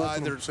hit by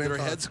their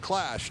heads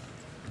clashed,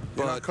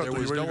 but there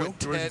was no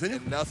intent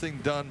and nothing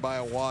done by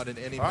Awad in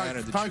any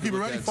manner that you could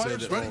look at and say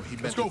that, oh, he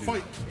meant to do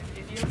that.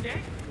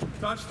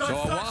 So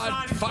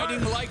Awad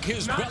fighting like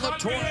his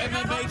Bellator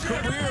MMA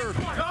career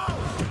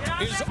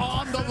is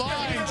on the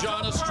line,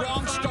 John. A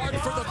strong start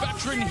for the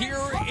veteran here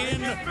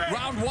in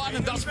round one,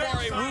 and thus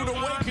far a rude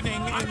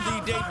awakening in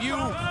the debut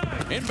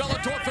in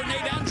Bellator for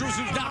Nate Andrews,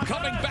 who's now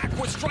coming back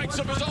with strikes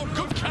of his own.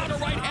 Good counter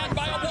right hand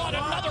by Awad.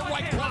 Another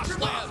right cross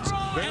lands.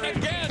 And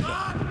again.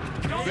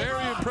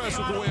 Very impressed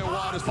with the way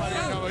Awad is fighting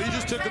now. He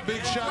just took a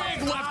big shot.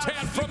 Big left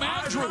hand from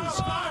Andrews.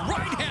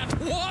 Right hand.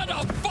 What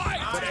a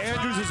fight. But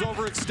Andrews is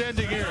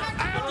overextending here.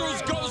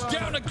 Andrews goes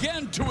down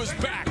again to his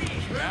back.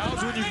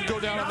 Now's when you can go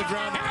down on the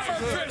ground.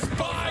 Hammer fist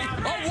by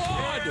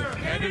Awad.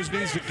 Andrews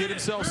needs to get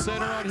himself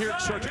centered on here,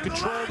 start to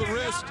control the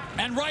wrist.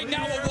 And right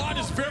now, Awad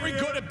is very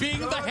good at being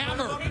the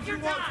hammer.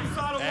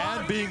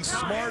 And being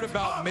smart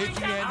about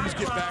making Andrews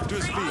get back to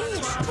his feet.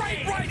 Ooh,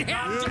 straight right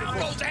hand. Beautiful. Down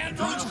goes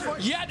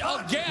Andrews yet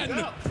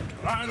again.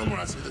 I know when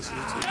I see this.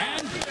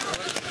 And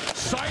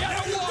Syed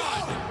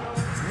Awad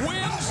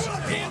wins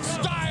in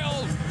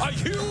style. A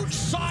huge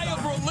sigh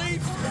of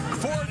relief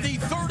for the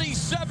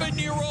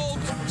 37-year-old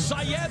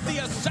Syed the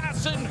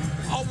Assassin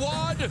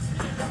Awad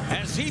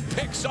as he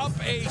picks up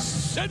a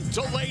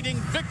scintillating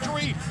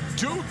victory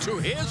due to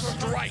his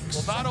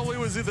strikes. Well, not only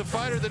was he the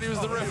fighter, then he was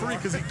the referee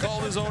because he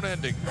called his own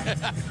ending.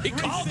 He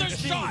called the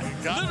shot,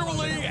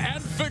 literally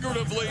and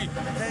figuratively.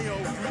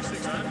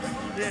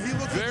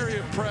 Very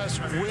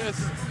impressed with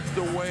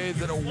the way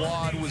that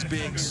Awad was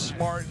being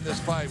smart in this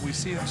fight. We've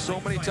seen him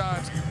so many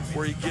times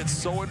where he gets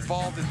so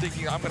involved in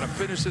thinking, I'm going to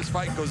finish this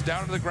fight, goes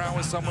down to the ground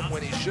with someone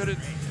when he shouldn't.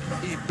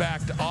 He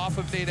backed off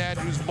of Nate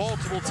Andrews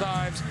multiple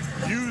times,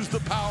 used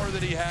the power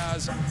that he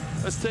has.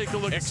 Let's take a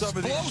look at some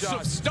of these shots.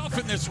 Explosive stuff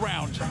in this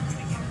round.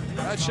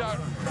 That shot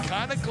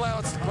kind of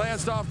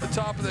glanced off the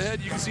top of the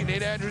head. You can see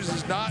Nate Andrews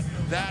is not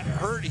that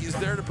hurt. He's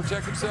there to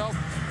protect himself.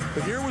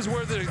 But here was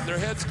where their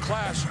heads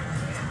clashed.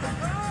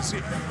 See,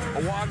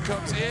 Awad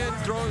comes in,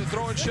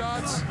 throwing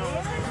shots.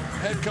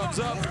 Head comes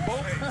up,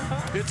 boom,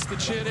 hits the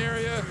chin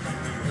area.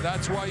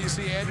 That's why you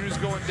see Andrews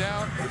going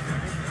down.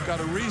 Got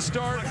a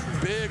restart,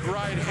 big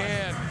right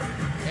hand.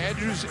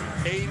 Andrews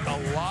ate a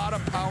lot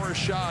of power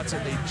shots,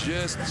 and they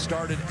just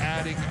started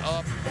adding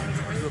up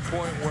to the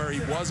point where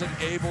he wasn't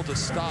able to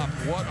stop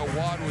what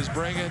Awad was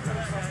bringing.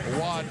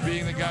 Awad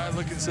being the guy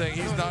looking, saying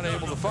he's not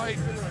able to fight.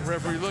 The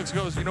referee looks,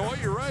 goes, you know what,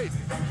 you're right.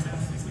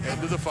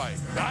 End of the fight.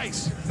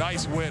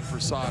 Nice win for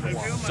Saad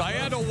Awad.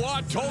 Syed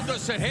Awad told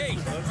us that, hey,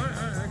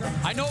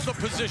 I know the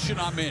position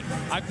I'm in.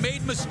 I've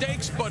made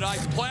mistakes, but I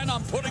plan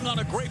on putting on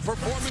a great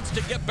performance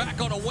to get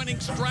back on a winning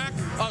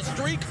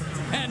streak.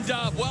 And,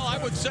 well, I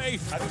would say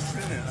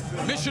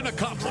mission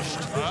accomplished.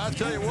 I'll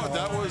tell you what,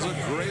 that was a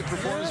great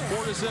performance for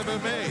Fortis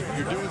MMA.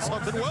 You're doing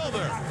something well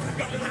there.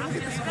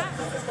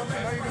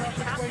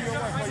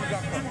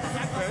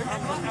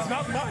 It's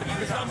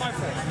not my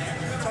fault.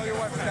 Tell your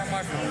wife it's not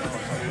my fault.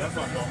 That's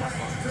my fault. I'm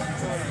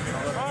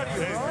proud of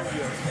you, bro.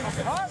 I'm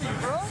proud of you,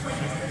 bro.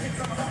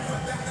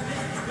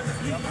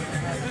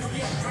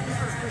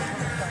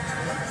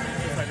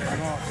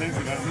 Same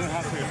thing. I didn't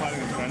have to be fighting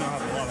against you. I know I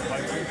have a lot of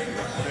fights.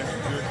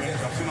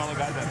 I've seen all the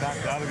guys that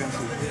backed out against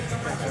you.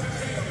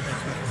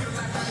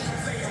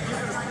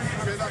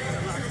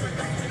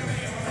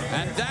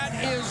 And that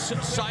is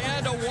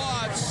Syed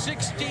Awad's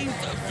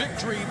 16th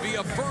victory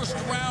via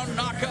first-round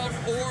knockout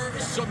or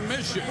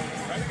submission.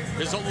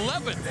 His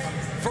 11th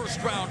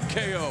first-round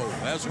KO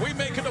as we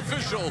make it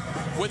official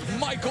with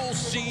Michael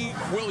C.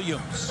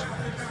 Williams.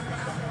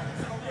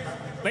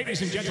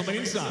 Ladies and gentlemen,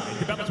 inside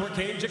the Bellator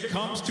cage, it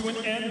comes to an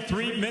end.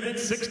 3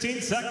 minutes,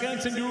 16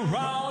 seconds into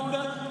round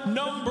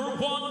number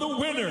 1. The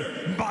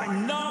winner by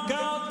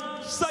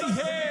knockout,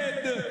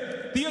 Syed,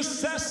 the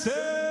Assassin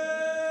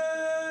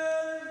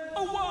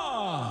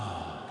Awad.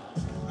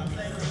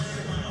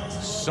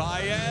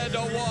 Syed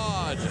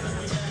Awad,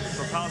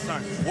 For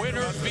Palestine.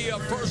 winner via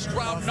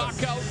first-round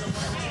knockout.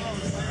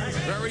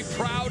 Very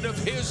proud of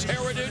his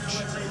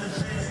heritage.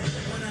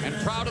 And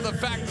proud of the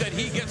fact that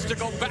he gets to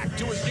go back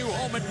to his new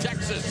home in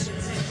Texas.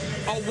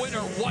 A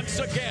winner once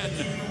again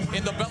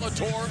in the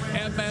Bellator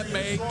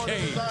MMA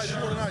cage.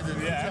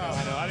 Yeah,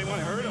 I know. I didn't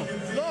want to hurt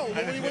him. No,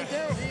 but when he went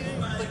down, he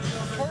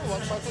tore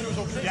up, so I thought he was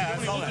okay. Yeah,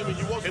 I saw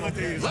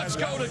that. Let's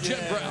go to Jim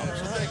Brown.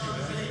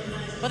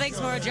 Well,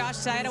 thanks more. Josh,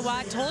 Syed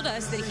Awad told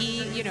us that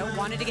he,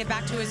 wanted to get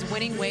back to his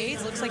winning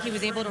ways. Looks like he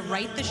was able to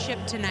right the ship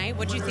tonight.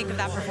 What do you think of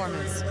that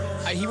performance?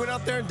 He went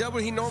out there and did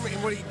what he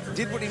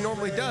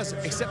normally does,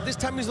 except this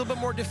time he's a little bit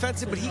more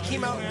defensive, but he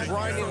came out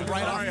grinding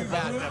right off the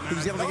bat. He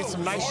was able to get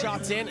some nice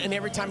shots in, and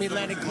every time he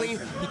landed clean,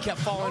 he kept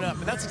following up.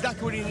 And that's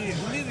exactly what he needed.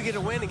 He needed to get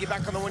a win and get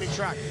back on the winning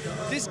track.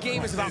 This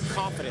game is about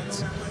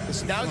confidence.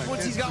 So now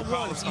once he's got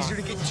 1, it's easier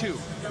to get 2.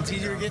 It's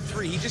easier to get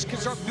 3. He just can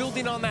start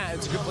building on that.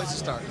 It's a good place to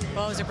start.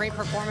 Well, it was a great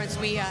performance.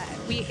 We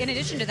in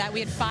addition to that, we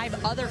had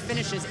 5 other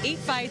finishes, 8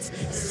 fights,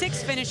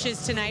 6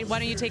 finishes tonight. Why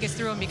don't you take us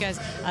through them,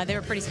 because they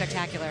were pretty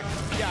spectacular.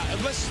 Yeah,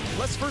 let's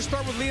first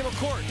start with Liam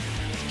McCourt.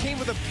 Came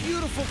with a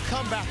beautiful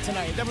comeback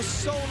tonight. That was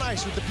so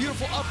nice with the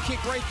beautiful up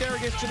kick right there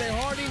against Janae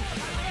Harding.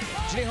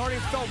 Janae Harding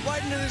fell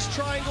right into this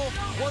triangle,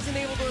 wasn't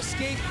able to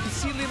escape. You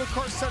see Liam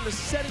McCourt starting to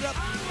set it up,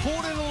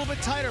 pulled it a little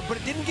bit tighter, but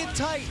it didn't get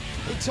tight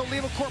until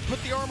Liam McCourt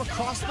put the arm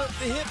across the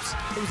hips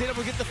and was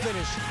able to get the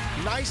finish.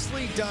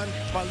 Nicely done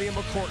by Liam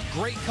McCourt.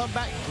 Great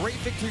comeback, great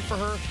victory for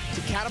her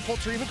to catapult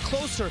her even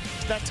closer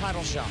to that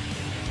title shot.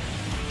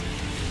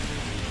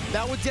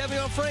 Now with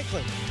Devion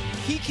Franklin.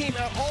 He came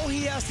out, all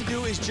he has to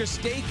do is just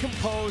stay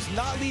composed,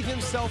 not leave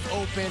himself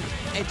open,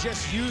 and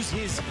just use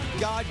his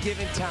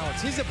God-given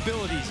talents, his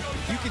abilities.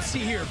 You can see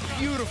here,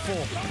 beautiful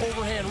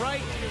overhand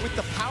right. With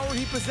the power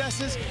he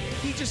possesses,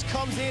 he just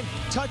comes in,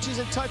 touches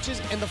and touches,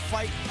 and the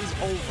fight is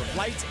over.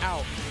 Lights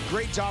out.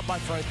 Great job by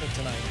Franklin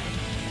tonight.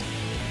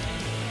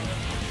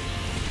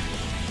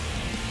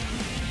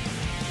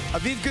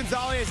 Aviv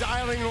Gonzalez,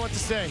 I don't even know what to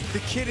say. The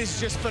kid is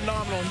just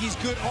phenomenal. He's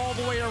good all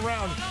the way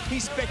around.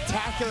 He's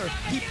spectacular.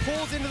 He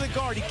pulls into the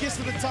guard. He gets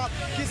to the top,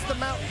 gets the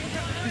mount.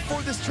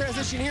 Before this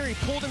transition here, he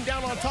pulled him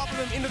down on top of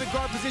him into the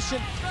guard position.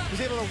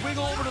 Was able to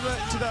wiggle over to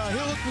the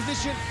heel hook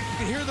position. You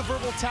can hear the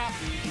verbal tap.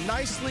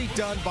 Nicely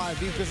done by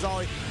Aviv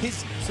Gonzalez.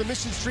 His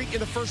submission streak in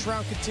the first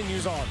round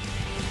continues on.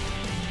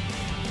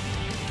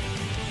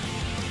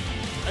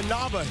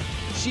 Anaba,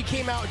 she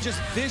came out just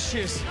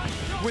vicious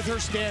with her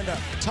stand-up.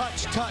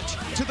 Touch,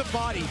 to the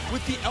body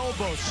with the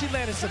elbows. She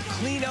landed some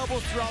clean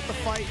elbows throughout the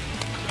fight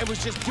and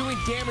was just doing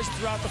damage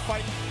throughout the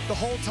fight the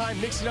whole time,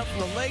 mixing up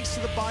from the legs to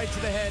the body to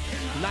the head.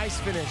 Nice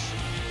finish.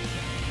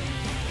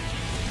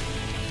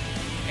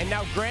 And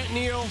now Grant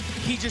Neal,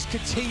 he just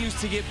continues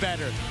to get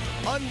better.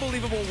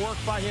 Unbelievable work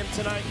by him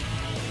tonight.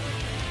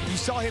 You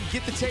saw him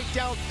get the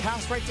takedown,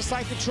 pass right to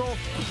side control,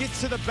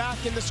 gets to the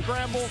back in the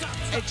scramble,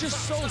 and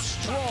just so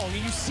strong.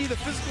 And you see the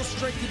physical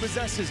strength he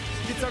possesses.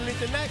 Gets underneath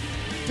the neck,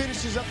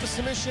 finishes up the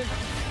submission.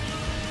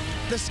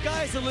 The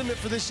sky's the limit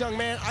for this young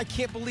man. I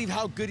can't believe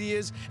how good he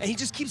is, and he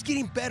just keeps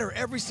getting better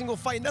every single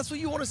fight, and that's what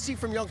you want to see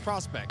from young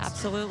prospects.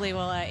 Absolutely.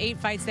 Well, 8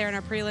 fights there in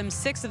our prelims,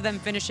 6 of them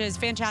finishes.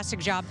 Fantastic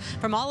job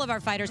from all of our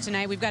fighters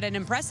tonight. We've got an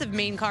impressive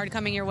main card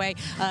coming your way.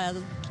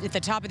 at the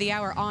top of the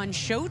hour on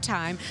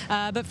Showtime.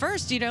 But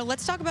first, you know,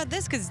 let's talk about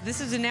this because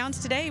this is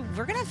announced today.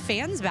 We're going to have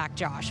fans back,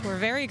 Josh. We're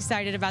very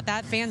excited about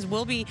that. Fans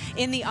will be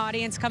in the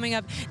audience coming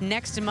up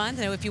next month.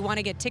 Now, if you want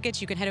to get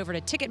tickets, you can head over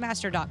to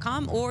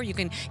Ticketmaster.com or you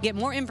can get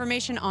more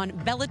information on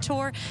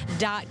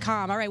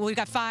Bellator.com. All right, well, we've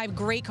got five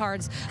great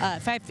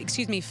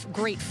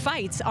great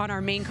fights on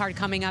our main card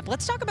coming up.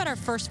 Let's talk about our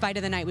first fight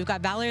of the night. We've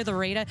got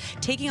Vallarta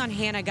taking on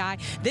Hannah Guy.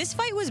 This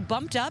fight was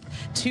bumped up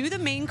to the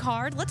main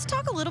card. Let's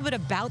talk a little bit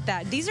about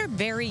that. These are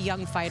very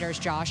young fighters,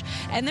 Josh,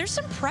 and there's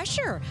some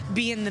pressure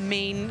being the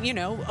main, you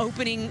know,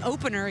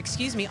 opener,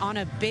 excuse me, on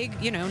a big,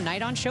 you know,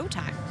 night on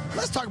Showtime.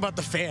 Let's talk about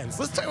the fans.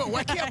 Let's talk about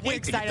why can't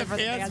wait to get the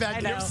fans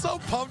back. They're so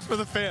pumped for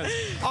the fans.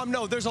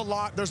 No, there's a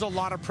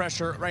lot of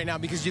pressure right now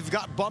because you've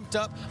got bumped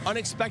up,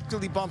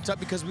 unexpectedly bumped up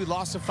because we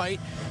lost a fight.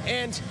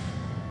 And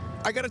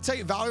I got to tell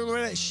you,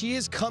 Vallarta, she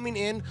is coming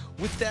in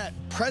with that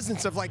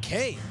presence of like,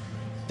 hey,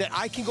 that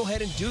I can go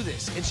ahead and do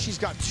this. And she's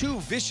got two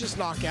vicious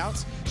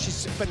knockouts.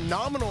 She's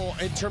phenomenal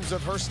in terms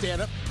of her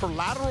stand-up, her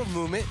lateral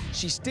movement.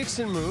 She sticks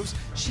and moves.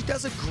 She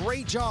does a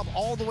great job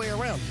all the way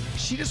around.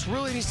 She just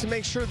really needs to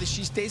make sure that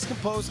she stays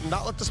composed and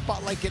not let the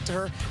spotlight get to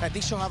her. I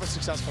think she'll have a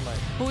successful night.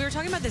 Well, we were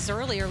talking about this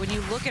earlier. When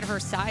you look at her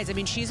size, I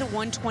mean, she's a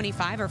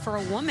 125er for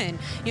a woman.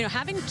 You know,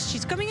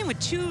 she's coming in with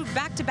two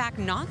back-to-back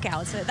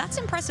knockouts. That's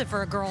impressive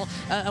for a girl,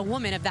 a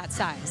woman of that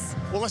size.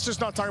 Well, let's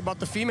just not talk about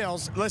the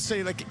females. Let's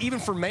say, like, even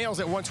for males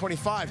at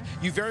 125,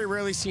 you very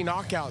rarely see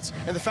knockouts.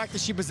 And the fact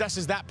that she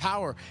possesses that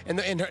power,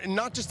 and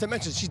not just to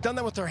mention, she's done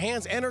that with her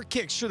hands and her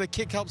kicks. Sure, the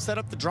kick helped set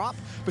up the drop,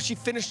 but she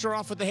finished her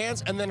off with the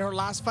hands, and then her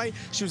last fight,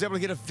 she was able to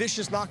get a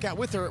vicious knockout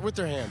with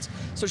her hands.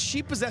 So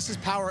she possesses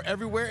power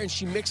everywhere, and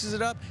she mixes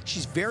it up.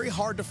 She's very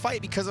hard to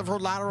fight because of her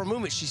lateral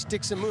movement. She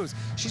sticks and moves.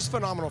 She's a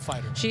phenomenal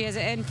fighter. She is,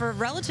 and for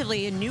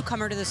relatively a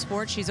newcomer to the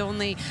sport, she's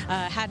only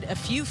had a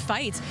few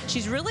fights.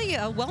 She's really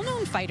a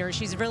well-known fighter.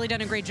 She's really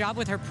done a great job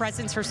with her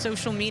presence, her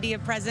social media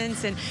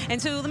presence,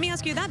 and so let me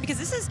ask you that, because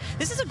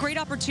this is a great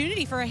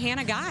opportunity for a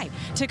Hannah Guy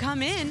to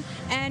come in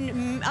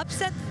and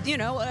upset, you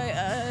know,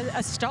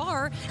 a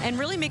star and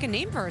really make a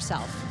name for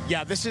herself.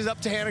 Yeah, this is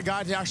up to Hannah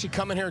Guy to actually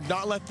come in here,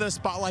 not let the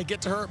spotlight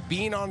get to her,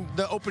 being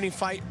the opening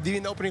fight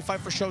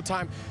for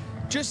Showtime.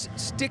 Just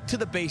stick to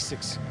the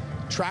basics.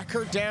 Track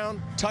her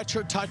down, touch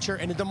her,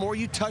 and the more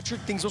you touch her,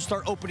 things will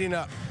start opening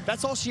up.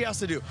 That's all she has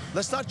to do.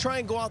 Let's not try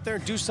and go out there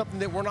and do something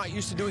that we're not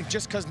used to doing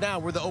just because now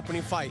we're the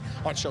opening fight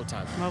on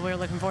Showtime. Well, we're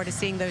looking forward to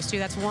seeing those two.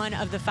 That's one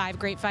of the 5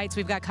 great fights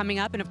we've got coming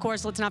up. And, of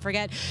course, let's not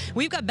forget,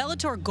 we've got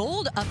Bellator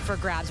Gold up for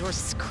grabs, where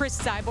Chris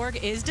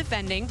Cyborg is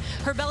defending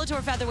her Bellator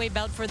featherweight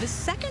belt for the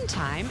 2nd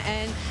time,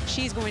 and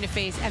she's going to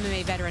face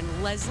MMA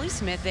veteran Leslie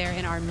Smith there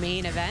in our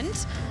main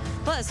event.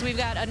 Plus, we've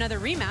got another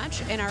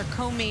rematch in our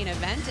co-main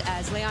event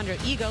as Leandro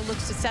Ego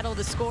looks to settle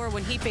the score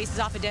when he faces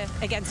off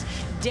against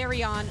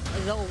Darion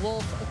the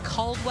Wolf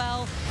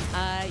Caldwell.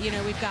 You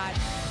know, we've got,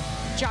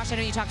 Josh, I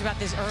know you talked about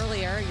this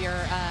earlier.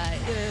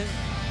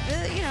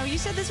 You know, you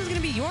said this was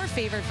going to be your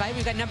favorite fight.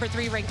 We've got number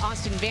 3 ranked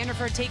Austin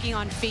Vanderford taking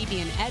on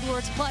Fabian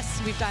Edwards.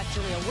 Plus, we've got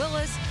Julia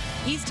Willis.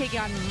 He's taking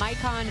on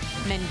Maicon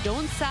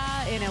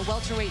Mendonça in a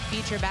welterweight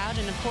feature bout.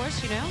 And, of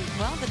course, you know,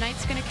 well, the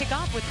night's going to kick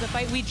off with the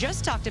fight we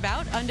just talked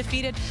about.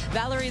 Undefeated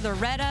Valerie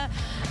Loretta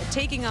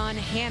taking on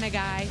Hannah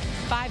Guy.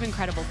 5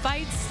 incredible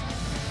fights.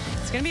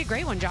 It's going to be a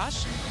great one,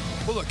 Josh.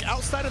 Well, look,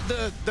 outside of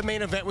the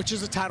main event, which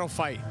is a title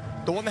fight,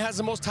 the one that has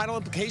the most title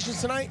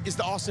implications tonight is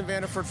the Austin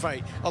Vanderford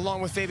fight,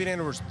 along with Fabian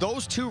Edwards.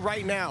 Those two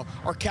right now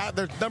are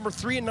they're number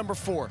 3 and number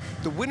 4.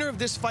 The winner of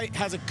this fight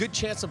has a good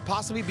chance of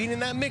possibly being in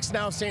that mix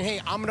now, saying,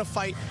 hey, I'm going to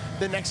fight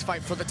the next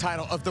fight for the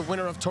title of the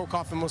winner of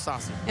Tokov and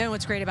Mousasi. And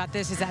what's great about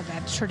this is that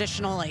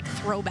traditional, like,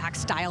 throwback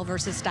style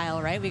versus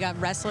style, right? We got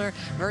wrestler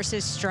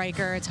versus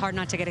striker. It's hard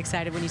not to get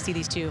excited when you see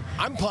these two.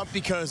 I'm pumped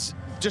because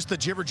just the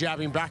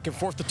jibber-jabbing back and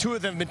forth. The two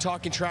of them have been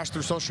talking trash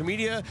through social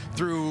media,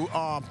 through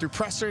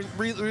press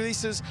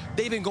releases.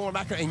 They've been going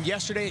back, and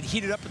yesterday it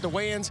heated up at the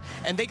weigh-ins,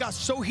 and they got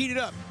so heated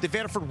up that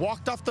Vanderford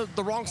walked off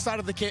the wrong side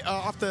of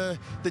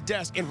the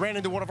desk and ran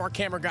into one of our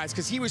camera guys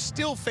because he was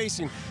still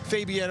facing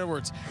Fabian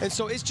Edwards. And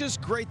so it's just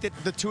great that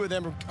the two of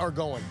them are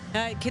going.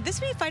 Could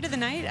this be a fight of the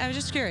night? I was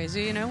just curious.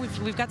 You know,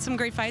 we've got some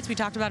great fights. We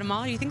talked about them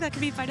all. Do you think that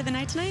could be a fight of the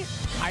night tonight?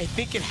 I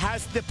think it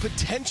has the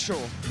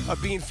potential of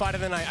being fight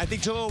of the night. I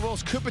think Jalil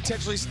Wills could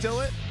potentially steal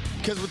it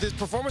because with his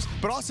performance,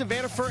 but Austin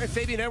Vanderford and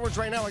Fabian Edwards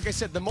right now, like I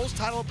said, the most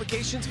title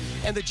implications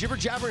and the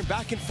jibber-jabbering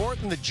back and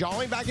forth and the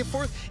jawing back and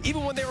forth,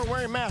 even when they were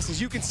wearing masks, as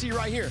you can see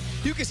right here,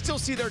 you can still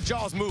see their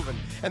jaws moving.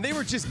 And they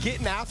were just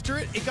getting after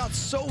it. It got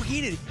so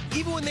heated,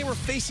 even when they were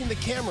facing the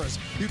cameras.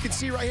 You can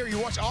see right here, you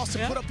watch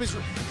Austin put up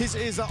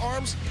his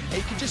arms, and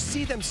you can just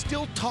see them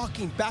still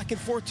talking back and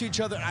forth to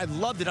each other. And I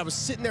loved it. I was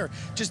sitting there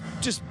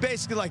just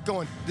basically like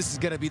going, this is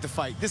going to be the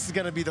fight. This is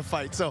going to be the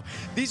fight. So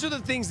these are the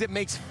things that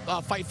makes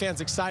fight fans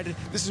excited.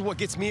 This is what what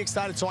gets me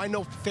excited. So I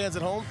know fans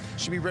at home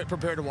should be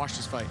prepared to watch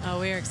this fight. Oh,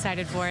 we're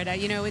excited for it.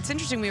 You know, it's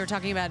interesting. We were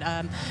talking about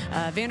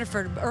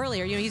Vanderford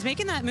earlier. You know, he's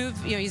making that move.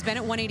 You know, he's been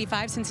at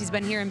 185 since he's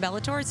been here in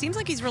Bellator. It seems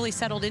like he's really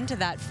settled into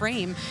that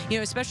frame. You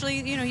know, especially,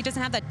 you know, he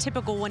doesn't have that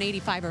typical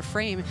 185er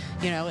frame.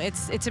 You know,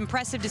 it's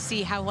impressive to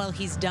see how well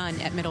he's done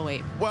at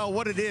middleweight. Well,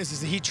 what it is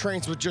that he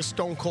trains with just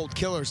stone cold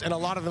killers, and a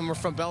lot of them are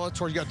from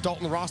Bellator. You got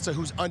Dalton Rasta,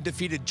 who's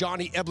undefeated,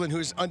 Johnny Eblin,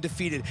 who's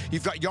undefeated.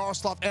 You've got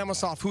Yaroslav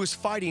Amosov, who is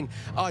fighting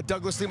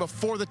Douglas Lima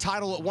for the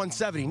title at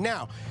 170.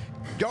 Now,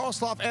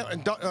 Yaroslav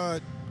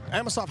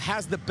Amosov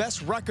has the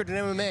best record in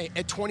MMA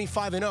at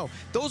 25-0.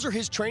 Those are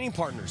his training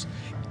partners.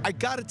 I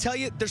gotta tell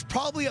you, there's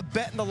probably a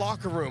bet in the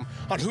locker room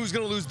on who's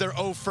gonna lose their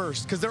O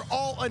first, because they're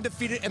all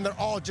undefeated and they're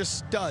all just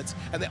studs,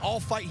 and they all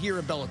fight here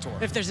in Bellator.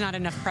 If there's not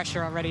enough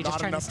pressure already, just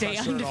trying to stay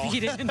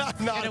undefeated and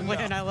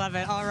win. I love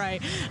it. All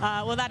right.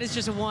 Well, that is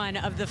just one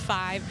of the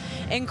 5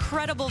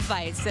 incredible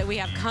fights that we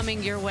have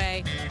coming your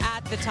way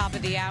at the top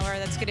of the hour.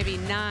 That's gonna be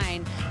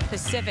 9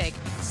 Pacific,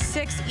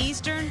 6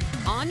 Eastern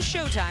on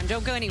Showtime.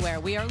 Don't go anywhere.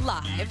 We are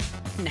live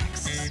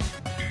next.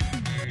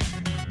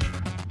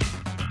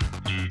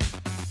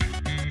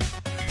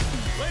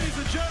 Ladies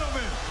and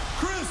gentlemen,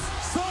 Chris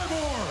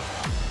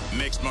Cyborg.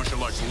 Mixed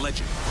martial arts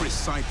legend Chris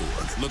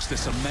Cyborg looks to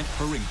cement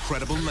her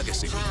incredible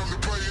legacy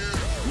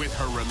with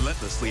her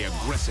relentlessly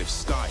aggressive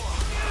style.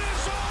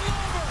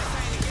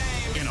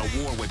 In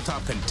a war with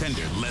top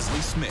contender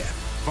Leslie Smith,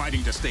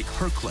 fighting to stake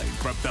her claim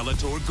for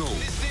Bellator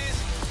Gold.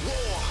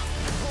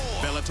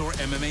 Bellator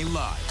MMA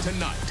Live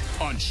tonight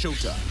on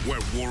Showtime, where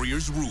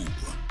warriors rule.